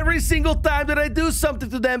 So every single time that I do something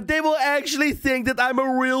to them, they will actually think that I'm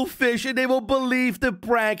a real fish and they will believe the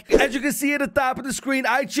prank. As you can see at the top of the screen,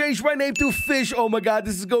 I changed my name to Fish. Oh my god,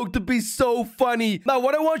 this is going to be so funny. Now,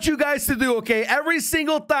 what I want you guys to do, okay? Every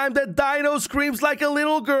single time that Dino screams like a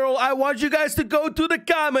little girl, I want you guys to go to the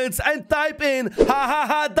comments and type in ha ha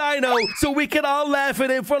ha Dino so we can all laugh at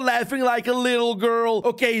him for laughing like a little girl.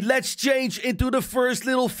 Okay, let's change into the first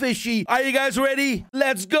little fishy. Are you guys ready?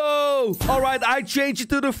 Let's go. All right, I changed it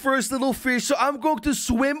to the first little fish, so I'm going to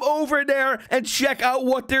swim over there and check out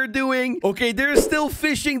what they're doing. Okay, they're still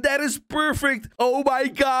fishing. That is perfect. Oh my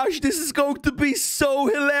gosh, this is going to be so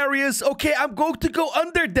hilarious. Okay, I'm going to go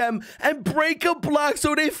under them and break a block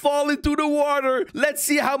so they fall into the water. Let's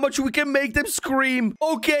see how much we can make them scream.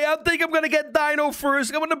 Okay, I think I'm gonna get Dino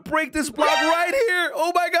first. I'm gonna break this block right here.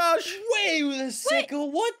 Oh my gosh. Wait a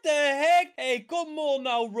second. What the heck? Hey, come on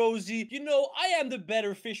now, Rosie. You know, I am the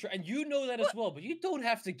better fisher, and you know that as well, but you don't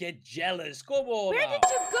have to get jealous. Come on Where now. did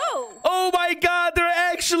you go? Oh my god, they're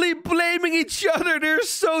actually blaming each other. They're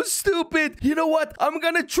so stupid. You know what? I'm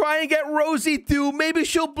gonna try and get Rosie too. Maybe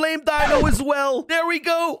she'll blame Dino as well. There we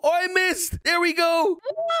go. Oh, I missed. There we go.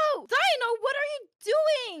 Whoa! Dino, what are you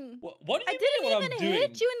doing? What do I you didn't mean what even I'm doing?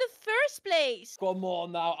 hit you in the first place. Come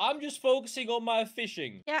on now. I'm just focusing on my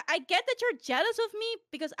fishing. Yeah, I get that you're jealous of me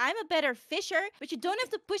because I'm a better fisher, but you don't have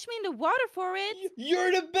to push me in the water for it.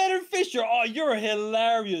 You're the better fisher. Oh, you're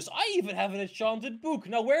hilarious. I even have an enchanted book.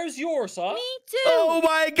 Now, where's yours, huh? Me too. Oh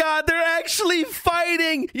my god, they're actually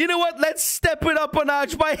fighting. You know what? Let's step it up a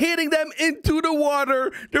notch by hitting them into the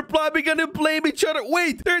water. They're probably gonna blame each other.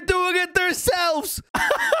 Wait, they're doing it themselves.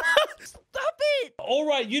 Stop it. All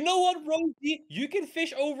right, you know what, Rosie? You can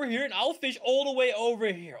fish over here, and I'll fish all the way over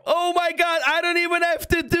here. Oh my god, I don't even have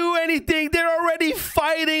to do anything. They're already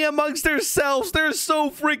fighting amongst themselves. They're so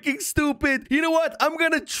freaking stupid. You know what? I'm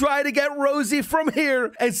gonna try to get Rosie from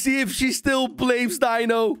here and see if she still blames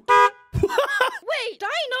Dino. Wait,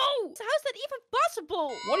 Dino! How's that even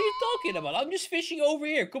possible? What are you talking about? I'm just fishing over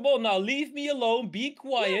here. Come on now, leave me alone. Be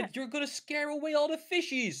quiet. Yeah. You're gonna scare away all the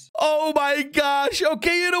fishies. Oh my gosh.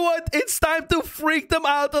 Okay, you know what? It's time to freak them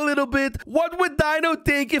out a little bit. What would Dino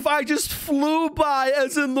think if I just flew by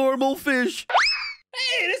as a normal fish?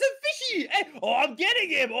 Hey, there's a fishy. Hey, oh, I'm getting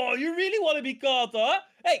him. Oh, you really want to be caught, huh?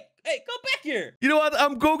 Hey, come back here. You know what?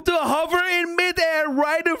 I'm going to hover in midair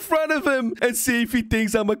right in front of him and see if he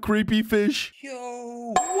thinks I'm a creepy fish.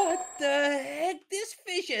 Yo, What the heck? This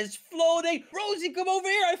fish is floating. Rosie, come over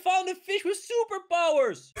here. I found a fish with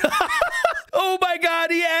superpowers. Oh my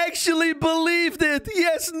god, he actually believed it. He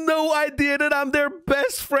has no idea that I'm their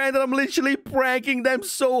best friend and I'm literally pranking them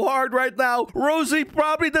so hard right now. Rosie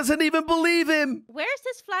probably doesn't even believe him. Where's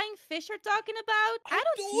this flying fish you're talking about? I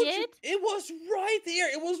don't see it. It was right here.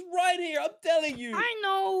 It was right here. I'm telling you. I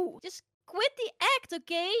know. Just quit the act,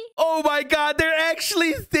 okay? Oh my god, they're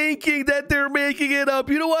actually thinking that they're making it up.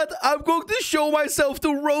 You know what? I'm going to show myself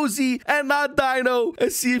to Rosie and not Dino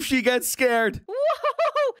and see if she gets scared.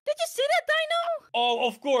 Whoa! Did you see that, Dino? Oh,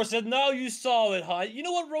 of course. And now you saw it, huh? You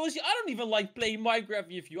know what, Rosie? I don't even like playing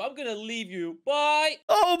Minecraft with you. I'm gonna leave you. Bye.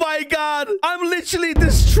 Oh my god. I'm literally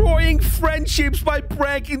destroying friendships by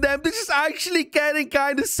pranking them. This is actually getting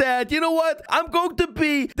kind of sad. You know what? I'm going to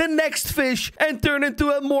be the next fish and turn into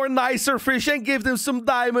a more nicer fish and give them some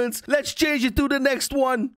diamonds. Let's change it to the next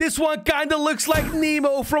one. This one kind of looks like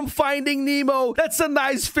Nemo from Finding Nemo. That's a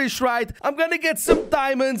nice fish, right? I'm gonna get some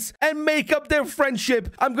diamonds and make up their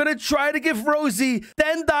friendship. I'm gonna try to give Rosie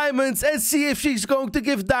 10 diamonds and see if she's going to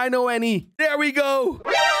give Dino any. There we go.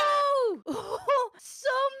 Whoa! So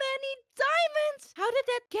many diamonds! How did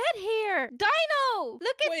that get here? Dino!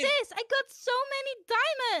 Look at Wait. this! I got so many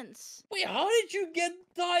diamonds! Wait, how did you get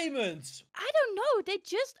diamonds? I don't know. They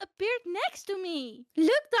just appeared next to me. Look,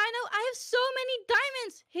 Dino, I have so many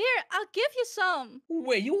diamonds. Here, I'll give you some.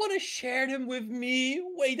 Wait, you want to share them with me?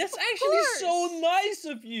 Wait, that's Of actually so course. nice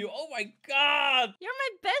of you. Oh my god. You're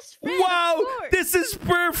my best friend. Wow, of course. this is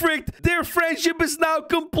perfect. Their friendship is now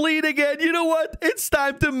complete again. You know what? It's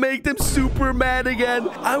time to make them super mad again.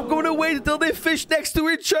 I'm going to wait until they fish next to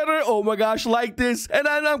each other. Oh my gosh, like this. And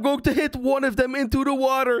then I'm going to hit one of them into the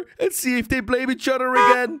water and see if they blame each other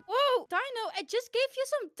again. Whoa, Dino, I just gave you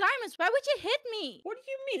some diamonds. Why would you hit me? What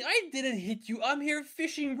do you mean? I didn't hit you. I'm here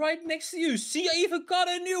fishing right next to you. See, I even got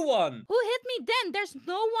a new one. Who hit me then? There's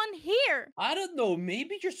no one here. I don't know.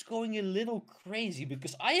 Maybe you're just going a little crazy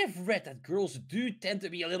because I have read that girls do tend to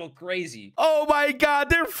be a little crazy. Oh my god,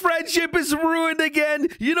 their friendship is ruined again.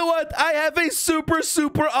 You know what? I have a super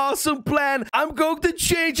awesome plan. I'm going to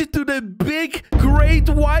change it to the big, great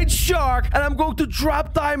white shark. And I'm going to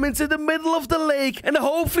drop diamonds in the middle of the lake. And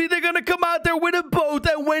hopefully they're going to come out there with a boat.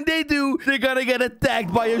 And when they do, they're going to get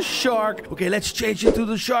attacked by a shark. Okay, let's change it to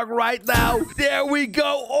the shark right now. There we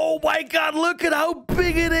go. Oh my god, look at how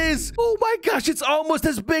big it is. Oh my gosh, it's almost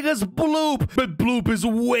as big as Bloop. But Bloop is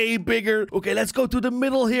way bigger. Okay, let's go to the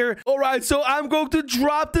middle here. All right, so I'm going to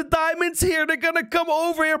drop the diamonds here. They're going to come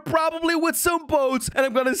over here probably with some boats. And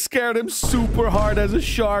I'm going to scare them super hard as a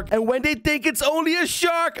shark. And when they think it's only a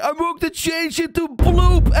shark, I'm going to change it to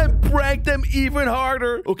Bloop and prank them even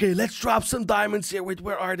harder. Okay, let's drop some diamonds here. Wait,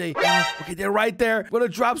 where are they? Okay, they're right there. I'm going to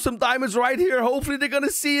drop some diamonds right here. Hopefully they're going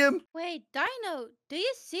to see him. Wait, Dino, do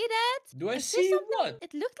you see that? Do I Is see this something? what?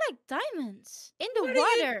 It looked like diamonds in the What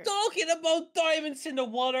water. are you talking about diamonds in the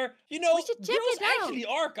water? You know, We should check girls it out. actually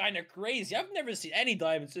are kind of crazy. I've never seen any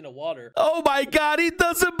diamonds in the water. Oh my god, he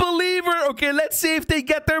doesn't believe her. Okay, let's see if they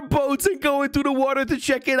get their boats and go into the water to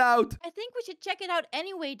check it out. I think we should check it out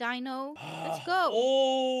anyway, Dino. Let's go.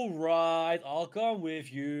 All right, I'll come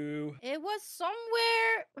with you. It was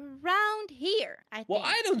somewhere around here, I think. Well,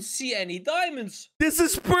 I don't see any diamonds. This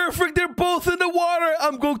is perfect. They're both in the water.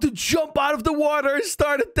 I'm going to jump out of the water and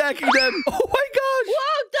start attacking them. Oh my gosh.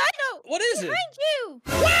 Whoa, Dino! What is it? Behind you!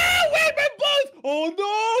 Wow, wait, my boat! Oh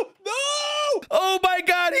no! No! Oh my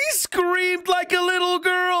god, he screamed like a little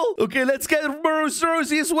girl. Okay, let's get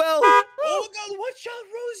Rosie as well. Oh god, watch out,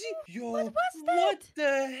 Rosie! Yo, What was that? what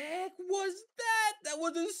the heck was that? That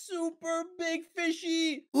was a super big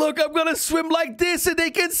fishy. Look, I'm gonna swim like this and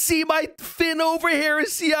they can see my fin over here and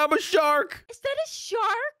see I'm a shark. Is that a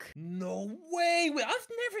shark? No way! Wait, I've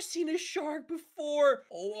never seen a shark before.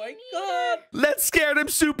 Oh my god! Let's scare them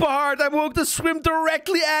super hard. I'm going to swim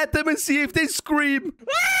directly at them and see if they scream.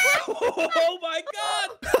 Oh my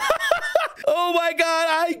god! Oh my god,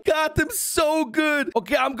 I got them so good.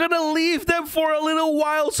 Okay, I'm gonna leave them for a little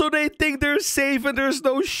while so they think they're safe and there's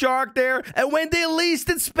no shark there. And when they least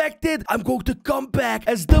expect it, I'm going to come back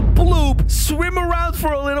as the Bloop, swim around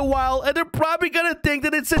for a little while, and they're probably gonna think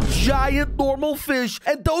that it's a giant normal fish.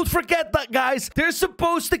 And don't forget that, guys, they're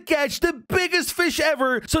supposed to catch the biggest fish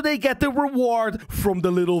ever so they get the reward from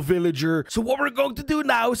the little villager. So what we're going to do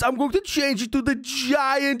now is I'm going to change it to the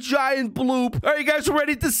giant Bloop. Are you guys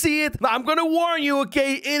ready to see it? Now, I'm gonna warn you,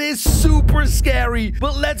 okay? It is super scary.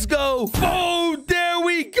 But let's go. Oh, there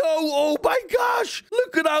we go. Oh my gosh.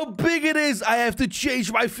 Look at how big it is. I have to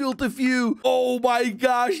change my field of view. Oh my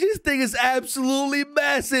gosh. This thing is absolutely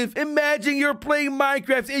massive. Imagine you're playing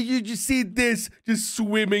Minecraft and you just see this just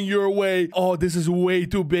swimming your way. Oh, this is way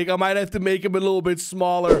too big. I might have to make him a little bit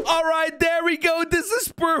smaller. All right, there we go. This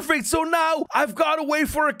is perfect. So now I've gone away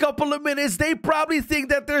for a couple of minutes. They probably think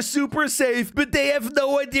that they're super safe, but they have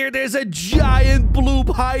no idea there's a giant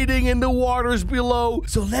bloop hiding in the waters below.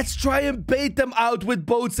 So let's try and bait them out with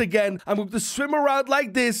boats again. I'm going to swim around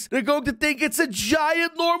like this. They're going to think it's a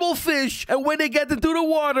giant normal fish. And when they get into the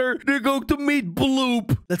water, they're going to meet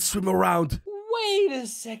bloop. Let's swim around. Wait a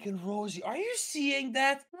second, Rosie. Are you seeing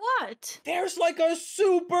that? What? There's like a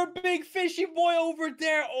super big fishy boy over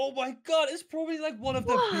there. Oh my god, it's probably like one of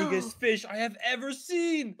the biggest fish I have ever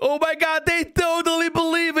seen. Oh my god, they totally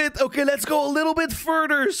believe it. Okay, let's go a little bit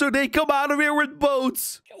further so they come out of here with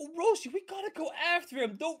boats. Yo, Rosie, we gotta go after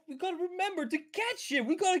him. We gotta remember to catch him.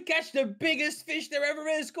 We gotta catch the biggest fish there ever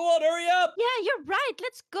is. Go on, hurry up. Yeah, you're right.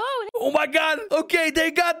 Let's go. Oh my god. Okay, they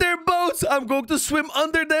got their boats. I'm going to swim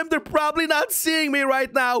under them. They're probably not seeing me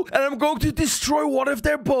right now. And I'm going to destroy one of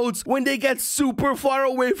their boats when they get super far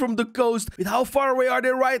away from the coast. Wait, how far away are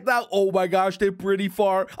they right now? Oh my gosh, they're pretty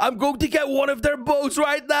far. I'm going to get one of their boats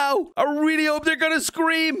right now. I really hope they're gonna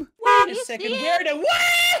scream. Wait a second, where are they?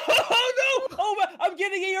 Oh no! Oh my, I'm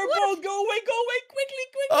getting in your boat. Go away, quickly,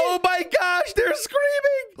 quickly. Oh my gosh, they're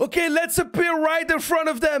screaming. Okay, let's appear right in front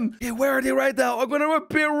of them. Okay, where are they right now? I'm gonna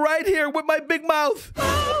appear right here with my big mouth.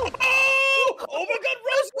 Oh my god,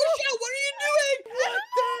 Rose, watch out! What are you doing? What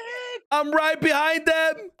the heck? I'm right behind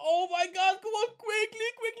them. Oh my god, come on, quickly.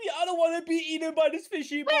 I don't want to be eaten by this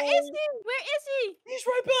fishy boy. Where is he? He's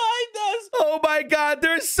right behind us. Oh my god,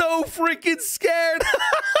 they're so freaking scared.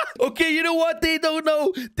 Okay, you know what? They don't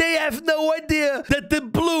know. They have no idea that the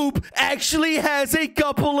bloop actually has a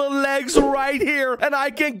couple of legs right here. And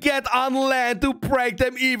I can get on land to prank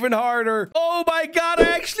them even harder. Oh my god,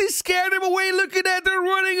 I actually scared them away. Look at that, they're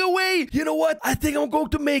running away. You know what? I think I'm going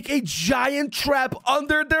to make a giant trap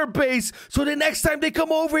under their base. So the next time they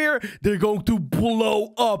come over here, they're going to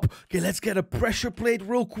blow up. Okay, let's get a pressure plate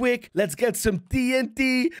real quick. Let's get some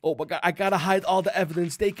TNT. Oh my god, I gotta hide all the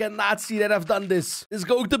evidence. They cannot see that I've done this. There's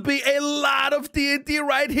going to be a lot of TNT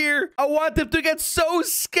right here. I want them to get so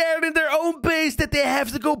scared in their own base that they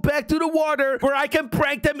have to go back to the water where I can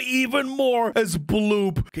prank them even more as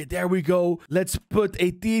bloop. Okay, there we go. Let's put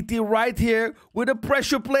a TNT right here with a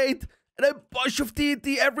pressure plate. And a bunch of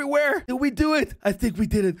TNT everywhere. Did we do it? I think we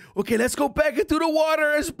did it. Okay, let's go back into the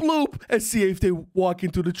water as bloop and see if they walk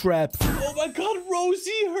into the trap. Oh my god,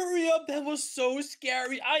 Rosie, hurry up. That was so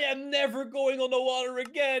scary. I am never going on the water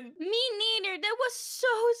again. Me neither. That was so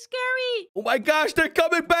scary. Oh my gosh, they're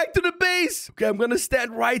coming back to the base. Okay, I'm gonna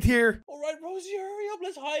stand right here. All right, Rosie, hurry up.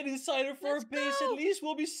 Let's hide inside of our base. Go. At least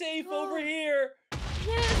we'll be safe over here.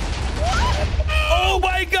 Yes. Oh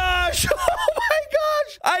my gosh! Oh my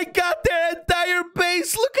gosh! I got their entire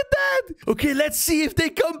base. Look at that. Okay, let's see if they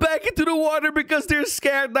come back into the water because they're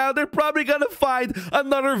scared now. They're probably gonna find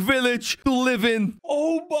another village to live in.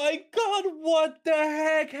 Oh my god, what the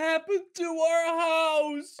heck happened to our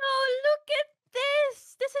house? Oh, look at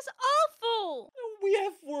this. This is awful. We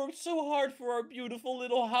have worked so hard for our beautiful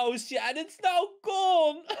little house, yeah, and it's now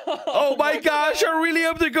gone. Oh my gosh, I really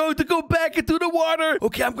hope they're going to go back into the water.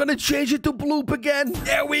 Okay, I'm gonna change it to bloop again.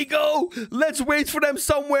 There we go. Let's wait for them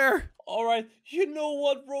somewhere. All right, you know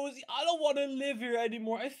what, Rosie? I don't want to live here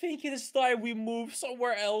anymore. I think it is time we move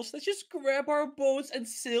somewhere else. Let's just grab our boats and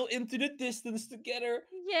sail into the distance together.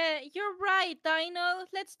 Yeah, you're right, Dino.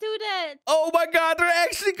 Let's do that. Oh my god, they're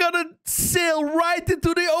actually gonna sail right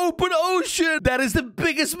into the open ocean. That is the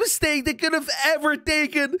biggest mistake they could have ever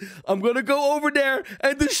taken. I'm gonna go over there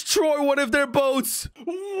and destroy one of their boats. What?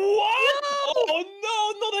 No! Oh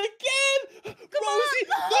no, not again! Rosie,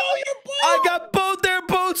 no, your boat! I got both their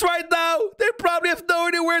boats right now. They probably have no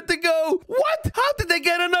idea where to go. What? How did they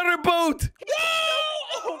get another boat? No!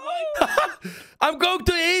 Oh my god! I'm going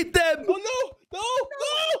to eat them. Oh no! No!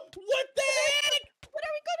 What the heck? What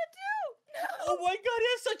are we gonna do? No. Oh my god, he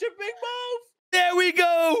has such a big mouth! There we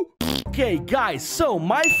go. Okay, guys, so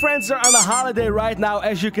my friends are on a holiday right now.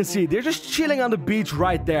 As you can see, they're just chilling on the beach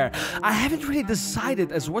right there. I haven't really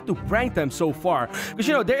decided as what to prank them so far. Because,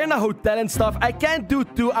 you know, they're in a hotel and stuff. I can't do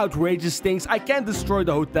too outrageous things. I can't destroy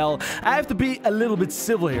the hotel. I have to be a little bit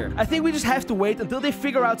civil here. I think we just have to wait until they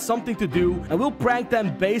figure out something to do. And we'll prank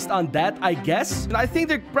them based on that, I guess. And I think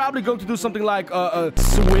they're probably going to do something like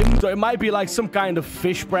swim. So it might be like some kind of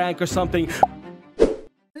fish prank or something.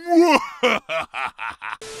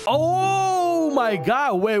 Oh my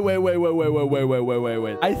god. Wait.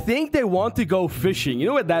 I think they want to go fishing. You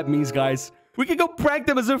know what that means, guys? We can go prank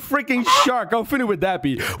them as a freaking shark. How funny would that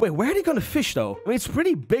be? Wait, where are they gonna fish, though? I mean, it's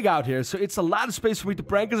pretty big out here, so it's a lot of space for me to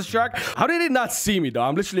prank as a shark. How did they not see me, though?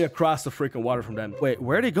 I'm literally across the freaking water from them. Wait,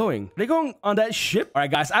 where are they going? Are they going on that ship? All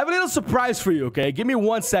right, guys, I have a little surprise for you, okay? Give me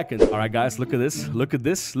 1 second. All right, guys, look at this. Look at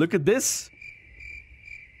this. Look at this.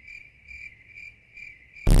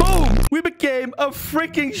 Boom! We became a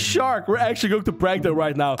freaking shark. We're actually going to prank them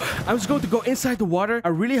right now. I'm just going to go inside the water. I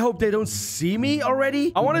really hope they don't see me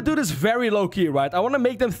already. I want to do this very low-key, right? I want to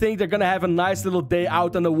make them think they're going to have a nice little day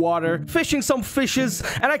out on the water, fishing some fishes.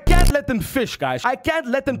 And I can't let them fish, guys. I can't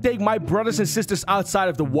let them take my brothers and sisters outside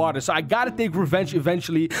of the water. So I got to take revenge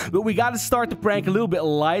eventually. But we got to start the prank a little bit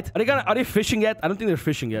light. Are they fishing yet? I don't think they're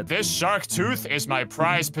fishing yet. This shark tooth is my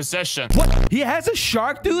prized possession. What? He has a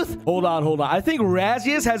shark tooth? Hold on. I think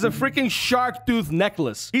Razius has a freaking shark tooth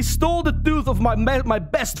necklace. He stole the tooth of my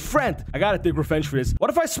best friend. I gotta take revenge for this. What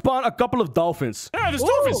if I spawn a couple of dolphins? Yeah, there's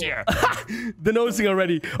dolphins here. They're noticing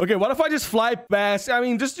already. Okay, what if I just fly past? I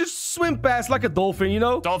mean, just swim past like a dolphin, you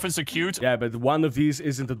know? Dolphins are cute. Yeah, but one of these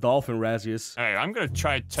isn't a dolphin, Razius. Hey, I'm gonna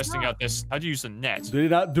try testing out this. How do you use a net? Do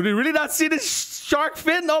they really not see this shark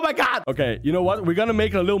fin? Oh my god. Okay, you know what? We're gonna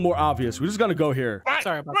make it a little more obvious. We're just gonna go here. What?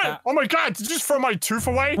 Sorry about that. Oh my god, did you just throw my tooth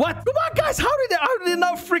away? What? Come on, guys. How did they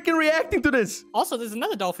not freaking reacting to this? Also, there's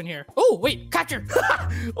another dolphin here. Oh, wait, catch her.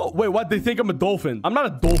 Oh, wait, what? They think I'm a dolphin. I'm not a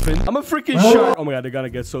dolphin. I'm a freaking shark. Oh my god, they're gonna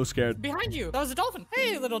get so scared. Behind you. That was a dolphin.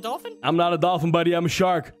 Hey, little dolphin. I'm not a dolphin, buddy. I'm a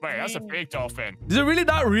shark. Wait, that's a big dolphin. Does it really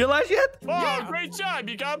not realize yet? Oh, great job.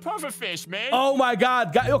 You got a perfect fish, man. Oh my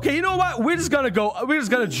god. Okay, you know what? We're just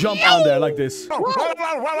gonna jump on there like this.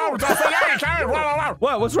 Whoa, dolphin. Hey, Karen, whoa.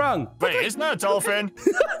 What? What's wrong? Wait, isn't that a dolphin?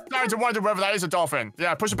 Starting to wonder whether that is a dolphin.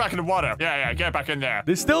 Yeah, push it back in the water. Yeah, get back in there.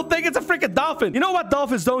 They still think it's a freaking dolphin. You know what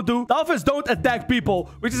dolphins don't do? Dolphins don't attack people,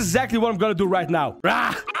 which is exactly what I'm gonna do right now.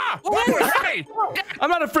 Hey! I'm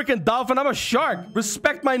not a freaking dolphin. I'm a shark.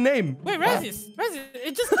 Respect my name. Wait, Razius,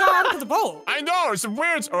 it just got onto the boat. I know, it's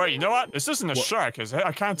weird. Oh, wait, you know what? This isn't a shark.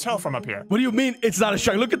 I can't tell from up here. What do you mean it's not a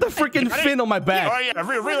shark? Look at the freaking fin on my back. Oh, yeah,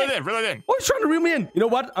 reel it in. Oh, he's trying to reel me in. You know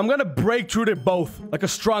what? I'm gonna break through their boat like a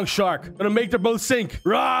strong shark. I'm gonna make their boat sink.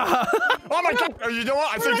 Oh my god! You know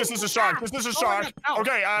what? I think this is a shark. This is a shark.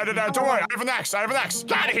 Okay, don't worry. I have an axe.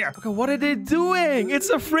 Get out of here. Okay, what are they doing? It's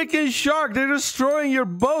a freaking shark. They're destroying your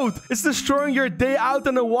boat. It's destroying your day out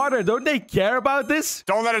in the water. Don't they care about this?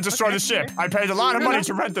 Don't let it destroy the ship. I paid a lot of money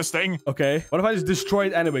to rent this thing. Okay. What if I just destroy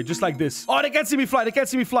it anyway, just like this? Oh, they can't see me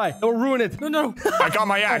fly. They'll ruin it. No. I got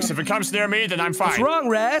my axe. If it comes near me, then I'm fine. What's wrong,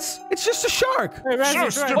 Raz? It's just a shark. Hey,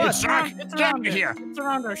 Razius, stupid shark. Get out of here. It's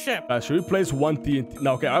around our ship. Should we place one TNT?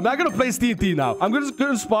 No, okay. I'm not gonna place TNT now. I'm just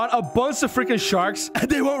gonna spawn a bunch of freaking sharks, and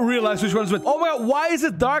they won't realize which one's which. Oh my god, why is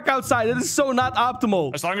it dark outside? It is so not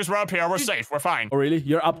optimal. As long as we're up here, we're safe. We're fine. Oh, really?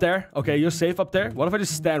 You're up there? Okay, you're safe up there? What if I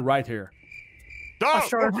just stand right here?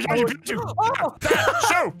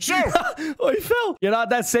 Shoot! Oh, he fell. You're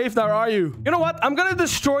not that safe now, are you? You know what? I'm gonna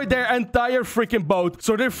destroy their entire freaking boat,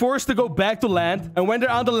 so they're forced to go back to land. And when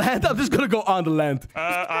they're on the land, I'm just gonna go on the land.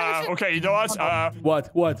 Okay, you know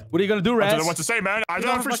what? What are you gonna do, Raz? I don't know what to say, man. I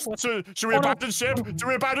don't know. Should we abandon ship? Do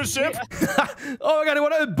we abandon ship? Oh my god, they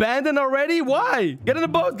want to abandon already? Why? Get in the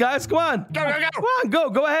boat, guys. Come on. Go. Come on,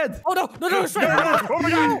 go ahead. Oh, no, it's right. Oh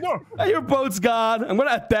my god, no. Hey, your boat's gone. I'm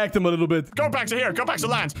gonna attack them a little bit. Go back to here. Go back to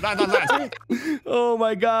land. Land. Oh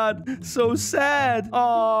my god. So sad.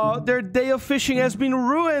 Oh, their day of fishing has been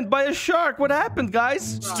ruined by a shark. What happened,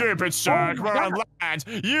 guys? Stupid shark. We're on land.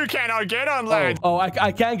 You cannot get on land. Oh,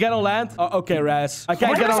 I can't get on land? Oh, okay, Raz. I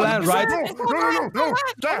can't get on land, right? No.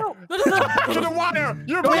 Get in the water.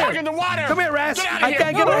 You're back in the water. Come here, Raz. I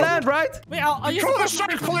can't get on land, right? Wait, I'll use Call the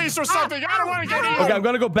shark police or something. I don't want to get in. Okay, I'm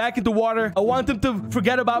gonna go back into water. I want them to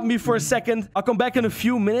forget about me for a second. I'll come back in a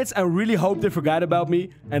few minutes and really hope they forgot about me.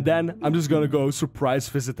 And then I'm just gonna go surprise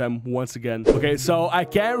visit them once again. Okay, so I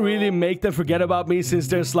can't really make them forget about me since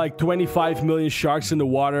there's like 25 million sharks in the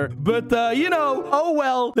water. But, you know, oh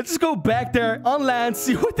well. Let's just go back there on land,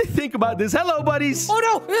 see what they think about this. Hello, buddies. Oh,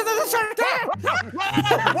 no. There's a shark there.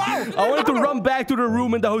 I wanted to run back to the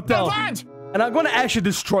room in the hotel. Land. And I'm gonna actually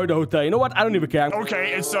destroy the hotel. You know what? I don't even care.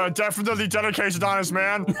 Okay, it's definitely dedicated, honest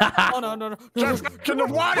man. Oh, no. Get in the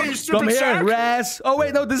water, you stupid Come here, shark. Raz. Oh,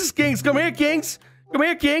 wait, no, this is Kings. Come here, Kings. Come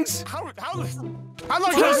here, Kings. How long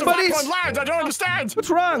can I survive on land? I don't understand. What's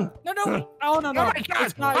wrong? No. Oh, no. Oh my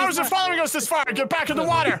god! How is it following us this far? Get back in the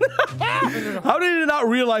water! How did you not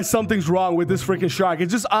realize something's wrong with this freaking shark?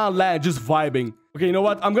 It's just on land, just vibing. Okay, you know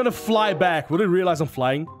what? I'm gonna fly back. Will it realize I'm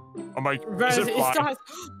flying? Oh my... Is it flying?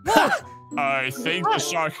 I think the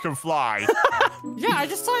shark can fly. Yeah, I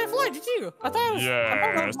just saw it fly. Did you? I thought it was.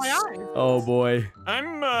 I thought it was my eyes. Oh boy.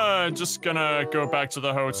 I'm just gonna go back to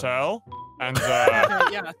the hotel. And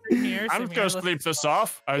Yeah, same here. I'm gonna sleep this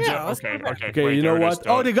off. Okay. Okay, Wait, you know there it what? is.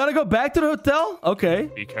 Oh, they gotta go back to the hotel? Okay.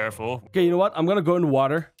 Be careful. Okay, you know what? I'm gonna go in the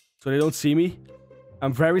water so they don't see me.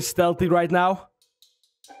 I'm very stealthy right now.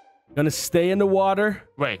 Gonna stay in the water.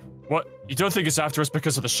 Wait, what? You don't think it's after us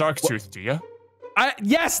because of the shark tooth, do you?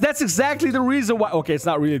 Yes, that's exactly the reason why. Okay, it's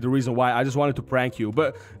not really the reason why. I just wanted to prank you,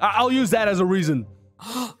 but I'll use that as a reason.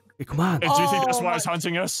 Hey, come on. Do you think that's why it's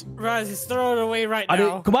hunting us? Raz, he's throwing it away right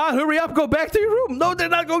now. Come on, hurry up. Go back to your room. No, they're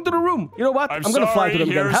not going to the room. You know what? I'm going to fly to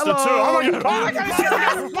them again. Hello.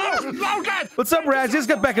 What's up, Raz? Just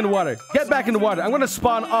get back in the water. Get back in the water. I'm going to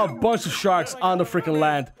spawn a bunch of sharks on the freaking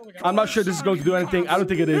land. I'm not sure this is going to do anything. I don't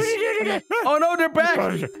think it is. Oh, no, they're back.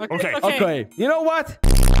 Okay. You know what?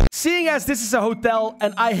 Seeing as this is a hotel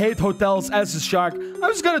and I hate hotels as a shark, I'm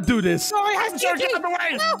just gonna do this. Get out of the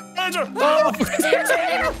way!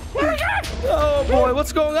 Oh boy,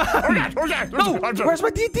 what's going on? No, Okay. where's my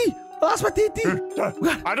TT? I lost my TT.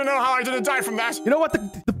 I don't know how I didn't die from that. You know what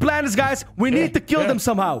the plan is, guys? We need to kill them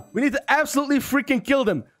somehow. We need to absolutely freaking kill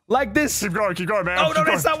them. Like this. Keep going, man. Oh, no,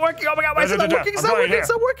 that's not working. Oh my god, why is it not working? It's not working. It's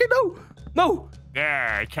not working. No.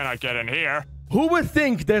 Yeah, I cannot get in here. Who would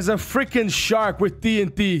think there's a freaking shark with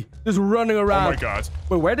TNT just running around? Oh my god.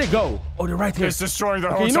 Wait, where'd they go? Oh, they're right here. It's destroying the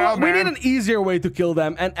hotel, you know what? man. We need an easier way to kill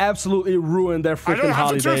them and absolutely ruin their freaking I don't have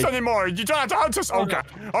holiday. the truth anymore. You don't have to hunt us. Oh god.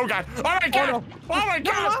 Oh my god.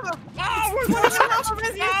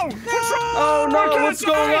 Oh no, what's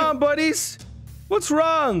going on, buddies? What's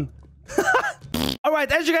wrong?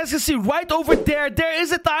 Alright, as you guys can see right over there, there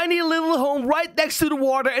is a tiny little home right next to the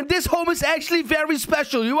water, and this home is actually very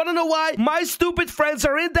special. You want to know why? My stupid friends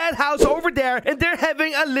are in that house over there, and they're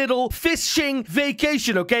having a little fishing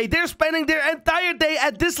vacation, okay? They're spending their entire day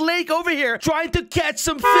at this lake over here trying to catch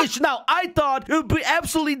some fish. Now, I thought it would be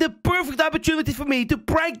absolutely the perfect opportunity for me to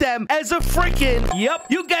prank them as a freaking, yep,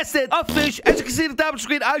 you guessed it, a fish. As you can see at the top of the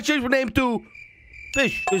screen, I changed my name to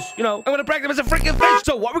fish. You know, I'm gonna prank them as a freaking fish.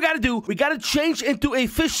 So what we gotta do, we gotta change into a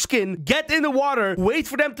fish skin, get in the water, wait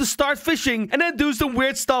for them to start fishing, and then do some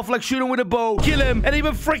weird stuff like shoot him with a bow, kill him, and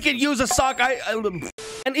even freaking use a sock.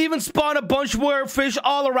 And even spawn a bunch more fish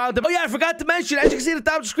all around them. Oh yeah, I forgot to mention, as you can see at the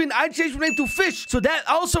top of the screen, I changed my name to fish. So that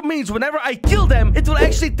also means whenever I kill them, it will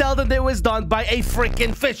actually tell them they was done by a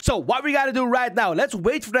freaking fish. So what we gotta do right now, let's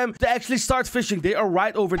wait for them to actually start fishing. They are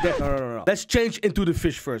right over there. No. Let's change into the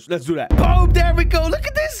fish first. Let's do that. Boom, there we go. Look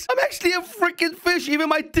at this. I'm actually a freaking fish. Even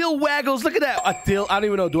my tail waggles. Look at that. A tail. I don't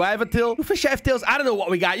even know. Do I have a tail? Do fish have tails? I don't know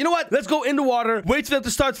what we got. You know what? Let's go in the water. Wait for them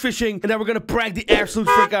to start fishing. And then we're going to prank the absolute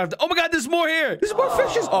freak out of them. Oh my god, there's more here. There's more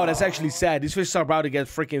fishes. Oh, that's actually sad. These fishes are about to get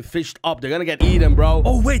freaking fished up. They're going to get eaten, bro.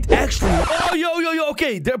 Oh, wait. Actually. Oh, yo.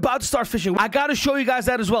 Okay. They're about to start fishing. I got to show you guys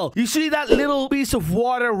that as well. You see that little piece of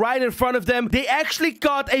water right in front of them? They actually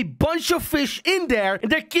caught a bunch of fish in there.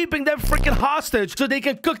 And they're keeping them freaking hostage so they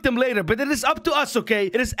can cook them later. But it is up to us, okay?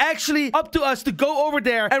 It is actually up to us to go over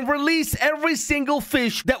there and release every single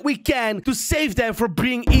fish that we can to save them from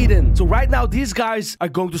being eaten. So right now, these guys are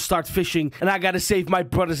going to start fishing, and I gotta save my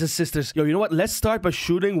brothers and sisters. Yo, you know what? Let's start by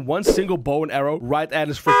shooting one single bow and arrow right at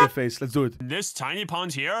his freaking face. Let's do it. This tiny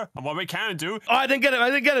pond here, and what we can do... Oh, I didn't get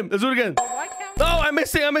him. Let's do it again. No, I'm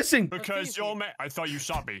missing. Because you're I thought you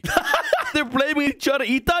shot me. They're blaming each other.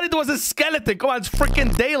 He thought it was a skeleton. Come on, it's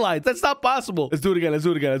freaking daylight. That's not possible. Let's do it again.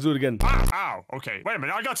 Ow. Okay, wait a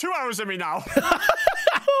minute. I got 2 arrows in me now.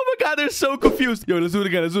 Oh my god, they're so confused. Yo, let's do it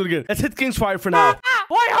again. Let's hit King's Fire for now.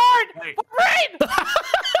 Why hard? Hey. Rain!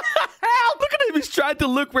 Help! Look at him. He's trying to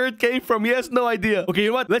look where it came from. He has no idea. Okay, you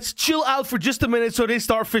know what? Let's chill out for just a minute so they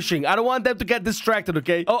start fishing. I don't want them to get distracted,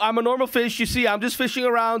 okay? Oh, I'm a normal fish. You see, I'm just fishing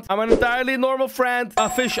around. I'm an entirely normal friend.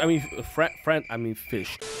 Fish. I mean,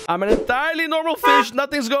 fish. I'm an entirely normal fish.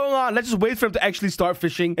 Nothing's going on. Let's just wait for them to actually start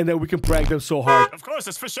fishing, and then we can prank them so hard. Of course,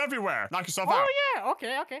 there's fish everywhere. Knock yourself out. Oh, yeah.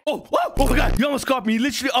 Okay. Oh my god. You almost caught me. You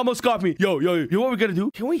literally almost caught me. Yo. You know what we're gonna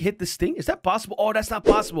do? Can we hit this thing? Is that possible? Oh, that's not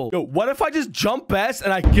possible. Yo, what if I just jump past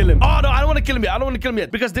and I kill him? Oh, no, I don't want to kill him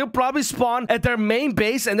yet. Because they'll probably spawn at their main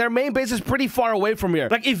base, and their main base is pretty far away from here.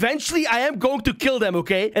 Like, eventually, I am going to kill them,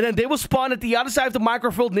 okay? And then they will spawn at the other side of the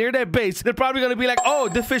Minecraft near their base. They're probably gonna be like, oh,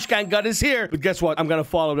 the fish gang god is here. But guess what? I'm gonna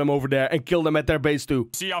follow them over there and kill them at their base too.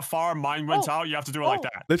 See how far mine went out? You have to do it like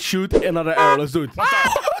that. Let's shoot another arrow. Let's do it. No,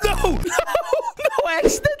 I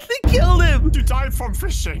accidentally killed him. You died from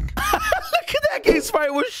fishing. Look at that. Case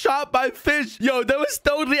Fire was shot by fish. Yo, that was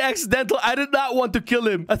totally accidental. I did not want to kill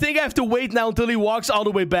him. I think I have to wait now until he walks all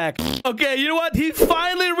the way back. Okay, you know what? He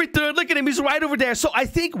finally returned. Look at him. He's right over there. So I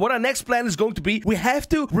think what our next plan is going to be, we have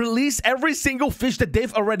to release every single fish that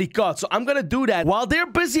they've already caught. So I'm gonna do that. While they're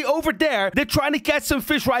busy over there, they're trying to catch some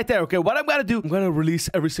fish right there. Okay, what I'm gonna do, I'm gonna release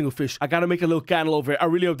every single fish. I gotta make a little candle over here. I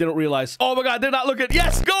really hope they don't realize. Oh my god, they're not looking.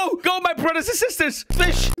 Yes, go! Go, my brothers and sisters.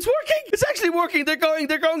 Fish. It's working. It's actually working. They're going.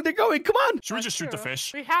 Come on. Should we just shoot the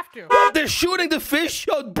fish? We have to. What? They're shooting the fish?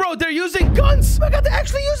 Yo, bro, they're using guns. Oh my god, they're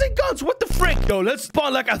actually using guns. What the frick? Yo, let's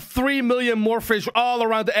spawn like a 3 million more fish all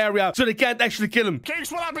around the area so they can't actually kill him.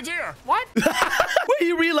 Kings, what happened here? What? Wait,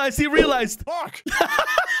 he realized. Fuck.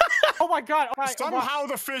 Oh my god. Right, Somehow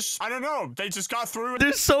the fish, I don't know, they just got through.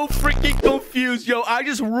 They're so freaking confused. Yo, I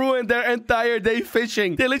just ruined their entire day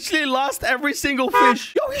fishing. They literally lost every single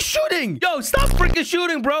fish. Yo, he's shooting. Yo, stop freaking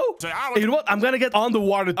shooting, bro. Hey, you know what? I'm gonna get on the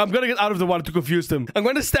water. I'm gonna get out of the water to confuse them. I'm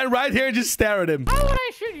gonna stand right here and just stare at him. How would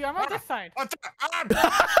I shoot you? I'm on this side.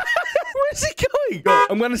 Where's he going? Yo,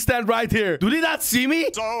 I'm gonna stand right here. Do they not see me?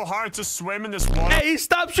 So hard to swim in this water. Hey,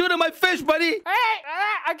 stop shooting my fish, buddy. Hey,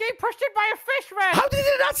 I get pushed in by a fish, man. How did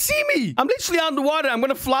they not see me? I'm literally on the water. I'm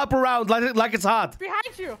gonna flop around like it's hot. Behind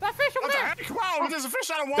you. That fish over What the there. heck? Wow, there's a fish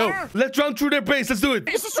out of Yo, water. let's run through their base. Let's do it.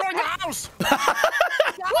 He's destroying the house.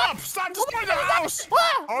 Stop! Stop destroying the house.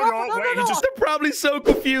 Oh no, wait, he just... They're probably so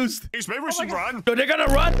confused. Maybe we should run. Yo, they're gonna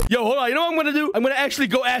run. Yo, hold on. You know what I'm gonna do? I'm gonna actually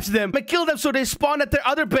go after them. I'm gonna kill them so they spawn at their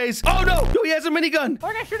other base. Oh no! Yo, he has a minigun.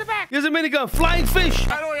 We're gonna shoot it back. He has a minigun. Flying fish.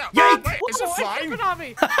 Wait, is it Whoa, flying? it's on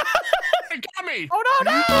me. It got me. Oh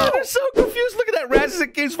no! They're so confused. Look at that. Razes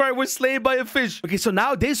and King's Fire were slain by a fish. Okay, so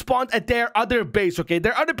now they spawned at their other base, okay?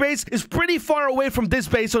 Their other base is pretty far away from this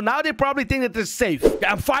base, so now they probably think that they're safe. Okay,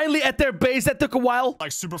 I'm finally at their base. That took a while.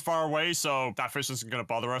 Like super far away, so that fish isn't gonna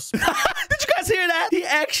bother us. Did you guys hear that? He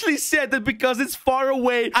actually said that because it's far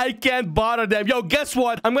away, I can't bother them. Yo, guess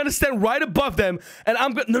what? I'm gonna stand right above them, and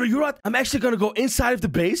I'm gonna... No, you know what? I'm actually gonna go inside of the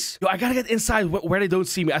base. Yo, I gotta get inside where they don't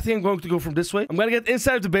see me. I think I'm going to go from this way. I'm gonna get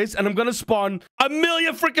inside of the base, and I'm gonna spawn a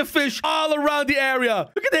million freaking fish all around the area.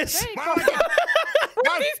 Look at this. Hey,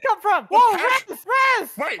 where did these come from? Whoa, Raz!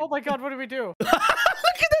 Wait. Oh my god, what do we do? Look at them.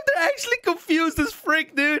 They're actually confused as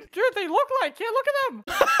frick, dude. Dude, they look like. Yeah, look at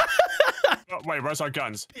them. Oh, wait, where's our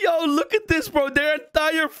guns? Yo, look at this, bro. Their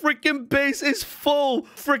entire freaking base is full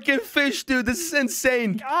freaking fish, dude. This is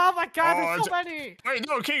insane. Oh my god, Oh, there's so many. Wait,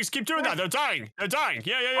 no, Kings, keep doing that. They're dying. They're dying.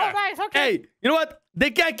 Yeah. Oh, nice. Okay. Hey, you know what? They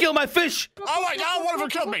can't kill my fish. Oh, wait, now one of them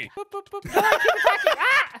killed me. Boop, boop, boop. All right, keep attacking.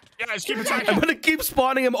 Ah! Yeah, let's keep I'm attacking. gonna keep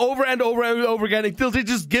spawning them over and over and over again until they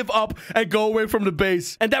just give up and go away from the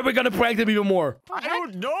base. And then we're gonna prank them even more. I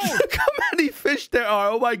don't know. Look how many fish there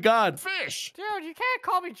are. Oh my god. Fish. Dude, you can't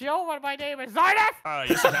call me Joe when my name is Zarnef.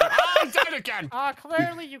 Yes, I can. Oh, I'm dead again.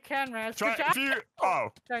 Clearly you can, Raz. Try, Good job. if you... Oh,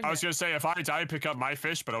 Dang I was it. gonna say, if I die, pick up my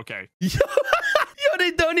fish, but okay. Yo,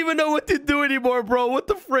 they don't even know what to do anymore, bro. What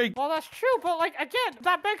the freak? Well, that's true, but like again,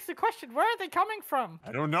 that begs the question: where are they coming from?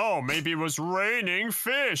 I don't know. Maybe it was raining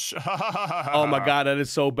fish. Oh my god, that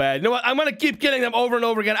is so bad. You know what? I'm gonna keep killing them over and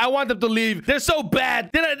over again. I want them to leave. They're so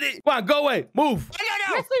bad. Come on, go away. Move.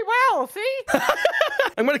 No. Yes, they will. See?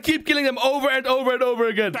 I'm gonna keep killing them over and over and over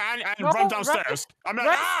again. And No, run downstairs. I'm Raz,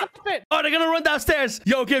 like, stop it. Oh, they're gonna run downstairs.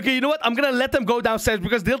 Yo, okay. You know what? I'm gonna let them go downstairs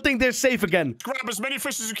because they'll think they're safe again. grab as many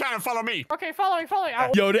fish as you can and follow me. Okay, follow me.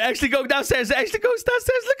 Yo, they actually go downstairs. They actually goes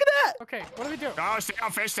downstairs. Look at that. Okay, what do we do? Oh, stay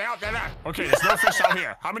out, fish. Stay out. There. Okay, there's no fish out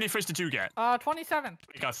here. How many fish did you get? 27.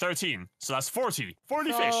 We got 13. So that's 40.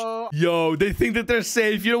 40 fish. So, Yo, they think that they're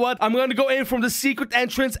safe. You know what? I'm gonna go in from the secret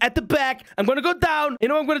entrance at the back. I'm gonna go down. You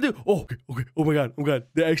know what I'm gonna do? Oh, okay. Oh my god.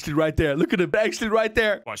 They're actually right there. Look at them. They're actually right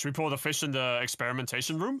there. What, should we pull the fish in the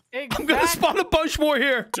experimentation room? I'm gonna spawn a bunch more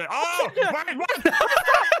here. Oh, wait, what?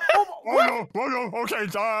 Oh no. Okay,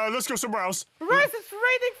 let's go somewhere else. Raz, it's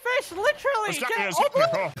raining fish, literally. Let's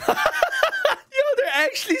Oh, Yo, they're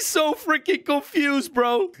actually so freaking confused,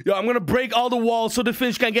 bro. Yo, I'm gonna break all the walls so the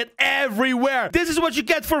fish can get everywhere. This is what you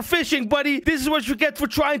get for fishing, buddy. This is what you get for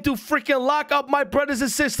trying to freaking lock up my brothers and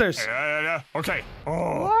sisters. Yeah. Okay.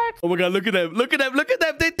 Oh. what? Oh my god, look at them. Look at them.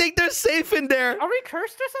 They think they're safe in there. Are we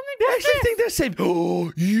cursed or something? They What's actually this? think they're safe.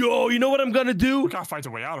 Oh, yo, you know what I'm gonna do? We gotta find a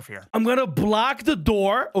way out of here. I'm gonna block the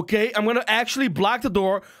door, okay? I'm gonna actually block the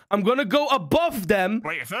door. I'm gonna go above them.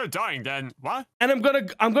 Wait, if they're dying, then what? And I'm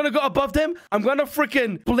gonna go above them. I'm gonna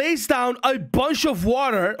freaking place down a bunch of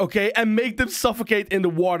water, okay? And make them suffocate in the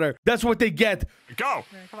water. That's what they get. Go. Okay,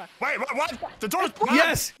 come on. Wait, what? The door's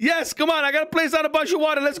blocked. Yes, come on. I gotta place down a bunch of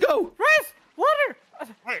water. Let's go. Raz, water.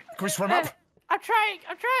 Wait, can we swim up? I'm trying.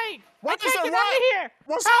 What I is can't there? get out of here.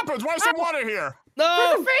 What's happened? Why is there water here? No,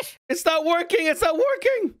 There's a fish. it's not working. It's not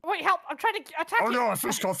working. Wait, help. I'm trying to attack Oh it. no, a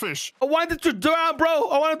fish called fish. I wanted to drown, bro.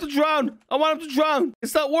 I want him to drown. I want him to drown.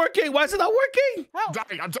 It's not working. Why is it not working? Help.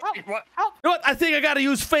 I'm dying. What? Help. You know what? I think I gotta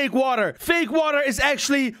use fake water. Fake water is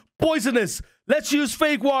actually poisonous. Let's use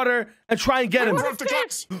fake water and try and get him. Broke the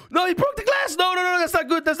glass. No, he broke the glass. No, that's not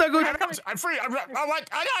good. That's not good. I'm free. What?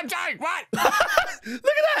 I'm dying. What? Look at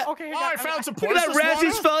that. Okay, Oh, I found some Look at that. poisonous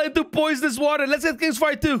Razzies water. fell into poisonous water. Let's get things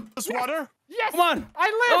right too. This water? Yes. Come on. I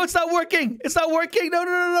live. No, it's not working. It's not working. No.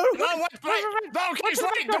 No, what? Wait. No, Case,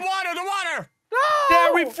 wait. The water. No.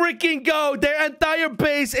 There we freaking go. Their entire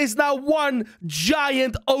base is now one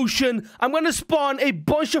giant ocean. I'm gonna spawn a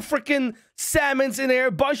bunch of freaking salmons in here,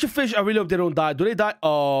 a bunch of fish. I really hope they don't die. Do they die?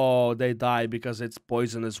 Oh, they die because it's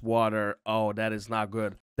poisonous water. Oh, that is not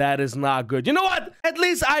good. That is not good. You know what? At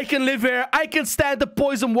least I can live here. I can stand the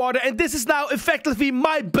poison water. And this is now effectively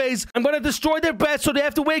my base. I'm gonna destroy their beds so they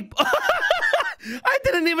have to wake... I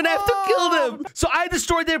didn't even have to kill them. So I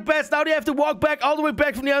destroyed their beds. Now they have to walk back all the way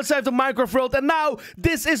back from the outside of the Minecraft world. And now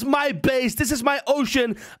this is my base. This is my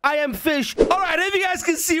ocean. I am fish. All right, if you guys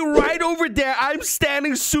can see right over there, I'm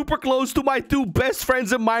standing super close to my two best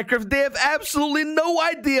friends in Minecraft. They have absolutely no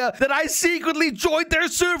idea that I secretly joined their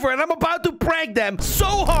server. And I'm about to prank them so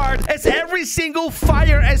hard as every single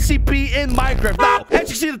fire SCP in Minecraft. Now, as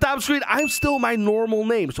you see at the top of the screen, I'm still my normal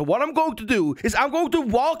name. So what I'm going to do is I'm going to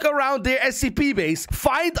walk around their SCP base,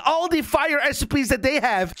 find all the fire SCPs that they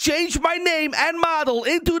have, change my name and model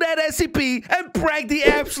into that SCP, and prank the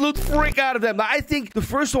absolute frick out of them. Now, I think the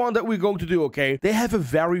first one that we're going to do, okay, they have a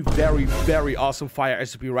very awesome fire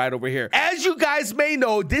SCP right over here. As you guys may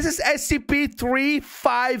know, this is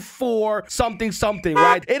SCP-354 something,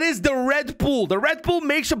 right? It is the red pool. The red pool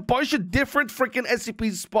makes a bunch of different freaking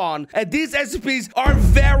SCPs spawn, and these SCPs are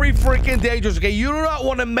very freaking dangerous, okay? You do not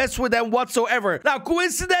want to mess with them whatsoever. Now,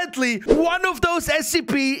 coincidentally, one of those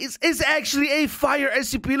SCPs is actually a fire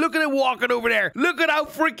SCP. Look at him walking over there. Look at how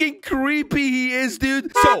freaking creepy he is,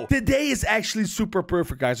 dude. So, today is actually super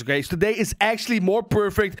perfect, guys, okay? So, today is actually more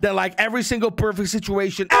perfect than, like, every single perfect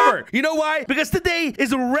situation ever. You know why? Because today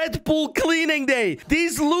is a red pool cleaning day.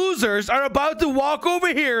 These losers are about to walk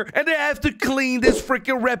over here, and they have to clean this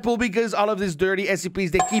freaking red pool because all of these dirty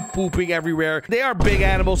SCPs, they keep pooping everywhere. They are big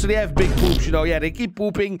animals, so they have big poops, you know? Yeah, they keep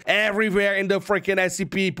pooping everywhere in the freaking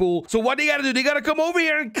SCP pool. So, what do you gotta do? They gotta come over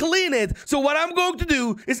here and clean it. So what I'm going to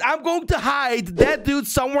do is I'm going to hide that dude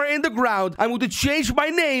somewhere in the ground. I'm going to change my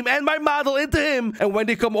name and my model into him. And when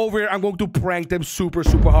they come over here, I'm going to prank them super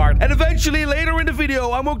hard. And eventually, later in the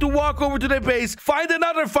video, I'm going to walk over to their base, find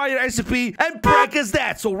another fire SCP, and prank as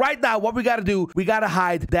that. So right now, what we gotta do, we gotta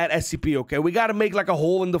hide that SCP, okay? We gotta make like a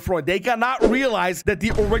hole in the floor. They cannot realize that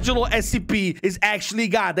the original SCP is actually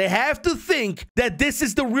gone. They have to think that this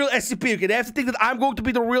is the real SCP, okay? They have to think that I'm going to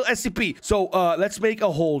be the real SCP. So, let's make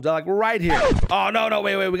a hole, like right here. Oh, no,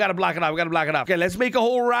 wait. We gotta block it up. Okay, let's make a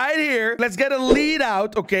hole right here. Let's get a lead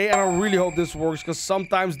out, okay? And I really hope this works because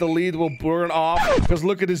sometimes the lead will burn off. Because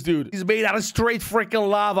look at this dude. He's made out of straight freaking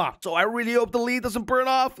lava. So I really hope the lead doesn't burn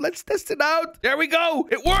off. Let's test it out. There we go.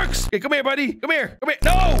 It works. Okay, come here, buddy. Come here.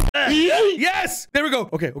 No. Yes. There we go.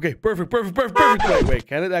 Okay. Perfect. Wait.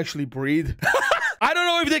 Can it actually breathe? I don't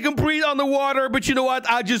know if they can breathe underwater, but you know what?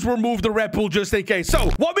 I'll just remove the red pool just in case.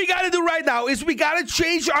 So, what we gotta do right now is we gotta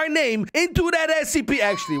change our name into that SCP.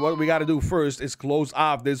 Actually, what we gotta do first is close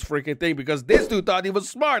off this freaking thing because this dude thought he was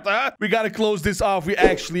smart, huh? We gotta close this off. We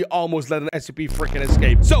actually almost let an SCP freaking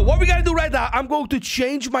escape. So, what we gotta do right now, I'm going to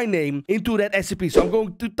change my name into that SCP. So, I'm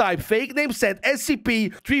going to type fake name set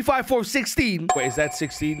SCP-35416. Wait, is that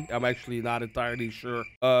 16? I'm actually not entirely sure.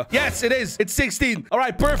 Yes, it is. It's 16. All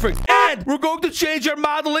right, perfect. And we're going to change your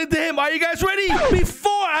model into him. Are you guys ready?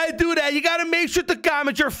 Before I do that, you gotta make sure to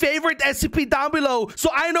comment your favorite SCP down below so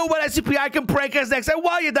I know what SCP I can prank as next. And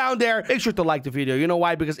while you're down there, make sure to like the video. You know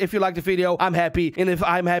why? Because if you like the video, I'm happy. And if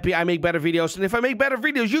I'm happy, I make better videos. And if I make better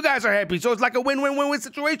videos, you guys are happy. So it's like a win-win-win-win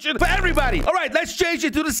situation for everybody. All right, let's change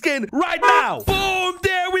it to the skin right now. Boom!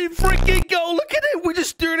 There we freaking go. Look at it. We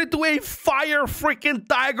just turned into a fire freaking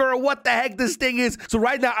tiger or what the heck this thing is. So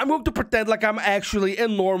right now, I'm going to pretend like I'm actually a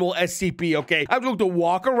normal SCP, okay? I'm going to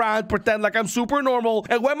walk around, pretend like I'm super normal,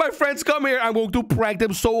 and when my friends come here, I'm going to prank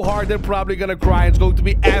them so hard they're probably gonna cry. It's going to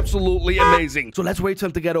be absolutely amazing. So let's wait for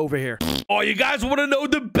them to get over here. Oh, you guys want to know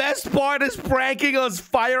the best part is pranking us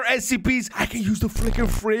fire SCPs? I can use the freaking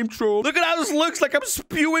frame troll. Look at how this looks like I'm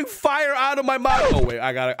spewing fire out of my mouth. Oh wait,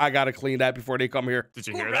 I gotta clean that before they come here. Did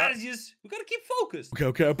you hear that? We gotta keep focused. Okay.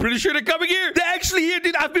 okay. I'm pretty sure they're coming here. They're actually here,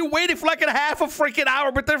 dude. I've been waiting for like a half a freaking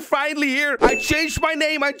hour, but they're finally here. I changed my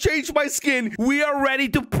name. I changed my skin. We are ready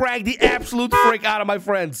to prank the absolute frick out of my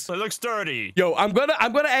friends. It looks dirty. Yo, I'm gonna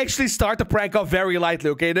actually start the prank off very lightly,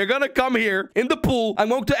 okay? They're gonna come here in the pool. I'm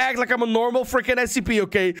going to act like I'm a normal freaking SCP,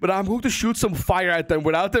 okay? But I'm going to shoot some fire at them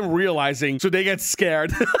without them realizing, so they get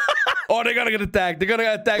scared. Oh, they're gonna get attacked. They're gonna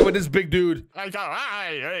get attacked by this big dude.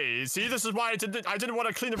 Hey, see, this is why I didn't want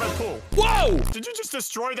to clean the red pool. Whoa! Did you just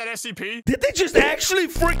destroy that SCP? Did they just actually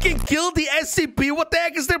freaking kill the SCP? What the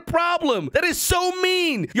heck is their problem? That is so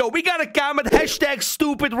mean. Yo, we gotta comment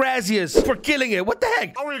 #StupidRazius for killing it. What the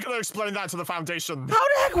heck? How are you gonna explain that to the Foundation? How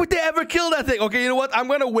the heck would they ever kill that thing? Okay, you know what? I'm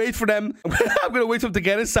gonna wait for them. I'm gonna wait for them to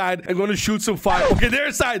get inside. I'm gonna shoot some fire. Okay, they're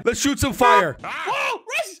inside. Let's shoot some fire. Oh,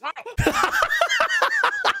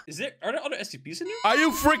 Are there other SCPs in here? Are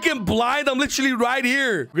you freaking blind? I'm literally right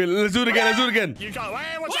here. Okay, let's do it again. Let's do it again. You got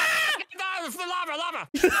wait, what's that? No, it's the lava.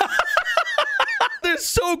 They're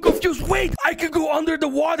so confused. Wait, I can go under the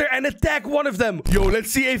water and attack one of them. Yo, let's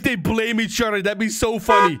see if they blame each other. That'd be so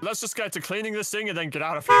funny. Let's just get to cleaning this thing and then get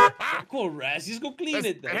out of here. Cool, Razius, go clean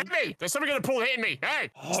it then. Hit me. There's somebody gonna pull hitting me. Hey.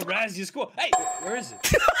 Oh, Razius, go. Hey, where is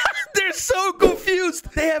it? They're so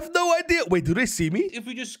confused. They have no idea. Wait, do they see me? If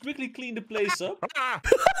we just quickly clean the place up.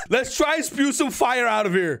 Let's try and spew some fire out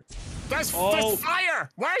of here. There's fire.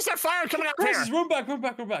 Where is that fire coming out here? Run back.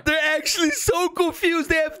 They're actually so confused.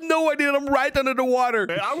 They have no idea that I'm right under the water.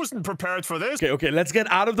 Hey, I wasn't prepared for this. Okay, let's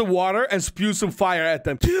get out of the water and spew some fire at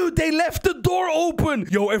them. Dude, they left the door open.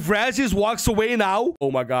 Yo, if Razius walks away now.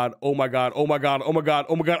 Oh my god. I'm going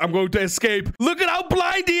to escape. Look at how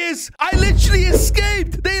blind he is. I literally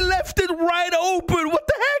escaped. They left it right open. What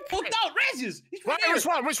the heck? Oh no, Razius.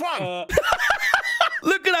 Which one?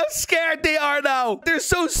 Look at how scared they are now. They're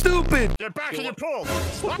so stupid. Get back in your pool.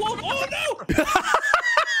 Oh no.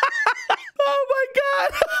 Oh my god.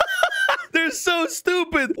 They're so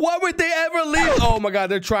stupid. Why would they ever leave? Oh my god,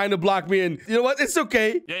 they're trying to block me in. You know what? It's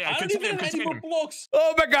okay. Yeah, I don't even have any more blocks.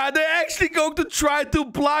 Oh my god, they're actually going to try to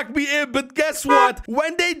block me in. But guess what?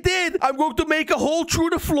 When they did, I'm going to make a hole through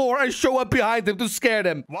the floor and show up behind them to scare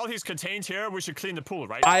them. While he's contained here, we should clean the pool,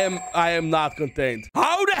 right? I am not contained.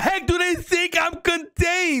 How the heck do they think I'm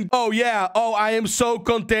contained? Oh yeah. Oh, I am so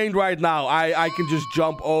contained right now. I can just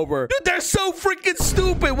jump over. Dude, they're so freaking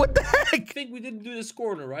stupid. What the heck? I think we didn't do this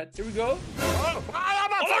corner, right? Here we go. Oh,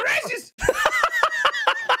 Razius!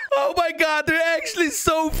 Oh my god, they're actually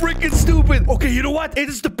so freaking stupid. Okay, you know what? It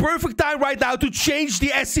is the perfect time right now to change the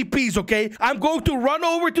SCPs, okay? I'm going to run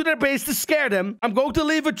over to their base to scare them. I'm going to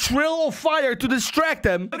leave a trail of fire to distract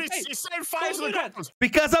them. You set fire to the ground.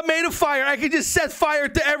 Because I made a fire, I can just set fire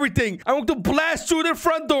to everything. I'm going to blast through their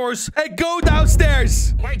front doors and go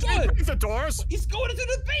downstairs. Wait, you break the doors? He's going into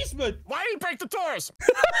the basement. Why do you break the doors?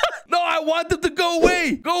 No, I want them to go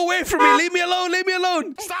away. Go away from me. Leave me alone. Leave me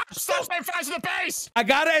alone. Stop setting fire to the base. I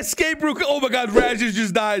gotta escape, Ruka. Oh my god, Razius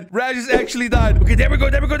just died. Razius actually died. Okay, there we go.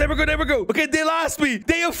 Okay, they lost me.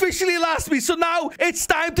 They officially lost me. So now it's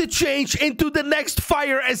time to change into the next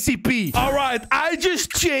fire SCP. All right, I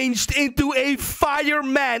just changed into a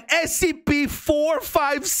fireman,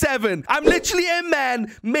 SCP-457. I'm literally a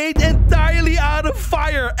man made entirely out of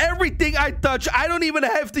fire. Everything I touch, I don't even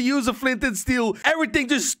have to use a flint and steel. Everything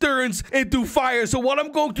just turns into fire. So what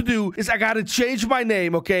I'm going to do is I gotta change my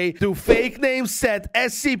name, okay, to fake name set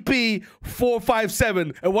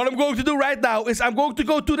SCP-457. And what I'm going to do right now is I'm going to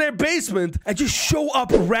go to their basement and just show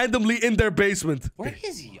up randomly in their basement. Where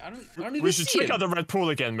is he? I don't even We should check out the red pool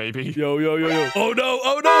again, maybe. Yo. Oh no.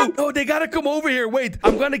 Oh, they gotta come over here. Wait,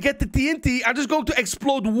 I'm gonna get the TNT. I'm just going to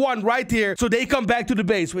explode one right here so they come back to the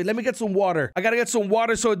base. Wait, let me get some water. I gotta get some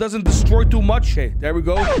water so it doesn't destroy too much. Okay, there we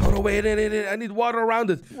go. Oh no, wait. I need water around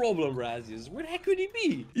it. Problem, Razius. Where the heck could he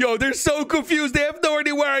be? Yo, they're so confused. They have no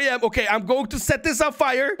idea where I am. Okay, I'm going to set this on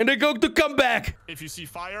fire and they're going to come back. If you see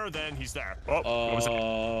fire, then he's there. Oh, what was that?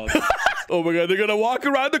 Oh my god, they're gonna walk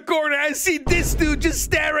around the corner and see this dude just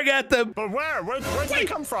staring at them. But where? Where'd they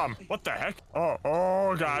come from? What the heck?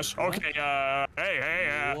 Oh gosh. Okay,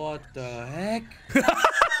 hey. What the heck?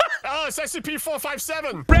 Oh, it's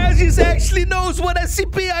SCP-457. Razius actually knows what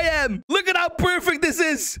SCP I am. Look at how perfect this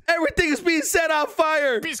is. Everything is being set on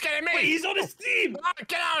fire. He's getting me. Wait, he's on his team.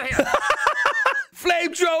 Get out of here.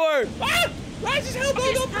 Flamethrower. Ah! Razius, help me!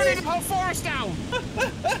 He's Don't burning please! the whole forest down.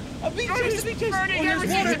 I'm being chased. burning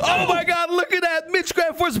everything. Oh my god, look at that.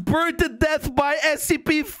 Mitchcraft was burned to death by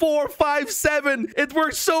SCP-457. It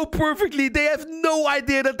worked so perfectly. They have no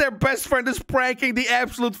idea that their best friend is pranking the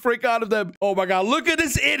absolute frick out of them. Oh my god, look at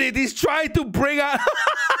this idiot. He's trying to bring out...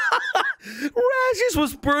 Razzies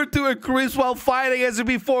was burned to a crisp while fighting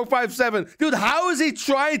SCP-457. Dude, how is he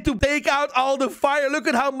trying to take out all the fire? Look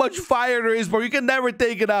at how much fire there is, bro. You can never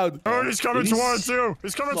take it out. Oh, he's coming towards you.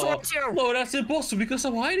 He's coming towards you. No, that's impossible because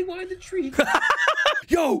I'm hiding behind the tree.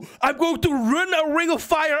 Yo, I'm going to run a ring of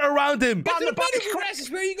fire around him. On the body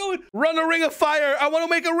crashes. Where are you going? Run a ring of fire. I want to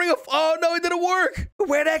make a ring of... Oh, no, it didn't work.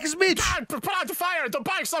 Where the heck is Mitch? God, put out the fire. The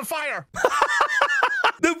bike's on fire.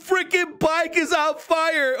 The freaking bike is on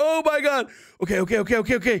fire. Oh, my God. Okay.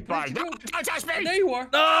 Fine. No, don't touch me. There you are.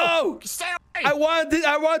 No. Stay away. I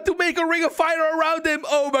want to make a ring of fire around him.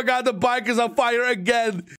 Oh, my God. The bike is on fire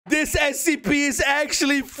again. This SCP is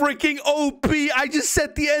actually freaking OP. I just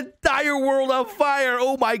set the entire world on fire.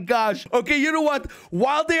 Oh, my gosh. Okay, you know what?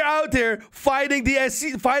 While they're out there fighting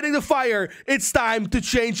the fire, it's time to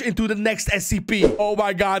change into the next SCP. Oh,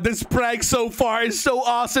 my God. This prank so far is so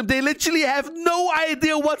awesome. They literally have no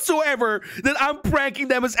idea whatsoever that I'm pranking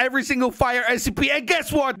them as every single fire SCP. And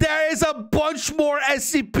guess what? There is a bunch more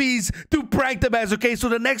SCPs to prank them as. Okay, so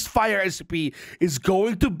the next fire SCP is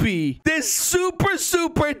going to be this super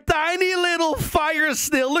tiny little fire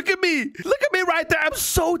snail. Look at me. Look at me right there. I'm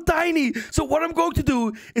so tiny. So what I'm going to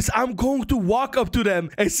do is I'm going to walk up to them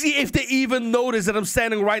and see if they even notice that I'm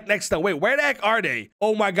standing right next to them. Wait, where the heck are they?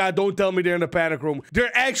 Oh my God, don't tell me they're in the panic room.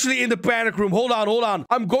 They're actually in the panic room. Hold on.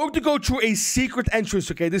 I'm going to go through a secret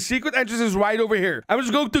entrance, okay? The secret entrance is right over here. I'm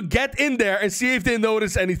just going to get in there and see if they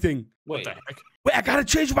notice anything. Wait. What the heck? Wait, I gotta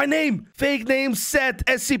change my name. Fake name set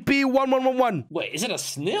SCP-1111. Wait, is it a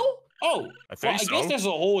snail? Oh, I think I so. guess there's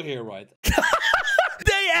a hole here, right?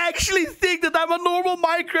 They actually think that I'm a normal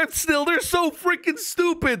Minecraft still. They're so freaking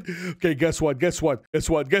stupid. Okay, guess what? Bad,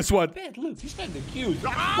 look, he's kind of cute.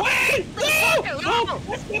 Wait! No!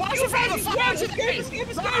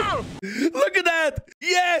 Look at that.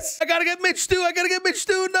 Yes. I gotta get Mitch too.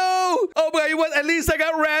 No. Oh my God, what? At least I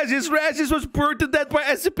got Razzies. Razzies was burned to death by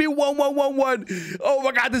SCP-1111. Oh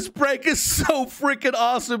my God, this prank is so freaking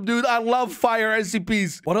awesome, dude. I love fire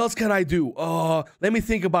SCPs. What else can I do? Let me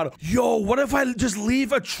think about it. Yo, what if I just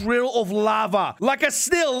leave a trail of lava? Like a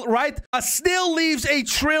snail, right? A snail leaves a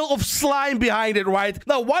trail of slime behind it, right?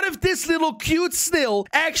 Now, what if this little cute snail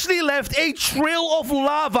actually left a trail of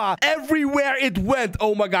lava everywhere it went?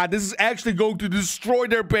 Oh my God, this is actually going to destroy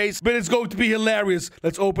their base, but it's going to be hilarious.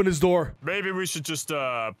 Let's open this door. Maybe we should just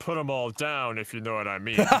put them all down, if you know what I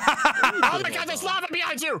mean. Oh my God, there's lava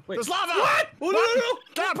behind you! There's lava! What? Oh, no.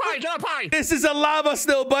 Get up high! This is a lava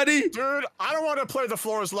snail, buddy. Dude, I don't want to play the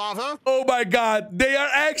floor as lava. Oh my God, they are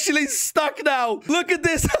actually stuck now. Look at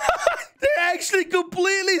this. They're actually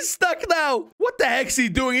completely stuck now. What the heck's he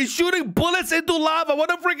doing? He's shooting bullets into lava.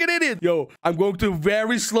 What a freaking idiot. Yo, I'm going to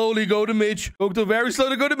very slowly go to Mitch.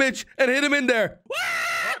 And hit him in there.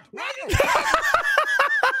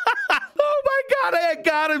 Oh my God, I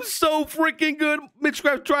got him so freaking good.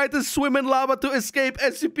 Mitchcraft tried to swim in lava to escape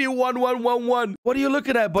SCP-1111. What are you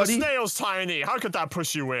looking at, buddy? The snail's tiny. How could that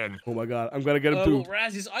push you in? Oh my God, I'm gonna get him too.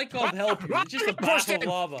 Razzies, I can't help you. It's just a bath of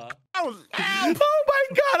lava. Oh, Oh my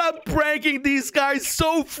God, I'm pranking these guys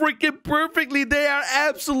so freaking perfectly. They are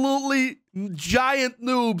absolutely giant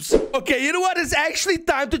noobs. Okay, you know what? It's actually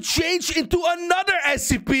time to change into another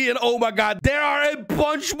SCP. And oh my God, there are a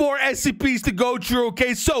bunch more SCPs to go through.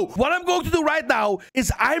 Okay, so what I'm going to do right now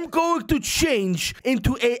is I'm going to change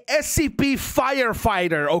into a SCP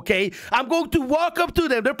firefighter. Okay, I'm going to walk up to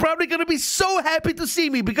them. They're probably going to be so happy to see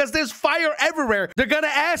me because there's fire everywhere. They're going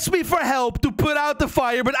to ask me for help to put out the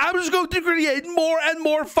fire, but I'm just going to create more and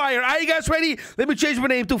more fire. Are you guys ready? Let me change my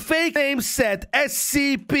name to fake name set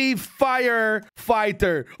SCP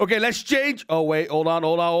Firefighter. Okay, let's change. Oh, wait. Hold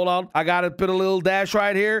on. I got to put a little dash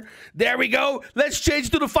right here. There we go. Let's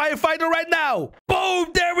change to the firefighter right now.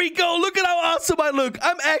 Boom. There we go. Look at how awesome I look.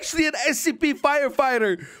 I'm actually an SCP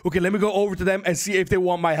firefighter. Okay, let me go over to them and see if they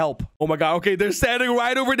want my help. Oh, my God. Okay, they're standing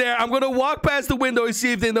right over there. I'm going to walk past the window and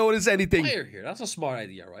see if they notice anything. Fire here. That's a smart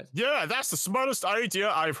idea, right? yeah, that's the smartest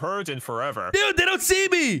idea I've heard in forever. Dude, they don't see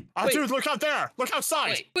me. Dude, look out there. Look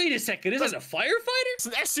outside. Wait a second. Is that a firefighter? It's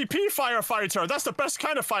an SCP firefighter. That's the best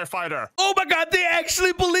kind of firefighter. Oh, my God. They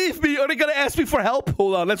actually believe me. Are they going to ask me for help?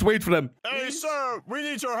 Hold on. Let's wait for them. Hey, sir, we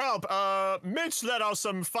need your help. Mitch let out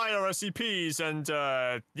some fire SCPs and,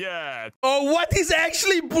 yeah. Oh, what? He's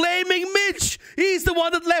actually blaming Mitch. He's the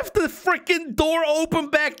one that left the freaking door open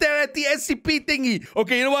back there at the SCP thingy.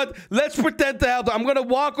 Okay, you know what? Let's pretend to help. I'm going to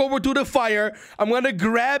walk over to the fire. I'm going to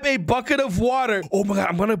grab a bucket of water. Oh, my God.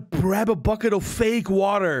 I'm going to grab a bucket of fake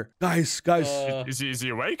water. Guys. Is he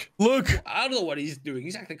awake? Look. I don't know what he's doing.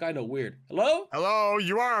 He's acting kind of weird. Hello? Hello,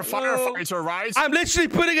 you are a firefighter, right? I'm literally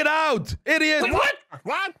putting it out. Idiot. Wait,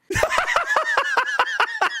 what?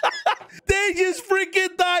 They just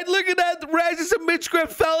freaking died. Look at that.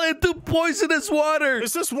 Witchcraft fell into poisonous water.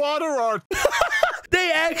 Is this water or...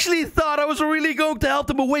 They actually thought I was really going to help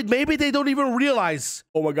them, but wait, maybe they don't even realize.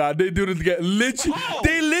 Oh my god, they did it again.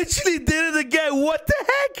 They literally did it again. What the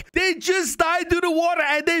heck? They just died to the water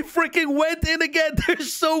and they freaking went in again. They're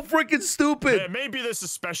so freaking stupid. Maybe this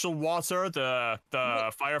is special water the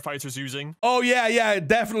firefighters using. Oh yeah,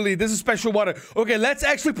 definitely. This is special water. Okay, let's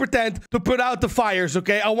actually pretend to put out the fires,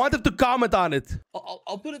 okay? I want them to comment on it.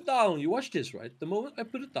 I'll put it down on you. Watch this, right? The moment I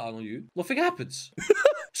put it down on you, nothing happens.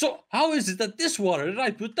 So how is it that this water that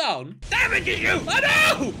I put down damages you? I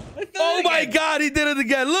know! Oh my god, he did it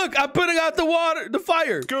again. Look, I'm putting out the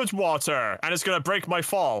fire. Good water. And it's gonna break my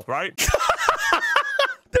fall, right?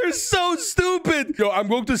 They're so stupid. Yo, I'm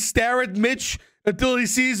going to stare at Mitch until he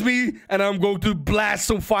sees me, and I'm going to blast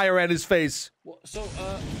some fire at his face. So,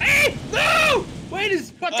 hey! No!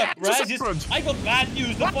 Wait, what the happened? I got bad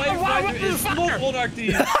news. The firefighter is not on our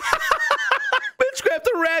team. Witchcraft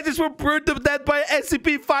and Regis were burned to death by an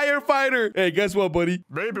SCP firefighter. Hey, guess what, buddy?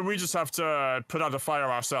 Maybe we just have to put out the fire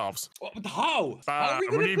ourselves. But how? How are we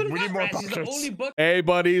gonna put it out? We need more buckets. Hey,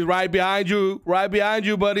 buddies, right behind you. Right behind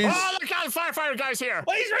you, buddies. Oh, look out, the firefighter guy's here.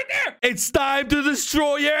 Oh, he's right there. It's time to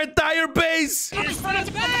destroy your entire base. He's front of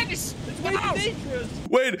the bags. It's way too dangerous.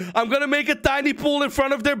 Wait, I'm gonna make a tiny pool in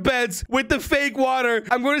front of their beds with the fake water.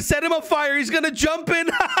 I'm gonna set him on fire. He's gonna jump in.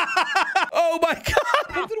 Oh my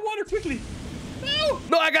god. Go to the water quickly.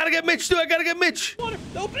 No, I gotta get Mitch too. I gotta get Mitch. Water.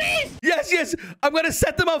 No, please. Yes. I'm gonna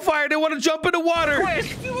set them on fire. They want to jump in the water.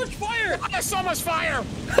 Wait, too much fire. There's so much fire.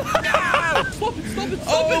 No. Stop it.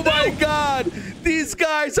 Oh my god. These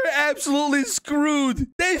guys are absolutely screwed.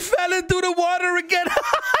 They fell into the water again.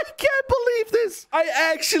 I can't believe this. I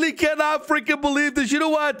actually cannot freaking believe this. You know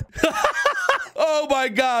what? Oh my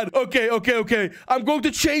god. Okay. I'm going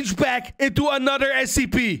to change back into another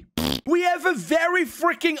SCP. We have a very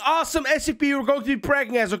freaking awesome SCP we're going to be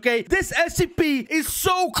pranking as, okay? This SCP is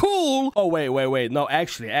so cool. Oh, wait. No,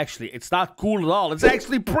 actually, it's not cool at all. It's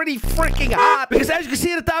actually pretty freaking hot. Because as you can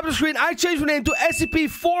see at the top of the screen, I changed my name to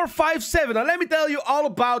SCP-457. Now, let me tell you all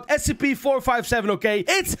about SCP-457, okay?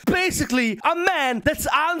 It's basically a man that's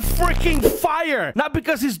on freaking fire. Not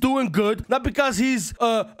because he's doing good. Not because he's,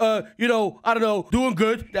 I don't know, doing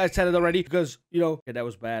good. I said it already because, okay, that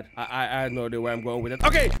was bad. I had no idea where I'm going with it.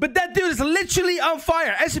 Okay, but that dude is literally on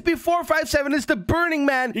fire. SCP-457 is the Burning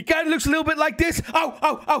Man. He kind of looks a little bit like this. Ow.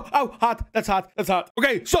 Hot. That's hot.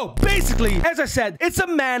 Okay, so basically, as I said, it's a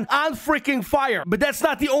man on freaking fire. But that's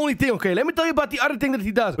not the only thing, okay? Let me tell you about the other thing that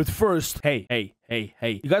he does. But first, hey.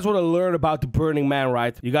 You guys want to learn about the Burning Man,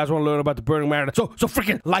 right? You guys want to learn about the Burning Man. So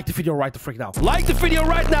freaking like the video right the freak now. Like the video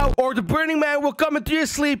right now, or the Burning Man will come into your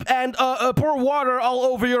sleep and pour water all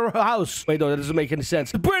over your house. Wait, no, that doesn't make any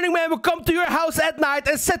sense. The Burning Man will come to your house at night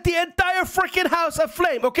and set the entire freaking house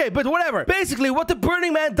aflame. Okay, but whatever. Basically, what the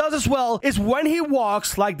Burning Man does as well is when he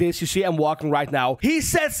walks like this, you see I'm walking right now, he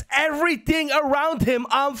sets everything around him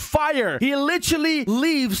on fire. He literally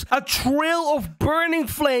leaves a trail of burning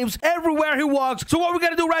flames everywhere he walks. So what we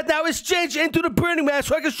gotta do right now is change into the Burning Man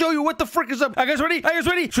so I can show you what the frick is up. Are you guys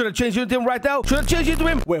ready? Should I change into him right now?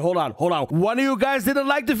 Wait, hold on. One of you guys didn't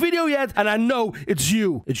like the video yet, and I know it's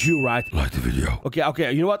you. It's you, right? Like the video.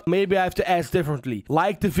 Okay. You know what? Maybe I have to ask differently.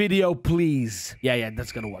 Like the video, please. Yeah,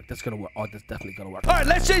 that's gonna work. Oh, that's definitely gonna work. All right,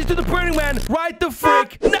 let's change to the Burning Man right the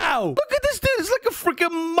frick now. Look at this dude. It's like a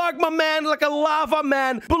freaking magma man, like a lava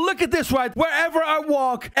man. But look at this, right? Wherever I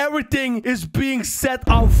walk, everything is being set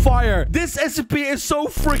on fire. This SCP is so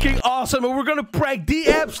freaking awesome, and we're gonna prank the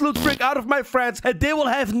absolute frick out of my friends, and they will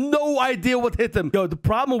have no idea what hit them. Yo, the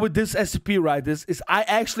problem with this SCP, right, is I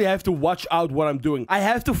actually have to watch out what I'm doing. I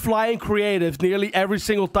have to fly in creative nearly every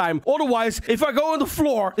single time. Otherwise, if I go on the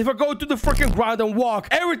floor, if I go to the freaking ground and walk,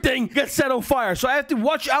 everything gets set on fire. So I have to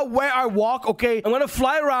watch out where I walk, okay? I'm gonna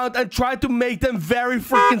fly around and try to make them very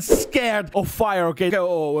freaking scared of fire, okay?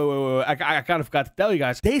 Oh, wait. I kind of forgot to tell you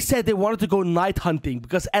guys. They said they wanted to go night hunting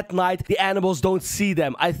because at night, the animals don't see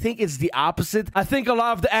them. I think it's the opposite. I think a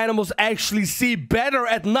lot of the animals actually see better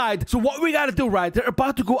at night. So what we gotta do, right? They're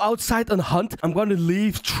about to go outside and hunt. I'm gonna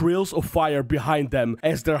leave trails of fire behind them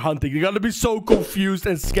as they're hunting. They're gonna be so confused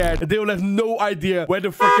and scared, and they will have no idea where the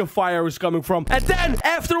freaking fire is coming from. And then,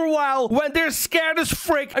 after a while, when they're scared as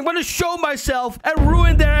frick, I'm gonna show myself and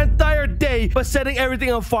ruin their entire day by setting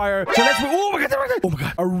everything on fire. So let's... Oh my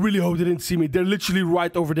god. I really hope they didn't see me. They're literally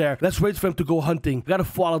right over there. Let's wait for them to go hunting. We gotta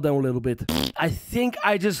follow them a little bit. I think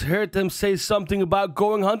I just heard them say something about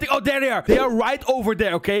going hunting. Oh, there they are. They are right over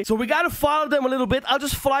there, okay? So we gotta follow them a little bit. I'll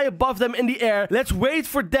just fly above them in the air. Let's wait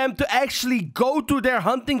for them to actually go to their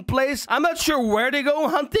hunting place. I'm not sure where they go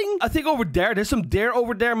hunting. I think over there. There's some deer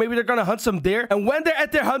over there. Maybe they're gonna hunt some deer. And when they're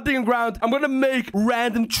at their hunting ground, I'm gonna make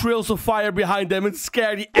random trails of fire behind them and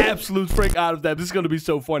scare the absolute frick out of them. This is gonna be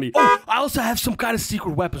so funny. Oh, I also have some kind of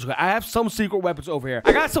secret weapons. Okay? I have some secret weapons over here.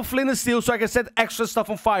 I got some flint and steel so I can set extra stuff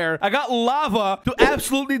on fire. I got lava to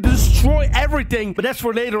absolutely destroy everything, but that's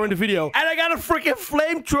for later in the video. And I got a freaking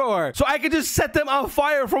flamethrower so I can just set them on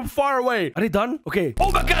fire from far away. Are they done? Okay.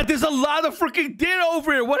 Oh my god, there's a lot of freaking deer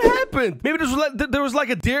over here. What happened? Maybe there was like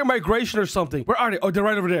a deer migration or something. Where are they? Oh, they're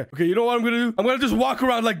right over there. Okay, you know what I'm gonna do? I'm gonna just walk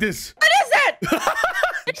around like this. What is that?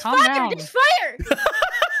 There's Calm fire! down. There's fire!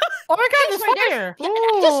 Oh my god, there's fire! I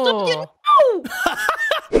just stopped you.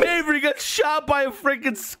 No! Maverick got shot by a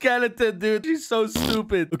freaking skeleton, dude. She's so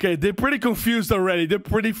stupid. Okay, they're pretty confused already. They're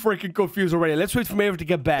pretty freaking confused already. Let's wait for Maverick to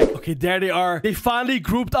get back. Okay, there they are. They finally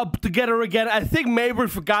grouped up together again. I think Maverick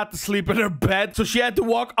forgot to sleep in her bed, so she had to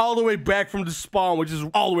walk all the way back from the spawn, which is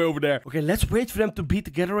all the way over there. Okay, let's wait for them to be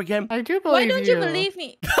together again. I do believe you. Why don't you believe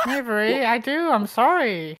me? Avery, I do. I'm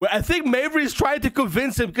sorry. Well, I think Maverick is trying to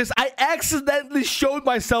convince him because I accidentally showed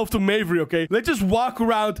myself to Maverick, okay? Let's just walk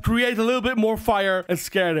around, create a little bit more fire, and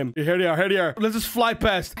scare them. Here they are. Here they are. Let's just fly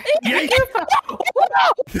past.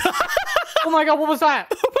 Oh my god, what was that?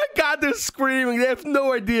 Oh my god, they're screaming. They have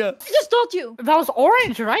no idea. I just told you. That was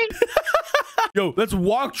orange, right? Yo, let's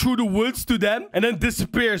walk through the woods to them and then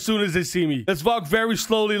disappear as soon as they see me. Let's walk very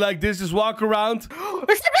slowly like this. Just walk around. Oh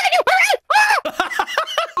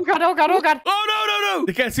god, oh god, oh god. Oh, no, no, no.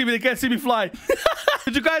 They can't see me. They can't see me fly.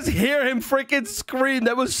 Did you guys hear him freaking scream?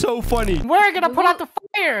 That was so funny. We're gonna put out the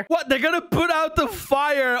fire. What? They're gonna put out the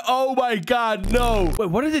fire? Oh my god, no. Wait,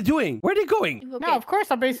 what are they doing? Where are they going? Okay. No, of course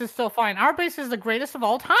our base is still fine. Our base is the greatest of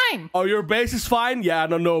all time. Oh, your base is fine? Yeah, I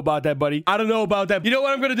don't know about that, buddy. I don't know about that. You know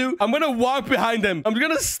what I'm gonna do? I'm gonna walk behind them. I'm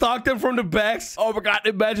gonna stalk them from the backs. Oh my god,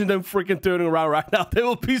 imagine them freaking turning around right now. They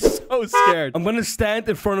will be so scared. I'm gonna stand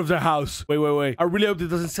in front of their house. Wait, wait, wait. I really hope it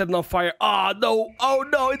doesn't set it on fire. Oh, no. Oh,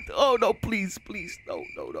 no. Oh, no. Please, please. No,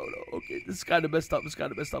 no, no, no. Okay, this is kind of messed up. This is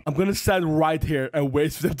kind of messed up. I'm gonna stand right here and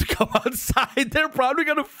wait for them to come outside. They're probably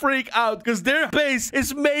gonna freak out because their base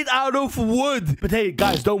is made out of wood. But hey,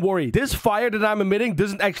 guys, don't worry. This fire that I'm emitting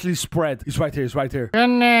doesn't actually spread. It's right here. It's right here.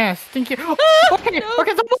 Goodness, thank you. Okay, no.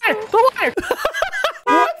 okay, the water, the water.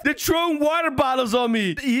 What? They're throwing water bottles on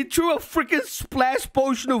me. He threw a freaking splash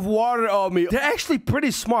potion of water on me. They're actually pretty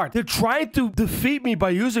smart. They're trying to defeat me by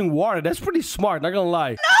using water. That's pretty smart, not gonna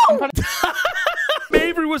lie. No!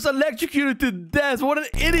 Maverick was electrocuted to death. What an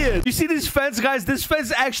idiot. You see this fence, guys? This fence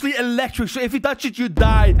is actually electric. So if you touch it, you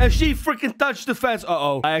die. And she freaking touched the fence.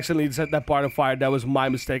 Uh-oh. I accidentally set that part on fire. That was my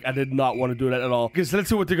mistake. I did not want to do that at all. Okay, so let's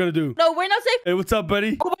see what they're gonna do. No, we're not safe. Hey, what's up,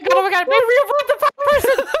 buddy? Oh my god, maybe we avoid the fire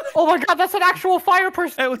person. Oh my god, that's an actual fire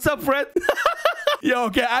person. Hey, what's up, Fred? Yo,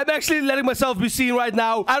 okay, I'm actually letting myself be seen right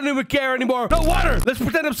now. I don't even care anymore. No water. Let's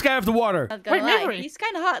pretend I'm scared of the water. Not gonna Wait, lie. Maverick. He's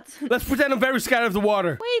kind of hot. Let's pretend I'm very scared of the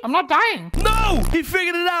water. Wait. I'm not dying. No! He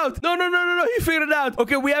figured it out. No, no, no, no, no. He figured it out.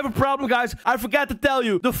 Okay, we have a problem, guys. I forgot to tell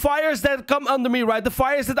you. The fires that come under me, right? The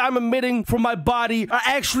fires that I'm emitting from my body are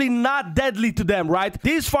actually not deadly to them, right?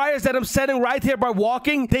 These fires that I'm setting right here by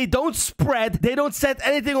walking, they don't spread. They don't set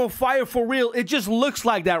anything on fire for real. It just looks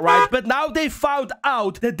like that, right? But now they found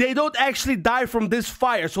out that they don't actually die from this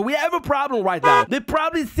fire. So we have a problem right now. They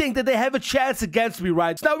probably think that they have a chance against me,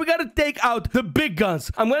 right? So now we gotta take out the big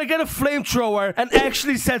guns. I'm gonna get a flamethrower and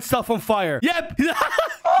actually set stuff on fire. Yep.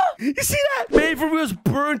 You see that? Maverick was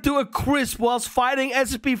burned to a crisp whilst fighting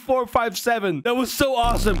SCP-457. That was so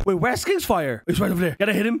awesome. Wait, where's King's fire? He's right over there.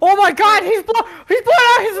 Gotta hit him. Oh my god, he's blowing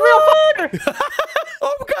out his real fire.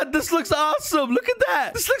 Oh my god, this looks awesome. Look at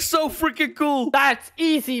that. This looks so freaking cool. That's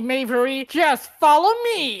easy, Maverick. Just follow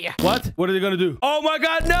me. What? What are they gonna do? Oh my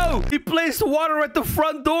god, no! He placed water at the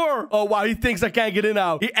front door. Oh wow, he thinks I can't get in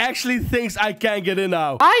now. He actually thinks I can't get in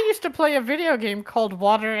now. I used to play a video game called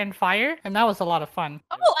Water and Fire, and that was a lot of fun.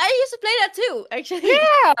 Oh, I used to play that too, actually.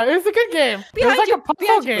 Yeah, it was a good game. It was Behind like you, a puzzle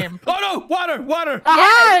behind you. game. Oh no, water, water.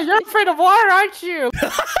 Aha, you're afraid of water, aren't you?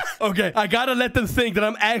 Okay, I gotta let them think that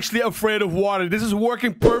I'm actually afraid of water. This is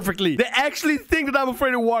working perfectly. They actually think that I'm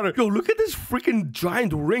afraid of water. Yo, look at this freaking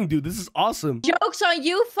giant ring, dude. This is awesome. Joke's on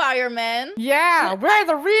you, fireman. Yeah, we're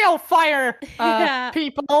the real fire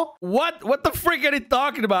people. What? What the frick are they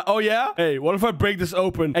talking about? Oh, yeah? Hey, what if I break this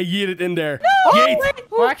open and yeet it in there? No, Yeet. wait.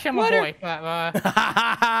 Well, actually, I'm Water. a boy.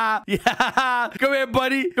 Yeah. Come here,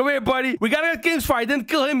 buddy. Come here, buddy. We gotta get King's fire. I didn't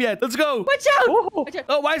kill him yet. Let's go. Watch out. Oh. Watch out.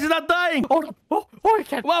 Oh, why is he not dying? Oh, I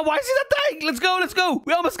can't. Well, Why is he not dying? Let's go. Let's go.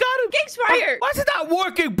 We almost got him. King's fire. Why is it not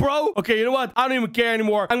working, bro? Okay, you know what? I don't even care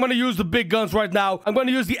anymore. I'm gonna use the big guns right now. I'm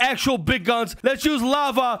gonna use the actual big guns. Let's use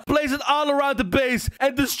lava, place it all around the base,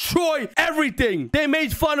 and destroy everything. They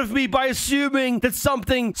made fun of me by assuming that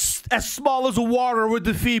something as small as water would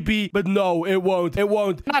defeat me, but no, it won't. It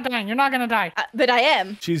won't. You're not dying. You're not gonna die. But I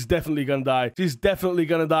am. She's definitely gonna die. She's definitely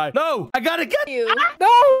gonna die. No, I gotta get You. No!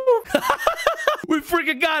 We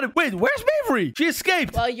freaking got him. Wait, where's Mavery? She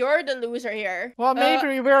escaped. Well, you're the loser here. Well,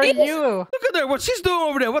 maybe where are you? Look at her. What she's doing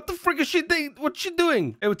over there. What the frick is she doing? What's she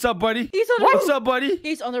doing? Hey, what's up, buddy? He's on the What's roof. up, buddy?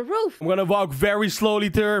 He's on the roof. I'm gonna walk very slowly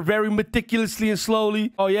to her, very meticulously and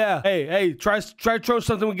slowly. Oh yeah. Hey, try throw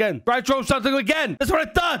something again. Try throw something again. That's what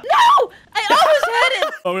I thought. No! I almost had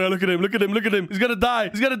it. Oh yeah, look at him. Look at him. Look at him. He's gonna die.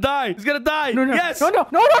 He's gonna die. He's gonna die. No, no, Yes. no, no,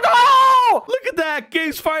 no, no, no! Look at that.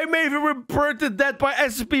 King's Fire Maven were burnt to death by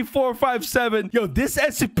SCP-457. Yo, this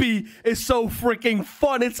SCP is so freaking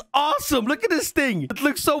fun. It's awesome. Look at this thing. It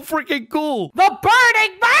looks so freaking cool. The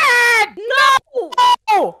Burning Man! No!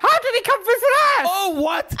 Oh, how did he come visit us? Oh,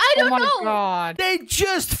 what? I don't oh my know. God. They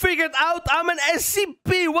just figured out I'm an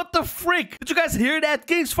SCP. What the frick? Did you guys hear that?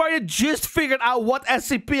 King's Fire just figured out what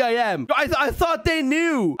SCP I am. I thought they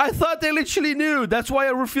knew. I thought they literally knew. That's why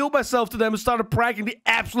I revealed myself to them and started pranking the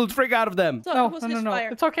absolute frick out of them. So No, it was no, no, his no. fire.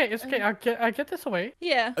 It's okay. It's okay. I get this away.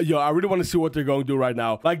 Yeah. Yo, I really want to see what they're going to do right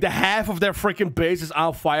now. Like, the half of their freaking base is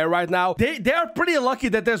on fire right now. They are pretty lucky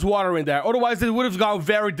that there's water in there. Otherwise, they would have gone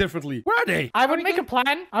very differently. Where are they? I would make a plan.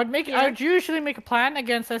 I would usually make a plan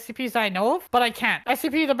against SCPs I know of, but I can't.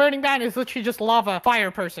 SCP, the Burning Man, is literally just lava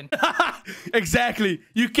fire person. Exactly.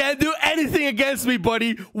 You can't do anything against me,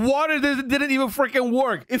 buddy. Water didn't even freaking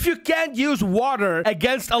work. If you can't use water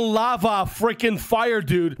against a lava freaking fire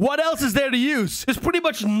dude, what else is there to use? There's pretty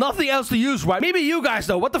much nothing else to use, right? Maybe you guys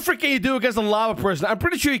know. What the frick can you do against a lava person? I'm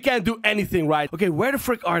pretty sure you can't do anything, right? Okay, where the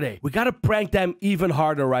frick are they? We gotta prank them even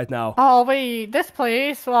harder right now. Oh wait, this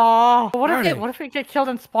place. Oh, Where are they? what if we get killed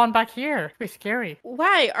and spawn back here? It'd be scary.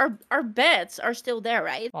 Why? Our beds are still there,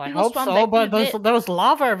 right? Well, I People hope spawn so, back but to the bed. there was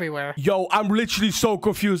lava everywhere. Yo, I'm literally so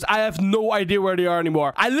confused. I have no idea where they are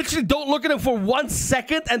anymore. I literally don't look at them for 1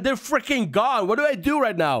 second and they're freaking gone. What do I do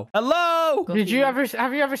right now? Hello? Have you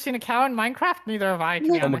ever seen a cow in Minecraft? Neither have I. To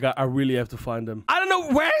be Oh my honest. god, I really have to find them. I don't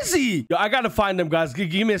know. Where is he? Yo, I gotta find them, guys.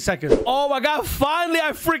 Give me a second. Oh my god, finally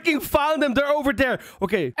I freaking found them. They're over there.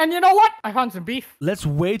 Okay, And you know what? I found some beef. let's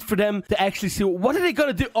wait for them to actually see. What are they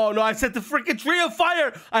gonna do? Oh no, I set the freaking tree on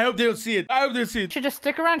fire. I hope they don't see it. I hope they don't see it. Should just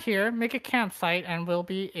stick around here, make a campsite, and we'll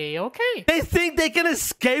be a-okay. They think they can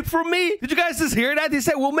escape from me? Did you guys just hear that? They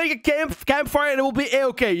said, we'll make a campfire and it will be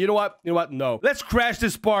a-okay. You know what? You know what? No. Let's crash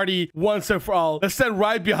this party once and for all. Let's stand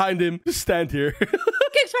right behind him. Just stand here.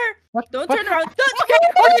 King's fire. What? Don't What? turn around.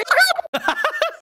 Okay,